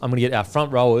roles. I'm going to get our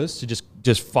front rowers to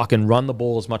just fucking run the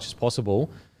ball as much as possible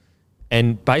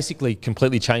and basically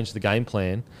completely change the game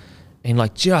plan. And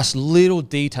like just little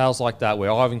details like that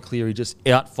where Ivan Cleary just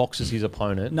outfoxes his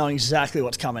opponent. Knowing exactly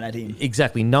what's coming at him.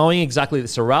 Exactly. Knowing exactly that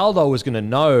Seraldo was going to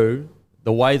know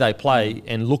the way they play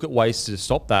and look at ways to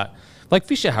stop that. Like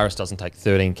Fisher-Harris doesn't take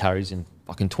 13 carries in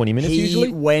fucking 20 minutes usually.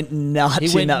 He went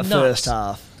nuts in that first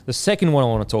half. The second one I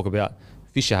want to talk about,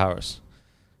 Fisher-Harris.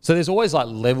 So there's always like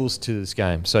levels to this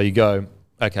game. So you go,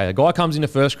 okay, a guy comes into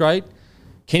first grade,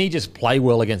 can he just play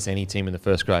well against any team in the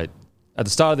first grade? At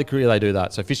the start of the career, they do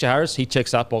that. So Fisher-Harris, he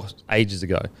checks that box ages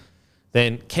ago.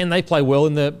 Then can they play well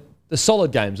in the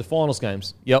solid games, the finals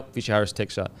games? Yep, Fisher-Harris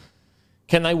checks that.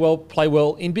 Can they play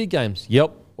well in big games?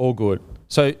 Yep, all good.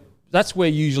 So that's where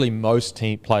usually most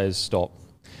team players stop.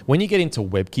 When you get into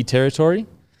Webke territory,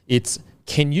 it's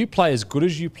can you play as good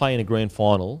as you play in a grand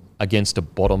final against a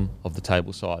bottom of the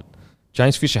table side?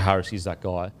 James Fisher-Harris is that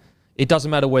guy. It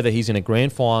doesn't matter whether he's in a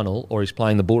grand final or he's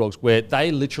playing the Bulldogs where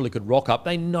they literally could rock up.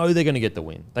 They know they're going to get the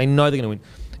win. They know they're going to win.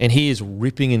 And he is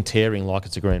ripping and tearing like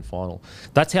it's a grand final.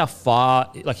 That's how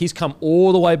far, like he's come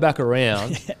all the way back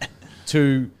around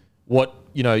to what,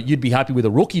 you know, you'd be happy with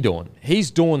a rookie doing.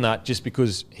 He's doing that just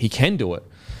because he can do it.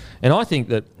 And I think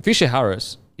that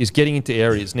Fisher-Harris is getting into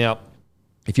areas. Now,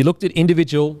 if you looked at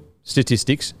individual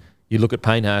statistics, you look at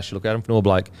Payne Hash, you look at Adam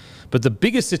Blake, but the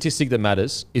biggest statistic that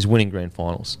matters is winning grand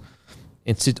finals.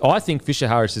 And so I think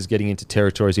Fisher-Harris is getting into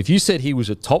territories. If you said he was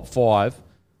a top 5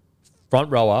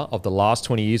 front rower of the last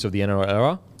 20 years of the NRL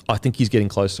era, I think he's getting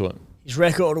close to it. His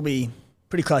record will be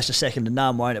pretty close to second to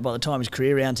none, won't it, by the time his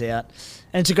career rounds out.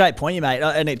 And it's a great point you made.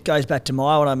 And it goes back to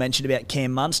what I mentioned about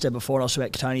Cam Munster before and also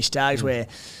about Tony Staggs, where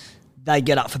they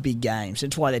get up for big games.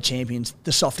 It's why they're champions.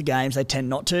 The softer games, they tend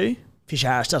not to.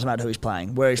 Fisher-Harris doesn't matter who he's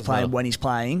playing, where he's playing, when he's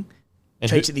playing. And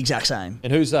treats it the exact same.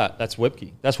 And who's that? That's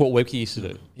Webke. That's what Webke used to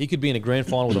do. He could be in a grand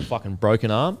final with a fucking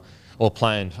broken arm or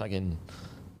playing fucking,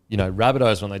 you know,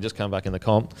 Rabbitohs when they just come back in the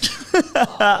comp.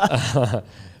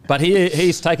 But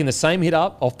he's taken the same hit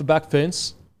up off the back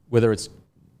fence, whether it's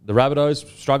the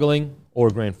Rabbitohs struggling or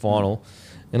a grand final.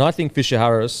 And I think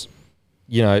Fisher-Harris,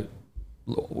 you know,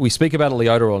 we speak about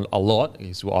Leota a lot.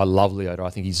 I love Leota.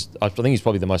 I think he's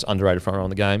probably the most underrated front rower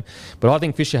in the game. But I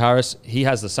think Fisher-Harris, he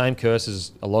has the same curse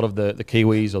as a lot of the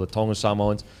Kiwis or the Tonga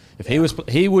Samoans. If he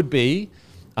would be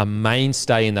a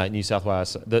mainstay in that New South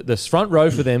Wales. The front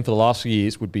row for them for the last few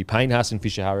years would be Payne Haas and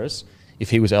Fisher-Harris if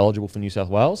he was eligible for New South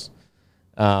Wales.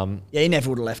 He never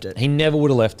would have left it. He never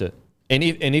would have left it. And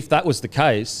if that was the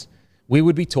case, we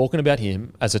would be talking about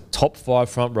him as a top 5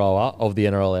 front rower of the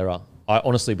NRL era. I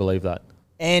honestly believe that.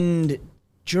 And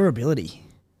durability.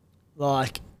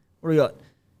 Like, what do we got?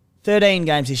 13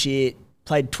 games this year,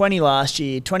 played 20 last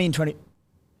year, 20 and 20.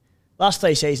 Last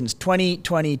 3 seasons, 20,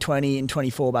 20, 20, and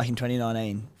 24 back in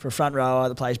 2019 for a front rower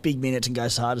that plays big minutes and goes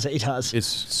as hard as he does. It's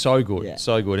so good,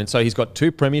 so good. And so he's got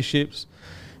 2 premierships.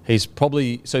 He's got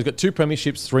 2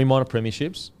 premierships, 3 minor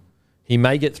premierships. He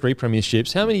may get 3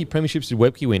 premierships. How many premierships did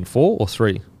Webke win? 4 or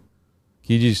 3? Can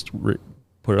you just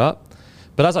put it up?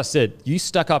 But as I said, you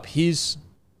stack up his,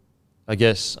 I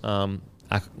guess,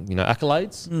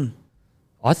 accolades.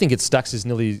 I think it stacks as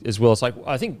nearly as well. It's like,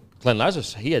 I think Glenn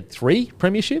Lazarus, he had 3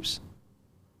 premierships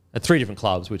at 3 different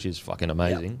clubs, which is fucking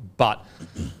amazing. Yep. But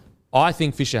I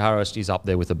think Fisher-Harris is up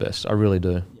there with the best. I really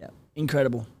do. Yeah,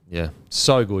 incredible. Yeah,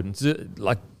 so good.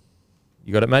 Like,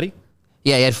 you got it, Matty?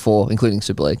 Yeah, he had 4, including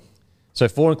Super League. So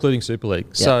 4 including Super League.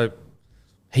 Yep. So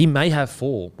he may have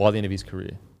 4 by the end of his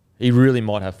career. He really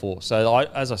might have 4. So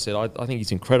as I said, I think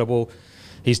he's incredible.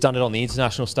 He's done it on the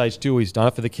international stage too. He's done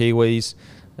it for the Kiwis.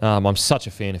 I'm such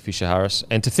a fan of Fisher-Harris.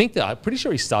 And to think that, I'm pretty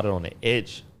sure he started on the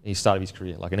edge. He started his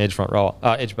career like an edge back rower.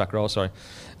 Outside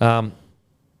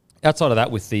of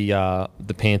that, with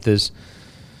the Panthers,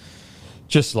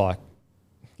 just like,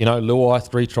 you know, Luai,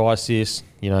 3 try assists,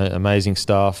 you know, amazing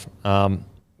stuff.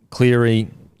 Cleary,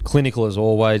 clinical as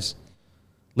always.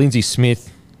 Lindsay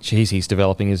Smith, geez, he's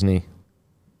developing, isn't he?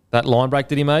 That line break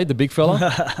that he made, the big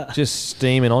fella, just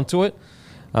steaming onto it.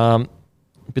 But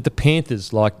the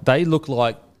Panthers, like, they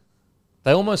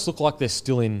almost look like they're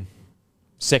still in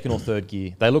second or third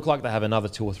gear. They look like they have another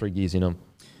 2 or 3 gears in them.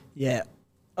 Yeah.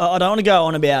 I don't want to go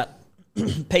on about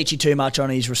Peachy too much on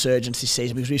his resurgence this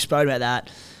season because we've spoken about that.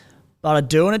 But I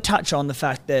do want to touch on the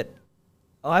fact that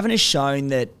Ivan has shown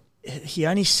that he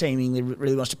only seemingly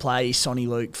really wants to play Sonny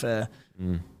Luke for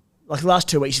like the last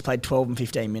 2 weeks. He's played 12 and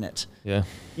 15 minutes. Yeah,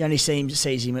 he only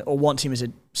sees him or wants him as a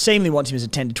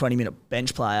 10 to 20 minute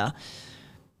bench player.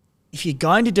 If you're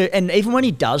going to do, and even when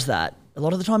he does that, a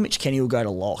lot of the time Mitch Kenny will go to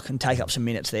lock and take up some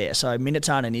minutes there. So minutes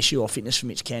aren't an issue or fitness for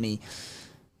Mitch Kenny.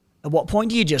 At what point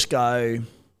do you just go,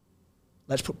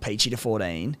 let's put Peachy to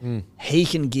 14. He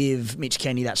can give Mitch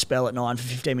Kenny that spell at 9 for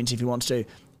 15 minutes if he wants to,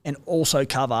 and also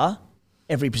cover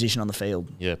every position on the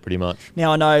field. Yeah, pretty much.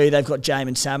 Now, I know they've got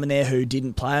Jamin Salmon there who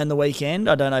didn't play on the weekend.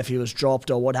 I don't know if he was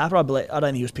dropped or what happened. I don't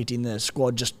think he was picked in the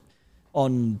squad just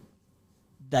on...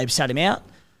 They've sat him out.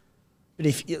 But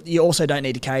if you also don't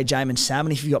need to carry Jamin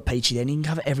Salmon if you've got Peachy, then you can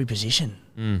cover every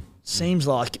position. Seems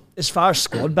like, as far as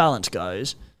squad balance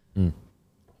goes...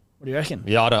 What do you reckon?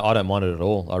 Yeah, I don't mind it at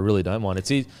all. I really don't mind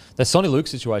it. The Sonny Luke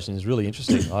situation is really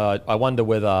interesting. I wonder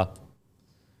whether,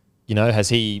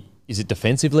 is it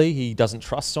defensively he doesn't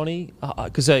trust Sonny?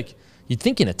 Because you'd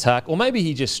think in attack, or maybe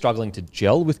he's just struggling to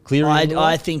gel with Cleary.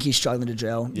 I think he's struggling to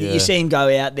gel. Yeah. You see him go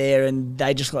out there and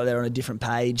they just got there on a different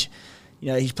page.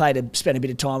 He's spent a bit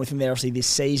of time with him there obviously this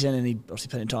season, and he obviously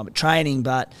spent time at training,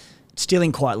 but still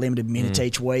in quite limited minutes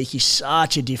each week. He's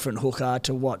such a different hooker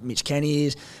to what Mitch Kenny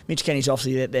is. Mitch Kenny's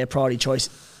obviously their priority choice.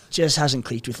 Just hasn't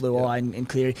clicked with Luai and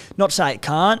Cleary. Not to say it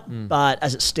can't, but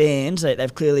as it stands,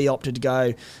 they've clearly opted to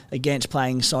go against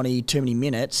playing Sonny too many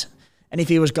minutes. And if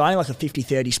he was going like a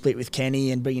 50-30 split with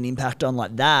Kenny and bringing impact on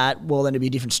like that, well, then it'd be a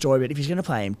different story. But if he's going to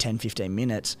play him 10, 15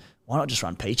 minutes, why not just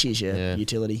run Peachy as your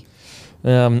utility?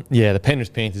 The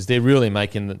Penrith Panthers, they're really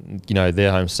making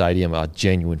their home stadium a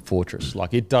genuine fortress.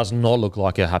 Like, it does not look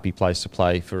like a happy place to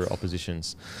play for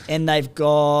oppositions. And they've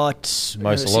got a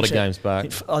lot of games back.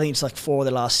 I think it's like 4 of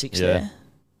the last 6 there.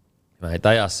 Mate,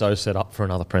 they are so set up for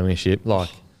another premiership. Like,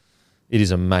 it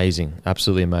is amazing,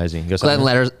 absolutely amazing.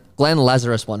 Glenn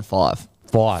Lazarus won 5.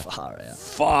 5.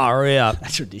 Far out.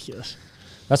 That's ridiculous.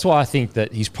 That's why I think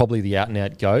that he's probably the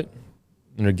out-and-out GOAT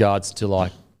in regards to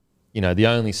the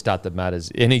only stat that matters.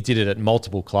 And he did it at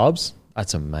multiple clubs.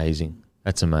 That's amazing.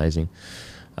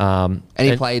 And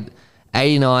he played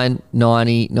 89,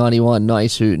 90, 91,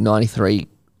 92, 93,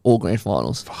 all grand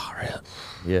finals. Far out.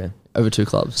 Yeah. Over 2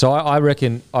 clubs. So I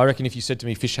reckon if you said to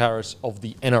me Fish Harris of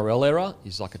the NRL era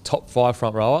is like a top 5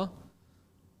 front rower,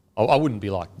 I wouldn't be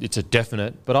like, it's a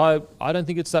definite, but I don't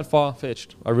think it's that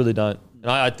far-fetched. I really don't. And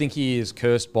I think he is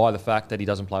cursed by the fact that he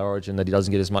doesn't play Origin, that he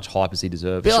doesn't get as much hype as he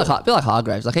deserves. Be like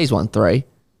Hargraves. Like, he's won 3.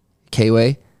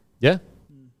 Kiwi. Yeah.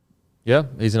 Yeah,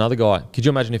 he's another guy. Could you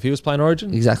imagine if he was playing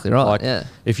Origin? Exactly right, yeah.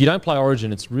 If you don't play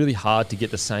Origin, it's really hard to get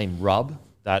the same rub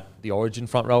that the Origin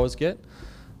front rowers get.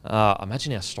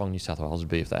 Imagine how strong New South Wales would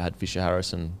be if they had Fisher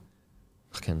Harris and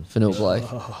fucking Fanil Blake.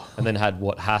 And then had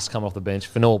Haas come off the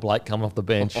bench, Fanil Blake coming off the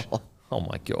bench. Oh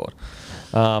my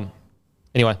God.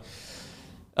 Anyway,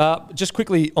 just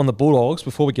quickly on the Bulldogs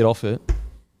before we get off it,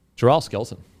 Jarrell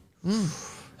Skelton.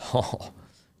 Oh,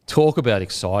 talk about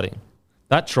exciting.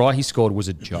 That try he scored was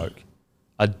a joke.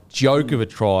 A joke of a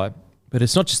try, but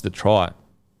it's not just the try.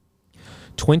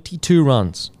 22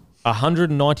 runs,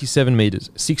 197 metres,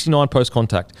 69 post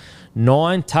contact,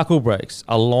 9 tackle breaks,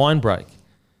 a line break,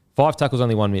 5 tackles,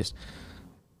 only 1 missed.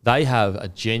 They have a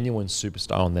genuine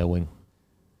superstar on their wing.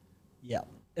 Yeah.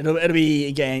 It'll be,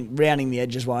 again, rounding the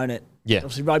edges, won't it? Yeah.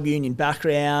 Obviously, rugby union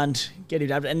background, get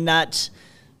it up. And that's,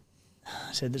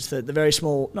 so that's the very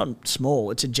small, not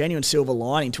small, it's a genuine silver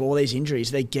lining to all these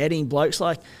injuries. They're getting blokes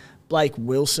like Blake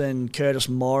Wilson, Curtis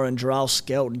Moran, Jarrell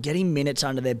Skelton, getting minutes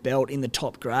under their belt in the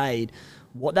top grade.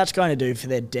 What that's going to do for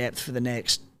their depth for the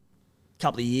next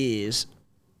couple of years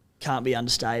can't be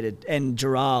understated. And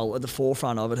Jarrell at the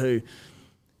forefront of it, who,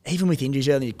 even with injuries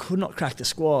earlier, could not crack the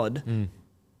squad.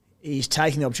 He's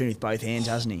taking the opportunity with both hands,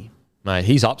 hasn't he? Mate,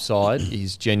 his upside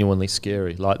is genuinely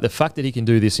scary. Like, the fact that he can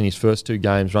do this in his first 2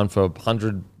 games, run for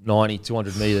 190,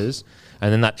 200 metres,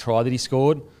 and then that try that he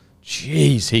scored,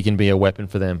 jeez, he can be a weapon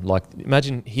for them. Like,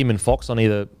 imagine him and Fox on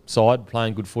either side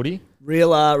playing good footy.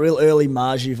 Real early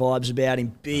Marju vibes about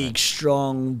him. Big,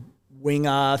 strong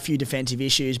winger, a few defensive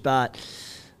issues, but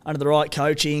under the right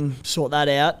coaching, sort that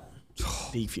out.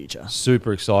 Big future.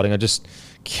 Super exciting. I just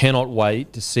cannot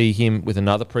wait to see him with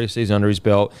another preseason under his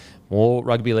belt, more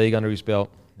rugby league under his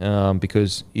belt,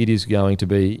 because it is going to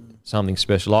be something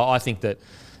special. I think that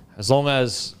as long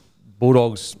as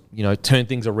Bulldogs, turn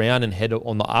things around and head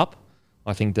on the up,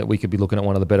 I think that we could be looking at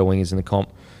one of the better wingers in the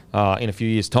comp in a few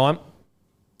years' time.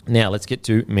 Now, let's get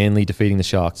to Manly defeating the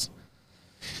Sharks.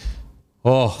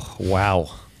 Oh, wow.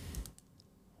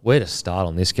 Where to start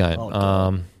on this game?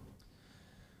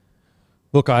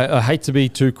 Look, I hate to be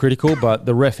too critical, but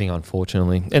the reffing,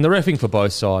 unfortunately, and the reffing for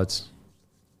both sides.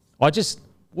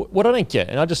 What I don't get,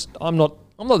 and I'm not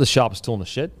the sharpest tool in the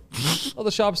shed. Not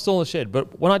the sharpest tool in the shed,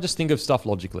 but when I just think of stuff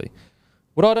logically,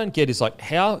 what I don't get is like,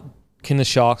 how can the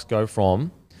Sharks go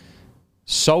from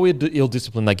so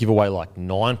ill-disciplined they give away like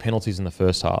 9 penalties in the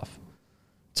first half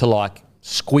to like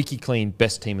squeaky clean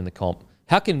best team in the comp?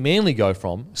 How can Manly go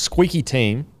from squeaky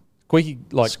clean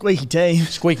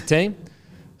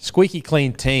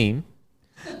team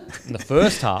in the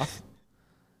first half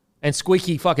and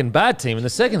squeaky fucking bad team in the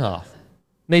second half?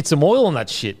 Need some oil on that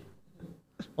shit.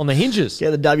 On the hinges.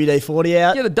 Get the WD-40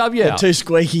 out. Get the W out. Too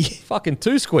squeaky. Fucking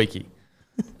too squeaky.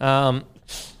 That's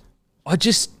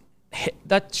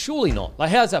surely not.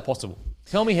 Like, how's that possible?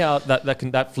 Tell me how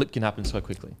that flip can happen so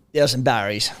quickly. There were some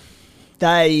Barrys.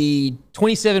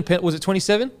 27, was it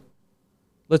 27?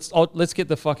 Let's get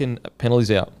the fucking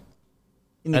penalties out.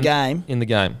 In the game. In the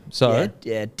game. So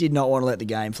did not want to let the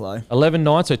game flow.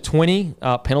 11-9, so 20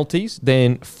 penalties,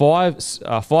 then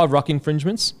five ruck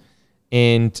infringements,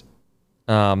 and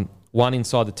 1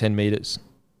 inside the 10 metres.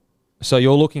 So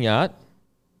you're looking at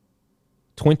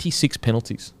 26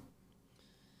 penalties.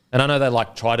 And I know they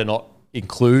like try to not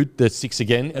include the 6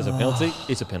 again as a penalty.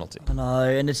 It's a penalty. I know,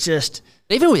 and it's just...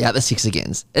 Even without the 6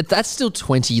 agains, that's still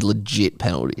 20 legit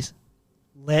penalties.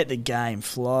 Let the game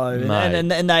flow.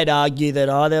 And they'd argue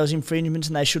that, there was infringements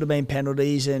and they should have been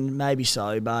penalties, and maybe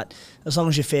so, but as long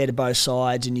as you're fair to both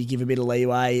sides and you give a bit of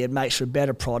leeway, it makes for a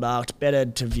better product, better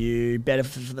to view, better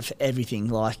for everything.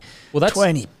 Like, well, that's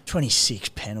 26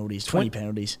 penalties, 20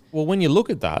 penalties. Well, when you look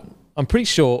at that, I'm pretty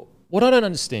sure, what I don't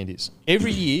understand is,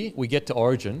 every year we get to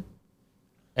Origin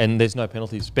and there's no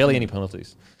penalties, barely any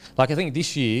penalties. Like, I think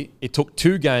this year it took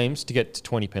 2 games to get to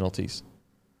 20 penalties.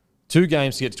 2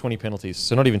 games to get to 20 penalties,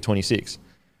 so not even 26.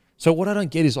 So what I don't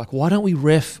get is, like, why don't we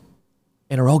ref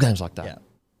NRL games like that? Yeah.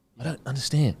 I don't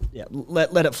understand. Yeah,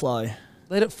 let it flow.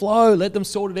 Let it flow. Let them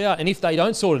sort it out. And if they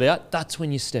don't sort it out, that's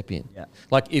when you step in. Yeah.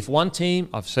 Like, if one team,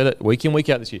 I've said it week in, week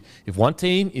out this year, if one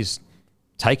team is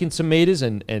taking some meters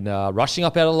and rushing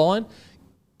up out of line,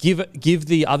 give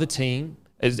the other team,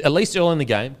 at least early in the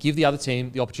game, give the other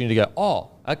team the opportunity to go,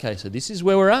 okay, so this is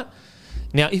where we're at.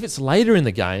 Now, if it's later in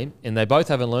the game and they both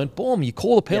haven't learned, boom, you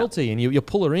call a penalty and you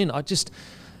pull her in. I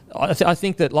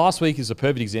think that last week is a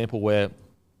perfect example where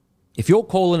if you're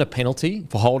calling a penalty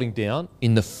for holding down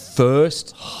in the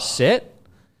first set,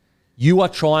 you are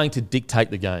trying to dictate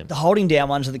the game. The holding down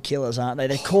ones are the killers, aren't they?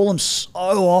 They call them so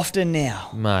often now.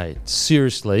 Mate,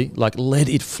 seriously, like, let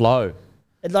it flow.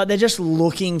 Like, they're just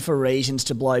looking for reasons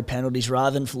to blow penalties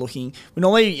rather than for looking. We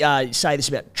normally say this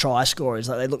about try scorers.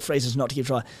 Like, they look for reasons not to give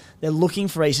try. They're looking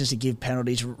for reasons to give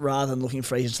penalties rather than looking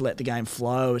for reasons to let the game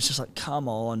flow. It's just like, come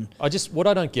on. What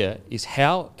I don't get is,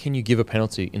 how can you give a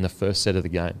penalty in the first set of the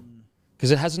game?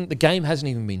 Because the game hasn't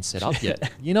even been set up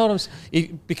yet. You know what I'm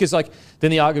saying? Because, like, then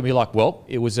the argument will be like, well,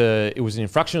 it was an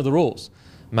infraction of the rules.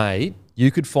 Mate, you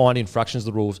could find infractions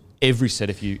of the rules every set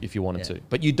if you wanted to.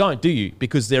 But you don't, do you?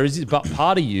 Because there is a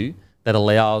part of you that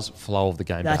allows flow of the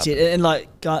game. That's it. And, like,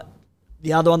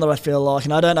 the other one that I feel like,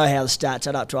 and I don't know how the stats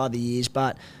add up to other years,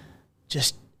 but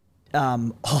just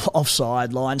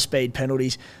offside, line speed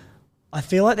penalties, I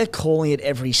feel like they're calling it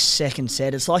every second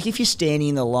set. It's like if you're standing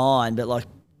in the line, but like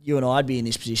you and I'd be in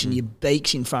this position, your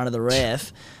beak's in front of the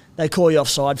ref, they call you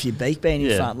offside for your beak being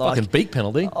in front. Like, fucking beak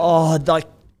penalty. Oh, like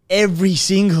every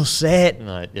single set.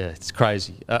 Mate, yeah, it's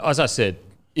crazy. As I said,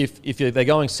 if they're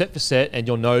going set for set and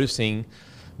you're noticing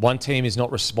one team is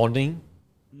not responding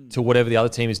to whatever the other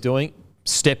team is doing,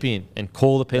 step in and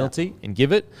call the penalty and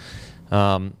give it.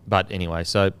 But anyway,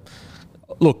 so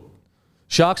look,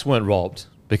 Sharks weren't robbed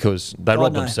because they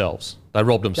robbed themselves. They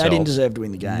robbed themselves. They didn't deserve to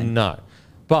win the game. No.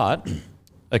 But,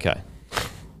 okay.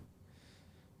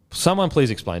 Someone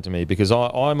please explain to me, because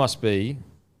I must be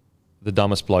the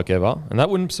dumbest bloke ever, and that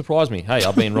wouldn't surprise me. Hey,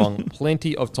 I've been wrong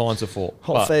plenty of times before.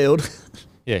 Hot field.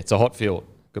 Yeah, it's a hot field.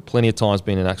 Got plenty of times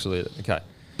being an actual Okay.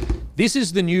 This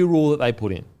is the new rule that they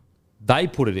put in. They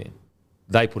put it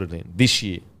in this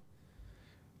year.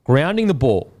 Grounding the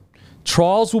ball.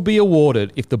 Trials will be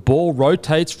awarded if the ball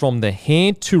rotates from the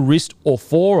hand to wrist or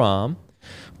forearm,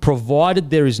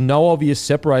 provided there is no obvious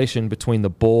separation between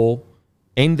the ball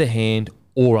and the hand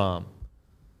or arm.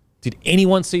 Did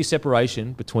anyone see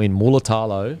separation between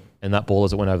Mulatalo and that ball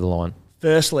as it went over the line?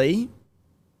 Firstly,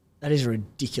 that is a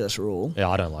ridiculous rule. Yeah,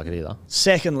 I don't like it either.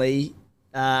 Secondly,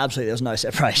 absolutely there was no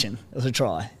separation. It was a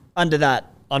try. Under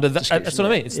that, that's what I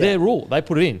mean. It's their rule. They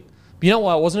put it in. But you know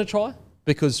why it wasn't a try?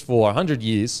 Because for 100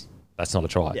 years, that's not a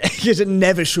try. Yeah, because it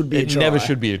never should be a try. It never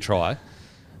should be a try.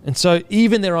 And so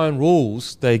even their own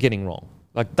rules, they're getting wrong.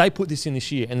 Like, they put this in this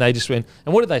year, and they just went,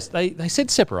 and what did they say? They said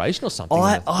separation or something.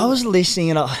 I was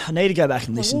listening, and I need to go back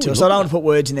and listen to it, so I don't want to put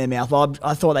words in their mouth.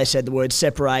 I thought they said the word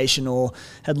separation or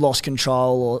had lost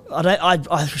control, or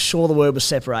I'm sure the word was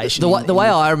separation. The way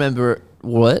I remember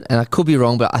it, and I could be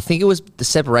wrong, but I think it was the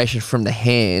separation from the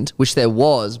hand, which there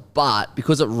was, but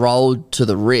because it rolled to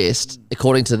the wrist,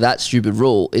 according to that stupid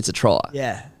rule, it's a try.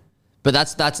 Yeah. But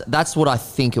that's what I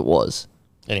think it was.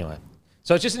 Anyway,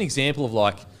 so it's just an example of,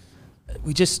 like,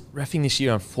 we just reffing this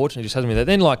year, unfortunately, just hasn't been there.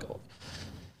 Then, like,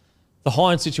 the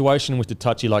Hines situation with the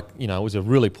touchy, like, you know, it was a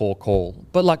really poor call.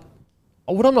 But, like,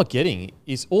 what I'm not getting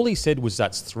is all he said was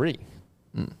that's 3.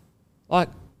 Like,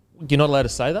 you're not allowed to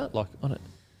say that? Like, I don't.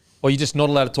 Or you're just not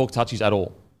allowed to talk touchies at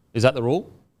all? Is that the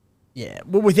rule? Yeah,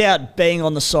 well, without being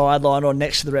on the sideline or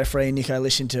next to the referee and Nico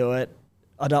listening to it,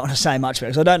 I don't want to say much about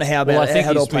it because I don't know how I think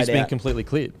how it all played he's been out. completely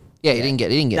cleared. Yeah, he didn't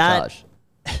get charged.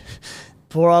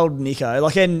 Poor old Nico.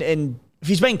 Like, and if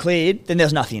he's been cleared, then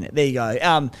there's nothing in it. There you go.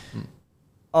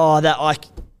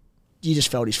 You just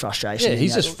felt his frustration. Yeah,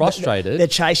 he's just frustrated. They're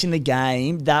chasing the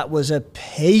game. That was a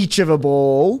peach of a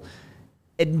ball.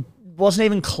 It wasn't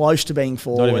even close to being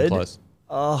forward. Not even close.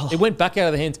 Oh. It went back out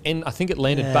of the hands, and I think it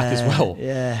landed back as well.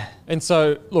 Yeah. And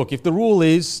so, look, if the rule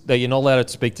is that you're not allowed to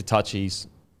speak to touchies,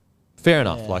 fair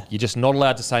enough. Like, you're just not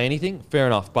allowed to say anything, fair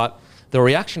enough. But the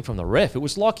reaction from the ref, it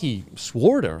was like he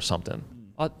swore at her or something.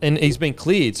 And he's been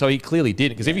cleared, so he clearly did.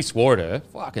 Because if he swore at her,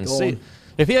 fucking see.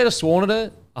 If he had sworn at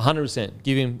her, 100%,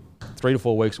 give him 3 to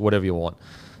 4 weeks or whatever you want.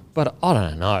 But I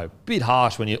don't know, bit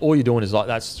harsh when all you're doing is like,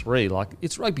 that's 3. Like,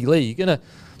 it's rugby league.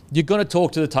 You're gonna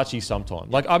talk to the touchies sometime.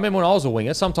 Like, I remember when I was a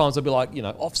winger, sometimes I'd be like, you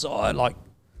know, offside. Like,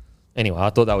 anyway, I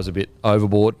thought that was a bit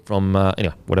overboard from,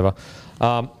 anyway, whatever.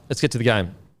 Let's get to the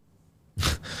game.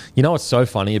 You know what's so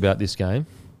funny about this game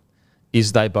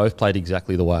is they both played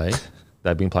exactly the way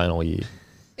they've been playing all year.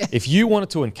 If you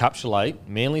wanted to encapsulate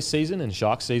Manly's season and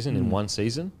Sharks' season in one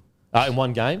season, in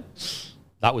one game,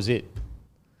 that was it.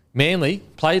 Manly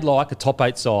played like a top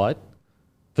 8 side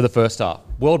for the first half.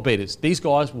 World beaters. These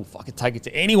guys will fucking take it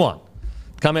to anyone.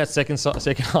 Come out second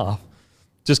half,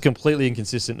 just completely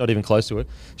inconsistent, not even close to it.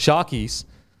 Sharkies,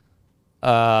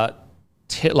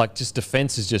 just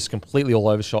defence is just completely all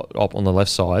over shot up on the left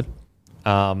side.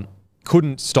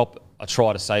 Couldn't stop a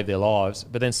try to save their lives,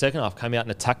 but then second half came out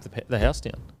and attacked the house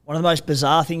down. One of the most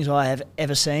bizarre things I have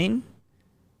ever seen,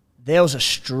 there was a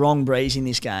strong breeze in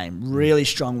this game, really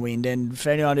strong wind. And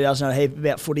for anyone who doesn't know a heap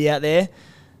about footy out there,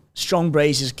 strong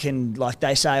breezes can, like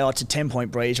they say, it's a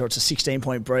 10-point breeze or it's a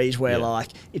 16-point breeze where, like,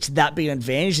 it's that big an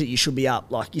advantage that you should be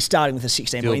up. Like, you're starting with a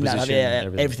 16-point,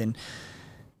 everything.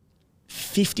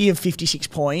 50 of 56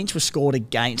 points were scored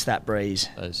against that breeze,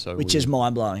 which is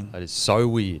mind-blowing. That is so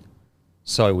weird.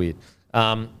 So weird.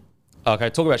 Okay,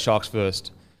 talk about Sharks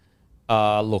first.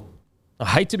 Look, I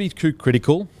hate to be too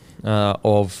critical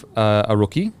of a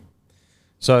rookie.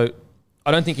 So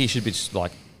I don't think he should be just,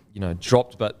 like, you know,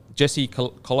 dropped, but Jesse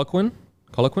Colquhoun.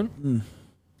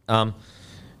 I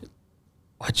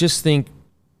just think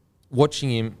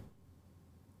watching him,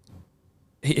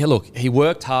 he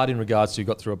worked hard in regards to, he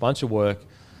got through a bunch of work,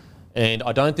 and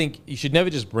I don't think you should never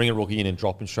just bring a rookie in and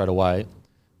drop him straight away.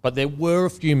 But there were a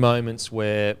few moments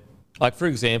where, like, for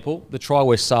example, the try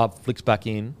where Saab flicks back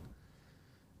in,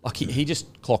 like, he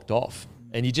just clocked off.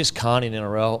 And you just can't in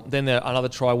NRL. Then there another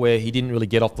try where he didn't really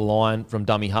get off the line from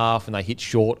dummy half and they hit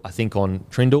short, I think, on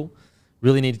Trindle.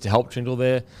 Really needed to help Trindle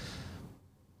there.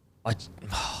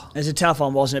 It's a tough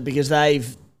one, wasn't it? Because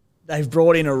they've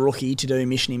brought in a rookie to do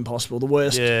Mission Impossible, the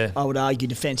worst, I would argue,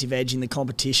 defensive edge in the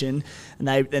competition, and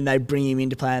they bring him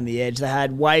in to play on the edge. They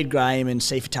had Wade Graham and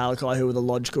Sifa Talakai, who were the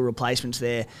logical replacements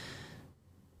there.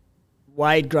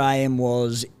 Wade Graham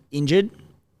was injured,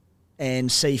 and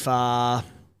Sifa...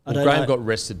 Graham got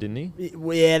rested, didn't he?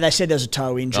 Yeah, they said there was a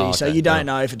toe injury, so you don't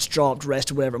know if it's dropped,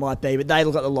 rested, whatever it might be. But they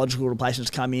look like the logical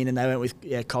replacements come in, and they went with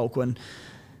Colquhoun.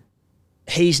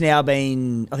 He's now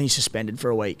been, I think, suspended for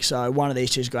a week. So one of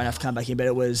these two is going to have to come back in. But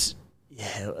it was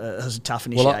a tough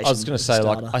initiation. Well, I was going to say,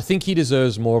 like, I think he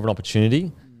deserves more of an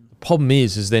opportunity. The problem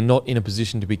is they're not in a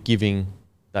position to be giving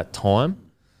that time.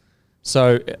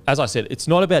 So, as I said, it's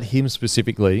not about him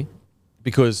specifically,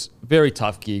 because very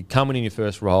tough gig, coming in your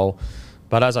first role.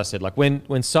 But as I said, like,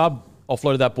 when Sub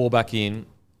offloaded that ball back in,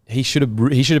 he should have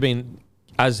been,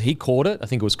 as he caught it, I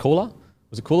think it was Cooler.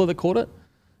 Was it Cooler that caught it?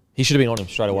 He should have been on him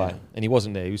straight away. And he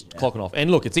wasn't there. He was clocking off. And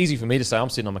look, it's easy for me to say I'm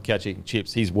sitting on my couch eating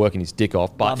chips. He's working his dick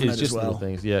off. But it's just little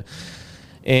things,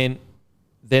 And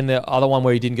then the other one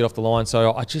where he didn't get off the line.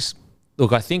 So I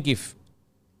think if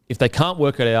they can't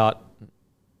work it out,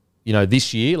 you know,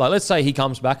 this year, like, let's say he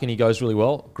comes back and he goes really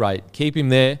well, great. Keep him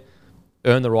there.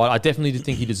 earned the right. I definitely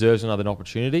think he deserves another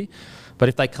opportunity. But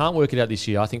if they can't work it out this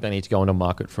year, I think they need to go into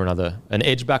market for an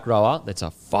edge back rower that's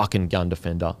a fucking gun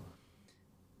defender.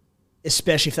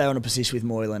 Especially if they want to persist with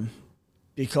Moylan.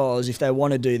 Because if they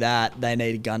want to do that, they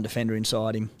need a gun defender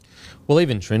inside him. Well,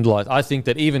 even Trindle, I think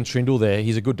that even Trindle there,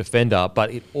 he's a good defender,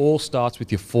 but it all starts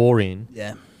with your forehand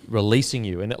releasing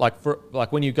you. And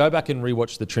when you go back and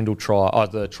rewatch the Trindle try,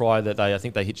 the try that I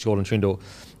think they hit short on Trindle,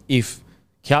 if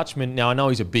Couchman, now I know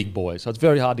he's a big boy, so it's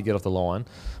very hard to get off the line,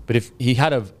 but if he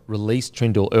had have released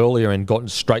Trindle earlier and gotten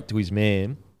straight to his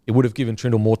man, it would have given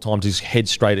Trindle more time to just head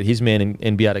straight at his man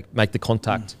and be able to make the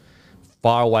contact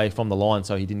far away from the line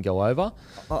so he didn't go over.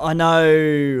 I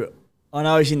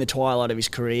know he's in the twilight of his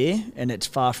career and it's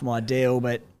far from ideal,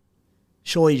 but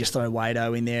surely you just throw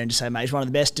Wado in there and just say, mate, he's one of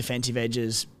the best defensive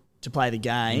edges to play the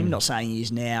game. Not saying he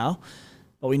is now,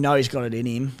 but we know he's got it in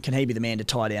him. Can he be the man to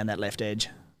tie down that left edge?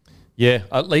 Yeah,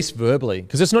 at least verbally.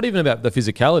 Because it's not even about the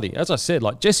physicality. As I said,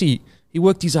 like Jesse, he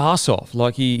worked his ass off.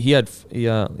 Like he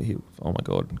oh my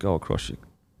God, go across you.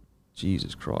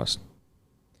 Jesus Christ.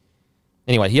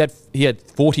 Anyway, he had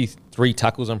 43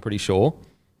 tackles, I'm pretty sure.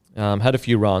 Had a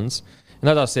few runs. And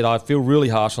as I said, I feel really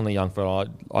harsh on the young fella.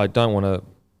 I don't want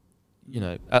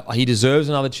to, he deserves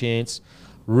another chance.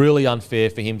 Really unfair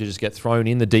for him to just get thrown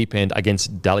in the deep end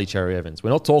against Daly Cherry Evans.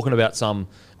 We're not talking about some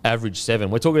average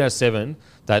 7. We're talking about 7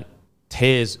 that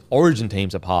tears Origin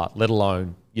teams apart, let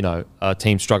alone, a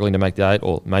team struggling to make the 8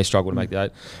 or may struggle to make the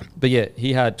 8. But yeah,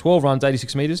 he had 12 runs,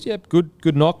 86 metres. Yeah,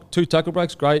 good knock. 2 tackle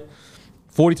breaks, great.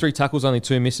 43 tackles, only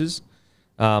 2 misses.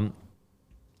 I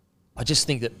just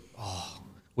think that,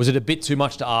 was it a bit too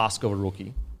much to ask of a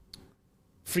rookie?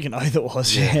 Freaking oath it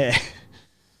was, yeah.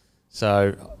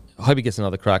 So I hope he gets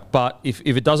another crack. But if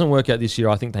it doesn't work out this year,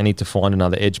 I think they need to find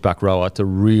another edge back rower to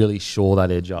really shore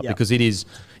that edge up. Yep. Because it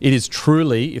is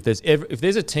truly, if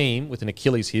there's a team with an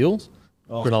Achilles heel,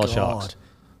 Cronulla Sharks.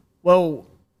 Well,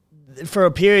 for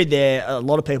a period there, a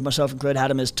lot of people, myself included, had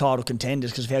them as title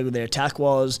contenders because of how good their attack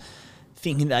was,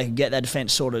 thinking they could get that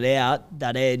defence sorted out,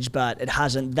 that edge, but it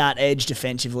hasn't. That edge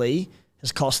defensively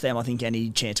has cost them, I think, any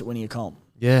chance at winning a comp.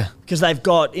 Yeah. Because they've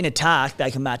got, in attack, they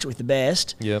can match it with the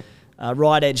best. Yep.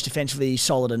 Right edge defensively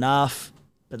solid enough,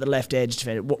 but the left edge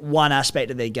one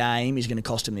aspect of their game is going to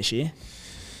cost them this year.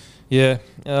 Yeah,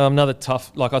 another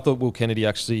tough. Like I thought, Will Kennedy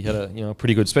actually had a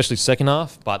pretty good, especially second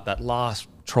half. But that last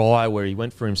try where he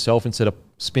went for himself instead of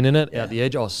spinning it out the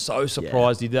edge, I was so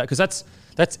surprised he did that because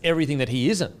that's everything that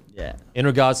he isn't. Yeah. In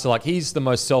regards to he's the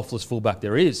most selfless fullback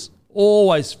there is,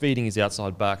 always feeding his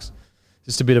outside backs.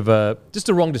 Just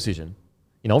a wrong decision.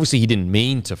 Obviously he didn't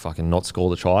mean to fucking not score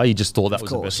the try. He just thought that was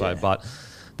the best way. But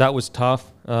that was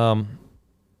tough. Well,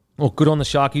 good on the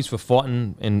Sharkies for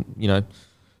fighting and,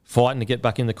 fighting to get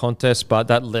back in the contest. But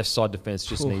that left side defence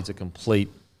just needs a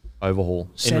complete overhaul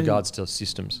in regards to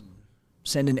systems.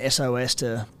 Send an SOS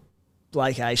to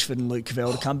Blake Ashford and Luke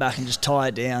Cavell to come back and just tie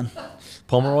it down.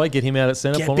 Pomeroy, get him out at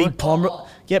centre.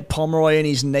 Get Pomeroy and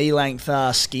his knee-length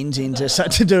skins in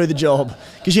to do the job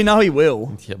because he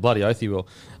will. Yeah, bloody oath he will.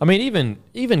 I mean,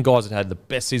 even guys that had the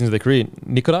best seasons of their career,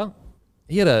 Nikora,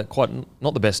 he had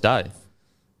not the best day.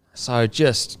 So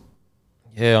just,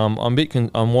 I'm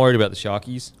worried about the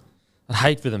Sharkies. I'd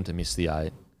hate for them to miss the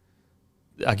 8.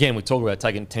 Again, we talk about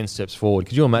taking 10 steps forward.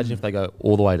 Could you imagine if they go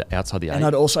all the way to outside the 8? And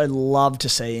I'd also love to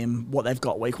see him, what they've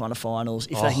got week 1 of finals,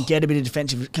 if they can get a bit of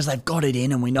defensive, because they've got it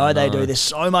in, and we know they do. There's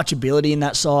so much ability in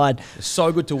that side. It's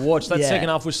so good to watch. That second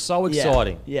half was so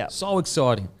exciting. Yeah. So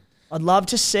exciting. I'd love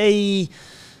to see...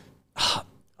 I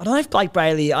don't know if Blake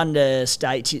Brayley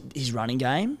understates his running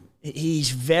game. His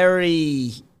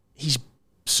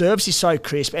service is so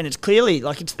crisp, and it's clearly,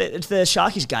 it's the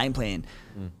Sharkies' game plan.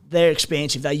 They're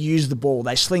expansive. They use the ball.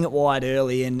 They sling it wide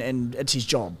early, and it's his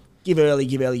job. Give early.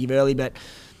 But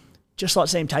just like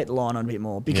to see him take the line on a bit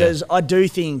more because I do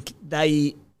think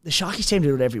the Sharkies team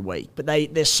do it every week, but they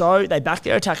back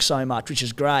their attack so much, which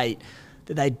is great,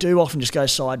 that they do often just go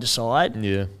side to side.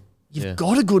 Yeah. You've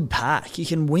got a good pack. You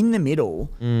can win the middle.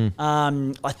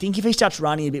 I think if he starts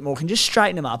running a bit more, can just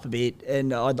straighten him up a bit,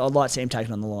 and I'd like to see him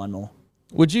taking on the line more.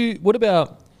 Would you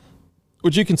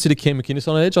consider Cam McInnes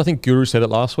on edge? I think Guru said it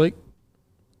last week.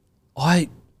 I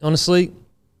honestly,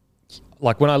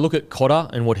 when I look at Cotter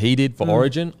and what he did for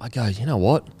Origin, I go, you know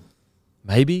what?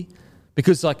 Maybe.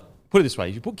 Because, put it this way,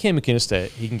 if you put Cam McInnes there,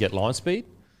 he can get line speed,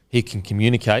 he can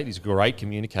communicate, he's a great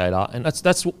communicator, and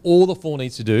that's all the 4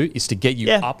 needs to do is to get you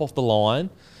up off the line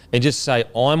and just say,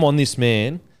 I'm on this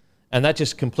man, and that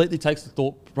just completely takes the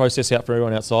thought process out for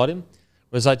everyone outside him.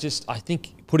 Whereas I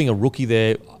think putting a rookie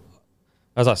there,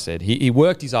 as I said, he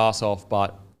worked his ass off,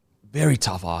 but very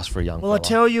tough ass for a young fella. I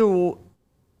tell you,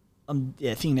 I'm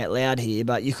thinking out loud here,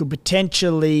 but you could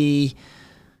potentially,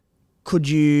 could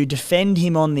you defend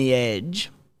him on the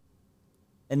edge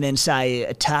and then say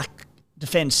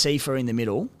defend Sifa in the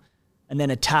middle and then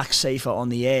attack Sifa on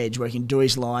the edge where he can do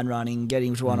his line running, get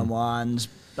him to one-on-ones,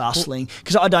 bustling.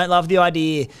 Because I don't love the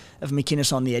idea of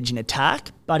McInnes on the edge in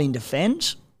attack, but in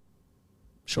defence,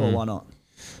 sure, why not?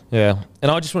 Yeah, and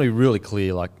I just want to be really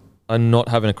clear, like, I'm not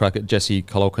having a crack at Jesse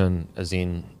Colocan as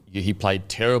in he played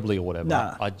terribly or whatever.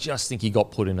 No. I just think he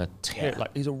got put in like,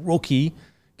 he's a rookie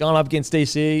going up against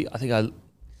DC.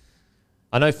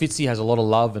 I know Fitzy has a lot of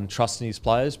love and trust in his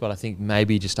players, but I think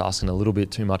maybe just asking a little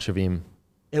bit too much of him.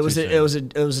 It was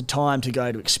a time to go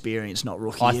to experience, not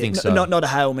rookie. I think so. Not a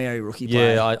Hail Mary rookie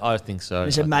player. Yeah, I think so.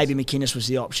 They said maybe McInnes was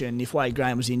the option. If Wade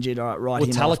Graham was injured, all right, him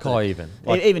off. Talakai even.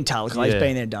 Even Talakai, he's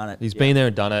been there and done it. He's been there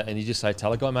and done it, and you just say,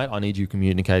 Talakai, mate, I need you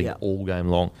communicating all game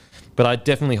long. But I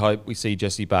definitely hope we see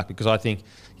Jesse back because I think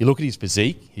you look at his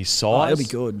physique, his size. He'll be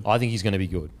good. I think he's going to be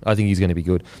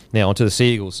good. Now, onto the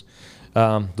Seagulls.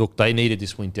 Look, they needed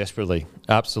this win desperately.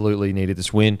 Absolutely needed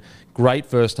this win. Great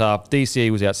first half. DCE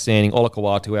was outstanding.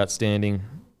 Olakawatu outstanding.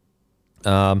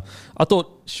 I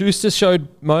thought Schuster showed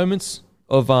moments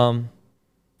of,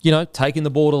 taking the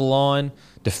ball to the line,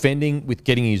 defending with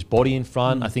getting his body in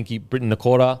front. I think Britton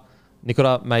Nikora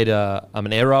made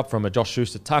an error from a Josh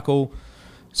Schuster tackle.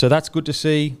 So that's good to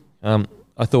see. I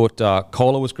thought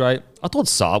Kohler was great. I thought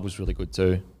Saab was really good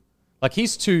too. Like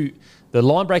the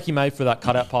line break he made for that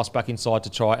cutout pass back inside to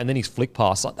try, and then his flick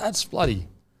pass, like that's bloody.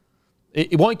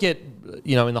 It won't get,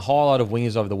 in the highlight of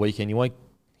wingers over the weekend, you won't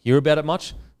hear about it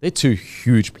much. They're two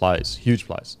huge plays.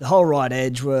 The whole right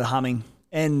edge were humming.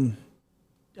 And,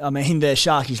 I mean, the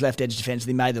Sharkies left edge defence,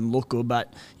 they made them look good,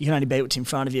 but you can only beat what's in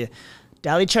front of you.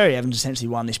 Daly Cherry Evans essentially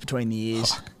won this between the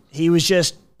ears. He was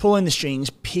just pulling the strings,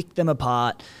 picked them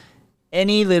apart.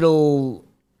 Any little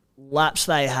lapse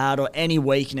they had or any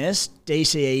weakness,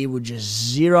 DCE would just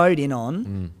zeroed in on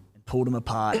and pulled them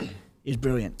apart. It was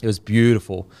brilliant. It was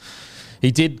beautiful.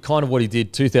 He did kind of what he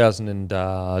did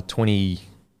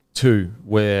 2022,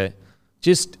 where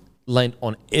just lent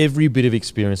on every bit of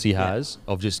experience he has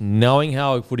of just knowing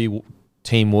how a footy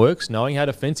team works, knowing how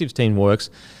defensive team works,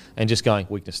 and just going,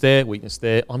 weakness there.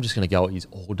 I'm just going to go at you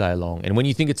all day long. And when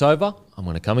you think it's over, I'm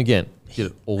going to come again. Did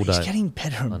it all day. He's getting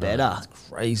better and better. It's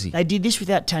crazy. They did this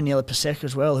without Taniela Paseka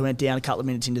as well, who went down a couple of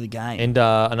minutes into the game. And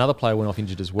another player went off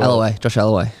injured as well. Josh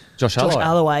Alloway. Josh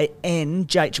Alloway and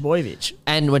Jake Trbojevic.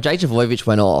 And when Jake Trbojevic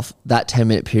went off, that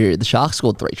 10-minute period, the Sharks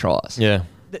scored 3 tries. Yeah.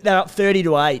 They're up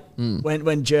 30-8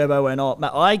 when Gerbo went off.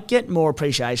 I get more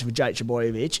appreciation for Jake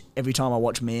Trbojevic every time I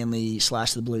watch Manly /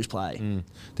 the Blues play.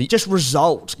 Just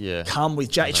results come with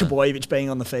Jake Trbojevic being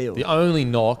on the field. The only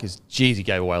knock is, geez, he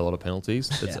gave away a lot of penalties.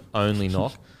 That's the only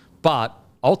knock. But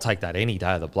I'll take that any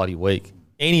day of the bloody week.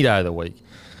 Any day of the week.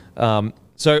 So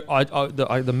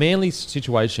the Manly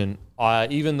situation,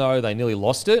 even though they nearly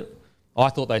lost it, I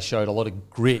thought they showed a lot of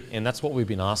grit, and that's what we've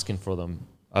been asking for them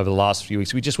over the last few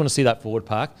weeks. We just want to see that forward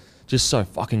pack just so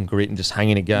fucking grit and just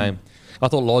hang in a game. I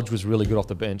thought Lodge was really good off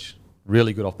the bench. We'll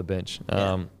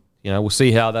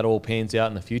see how that all pans out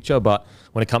in the future. But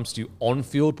when it comes to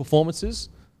on-field performances,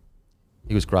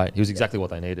 he was great. He was exactly what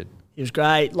they needed. He was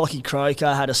great. Lockie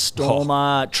Croker had a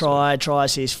stormer. Try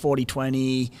assist,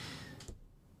 40-20.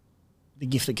 The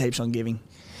gift that keeps on giving.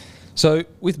 So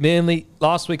with Manly,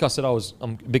 last week I said I'm a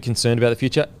bit concerned about the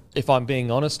future. If I'm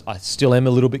being honest, I still am a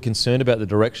little bit concerned about the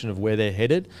direction of where they're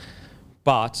headed.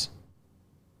 But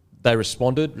they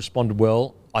responded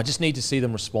well. I just need to see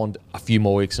them respond a few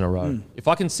more weeks in a row. If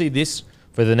I can see this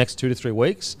for the next 2 to 3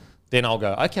 weeks, then I'll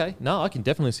go, okay, no, I can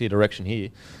definitely see a direction here.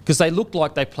 Because they looked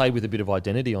like they played with a bit of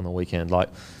identity on the weekend. Like,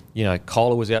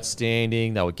 Kohler was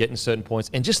outstanding. They were getting certain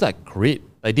points. And just that grit.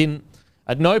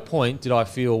 At no point did I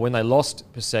feel when they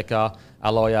lost Paseka,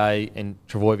 Aloye and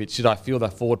Trbojevic, did I feel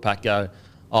that forward pack go,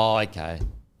 oh, okay,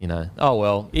 oh,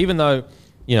 well. Even though,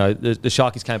 the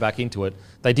Sharkies came back into it,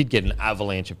 they did get an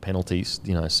avalanche of penalties,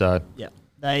 so. Yeah.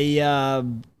 They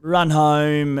run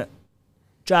home.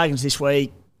 Dragons this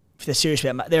week, if they're serious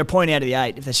about, they're a point out of the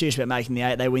 8. If they're serious about making the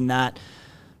 8, they win that.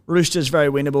 Roosters very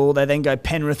winnable. They then go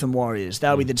Penrith and Warriors.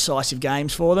 That'll be the decisive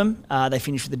games for them. They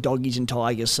finish with the Doggies and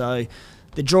Tigers. So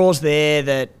the draw's there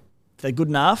that if they're good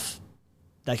enough,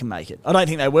 they can make it. I don't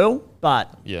think they will,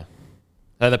 but... Yeah.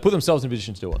 They put themselves in a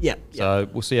position to do it. Yeah. So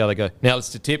we'll see how they go. Now let's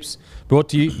to tips. Brought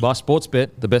to you by Sportsbet,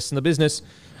 the best in the business.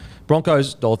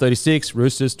 Broncos, $1.36.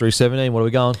 Roosters, $3.17. What are we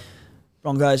going?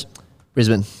 Broncos.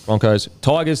 Brisbane. Broncos.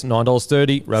 Tigers,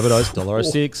 $9.30. Rabbitohs,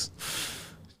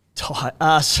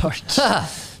 $1.06. Sorry.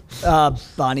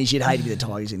 Bunnies, you'd hate to be the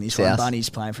Tigers in this one. South. Bunnies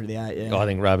playing for the 8, yeah. I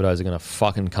think Rabbitohs are going to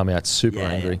fucking come out super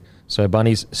angry. So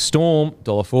Bunnies, Storm,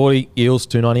 $1.40, Eels,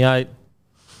 $2.98.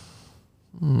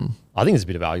 I think there's a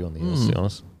bit of value on the Eels, to be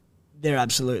honest. There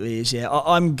absolutely is, yeah.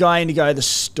 I'm going to go the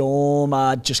Storm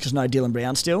just because no Dylan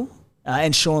Brown still.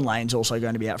 And Sean Lane's also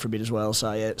going to be out for a bit as well.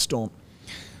 So, yeah, Storm.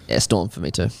 Yeah, Storm for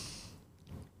me too.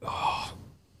 I'm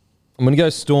going to go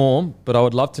Storm, but I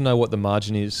would love to know what the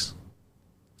margin is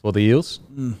for the Eels.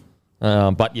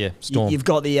 But, yeah, Storm. You've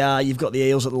got the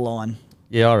Eels at the line.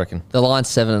 Yeah, I reckon. The line's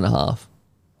 7.5.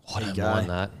 I don't mind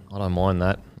that. I don't mind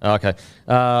that. Okay.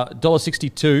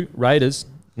 $1.62, Raiders,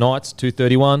 Knights,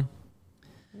 $2.31.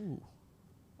 I'm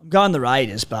going the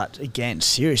Raiders, but again,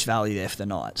 serious value there for the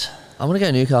Knights. I'm going to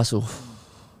go Newcastle.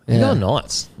 I'm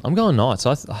going Knights.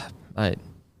 Mate,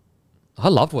 I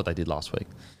loved what they did last week.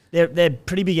 They're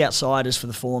pretty big outsiders for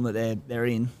the form that they're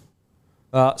in.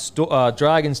 Dragons,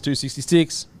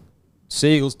 $2.66.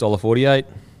 Seagulls, $1.48.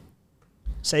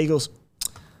 Seagulls.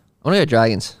 I'm going to go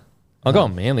Dragons. I'm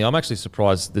going Manly. I'm actually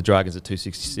surprised the Dragons at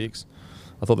 $2.66.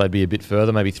 I thought they'd be a bit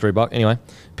further, maybe $3. Anyway,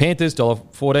 Panthers,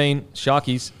 $1.14.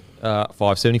 Sharkies,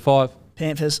 $5.75.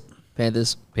 Panthers.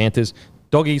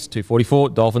 Doggies,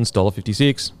 $2.44. Dolphins,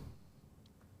 $1.56.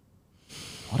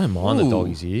 I don't mind the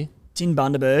Doggies here. It's in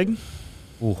Bundaberg.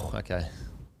 Ooh, okay.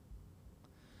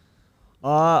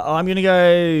 I'm going to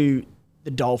go the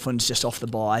Dolphins just off the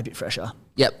bye, a bit fresher.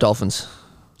 Yep, Dolphins.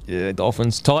 Yeah,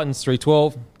 Dolphins. Titans,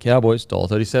 $3.12. Cowboys,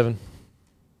 $1.37.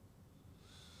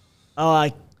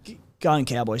 Going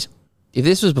Cowboys. If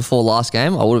this was before last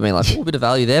game, I would have been like, a bit of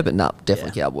value there, but no,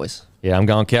 definitely Cowboys. Yeah, I'm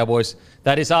going Cowboys.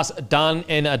 That is us done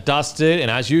and dusted. And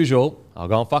as usual, I'll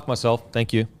go and fuck myself.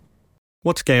 Thank you.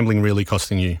 What's gambling really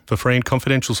costing you? For free and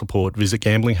confidential support, visit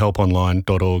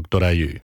gamblinghelponline.org.au.